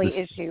family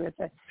issue.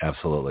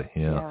 Absolutely.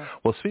 Yeah.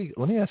 Well,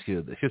 let me ask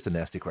you. Here's the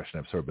nasty question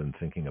I've sort of been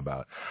thinking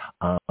about.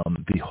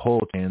 The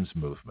whole trans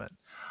movement.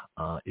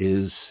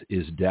 Is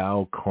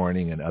Dow,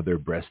 Corning, and other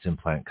breast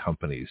implant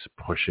companies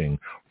pushing,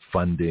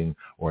 funding,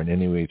 or in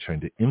any way trying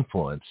to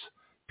influence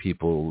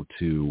people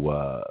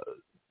to,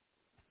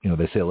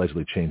 they say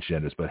allegedly change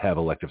genders, but have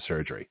elective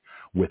surgery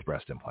with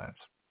breast implants?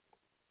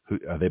 Who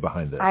are they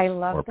behind this? I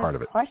love or part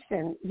of this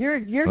it? You're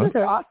just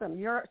awesome.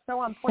 You're so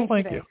on point.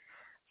 Well, thank you.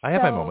 I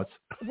have my moments.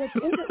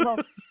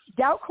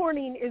 Dow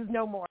Corning is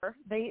no more.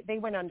 They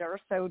went under,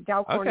 so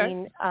Dow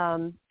Corning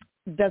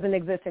doesn't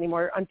exist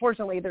anymore.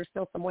 Unfortunately, there's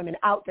still some women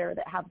out there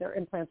that have their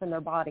implants in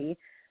their body.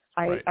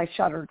 I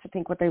shudder to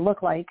think what they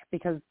look like,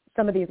 because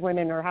some of these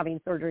women are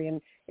having surgery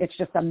and it's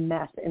just a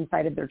mess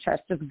inside of their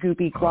chest, just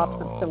goopy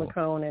clumps of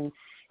silicone, and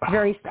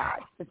very sad.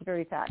 It's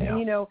very sad. Yeah.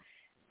 And,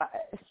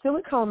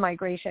 silicone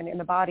migration in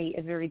the body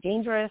is very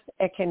dangerous.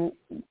 It can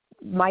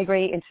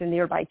migrate into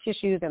nearby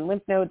tissues and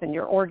lymph nodes and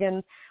your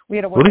organs. We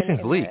had a woman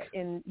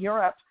in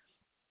Europe.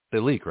 They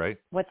leak, right?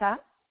 What's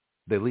that?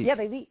 They leak. Yeah,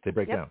 they leak. They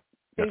break down.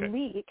 They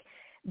leak.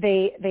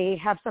 They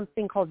have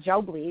something called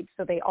gel bleed,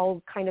 so they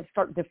all kind of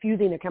start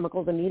diffusing the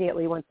chemicals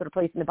immediately once they're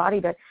placed in the body.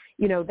 But,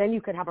 then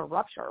you could have a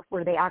rupture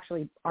where they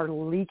actually are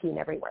leaking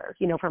everywhere,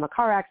 from a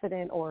car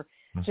accident or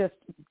just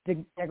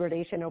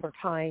degradation over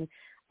time.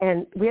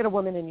 And we had a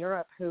woman in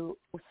Europe who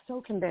was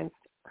so convinced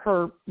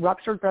her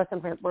ruptured breast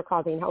implants were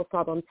causing health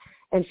problems.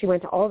 And she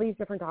went to all these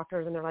different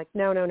doctors, and they're like,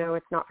 no,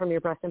 it's not from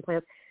your breast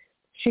implants.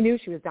 She knew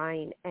she was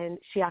dying, and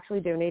she actually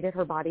donated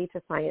her body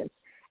to science.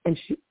 And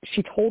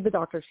she told the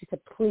doctor, she said,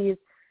 please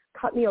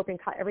cut me open,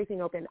 cut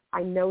everything open.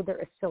 I know there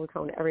is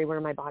silicone everywhere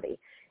in my body.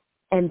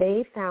 And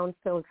they found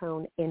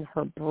silicone in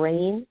her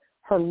brain,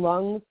 her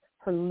lungs,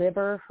 her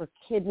liver, her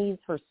kidneys,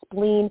 her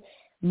spleen,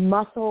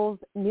 muscles,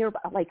 nearby,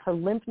 like her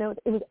lymph nodes.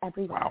 It was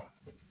everywhere. Wow.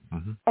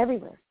 Mm-hmm.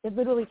 Everywhere. It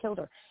literally killed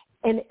her.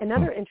 And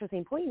another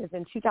interesting point is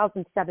in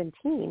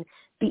 2017,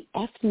 the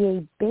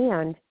FDA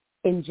banned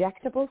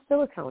injectable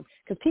silicone,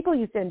 because people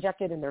used to inject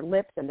it in their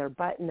lips and their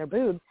butt and their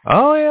boobs.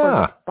 Oh,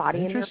 yeah. For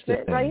body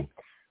enhancement, right?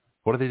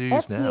 What do they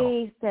use now?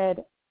 FDA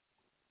said,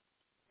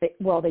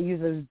 they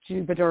use those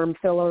Juvederm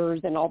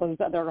fillers and all those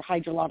other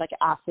hydrochloric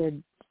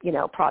acid,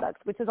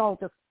 products, which is all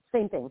just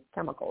same thing,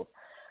 chemicals.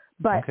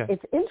 But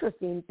it's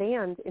interesting,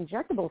 banned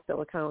injectable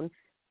silicone,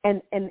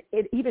 and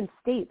it even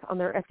states on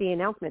their FDA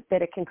announcement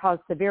that it can cause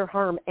severe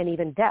harm and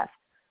even death.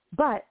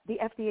 But the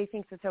FDA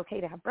thinks it's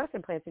okay to have breast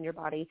implants in your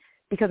body,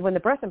 because when the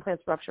breast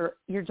implants rupture,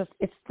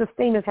 it's the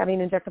same as having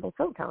injectable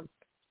silicone.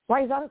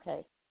 Why is that okay?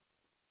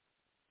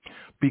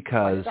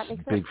 Because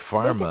big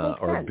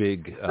pharma or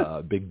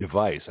big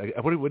device.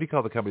 What do you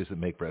call the companies that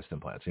make breast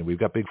implants? We've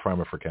got big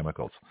pharma for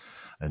chemicals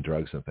and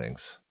drugs and things.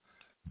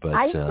 But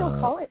I still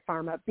call it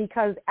pharma,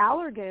 because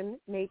Allergan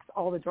makes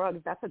all the drugs.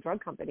 That's a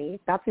drug company.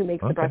 That's who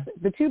makes the breast.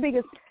 The two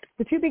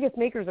biggest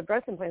makers of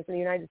breast implants in the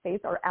United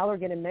States are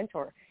Allergan and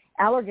Mentor.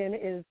 Allergan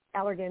is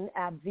Allergan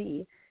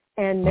AbbVie,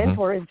 and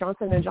Mentor is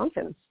Johnson &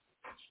 Johnson.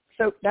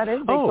 So that is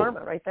big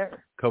pharma right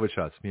there. COVID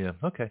shots. Yeah.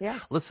 Okay. Yeah.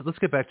 Let's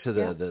get back to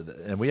the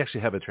and we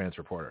actually have a trans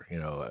reporter,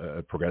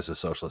 a progressive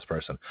socialist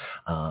person.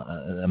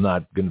 I'm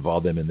not going to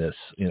involve them in this,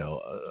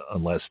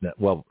 unless,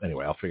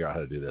 anyway, I'll figure out how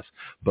to do this.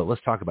 But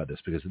let's talk about this,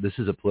 because this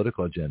is a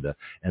political agenda.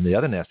 And the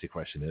other nasty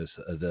question is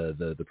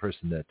the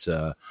person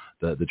that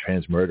the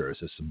trans murderers.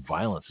 There's some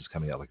violence is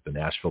coming out, like the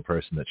Nashville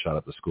person that shot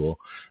up the school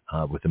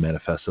with the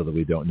manifesto that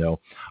we don't know.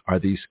 Are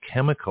these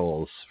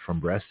chemicals from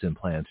breast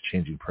implants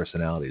changing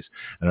personalities,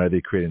 and are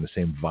they creating the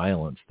same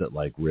violence that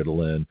like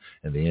Ritalin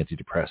and the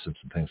antidepressants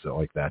and things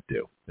like that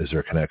do? Is there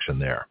a connection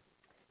there?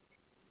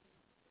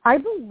 I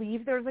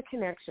believe there's a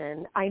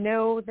connection. I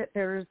know that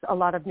there's a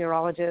lot of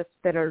neurologists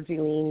that are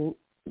doing,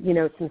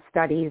 some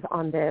studies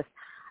on this.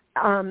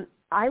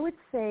 I would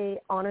say,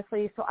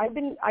 honestly, so I've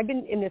been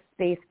in this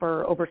space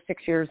for over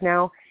 6 years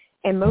now,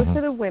 and most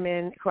of the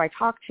women who I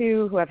talk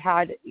to who have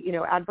had,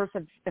 adverse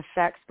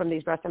effects from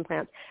these breast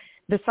implants,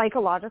 the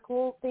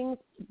psychological things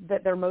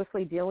that they're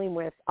mostly dealing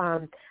with,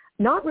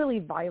 not really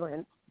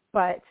violence,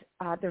 but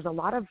there's a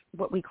lot of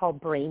what we call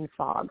brain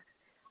fog.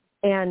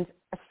 And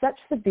such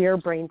severe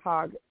brain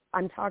fog,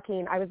 I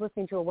was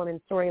listening to a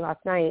woman's story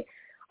last night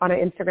on an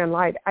Instagram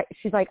Live.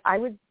 She's like, I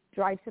would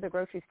drive to the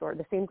grocery store,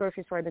 the same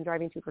grocery store I've been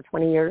driving to for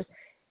 20 years,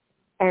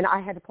 and I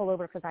had to pull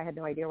over because I had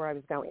no idea where I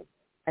was going.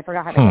 I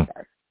forgot how to get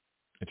there.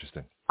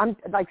 Interesting. I'm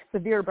like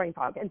severe brain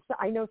fog. And so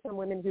I know some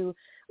women who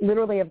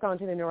literally have gone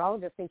to the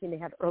neurologist thinking they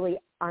have early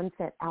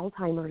onset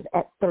Alzheimer's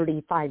at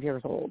 35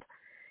 years old.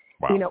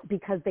 Wow.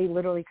 Because they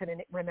literally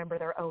couldn't remember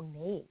their own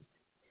name.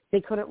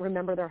 They couldn't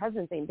remember their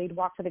husband's name. They'd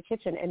walk to the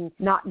kitchen and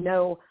not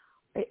know,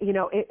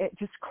 it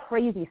just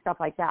crazy stuff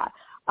like that.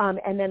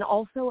 And then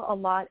also a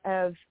lot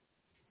of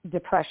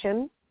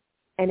depression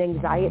and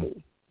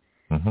anxiety,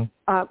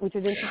 which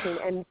is interesting.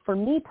 And for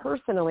me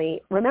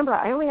personally, remember,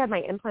 I only had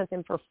my implants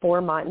in for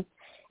 4 months.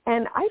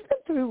 And I've been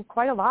through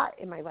quite a lot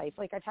in my life.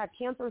 Like I've had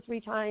cancer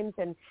 3 times,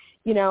 and,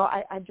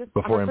 I'm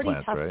a pretty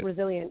tough,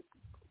 resilient.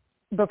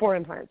 Before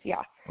implants,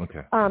 yeah.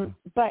 Okay.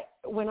 But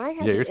when I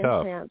had the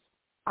implants,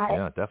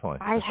 definitely.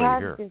 I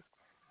had this.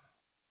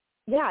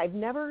 Yeah, I've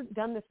never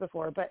done this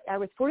before, but I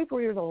was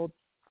 44 years old,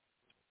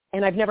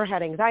 and I've never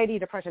had anxiety,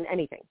 depression,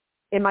 anything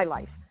in my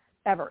life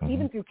ever.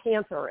 Even through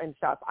cancer and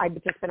stuff, I've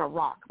just been a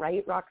rock,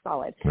 right? Rock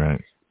solid.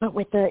 Right. But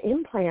with the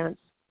implants,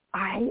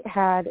 I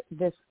had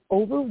this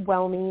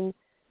overwhelming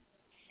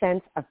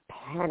sense of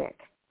panic.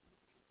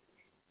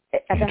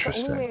 That's the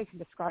only way I can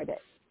describe it.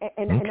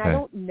 And I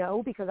don't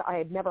know, because I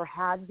had never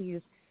had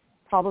these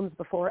problems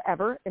before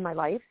ever in my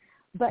life,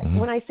 But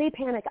when I say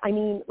panic, I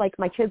mean like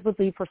my kids would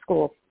leave for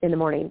school in the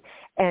morning,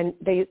 and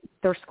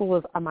their school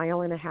is 1.5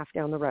 miles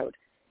down the road.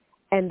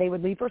 And they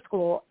would leave for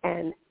school,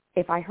 and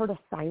if I heard a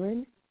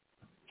siren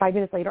 5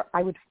 minutes later,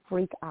 I would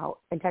freak out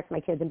and text my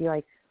kids and be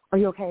like, are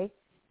you okay?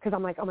 Because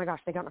I'm like, oh, my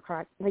gosh, they got in a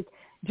car. Like,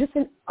 just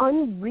an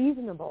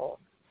unreasonable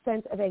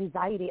sense of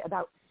anxiety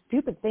about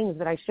stupid things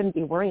that I shouldn't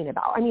be worrying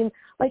about. I mean,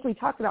 like we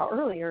talked about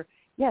earlier,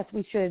 yes,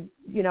 we should,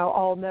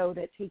 all know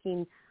that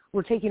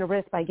we're taking a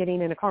risk by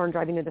getting in a car and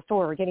driving to the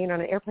store or getting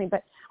on an airplane.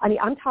 But, I mean,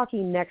 I'm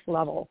talking next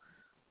level,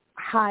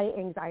 high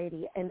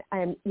anxiety. And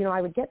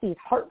I would get these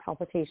heart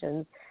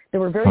palpitations that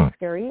were very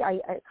scary.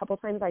 A couple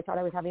of times I thought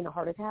I was having a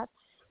heart attack.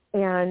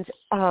 And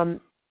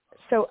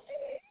so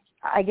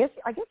I guess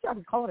I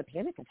would call it a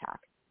panic attack,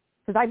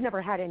 because I've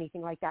never had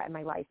anything like that in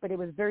my life. But it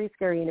was very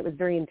scary and it was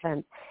very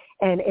intense.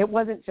 And it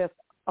wasn't just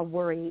a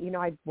worry.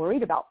 I'd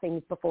worried about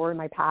things before in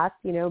my past,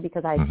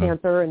 because I had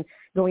cancer and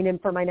going in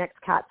for my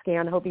next CAT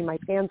scan, hoping my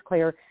scan's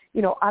clear.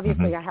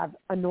 Obviously I have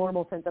a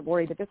normal sense of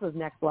worry, but this was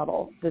next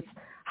level, this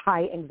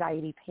high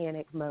anxiety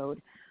panic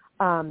mode.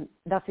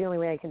 That's the only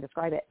way I can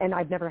describe it. And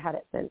I've never had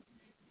it since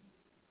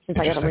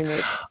I got a ring.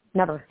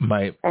 Never.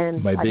 I've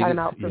had them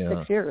out for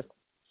 6 years.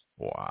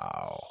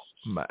 Wow.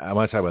 I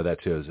want to talk about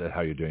that too, is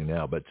how you're doing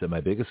now. But my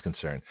biggest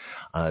concern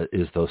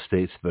is those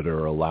states that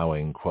are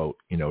allowing, quote,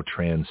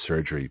 trans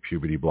surgery,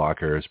 puberty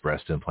blockers,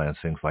 breast implants,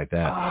 things like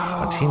that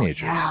on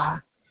teenagers. Yeah.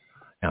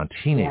 On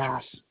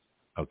teenagers. Yeah.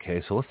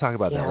 Okay, so let's talk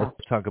about that.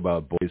 Let's talk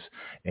about boys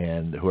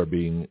and who are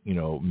being,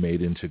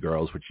 made into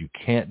girls, which you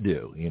can't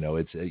do.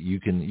 It's you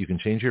can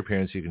change your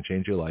appearance, you can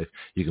change your life,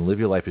 you can live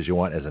your life as you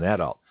want as an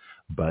adult,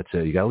 but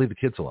you got to leave the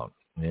kids alone.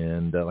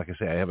 And like I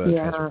say, I have a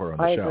trans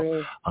reporter on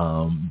the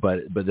show.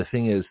 But the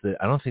thing is that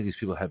I don't think these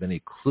people have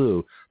any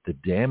clue the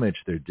damage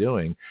they're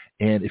doing.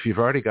 And if you've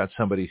already got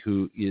somebody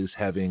who is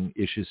having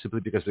issues simply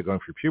because they're going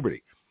through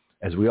puberty,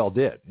 as we all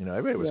did,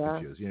 everybody was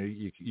confused.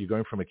 You're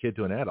going from a kid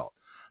to an adult.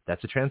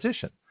 That's a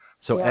transition.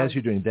 So as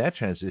you're doing that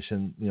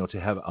transition, to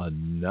have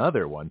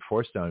another one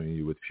forced down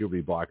you with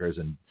puberty blockers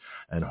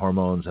and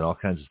hormones and all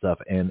kinds of stuff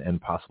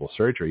and possible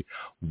surgery,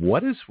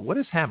 what is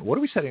happening? What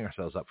are we setting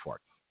ourselves up for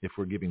if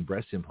we're giving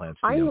breast implants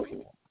to young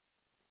people?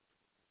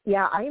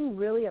 Yeah, I am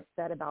really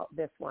upset about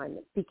this one.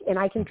 And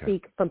I can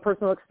speak from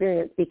personal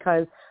experience,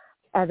 because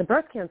as a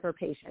breast cancer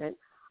patient,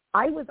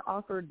 I was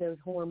offered those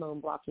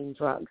hormone blocking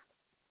drugs.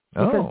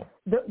 Because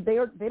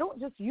they don't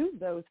just use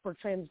those for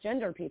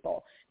transgender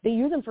people. They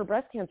use them for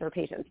breast cancer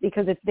patients,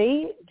 because if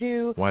they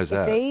do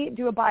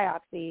a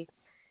biopsy,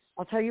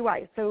 I'll tell you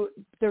why. So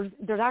there's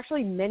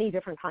actually many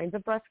different kinds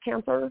of breast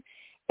cancer.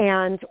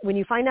 And when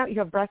you find out you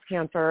have breast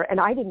cancer, and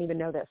I didn't even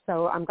know this,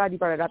 so I'm glad you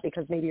brought it up,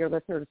 because maybe your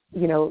listeners,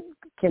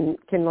 can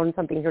learn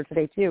something here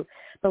today too.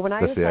 But when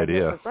I was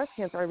diagnosed with breast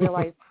cancer, I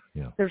realized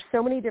there's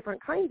so many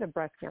different kinds of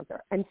breast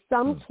cancer, and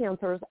some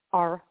cancers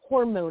are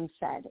hormone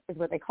fed, is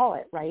what they call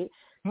it, right?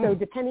 So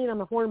depending on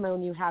the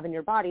hormone you have in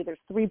your body, there's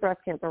 3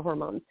 breast cancer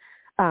hormones: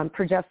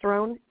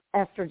 progesterone,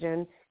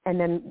 estrogen, and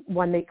then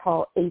one they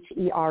call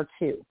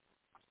HER2.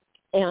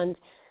 And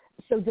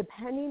so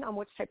depending on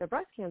which type of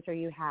breast cancer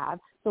you have,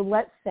 so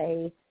let's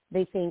say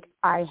they think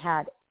I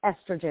had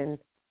estrogen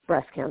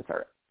breast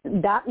cancer.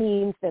 That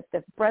means that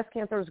the breast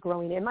cancer is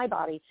growing in my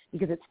body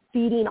because it's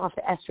feeding off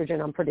the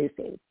estrogen I'm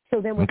producing. So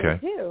then what they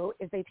do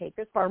is they take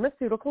this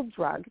pharmaceutical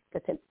drug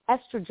that's an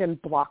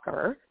estrogen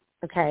blocker,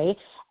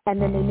 and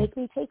then they make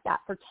me take that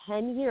for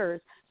 10 years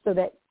so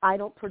that I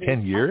don't produce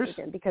 10 years?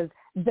 estrogen, because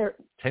they're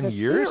 10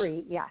 years?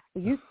 Theory, it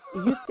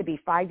used to be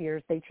 5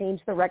 years. They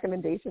changed the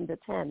recommendation to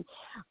 10.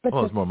 But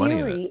there's more money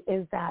in it.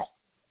 Is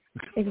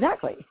that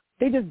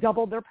they just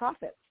doubled their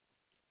profits.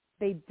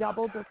 They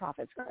doubled their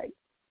profits, Greg.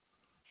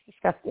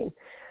 Disgusting.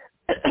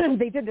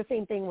 They did the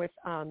same thing with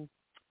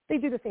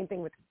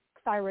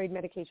thyroid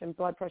medication,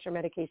 blood pressure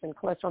medication,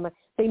 cholesterol.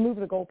 They move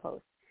the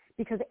goalpost,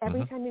 because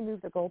every time they move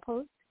the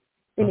goalpost,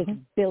 they make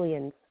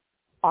billions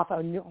off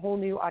a whole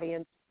new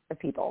audience of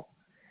people,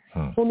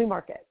 whole new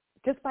market,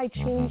 just by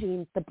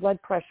changing the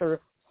blood pressure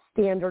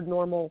standard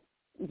normal,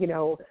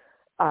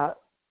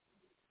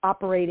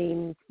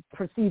 operating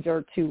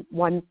procedure to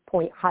 1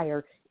 point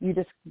higher. You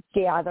just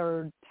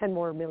gathered 10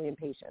 more million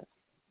patients.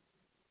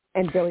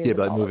 And billions of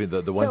dollars. Moving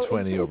the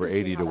 120 over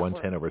 80 to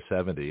 110 over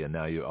 70, and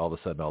now all of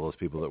a sudden all those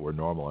people that were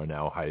normal are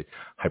now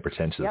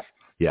hypertensive. Yep.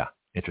 Yeah,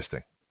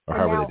 interesting. Or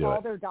however they do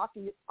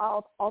it.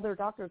 All their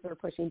doctors are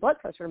pushing blood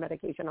pressure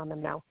medication on them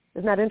now.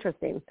 Isn't that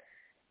interesting?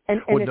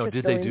 And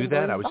did they do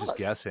that? I was just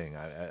guessing.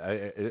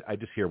 I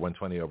just hear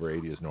 120 over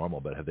 80 is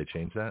normal, but have they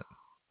changed that?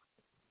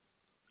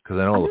 Because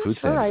I know all the food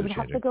standards I would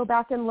have to go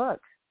back and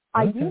look.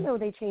 I do know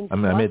they changed. I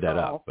made that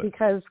up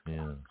because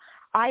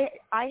I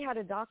had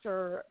a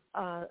doctor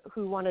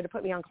who wanted to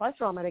put me on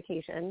cholesterol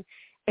medication,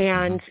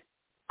 and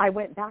I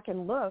went back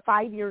and looked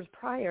 5 years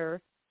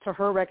prior to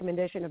her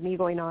recommendation of me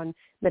going on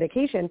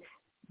medication.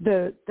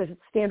 The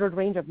standard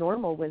range of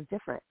normal was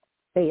different.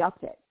 They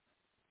upped it.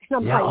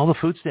 And I'm all the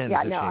food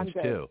standards have changed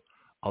too.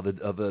 All the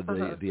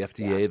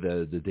FDA,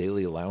 the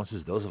daily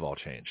allowances, those have all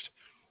changed.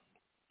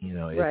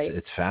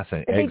 It's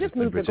fascinating. But they just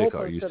moved the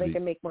goalpost so they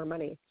can make more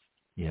money.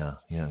 Yeah,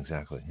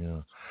 exactly.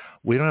 Yeah,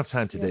 we don't have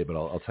time today, but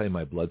I'll tell you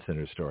my blood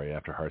thinner story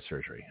after heart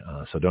surgery.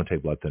 So don't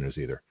take blood thinners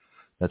either.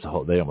 That's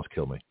they almost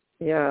killed me.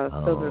 Yeah,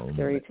 those are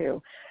scary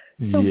too.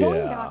 So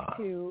going back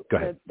to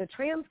the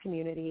trans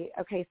community,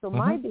 okay, so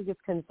my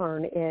biggest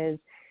concern is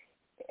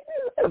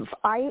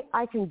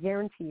I can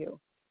guarantee you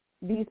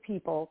these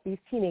people, these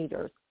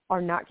teenagers,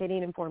 are not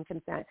getting informed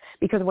consent.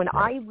 Because when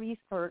I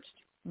researched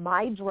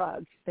my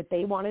drug that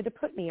they wanted to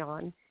put me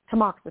on,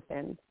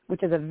 tamoxifen,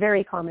 which is a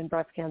very common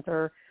breast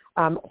cancer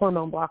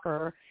hormone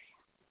blocker,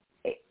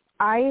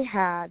 I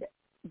had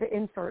the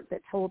insert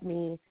that told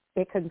me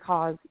it could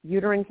cause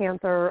uterine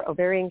cancer,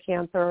 ovarian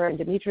cancer,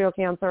 endometrial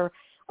cancer.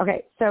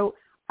 Okay, so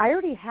I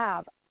already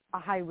have a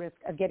high risk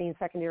of getting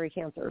secondary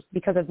cancers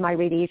because of my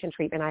radiation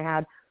treatment I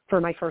had for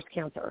my first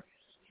cancer.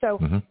 So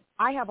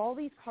I have all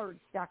these cards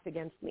stacked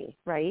against me,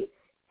 right?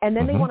 And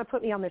then they want to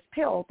put me on this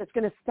pill that's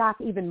going to stack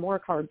even more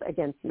cards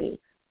against me.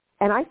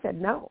 And I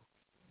said, no,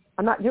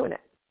 I'm not doing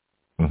it.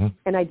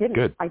 And I didn't.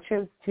 Good. I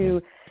chose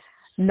to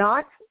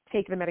not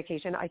take the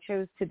medication. I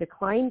chose to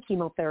decline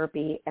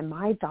chemotherapy, and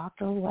my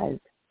doctor was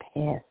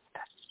pissed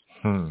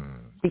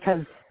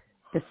because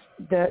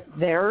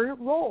their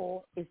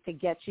role is to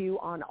get you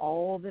on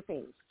all the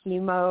things,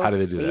 chemo, How do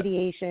they do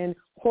radiation,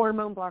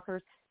 hormone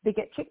blockers. They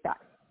get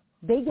kickbacks.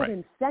 They get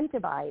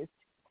incentivized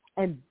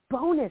and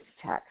bonus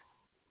checks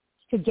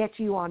to get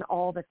you on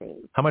all the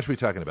things. How much are we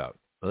talking about?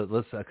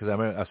 Let's, because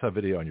I saw a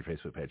video on your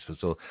Facebook page.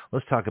 So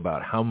let's talk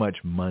about how much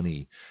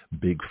money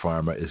Big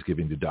Pharma is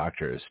giving to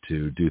doctors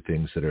to do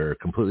things that are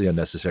completely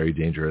unnecessary,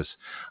 dangerous,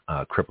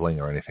 crippling,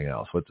 or anything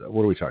else. What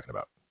are we talking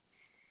about?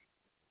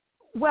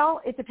 Well,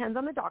 it depends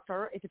on the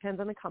doctor. It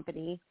depends on the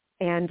company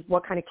and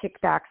what kind of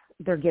kickbacks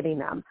they're giving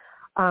them.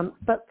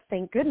 But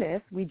thank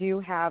goodness we do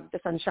have the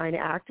Sunshine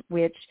Act,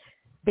 which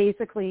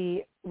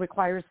basically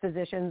requires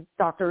physicians,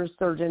 doctors,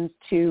 surgeons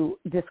to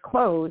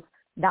disclose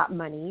that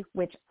money,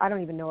 which I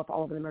don't even know if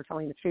all of them are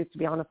telling the truth, to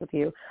be honest with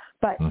you.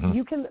 But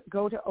you can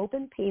go to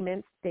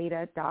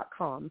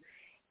openpaymentsdata.com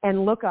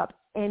and look up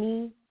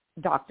any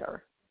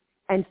doctor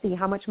and see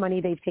how much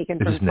money they've taken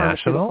from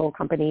pharmaceutical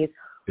companies.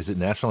 Is it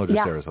national or just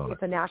Arizona?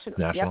 It's a national.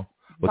 National? Yep.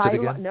 What's it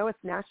again? No, it's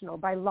national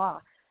by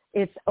law.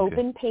 It's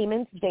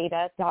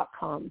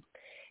openpaymentsdata.com.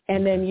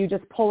 And then you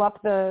just pull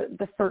up the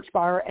search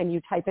bar and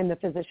you type in the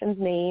physician's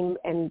name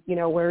and,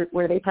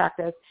 where they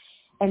practice.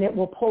 And it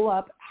will pull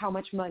up how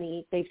much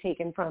money they've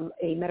taken from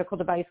a medical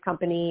device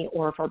company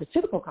or a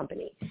pharmaceutical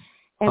company.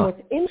 And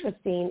what's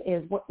interesting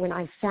is when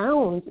I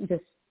found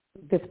this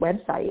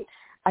website,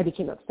 I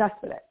became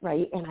obsessed with it,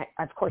 right? And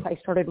I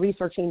started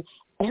researching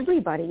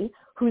everybody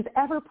who's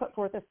ever put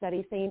forth a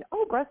study saying,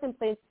 breast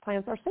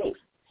implants are safe.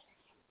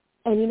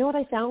 And you know what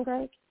I found,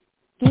 Greg?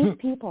 These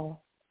people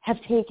have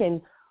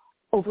taken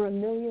over $1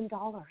 million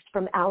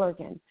from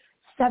Allergan,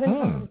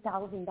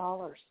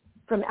 $700,000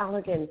 from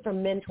Allergan,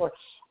 from Mentor,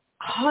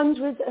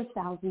 hundreds of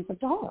thousands of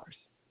dollars.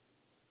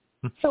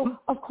 So,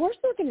 of course,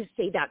 they're going to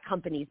say that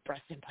company's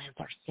breast implants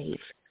are safe.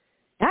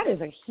 That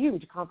is a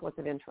huge conflict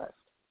of interest.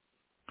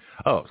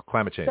 Oh, it's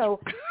climate change.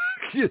 So,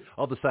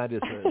 all the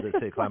scientists that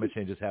say climate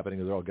change is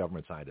happening, they're all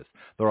government scientists.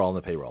 They're all on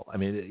the payroll. I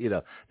mean,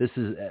 this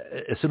is,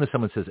 as soon as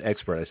someone says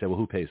expert, I say, well,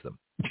 who pays them?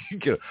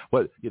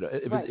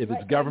 If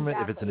it's government,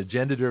 if it's an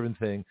agenda-driven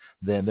thing,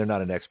 then they're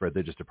not an expert.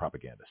 They're just a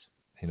propagandist.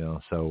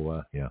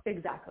 So, yeah.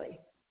 Exactly.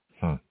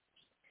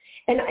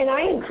 And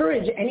I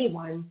encourage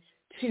anyone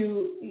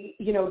to,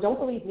 don't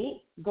believe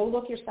me. Go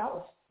look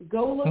yourself.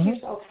 Go look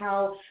yourself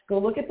go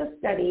look at the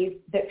studies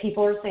that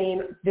people are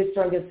saying this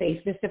drug is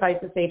safe, this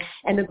device is safe,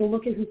 and then go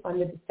look at who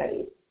funded the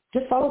studies.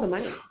 Just follow the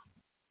money.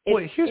 And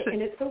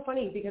it's so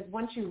funny because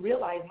once you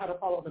realize how to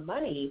follow the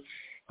money,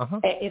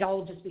 it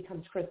all just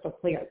becomes crystal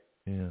clear.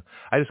 Yeah.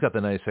 I just got the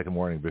 90-second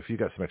warning, but if you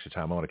got some extra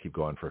time, I want to keep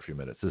going for a few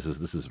minutes. This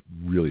is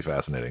really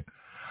fascinating.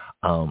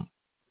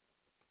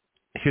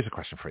 Here's a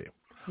question for you.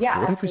 Yeah.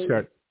 What if we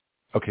start?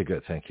 Okay,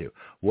 good. Thank you.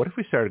 What if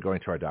we started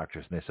going to our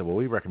doctors and they said, well,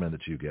 we recommend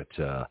that you get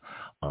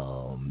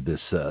this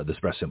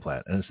breast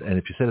implant. And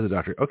if you say to the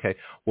doctor, okay,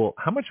 well,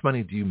 how much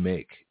money do you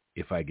make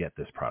if I get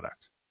this product?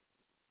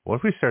 What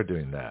if we start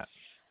doing that?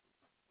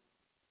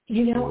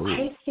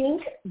 I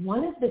think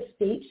one of the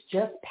states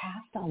just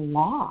passed a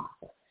law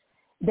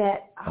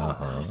that,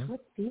 what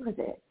state was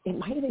it? It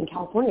might have been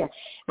California,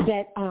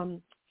 that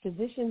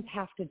physicians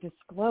have to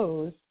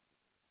disclose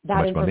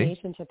that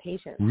information to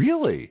patients.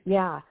 Really?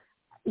 Yeah.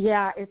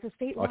 Yeah, it's a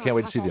state law. I can't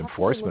wait to see the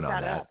enforcement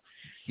on that.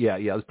 Yeah,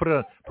 let's put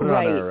it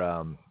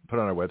on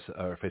our website,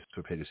 our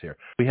Facebook pages here.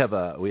 We have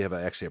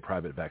actually a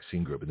private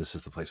vaccine group, and this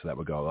is the place where that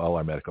would go. All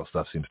our medical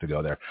stuff seems to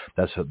go there.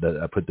 I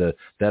put that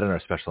on our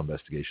special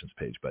investigations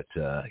page. But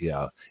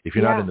if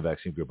you're not in the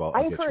vaccine group, I'll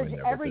get you in there. I encourage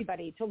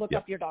everybody to look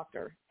up your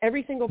doctor.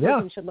 Every single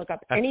person should look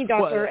up any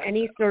doctor,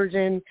 any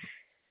surgeon.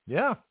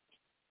 Yeah.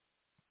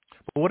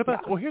 But what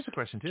about? Well, here's a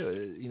question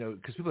too.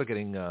 Because people are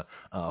getting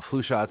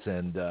flu shots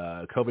and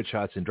COVID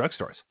shots in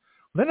drugstores.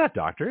 Well, they're not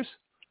doctors.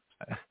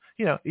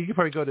 You could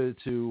probably go to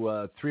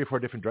 3 or 4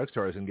 different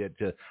drugstores and get.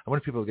 I wonder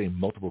if people are getting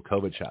multiple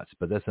COVID shots,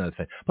 but that's another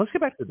thing. But let's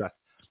get back to the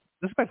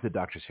let's back to the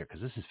doctors here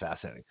because this is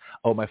fascinating.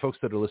 Oh, my folks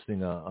that are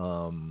listening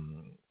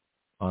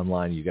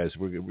online, you guys,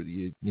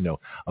 the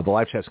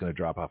live chat's going to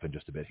drop off in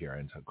just a bit here,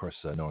 and of course,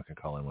 no one can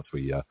call in once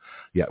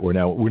we're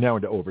now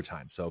into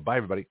overtime. So bye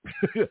everybody.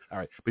 All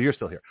right, but you're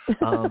still here.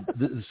 So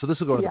this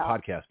will go to the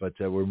podcast, but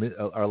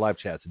our live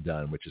chat's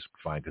done, which is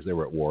fine because they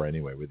were at war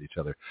anyway with each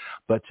other.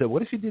 But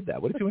what if you did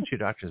that? What if you went to your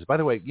doctors? By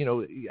the way,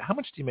 how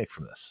much do you make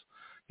from this?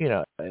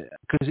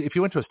 Because if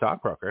you went to a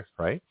stockbroker,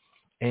 right?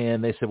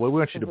 And they said, well, we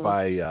want you to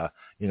buy,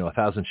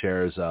 1,000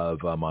 shares of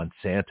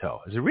Monsanto.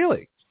 I said,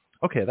 really?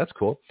 Okay, that's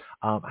cool.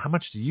 How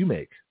much do you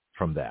make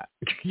from that?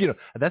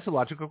 That's a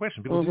logical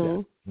question. People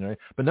do that, right?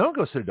 But no one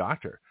goes to the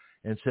doctor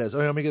and says, "Oh,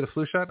 you want me to get a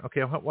flu shot?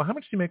 Okay, well, how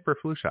much do you make per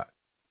flu shot?"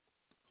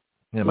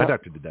 My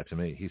doctor did that to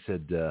me. He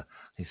said,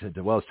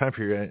 "Well, it's time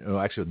for your."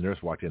 Actually, the nurse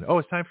walked in. "Oh,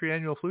 it's time for your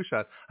annual flu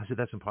shot." I said,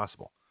 "That's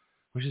impossible."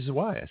 Well, she said,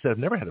 "Why?" I said, "I've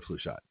never had a flu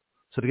shot,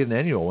 so to get an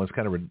annual one's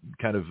kind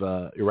of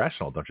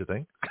irrational, don't you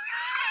think?"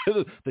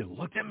 They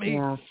looked at me.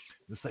 Yeah.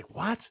 It's like,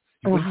 what?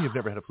 What do you mean you've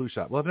never had a flu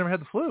shot? Well, I've never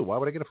had the flu. Why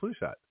would I get a flu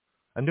shot?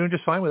 I'm doing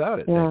just fine without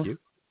it. Yeah. Thank you.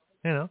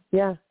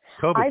 Yeah.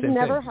 COVID, I've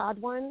never thing.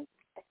 had one.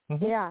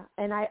 Mm-hmm. Yeah,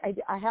 and I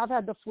have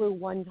had the flu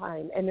one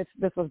time, and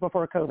this was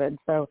before COVID,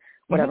 so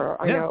whatever.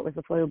 I know it was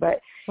the flu, but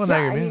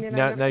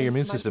now your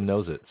immune system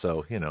knows it,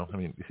 so that's how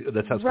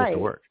it's supposed to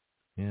work.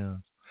 Yeah.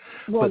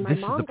 Well, my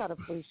mom got a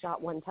flu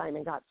shot one time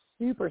and got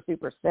super,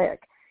 super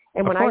sick,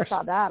 and when I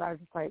saw that, I was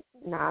just like,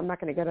 nah, I'm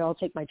not going to get it. I'll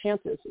take my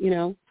chances,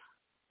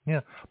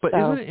 Yeah, but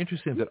isn't it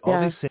interesting that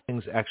all these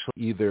things actually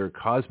either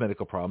cause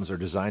medical problems or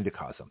designed to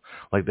cause them?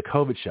 Like the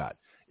COVID shot,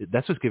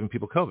 that's what's giving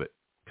people COVID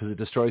because it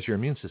destroys your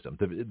immune system.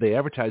 They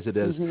advertise it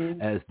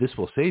as this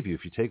will save you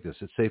if you take this.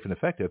 It's safe and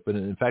effective, but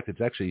in fact, it's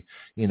actually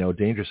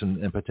dangerous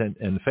and potent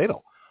and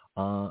fatal.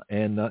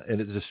 And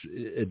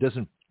it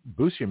doesn't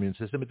boost your immune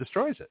system; it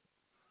destroys it.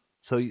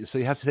 So you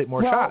have to take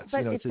more shots.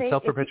 It's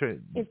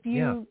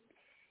self-perpetuating.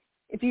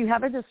 If you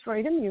have a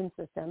destroyed immune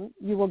system,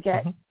 you will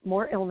get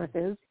more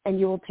illnesses, and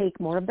you will take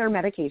more of their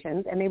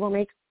medications, and they will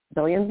make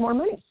billions more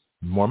money.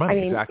 More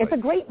money, exactly. It's a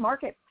great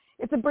market.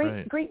 It's a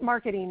great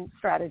marketing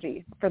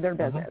strategy for their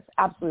business,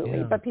 absolutely.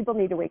 Yeah. But people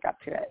need to wake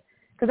up to it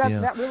because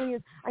that really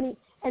is. And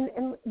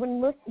when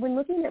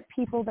looking at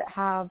people that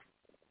have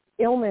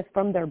illness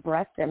from their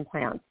breast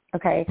implants,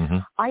 okay,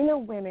 I know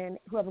women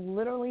who have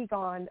literally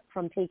gone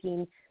from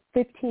taking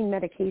 15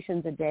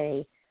 medications a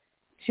day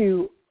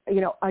to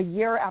a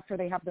year after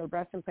they have their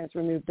breast implants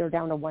removed, they're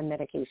down to one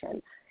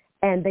medication.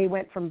 And they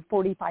went from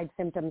 45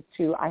 symptoms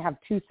to, I have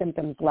 2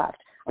 symptoms left.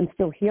 I'm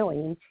still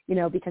healing,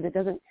 because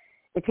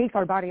it takes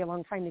our body a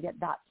long time to get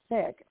that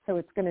sick. So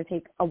it's going to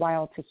take a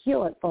while to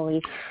heal it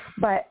fully.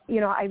 But,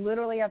 I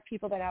literally have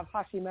people that have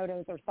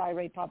Hashimoto's or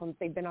thyroid problems.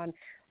 They've been on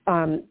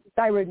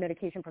thyroid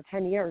medication for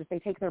 10 years. They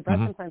take their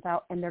breast implants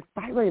out and their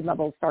thyroid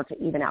levels start to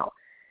even out,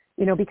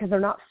 because they're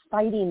not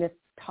fighting this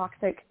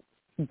toxic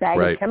bag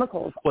of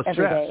chemicals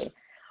every day.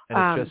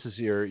 And it stresses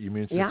your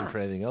immune system for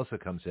anything else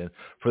that comes in,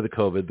 for the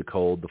COVID, the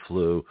cold, the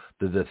flu,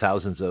 the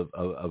thousands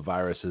of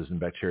viruses and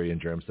bacteria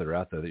and germs that are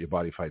out there that your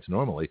body fights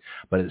normally,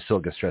 but it still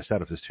gets stressed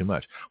out if there's too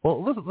much.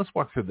 Well, let's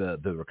walk through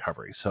the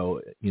recovery.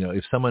 So,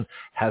 if someone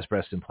has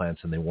breast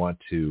implants and they want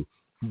to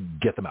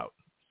get them out,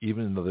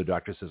 even though the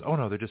doctor says, oh,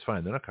 no, they're just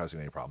fine, they're not causing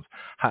any problems.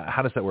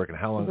 How does that work, and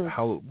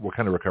what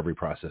kind of recovery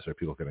process are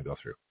people going to go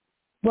through?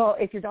 Well,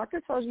 if your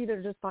doctor tells you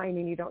they're just fine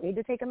and you don't need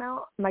to take them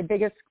out, my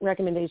biggest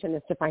recommendation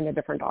is to find a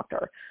different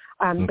doctor.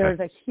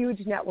 There's a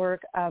huge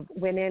network of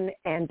women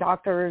and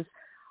doctors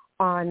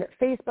on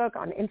Facebook,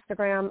 on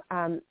Instagram,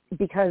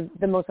 because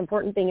the most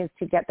important thing is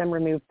to get them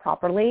removed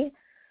properly.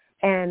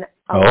 And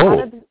a lot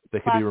of they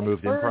can be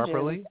removed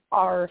improperly?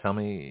 Tell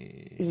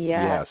me.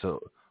 Yeah. So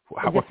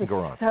what can go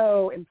wrong?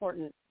 So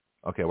important.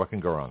 Okay, what can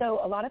go wrong? So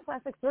a lot of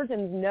plastic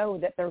surgeons know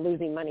that they're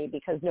losing money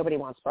because nobody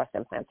wants breast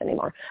implants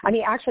anymore.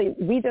 Actually,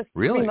 we just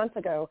 3 months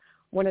ago,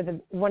 one of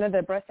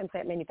the breast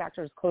implant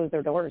manufacturers closed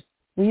their doors.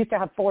 We used to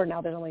have 4,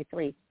 now there's only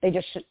 3. They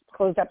just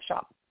closed up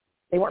shop.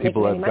 They weren't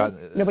making any money.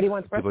 Nobody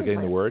wants breast implants. People are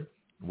getting the word?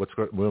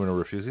 Women are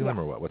refusing them,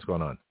 or what? What's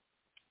going on?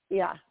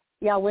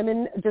 Yeah,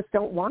 women just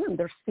don't want them.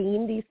 They're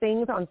seeing these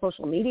things on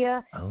social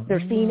media.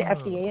 They're seeing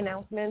FDA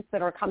announcements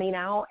that are coming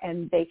out,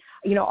 and they,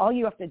 all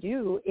you have to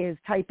do is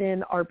type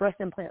in "Are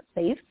breast implants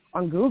safe?"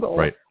 on Google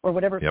or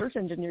whatever search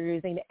engine you're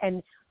using,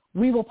 and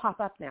we will pop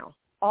up now.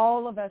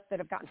 All of us that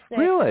have gotten sick,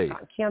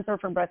 gotten cancer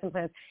from breast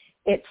implants,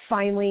 it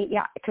finally,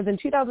 because in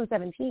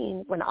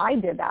 2017, when I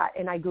did that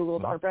and I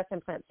Googled "Are breast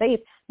implants safe?",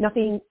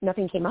 nothing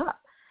came up.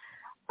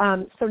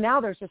 So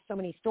now there's just so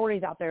many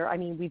stories out there.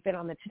 We've been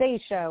on the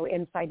Today Show,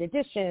 Inside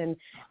Edition.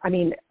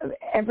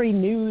 Every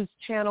news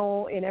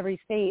channel in every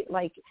state,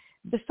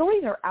 the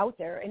stories are out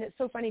there. And it's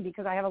so funny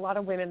because I have a lot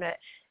of women that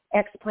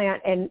explant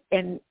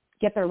and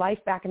get their life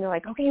back, and they're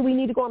like, okay, we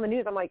need to go on the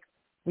news. I'm like,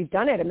 we've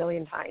done it a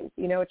million times.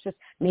 It's just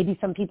maybe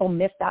some people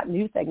missed that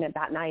news segment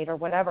that night or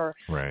whatever.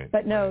 Right.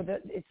 But no,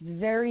 it's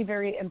very,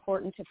 very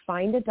important to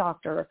find a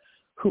doctor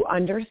who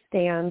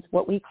understands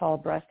what we call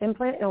breast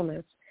implant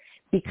illness,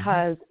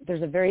 because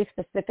there's a very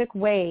specific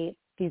way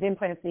these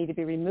implants need to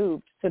be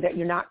removed so that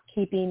you're not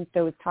keeping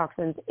those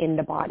toxins in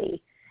the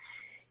body.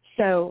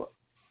 So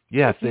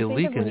if they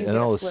leak and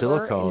all the in your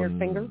silicone,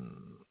 finger,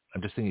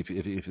 I'm just thinking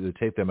if they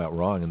take them out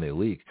wrong and they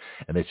leak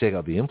and they take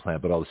out the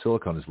implant, but all the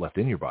silicone is left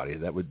in your body,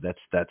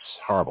 that's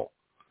horrible.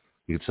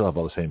 You could still have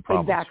all the same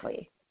problems.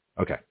 Exactly.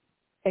 Okay.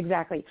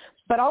 Exactly.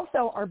 But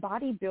also our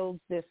body builds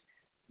this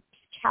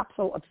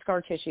capsule of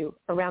scar tissue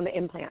around the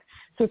implant.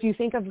 So if you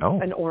think of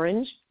an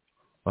orange,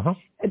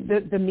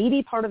 the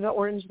meaty part of the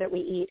orange that we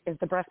eat is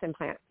the breast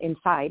implant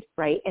inside,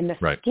 right? And the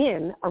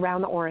skin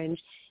around the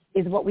orange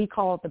is what we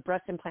call the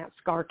breast implant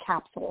scar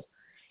capsule.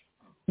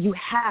 You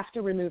have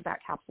to remove that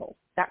capsule.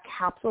 That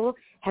capsule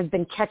has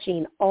been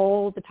catching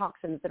all the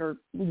toxins that are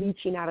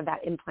leaching out of that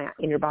implant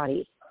in your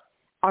body.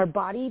 Our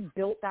body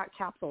built that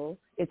capsule.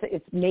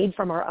 It's made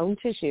from our own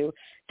tissue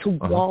to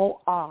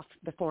wall off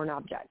the foreign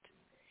object.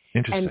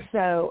 Interesting. And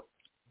so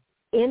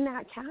in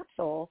that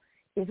capsule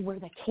is where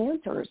the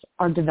cancers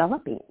are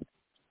developing.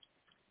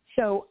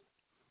 So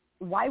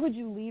why would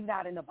you leave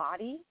that in the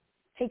body?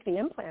 Take the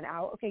implant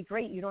out. Okay,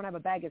 great. You don't have a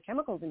bag of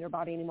chemicals in your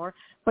body anymore,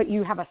 but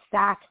you have a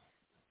stack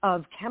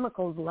of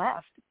chemicals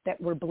left that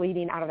were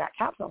bleeding out of that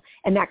capsule.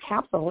 And that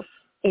capsule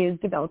is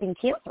developing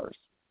cancers.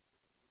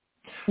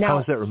 Now, how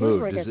is that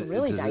removed? Does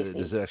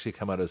it actually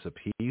come out as a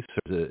piece,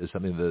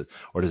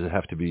 or does it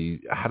have to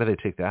be? How do they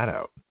take that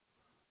out?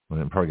 Well,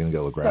 I'm probably going to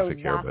go graphic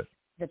here, but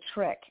the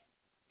trick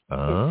is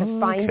to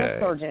find a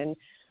surgeon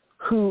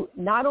who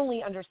not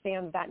only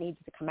understands that needs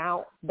to come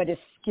out, but is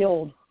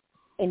skilled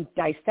in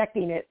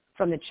dissecting it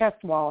from the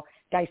chest wall,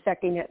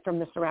 dissecting it from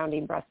the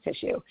surrounding breast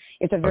tissue.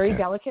 It's a very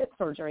delicate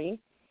surgery,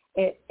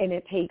 and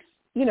it takes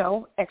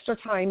extra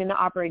time in the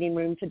operating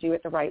room to do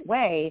it the right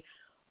way,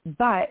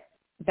 but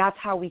that's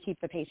how we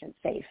keep the patient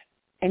safe.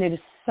 And it is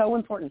so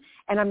important.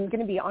 And I'm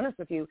going to be honest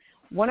with you,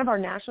 one of our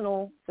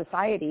national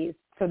societies,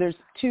 so there's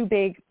two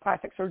big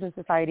plastic surgeon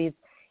societies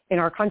in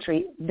our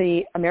country,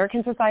 the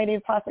American Society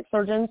of Plastic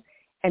Surgeons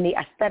and the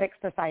Aesthetic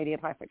Society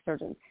of Plastic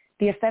Surgeons.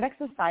 The Aesthetic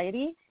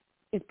Society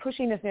is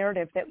pushing this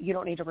narrative that you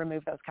don't need to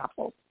remove those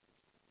capsules.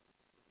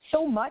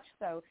 So much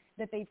so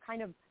that they've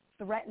kind of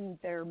threatened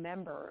their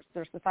members,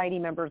 their society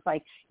members,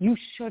 like, you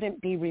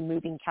shouldn't be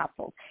removing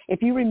capsules.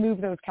 If you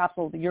remove those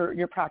capsules,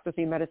 you're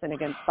practicing medicine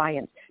against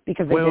science,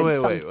 because they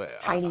did some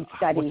tiny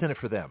study. What's in it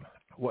for them?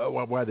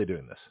 Why are they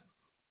doing this?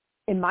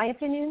 In my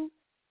opinion,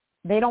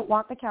 they don't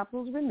want the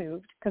capsules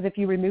removed, because if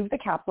you remove the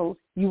capsules,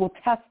 you will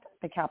test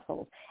the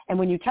capsules. And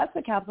when you test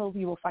the capsules,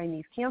 you will find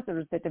these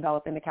cancers that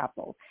develop in the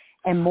capsules.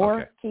 And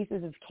more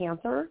cases of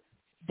cancer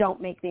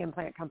don't make the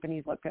implant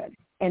companies look good.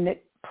 And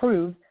it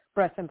proves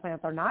breast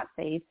implants are not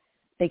safe.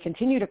 They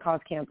continue to cause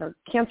cancer.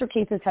 Cancer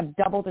cases have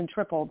doubled and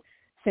tripled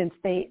since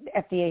the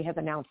FDA has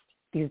announced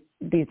these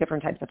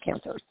different types of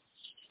cancers.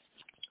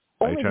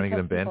 Are you trying to get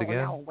them banned again?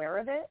 Are now aware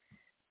of it.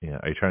 Yeah.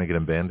 Are you trying to get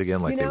them banned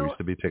again, like they used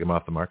to be? Take them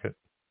off the market?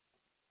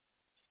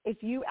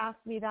 If you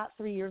asked me that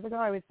 3 years ago,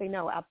 I would say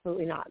no,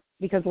 absolutely not.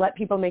 Because let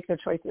people make their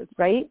choices,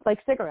 right? Like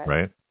cigarettes.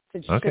 Right.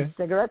 Should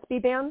cigarettes be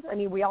banned? I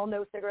mean, we all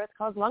know cigarettes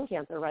cause lung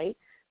cancer, right?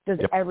 Does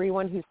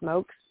everyone who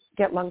smokes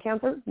get lung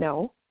cancer?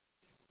 No.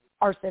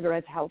 Are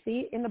cigarettes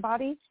healthy in the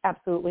body?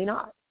 Absolutely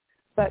not.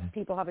 But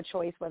people have a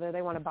choice whether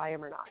they want to buy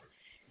them or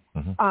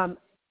not.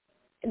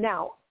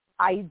 Now,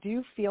 I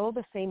do feel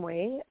the same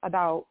way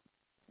about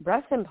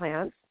breast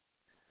implants,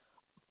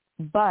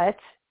 but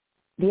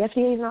the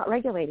FDA is not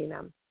regulating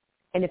them.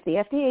 And if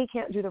the FDA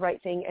can't do the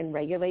right thing and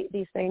regulate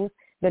these things,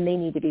 then they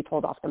need to be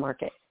pulled off the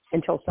market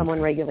until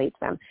someone regulates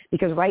them.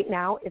 Because right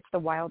now, it's the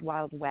wild,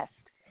 wild west.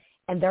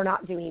 And they're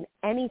not doing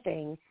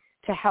anything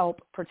to help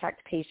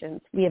protect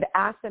patients. We have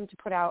asked them to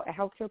put out a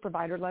healthcare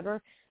provider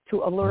letter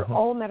to alert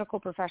all medical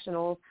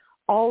professionals,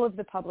 all of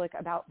the public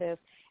about this.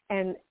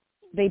 And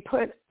they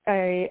put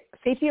a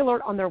safety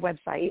alert on their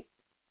website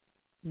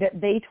that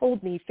they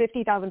told me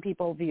 50,000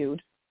 people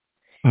viewed.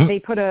 They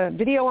put a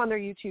video on their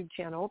YouTube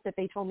channel that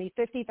they told me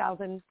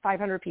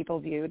 50,500 people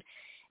viewed.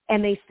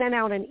 And they sent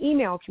out an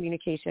email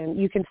communication.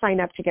 You can sign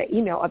up to get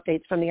email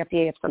updates from the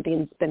FDA if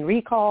something's been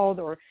recalled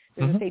or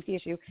there's a safety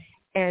issue.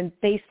 And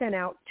they sent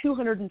out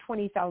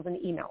 220,000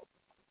 emails.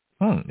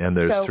 And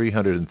there's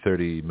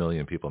 330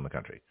 million people in the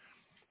country,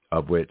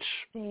 of which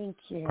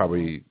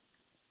probably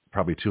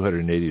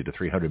 280 to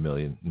 300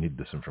 million need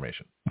this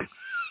information.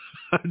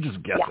 I'm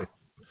just guessing. Yeah.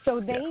 So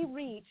they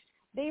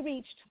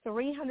reached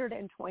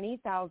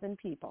 320,000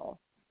 people.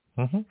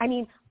 I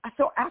mean,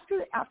 so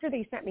after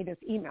they sent me this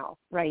email,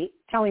 right,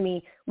 telling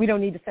me we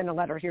don't need to send a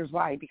letter, here's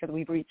why, because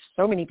we've reached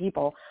so many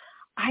people,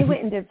 I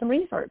went and did some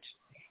research.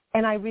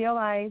 And I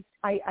realized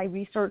I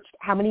researched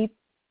how many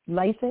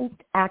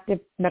licensed active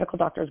medical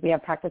doctors we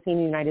have practicing in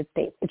the United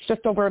States. It's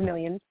just over 1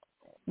 million.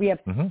 We have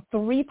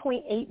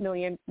 3.8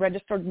 million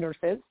registered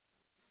nurses.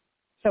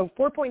 So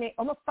 4.8,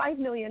 almost 5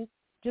 million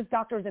just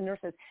doctors and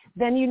nurses.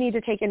 Then you need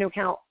to take into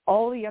account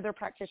all the other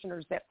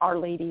practitioners that our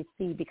ladies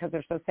see because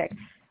they're so sick.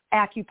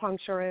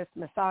 Acupuncturists,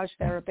 massage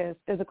therapists,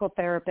 physical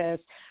therapists,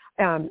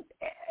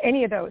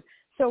 any of those.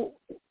 So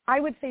I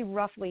would say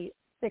roughly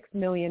 6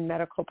 million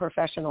medical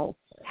professionals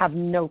have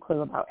no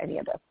clue about any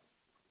of this.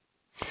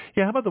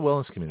 Yeah, how about the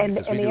wellness community? And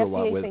because the we do a FDA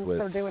lot with thinks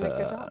they're doing a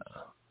good job.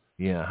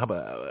 Yeah, how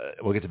about,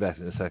 we'll get to that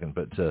in a second,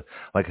 but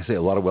like I say,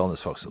 a lot of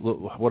wellness folks.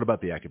 What about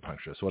the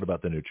acupuncturists? What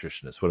about the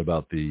nutritionists? What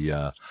about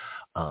the,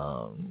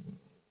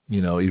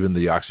 even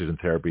the oxygen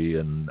therapy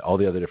and all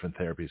the other different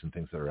therapies and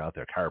things that are out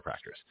there,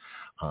 chiropractors,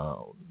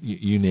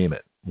 you name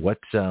it. What,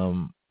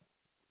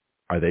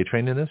 are they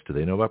trained in this? Do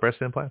they know about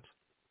breast implants?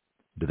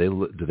 Do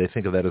they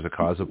think of that as a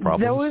cause of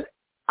problems?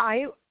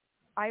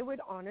 I would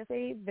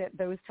honestly say that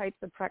those types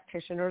of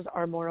practitioners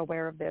are more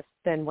aware of this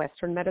than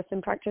Western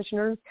medicine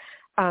practitioners,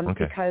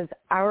 because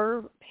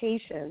our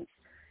patients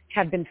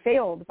have been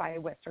failed by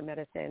Western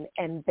medicine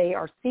and they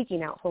are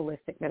seeking out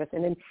holistic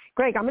medicine. And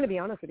Greg, I'm going to be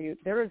honest with you,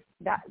 there is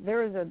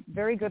a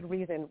very good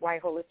reason why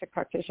holistic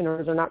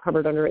practitioners are not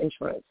covered under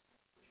insurance.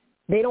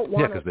 They don't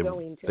want us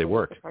going to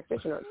holistic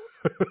practitioners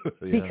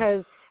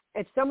because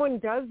if someone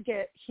does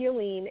get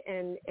healing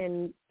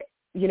and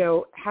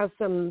has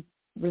some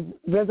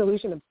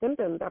resolution of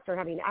symptoms after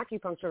having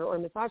acupuncture or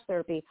massage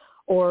therapy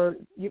or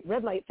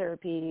red light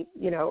therapy,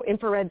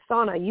 infrared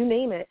sauna, you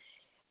name it,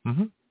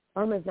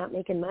 pharma's not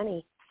making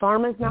money.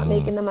 Pharma's not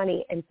making the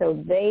money. And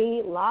so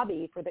they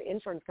lobby for the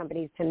insurance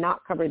companies to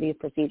not cover these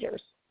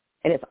procedures.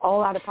 And it's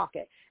all out of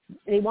pocket.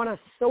 They want us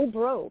so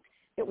broke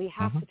that we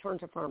have to turn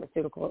to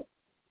pharmaceutical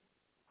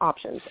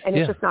options. And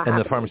it's just not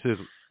happening.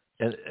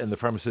 And the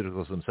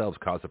pharmaceuticals themselves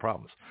cause the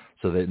problems.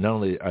 So that not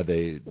only are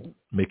they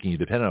making you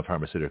dependent on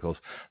pharmaceuticals,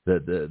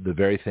 the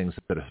very things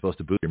that are supposed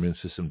to boost your immune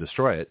system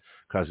destroy it,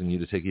 causing you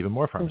to take even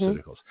more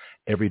pharmaceuticals.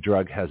 Every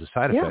drug has a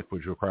side effect,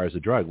 which requires a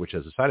drug, which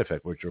has a side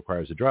effect, which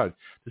requires a drug.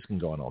 This can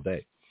go on all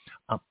day.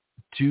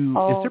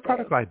 Is there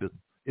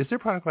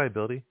product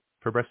liability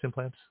for breast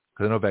implants?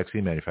 Because I know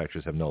vaccine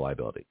manufacturers have no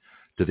liability.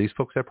 Do these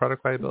folks have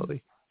product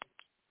liability?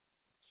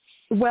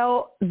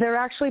 Well, they're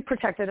actually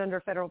protected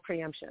under federal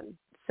preemption.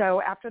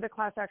 So after the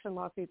class action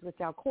lawsuits with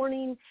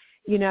DeaKyne,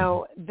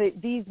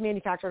 these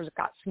manufacturers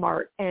got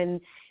smart, and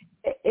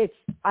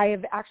I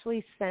have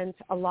actually sent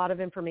a lot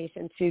of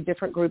information to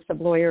different groups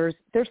of lawyers.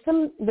 There's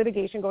some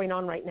litigation going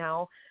on right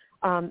now.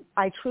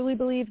 I truly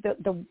believe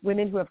that the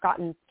women who have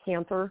gotten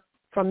cancer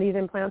from these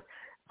implants,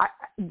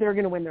 they're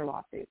going to win their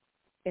lawsuits,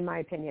 in my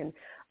opinion,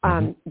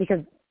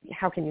 because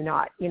how can you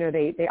not?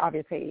 They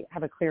obviously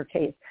have a clear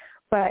case.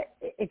 But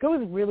it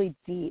goes really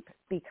deep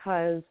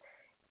because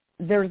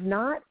there's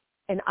not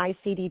an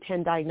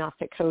ICD-10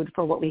 diagnostic code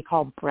for what we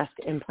call breast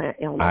implant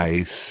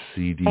illness.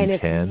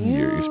 ICD-10?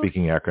 You're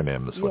speaking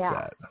acronyms. What's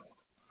that?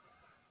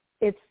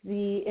 It's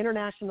the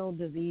International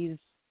Disease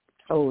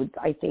Codes,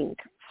 I think,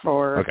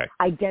 for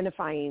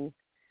identifying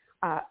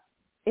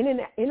in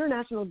an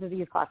International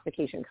Disease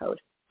Classification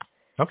Code.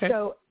 Okay.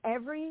 So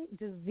every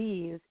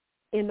disease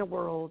in the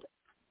world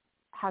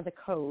has a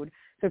code.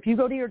 So if you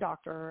go to your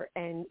doctor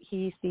and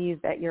he sees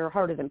that your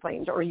heart is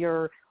inflamed or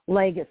your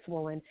leg is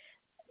swollen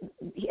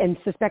and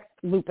suspects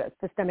lupus,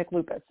 systemic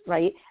lupus,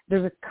 right?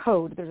 There's a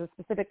code. There's a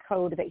specific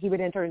code that he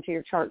would enter into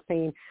your chart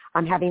saying,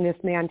 I'm having this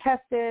man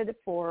tested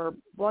for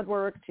blood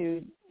work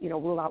to,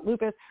 rule out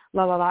lupus,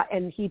 la, la, la.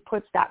 And he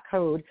puts that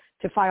code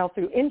to file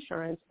through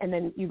insurance, and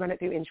then you run it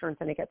through insurance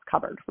and it gets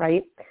covered,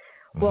 right?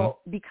 Well,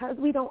 because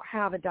we don't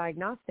have a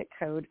diagnostic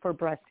code for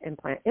breast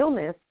implant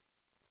illness,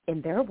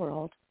 in their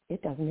world,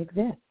 it doesn't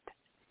exist.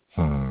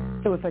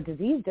 So if a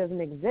disease doesn't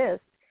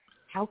exist,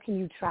 how can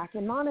you track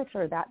and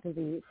monitor that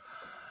disease?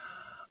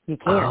 You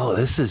can't. Oh,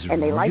 this is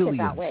and they really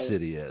like it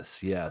insidious.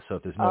 Yeah, so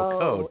if there's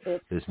no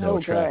code, there's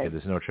no track. If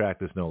there's no track,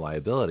 there's no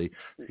liability.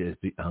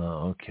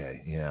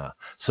 Okay, yeah.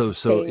 So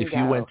if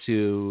you went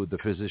to the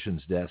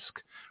physician's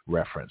desk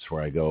reference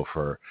where I go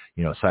for,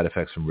 side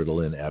effects from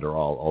Ritalin,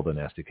 Adderall, all the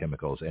nasty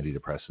chemicals,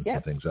 antidepressants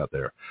and things out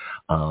there,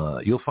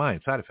 you'll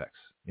find side effects,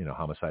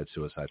 homicide,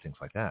 suicide, things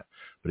like that.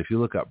 But if you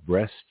look up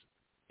breast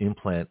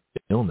implant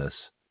illness,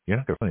 you're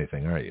not going to find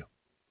anything, are you?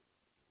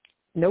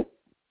 Nope.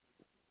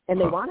 And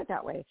they want it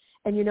that way.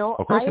 And,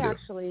 of course I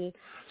actually...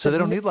 So they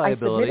don't need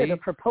liability. I submitted a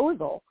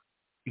proposal.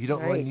 You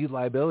don't really need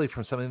liability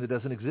from something that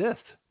doesn't exist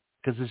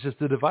because it's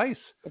just a device.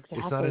 Exactly.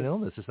 It's not an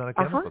illness. It's not a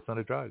chemical. It's not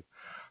a drug.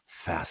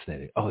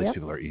 Fascinating. Oh, these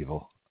people are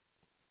evil.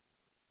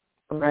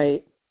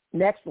 Right.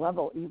 Next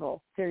level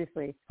evil.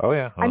 Seriously. Oh,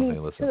 yeah. I mean,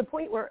 to the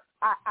point where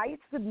I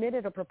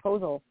submitted a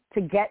proposal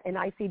to get an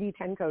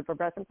ICD-10 code for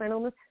breast implant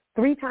illness.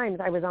 3 times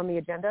I was on the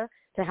agenda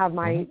to have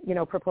my,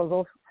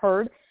 proposal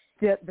heard.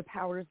 The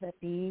powers that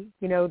be,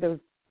 those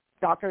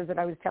doctors that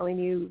I was telling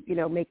you,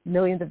 make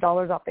millions of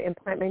dollars off the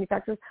implant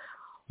manufacturers,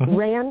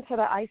 ran to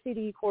the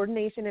ICD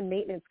Coordination and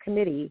Maintenance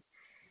Committee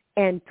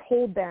and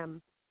told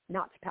them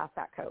not to pass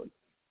that code.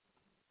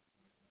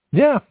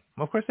 Yeah,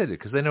 of course they did,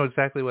 because they know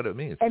exactly what it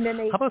means. And then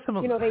they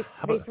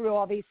threw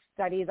all these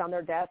studies on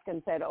their desk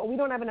and said, we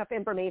don't have enough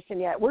information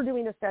yet. We're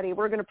doing a study.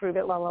 We're going to prove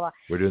it, la, la, la.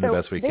 We're doing the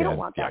best we can. They don't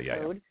want that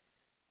code.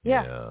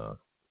 Yeah.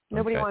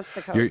 Nobody wants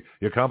the code.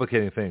 You're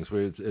complicating things.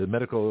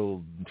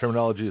 Medical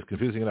terminology is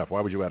confusing enough. Why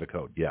would you add a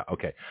code? Yeah,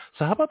 okay.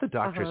 So how about the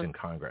doctors in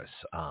Congress?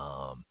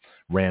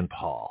 Rand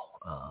Paul.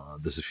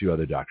 There's a few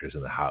other doctors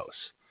in the House.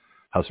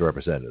 House of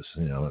Representatives.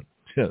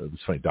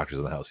 It's funny, doctors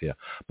in the House, yeah.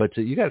 But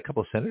you got a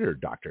couple of senator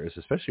doctors,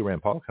 especially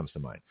Rand Paul comes to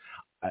mind.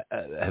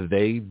 Have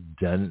they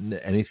done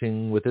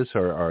anything with this,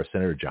 or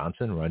Senator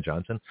Ron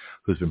Johnson,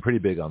 who's been pretty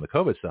big on the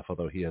COVID stuff,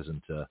 although he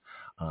hasn't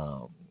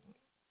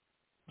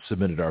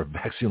submitted our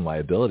vaccine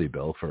liability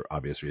bill for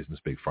obvious reasons,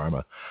 big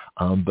pharma.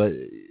 But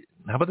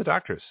how about the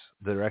doctors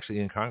that are actually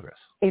in Congress?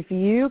 If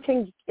you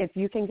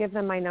can give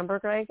them my number,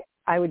 Greg,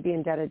 I would be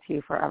indebted to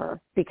you forever,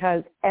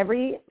 because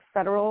every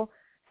federal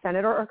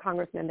senator or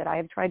congressman that I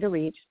have tried to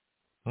reach,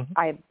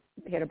 I've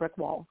hit a brick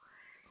wall.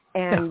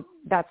 And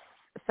that's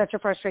such a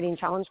frustrating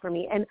challenge for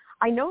me. And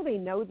I know they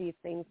know these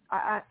things.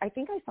 I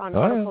think I saw an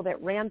article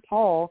that Rand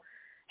Paul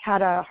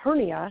had a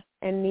hernia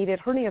and needed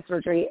hernia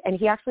surgery, and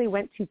he actually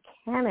went to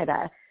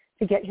Canada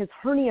to get his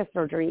hernia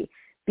surgery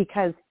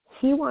because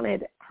he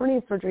wanted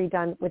hernia surgery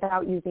done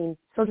without using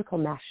surgical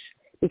mesh,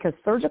 because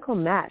surgical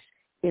mesh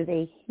is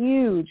a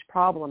huge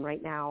problem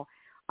right now.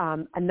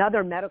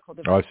 Another medical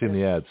device I've seen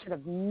the ads. should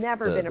have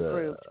never been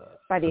approved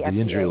by the FDA.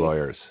 The injury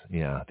lawyers.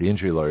 Yeah, the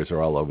injury lawyers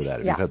are all over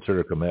that. If you've had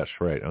surgical mesh,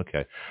 right,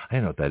 okay. I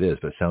don't know what that is,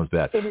 but it sounds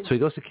bad. So he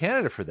goes to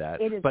Canada for that,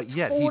 but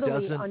yet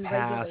totally he doesn't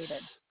pass.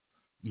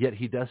 Yet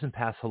he doesn't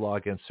pass a law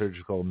against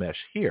surgical mesh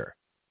here.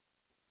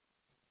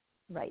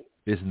 Right.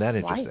 Isn't that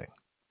interesting? Right.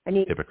 I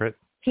mean, hypocrite.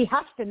 He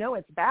has to know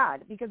it's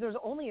bad, because there's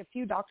only a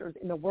few doctors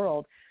in the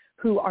world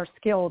who are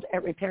skilled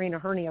at repairing a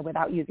hernia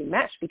without using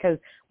mesh, because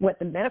what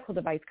the medical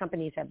device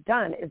companies have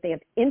done is they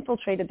have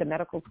infiltrated the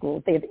medical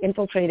schools. They have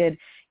infiltrated,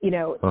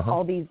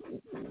 all these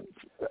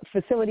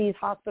facilities,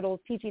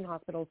 hospitals, teaching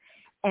hospitals,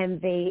 and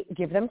they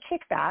give them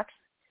kickbacks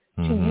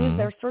to use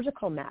their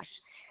surgical mesh.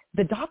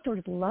 The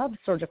doctors love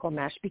surgical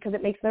mesh because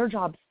it makes their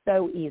job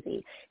so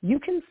easy. You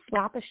can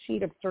slap a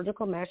sheet of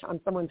surgical mesh on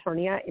someone's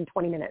hernia in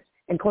 20 minutes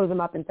and close them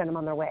up and send them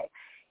on their way.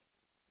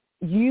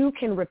 You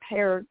can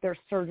repair their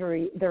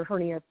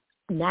hernia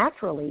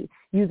naturally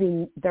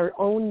using their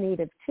own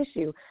native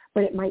tissue,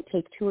 but it might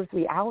take 2 or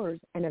 3 hours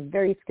and a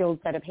very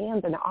skilled set of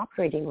hands in the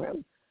operating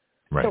room.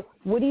 Right. So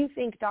what do you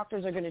think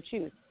doctors are going to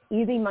choose?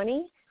 Easy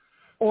money,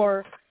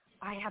 or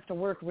I have to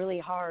work really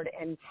hard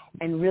and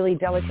really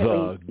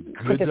delicately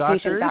put this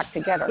patient back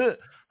together?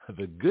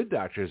 The good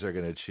doctors are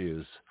going to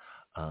choose.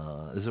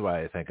 This is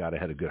why I thank God I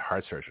had a good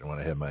heart surgeon when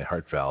I had my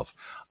heart valve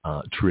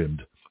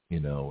trimmed,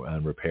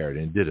 and repaired,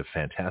 and did a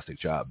fantastic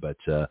job. But,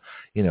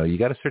 you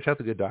got to search out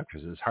the good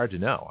doctors. It's hard to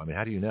know. I mean,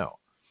 how do you know?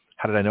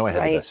 How did I know I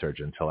had the best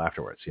surgeon until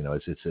afterwards? And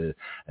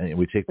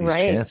we take these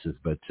chances,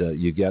 but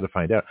you got to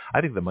find out. I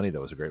think the money,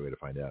 though, is a great way to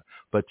find out.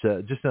 But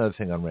just another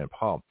thing on Rand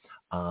Paul.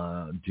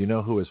 Do you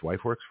know who his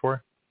wife works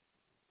for?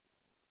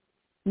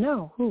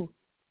 No, who?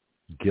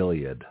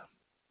 Gilead.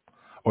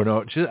 Or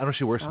no, I don't know if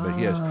she works for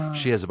him,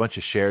 but she has a bunch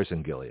of shares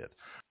in Gilead.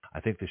 I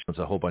think she owns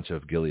a whole bunch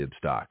of Gilead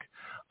stock.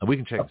 We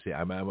can check and see.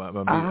 I might be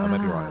wrong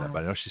on that,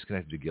 but I know she's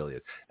connected to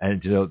Gilead.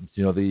 And do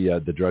you know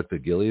the drug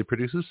that Gilead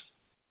produces?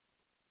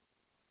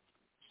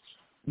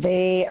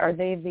 No,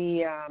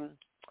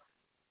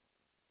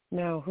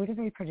 who do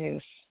they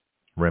produce?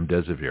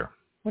 Remdesivir.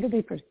 What do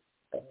they produce?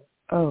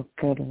 Oh,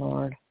 good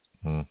Lord.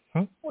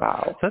 Mm-hmm.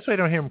 Wow. So that's why I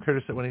don't hear him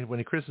when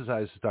he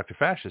criticizes Dr.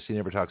 Fascist, he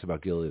never talks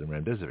about Gilead and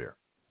Remdesivir.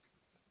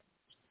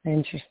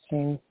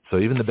 Interesting. So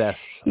even the best,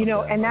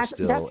 and that's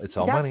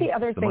money. The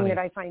other thing money. that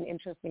I find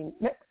interesting.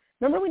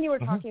 Remember when you were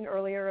talking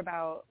earlier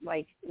about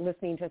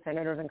listening to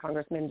senators and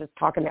congressmen just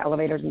talk in the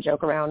elevators and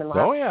joke around and laugh?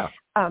 Oh yeah.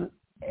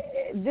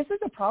 This is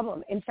a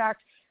problem. In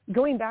fact,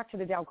 going back to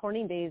the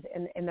DeaKyne days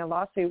and the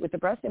lawsuit with the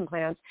breast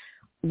implants,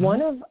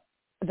 one of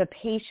the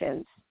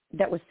patients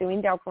that was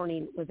suing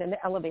DeaKyne was in the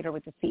elevator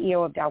with the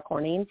CEO of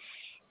DeaKyne,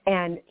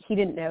 and he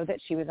didn't know that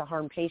she was a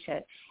harm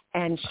patient.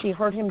 And she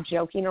heard him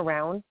joking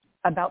around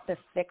about the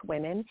sick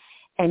women,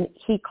 and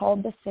he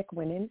called the sick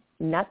women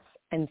nuts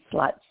and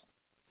sluts.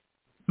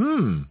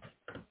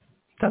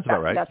 That's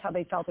about right. That's how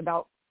they felt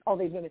about all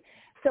these women.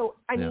 So,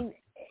 I mean,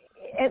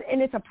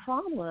 and it's a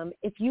problem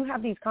if you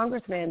have these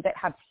congressmen that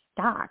have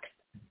stocks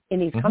in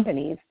these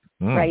companies,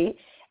 right?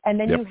 And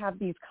then you have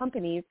these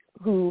companies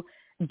who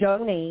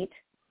donate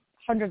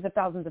hundreds of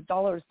thousands of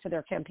dollars to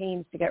their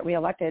campaigns to get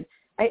reelected.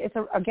 It's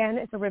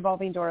a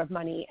revolving door of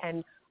money.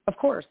 And, of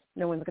course,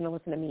 no one's going to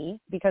listen to me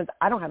because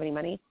I don't have any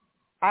money.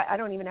 I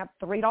don't even have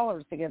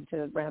 $3 to give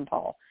to Rand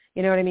Paul.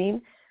 You know what I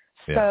mean?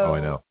 Yeah,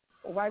 I know.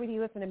 Why would you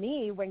listen to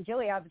me when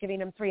Gilead's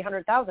giving him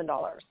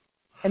 $300,000?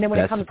 And then when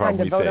it comes time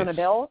to vote on a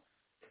bill?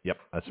 Yep,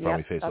 that's the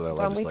problem we face with our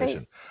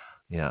legislation.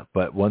 Yeah,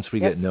 but once we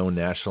get known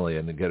nationally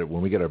and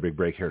when we get our big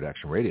break here at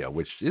Action Radio,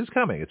 which is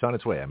coming, it's on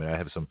its way. I mean, I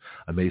have some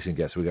amazing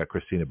guests. We got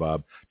Christina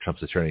Bobb,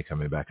 Trump's attorney,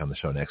 coming back on the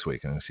show next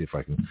week. I'm going to see if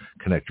I can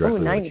connect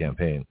directly with the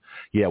campaign.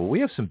 Yeah, well, we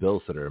have some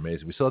bills that are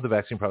amazing. We still have the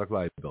vaccine product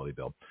liability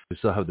bill. We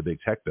still have the big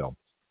tech bill.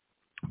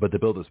 But the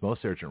bill that's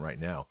most urgent right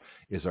now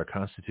is our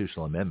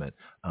constitutional amendment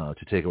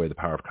to take away the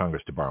power of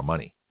Congress to borrow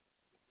money.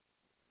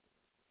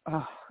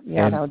 Oh,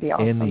 yeah, that would be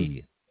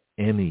awesome.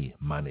 any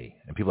money.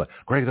 And people are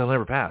like, Greg, they'll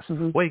never pass.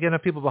 Well, you get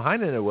enough people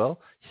behind it, and it will.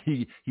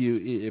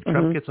 If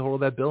Trump gets a hold of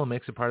that bill and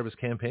makes it part of his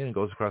campaign and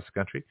goes across the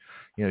country,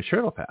 sure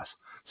it'll pass.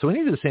 So we need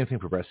to do the same thing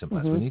for breast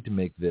implants. We need to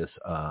make this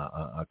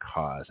a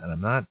cause. And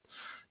I'm not,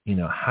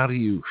 how do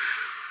you,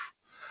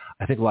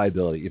 I think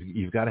liability,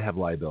 you've got to have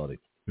liability.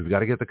 We've got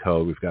to get the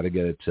code. We've got to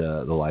get it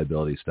the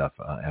liability stuff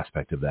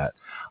aspect of that.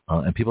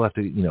 And people have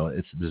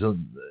to,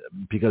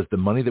 because the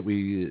money that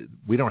we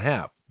don't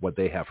have what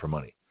they have for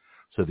money.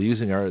 So they're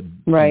using our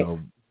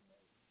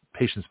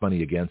patients'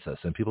 money against us.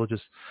 And people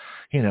just,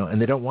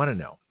 and they don't want to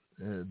know.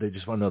 They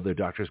just want to know their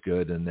doctor's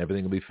good and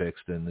everything will be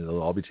fixed and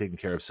it'll all be taken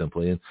care of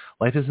simply. And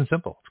life isn't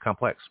simple. It's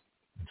complex.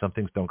 And some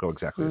things don't go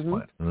exactly as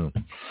planned.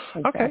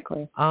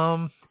 Exactly.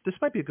 Okay. This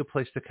might be a good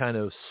place to kind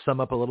of sum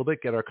up a little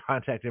bit, get our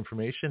contact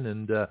information,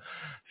 and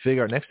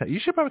figure out next time. You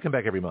should probably come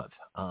back every month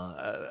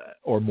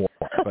or more.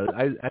 But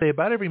I say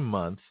about every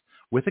month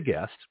with a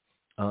guest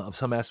of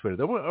some aspect,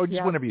 or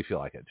just whenever you feel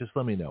like it. Just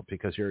let me know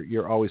because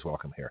you're always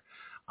welcome here.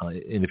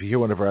 And if you hear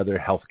one of our other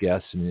health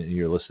guests and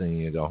you're listening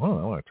and you go, I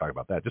want to talk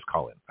about that, just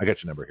call in. I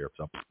got your number here,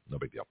 so no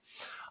big deal.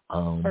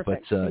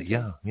 But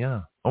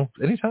yeah. Oh,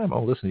 anytime.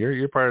 Oh, listen,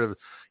 you're part of,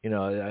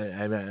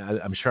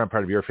 I'm sure I'm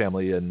part of your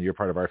family and you're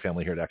part of our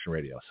family here at Action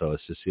Radio. So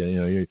it's just,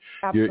 you're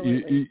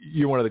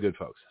one of the good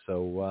folks.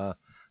 So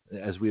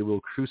as we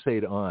will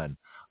crusade on,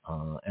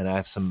 and I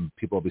have some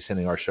people I'll be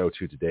sending our show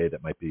to today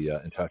that might be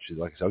in touch.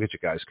 Like I said, I'll get you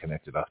guys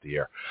connected off the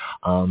air.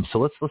 So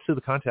let's do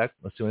the contact.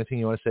 Let's do anything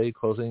you want to say,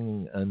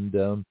 closing, and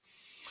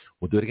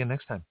we'll do it again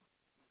next time.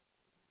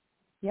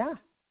 Yeah.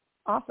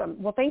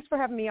 Awesome. Well, thanks for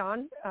having me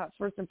on.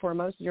 First and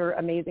foremost, you're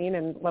amazing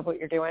and love what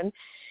you're doing.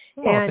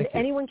 And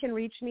anyone can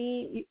reach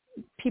me.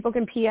 People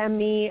can PM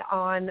me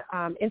on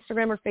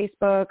Instagram or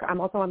Facebook. I'm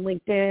also on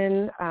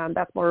LinkedIn.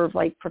 That's more of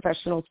like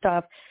professional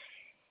stuff.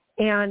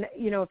 And,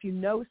 if you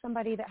know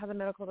somebody that has a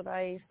medical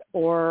device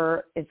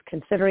or is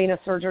considering a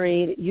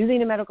surgery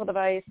using a medical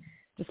device,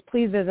 just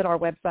please visit our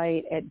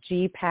website at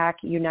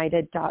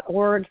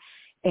gpacunited.org.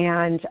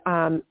 And,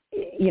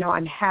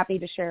 I'm happy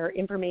to share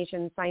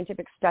information,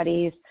 scientific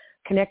studies,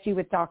 connect you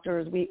with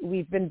doctors.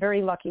 We've been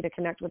very lucky to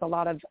connect with a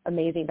lot of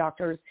amazing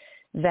doctors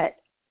that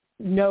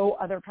know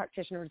other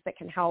practitioners that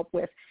can help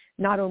with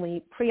not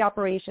only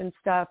pre-operation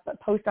stuff, but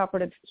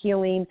post-operative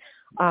healing.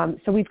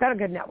 So we've got a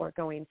good network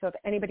going. So if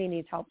anybody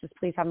needs help, just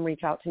please have them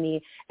reach out to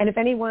me. And if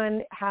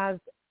anyone has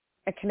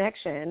a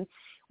connection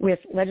with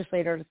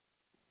legislators,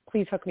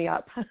 please hook me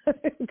up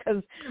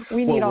because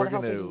we need all the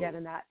help we can get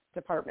in that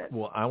department.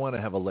 Well, I want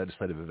to have a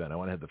legislative event. I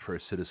want to have the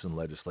first citizen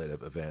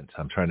legislative event.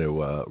 I'm trying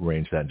to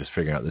arrange that and just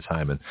figuring out the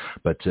time.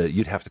 But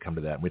you'd have to come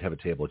to that. And we'd have a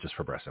table just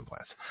for breast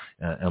implants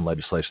and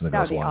legislation that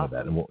goes along with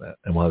that. And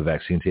we'll have a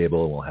vaccine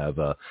table, and we'll have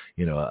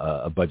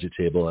a budget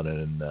table,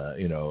 and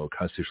a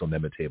constitutional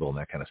amendment table, and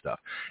that kind of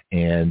stuff.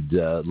 And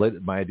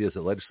my idea is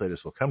that legislators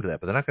will come to that,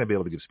 but they're not going to be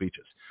able to give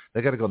speeches.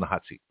 They got to go in the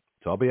hot seat.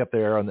 So I'll be up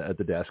there at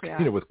the desk,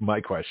 with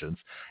my questions.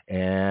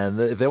 And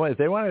if they want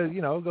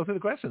to, go through the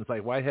questions,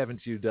 like, why haven't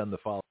you done the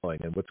following,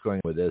 and what's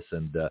going on with this?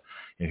 And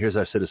here's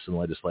our citizen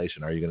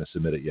legislation. Are you going to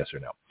submit it? Yes or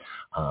no?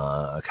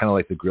 Kind of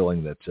like the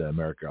grilling that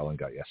Merrick Garland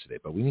got yesterday.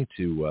 But we need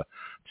to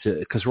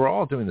because we're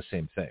all doing the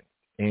same thing.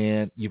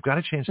 And you've got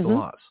to change the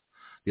laws.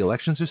 The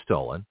elections are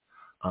stolen.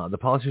 The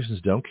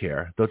politicians don't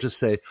care. They'll just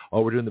say,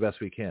 oh, we're doing the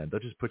best we can. They'll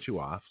just put you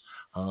off.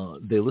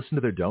 They listen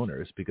to their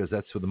donors because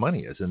that's where the money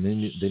is, and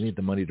they need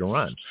the money to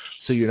run.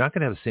 So you're not going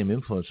to have the same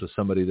influence with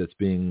somebody that's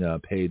being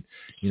paid,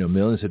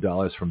 millions of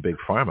dollars from Big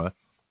Pharma.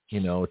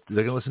 They're going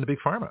to listen to Big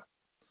Pharma.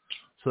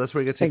 So that's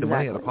where you got to take the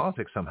money out of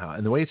politics somehow.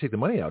 And the way you take the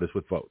money out is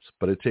with votes,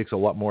 but it takes a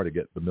lot more to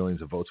get the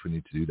millions of votes we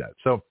need to do that.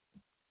 So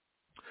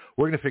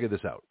we're going to figure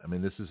this out. I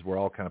mean, we're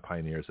all kind of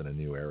pioneers in a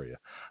new area,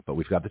 but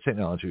we've got the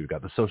technology, we've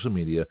got the social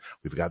media,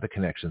 we've got the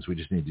connections. We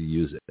just need to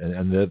use it,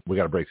 and we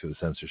got to break through the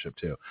censorship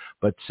too.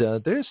 But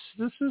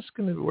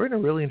we're in a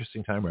really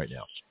interesting time right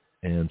now,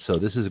 and so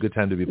this is a good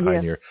time to be a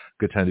pioneer,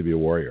 good time to be a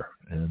warrior,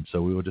 and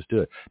so we will just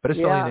do it. But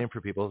spell your name for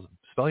people.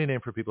 Spell your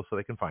name for people so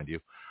they can find you,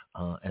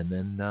 and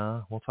then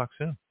we'll talk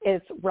soon.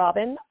 It's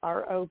Robyn,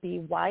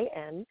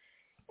 Robyn,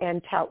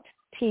 and Towt,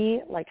 T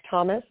like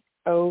Thomas,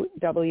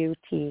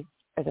 OWT.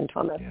 As in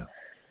Thomas. Yeah.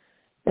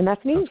 And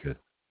that's me. That's good.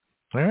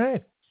 All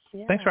right.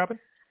 Yeah. Thanks, Robyn.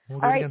 All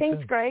right. Thanks,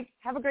 soon. Greg.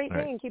 Have a great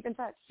day and keep in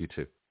touch. You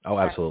too. Oh,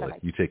 absolutely.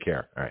 You take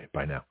care. All right.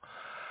 Bye now.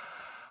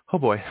 Oh,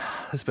 boy.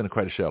 This has been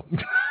quite a show.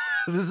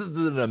 This is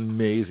an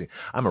amazing.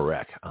 I'm a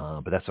wreck,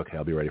 but that's okay.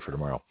 I'll be ready for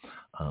tomorrow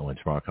when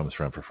tomorrow comes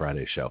around for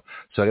Friday's show.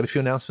 So I got a few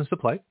announcements to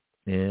play.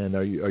 And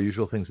our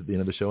usual things at the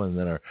end of the show, and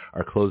then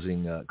our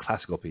closing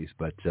classical piece.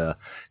 But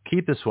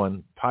keep this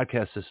one.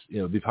 Podcast this,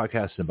 be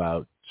podcasting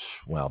about,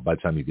 well, by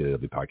the time you get it, it'll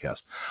be podcast.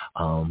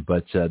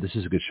 But this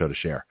is a good show to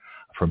share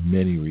for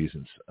many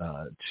reasons.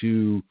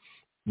 Two,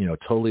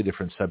 totally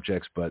different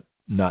subjects, but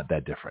not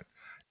that different.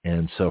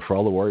 And so for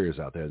all the warriors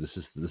out there, this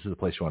is the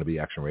place you want to be,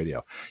 Action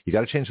Radio. You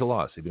got to change the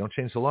laws. If you don't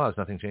change the laws,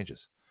 nothing changes.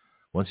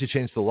 Once you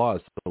change the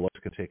laws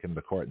can take them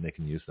to court and they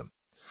can use them.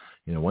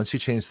 Once you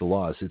change the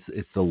laws,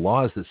 it's the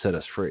laws that set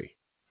us free.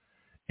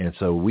 And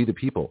so we, the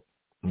people,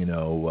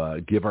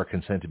 give our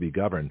consent to be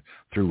governed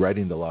through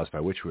writing the laws by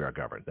which we are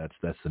governed.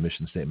 That's the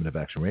mission statement of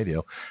Action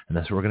Radio, and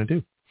that's what we're going to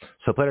do.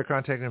 So I played our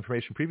contact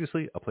information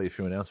previously. I'll play a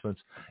few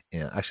announcements,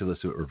 and actually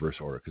let's do it reverse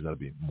order because that'll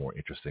be more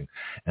interesting.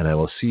 And I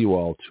will see you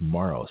all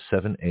tomorrow,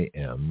 7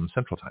 a.m.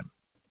 Central Time.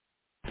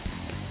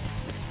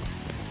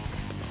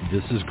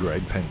 This is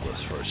Greg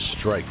Penglis for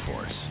Strike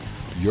Force,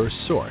 your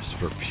source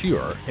for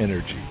pure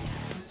energy.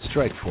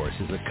 Strike Force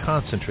is a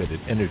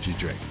concentrated energy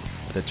drink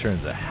that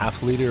turns a half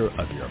liter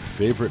of your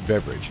favorite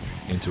beverage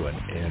into an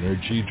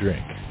energy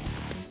drink.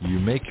 You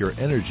make your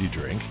energy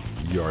drink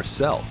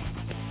yourself.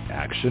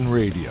 Action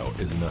Radio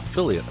is an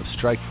affiliate of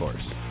Strike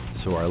Force,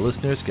 so our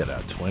listeners get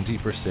a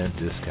 20%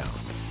 discount.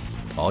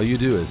 All you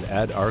do is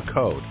add our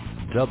code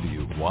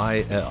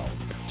WYL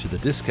to the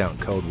discount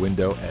code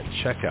window at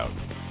checkout.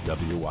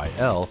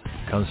 WYL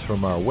comes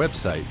from our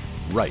website,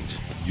 Write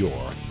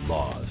Your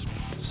Laws.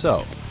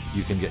 So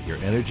you can get your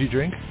energy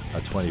drink,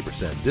 a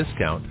 20%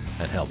 discount,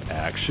 and help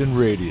Action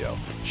Radio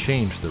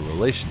change the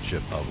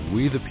relationship of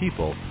we the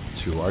people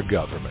to our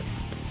government.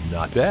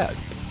 Not bad.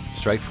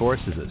 Strike Force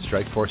is at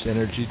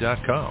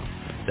strikeforceenergy.com.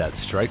 That's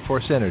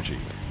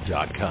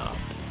strikeforceenergy.com.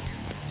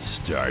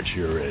 Start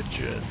your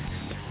engines.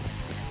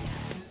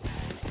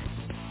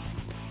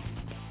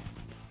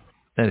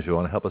 And if you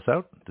want to help us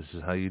out, this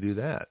is how you do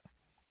that.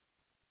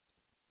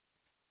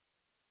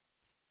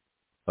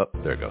 Oh,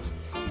 there it goes.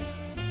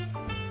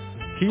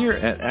 Here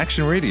at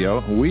Action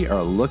Radio, we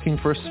are looking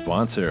for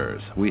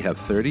sponsors. We have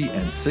 30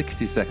 and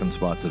 60-second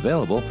spots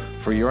available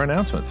for your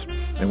announcements.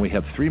 And we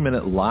have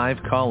 3-minute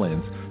live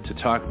call-ins to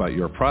talk about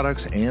your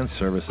products and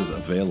services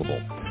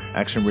available.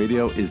 Action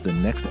Radio is the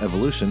next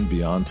evolution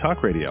beyond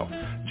talk radio.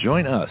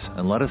 Join us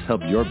and let us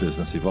help your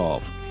business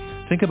evolve.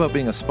 Think about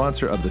being a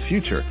sponsor of the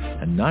future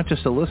and not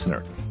just a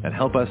listener, and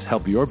help us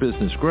help your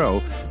business grow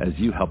as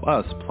you help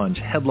us plunge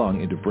headlong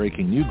into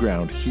breaking new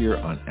ground here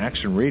on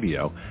Action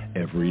Radio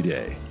every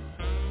day.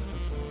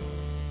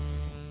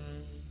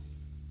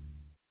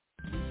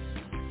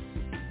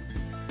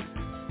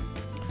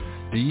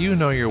 Do you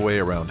know your way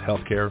around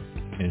healthcare,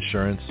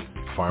 insurance,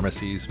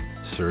 pharmacies,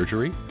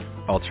 surgery,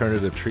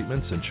 alternative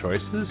treatments and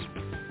choices?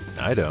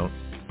 I don't.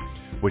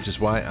 Which is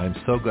why I'm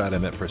so glad I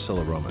met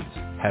Priscilla Romans,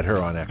 had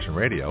her on Action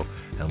Radio,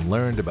 and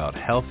learned about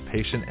health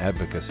patient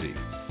advocacy.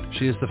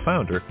 She is the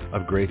founder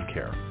of Great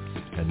Care.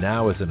 And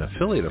now as an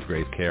affiliate of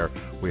Great Care,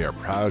 we are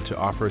proud to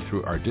offer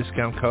through our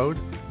discount code,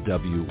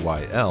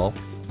 WYL,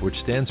 which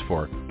stands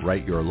for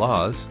Write Your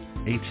Laws,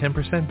 a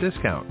 10%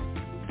 discount.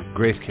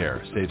 Great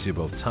Care saves you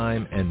both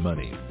time and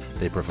money.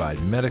 They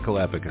provide medical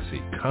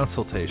advocacy,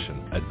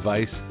 consultation,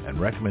 advice, and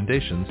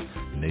recommendations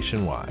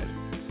nationwide.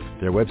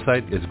 Their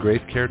website is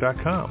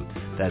greatcare.com.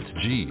 That's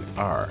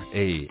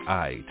GRAITH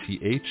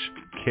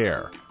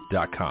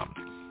care.com.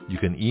 You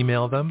can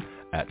email them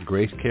at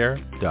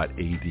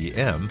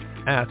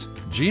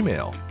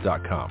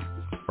greatcare.adm@gmail.com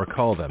or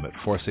call them at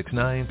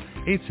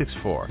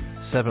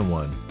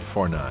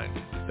 469-864-7149.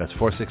 That's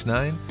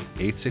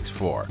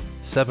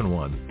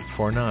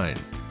 469-864-7149.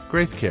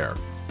 Great Care,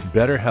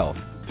 better health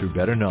through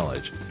better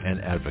knowledge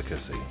and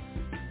advocacy.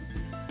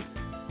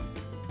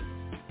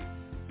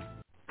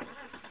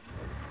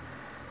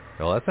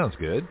 Well, that sounds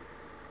good.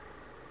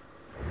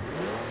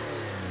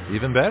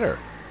 Even better.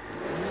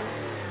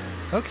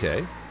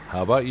 Okay,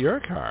 how about your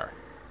car?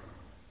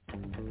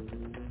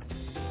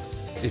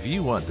 If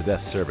you want the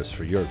best service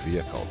for your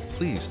vehicle,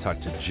 please talk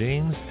to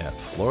James at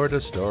Florida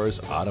Stores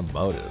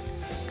Automotive,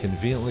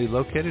 conveniently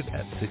located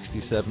at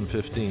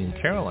 6715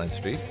 Caroline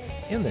Street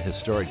in the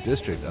historic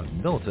district of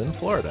Milton,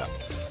 Florida,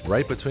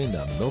 right between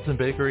the Milton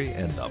Bakery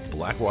and the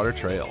Blackwater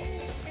Trail.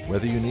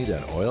 Whether you need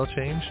an oil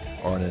change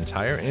or an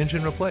entire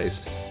engine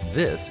replaced,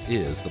 this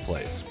is the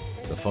place.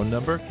 The phone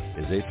number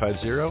is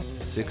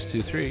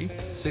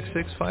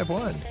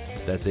 850-623-6651.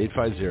 That's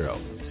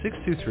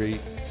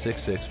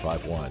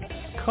 850-623-6651.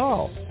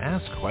 Call,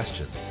 ask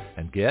questions,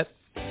 and get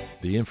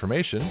the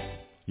information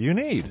you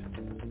need.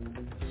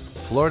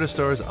 Florida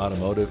Stores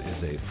Automotive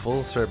is a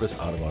full-service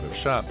automotive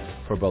shop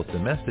for both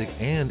domestic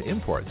and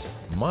imports,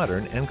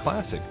 modern and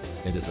classic.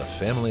 It is a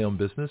family-owned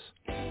business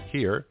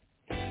here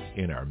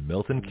in our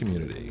Milton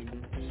community.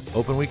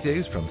 Open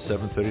weekdays from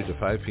 7:30 to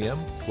 5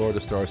 p.m., Florida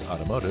Stores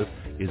Automotive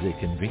is a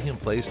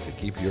convenient place to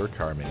keep your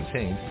car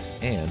maintained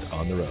and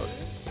on the road.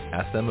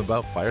 Ask them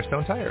about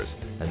Firestone tires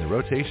and the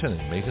rotation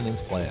and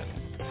maintenance plan.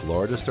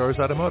 Florida Stores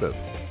Automotive.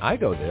 I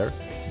go there.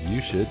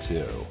 You should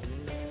too.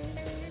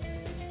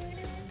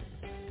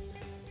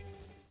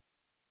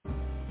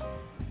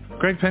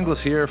 Greg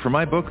Penglis here for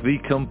my book, The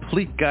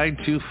Complete Guide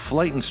to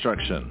Flight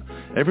Instruction.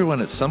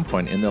 Everyone at some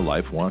point in their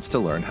life wants to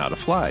learn how to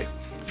fly.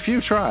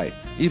 Few try.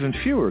 Even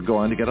fewer go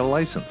on to get a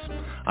license.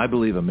 I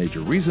believe a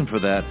major reason for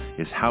that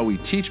is how we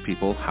teach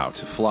people how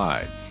to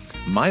fly.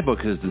 My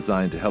book is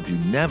designed to help you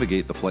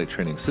navigate the flight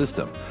training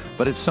system,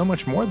 but it's so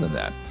much more than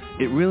that.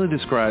 It really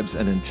describes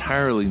an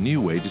entirely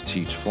new way to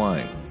teach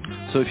flying.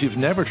 So if you've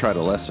never tried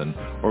a lesson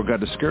or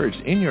got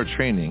discouraged in your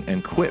training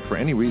and quit for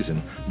any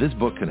reason, this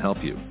book can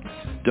help you.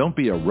 Don't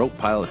be a rote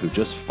pilot who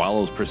just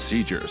follows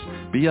procedures.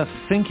 Be a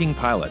thinking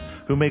pilot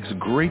who makes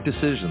great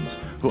decisions,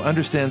 who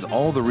understands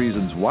all the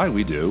reasons why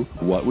we do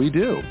what we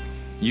do.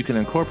 You can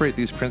incorporate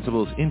these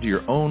principles into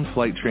your own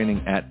flight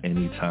training at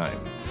any time.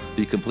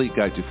 The Complete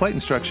Guide to Flight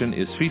Instruction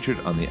is featured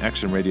on the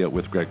Action Radio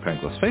with Greg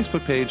Penglis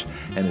Facebook page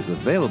and is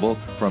available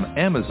from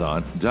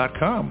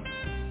Amazon.com.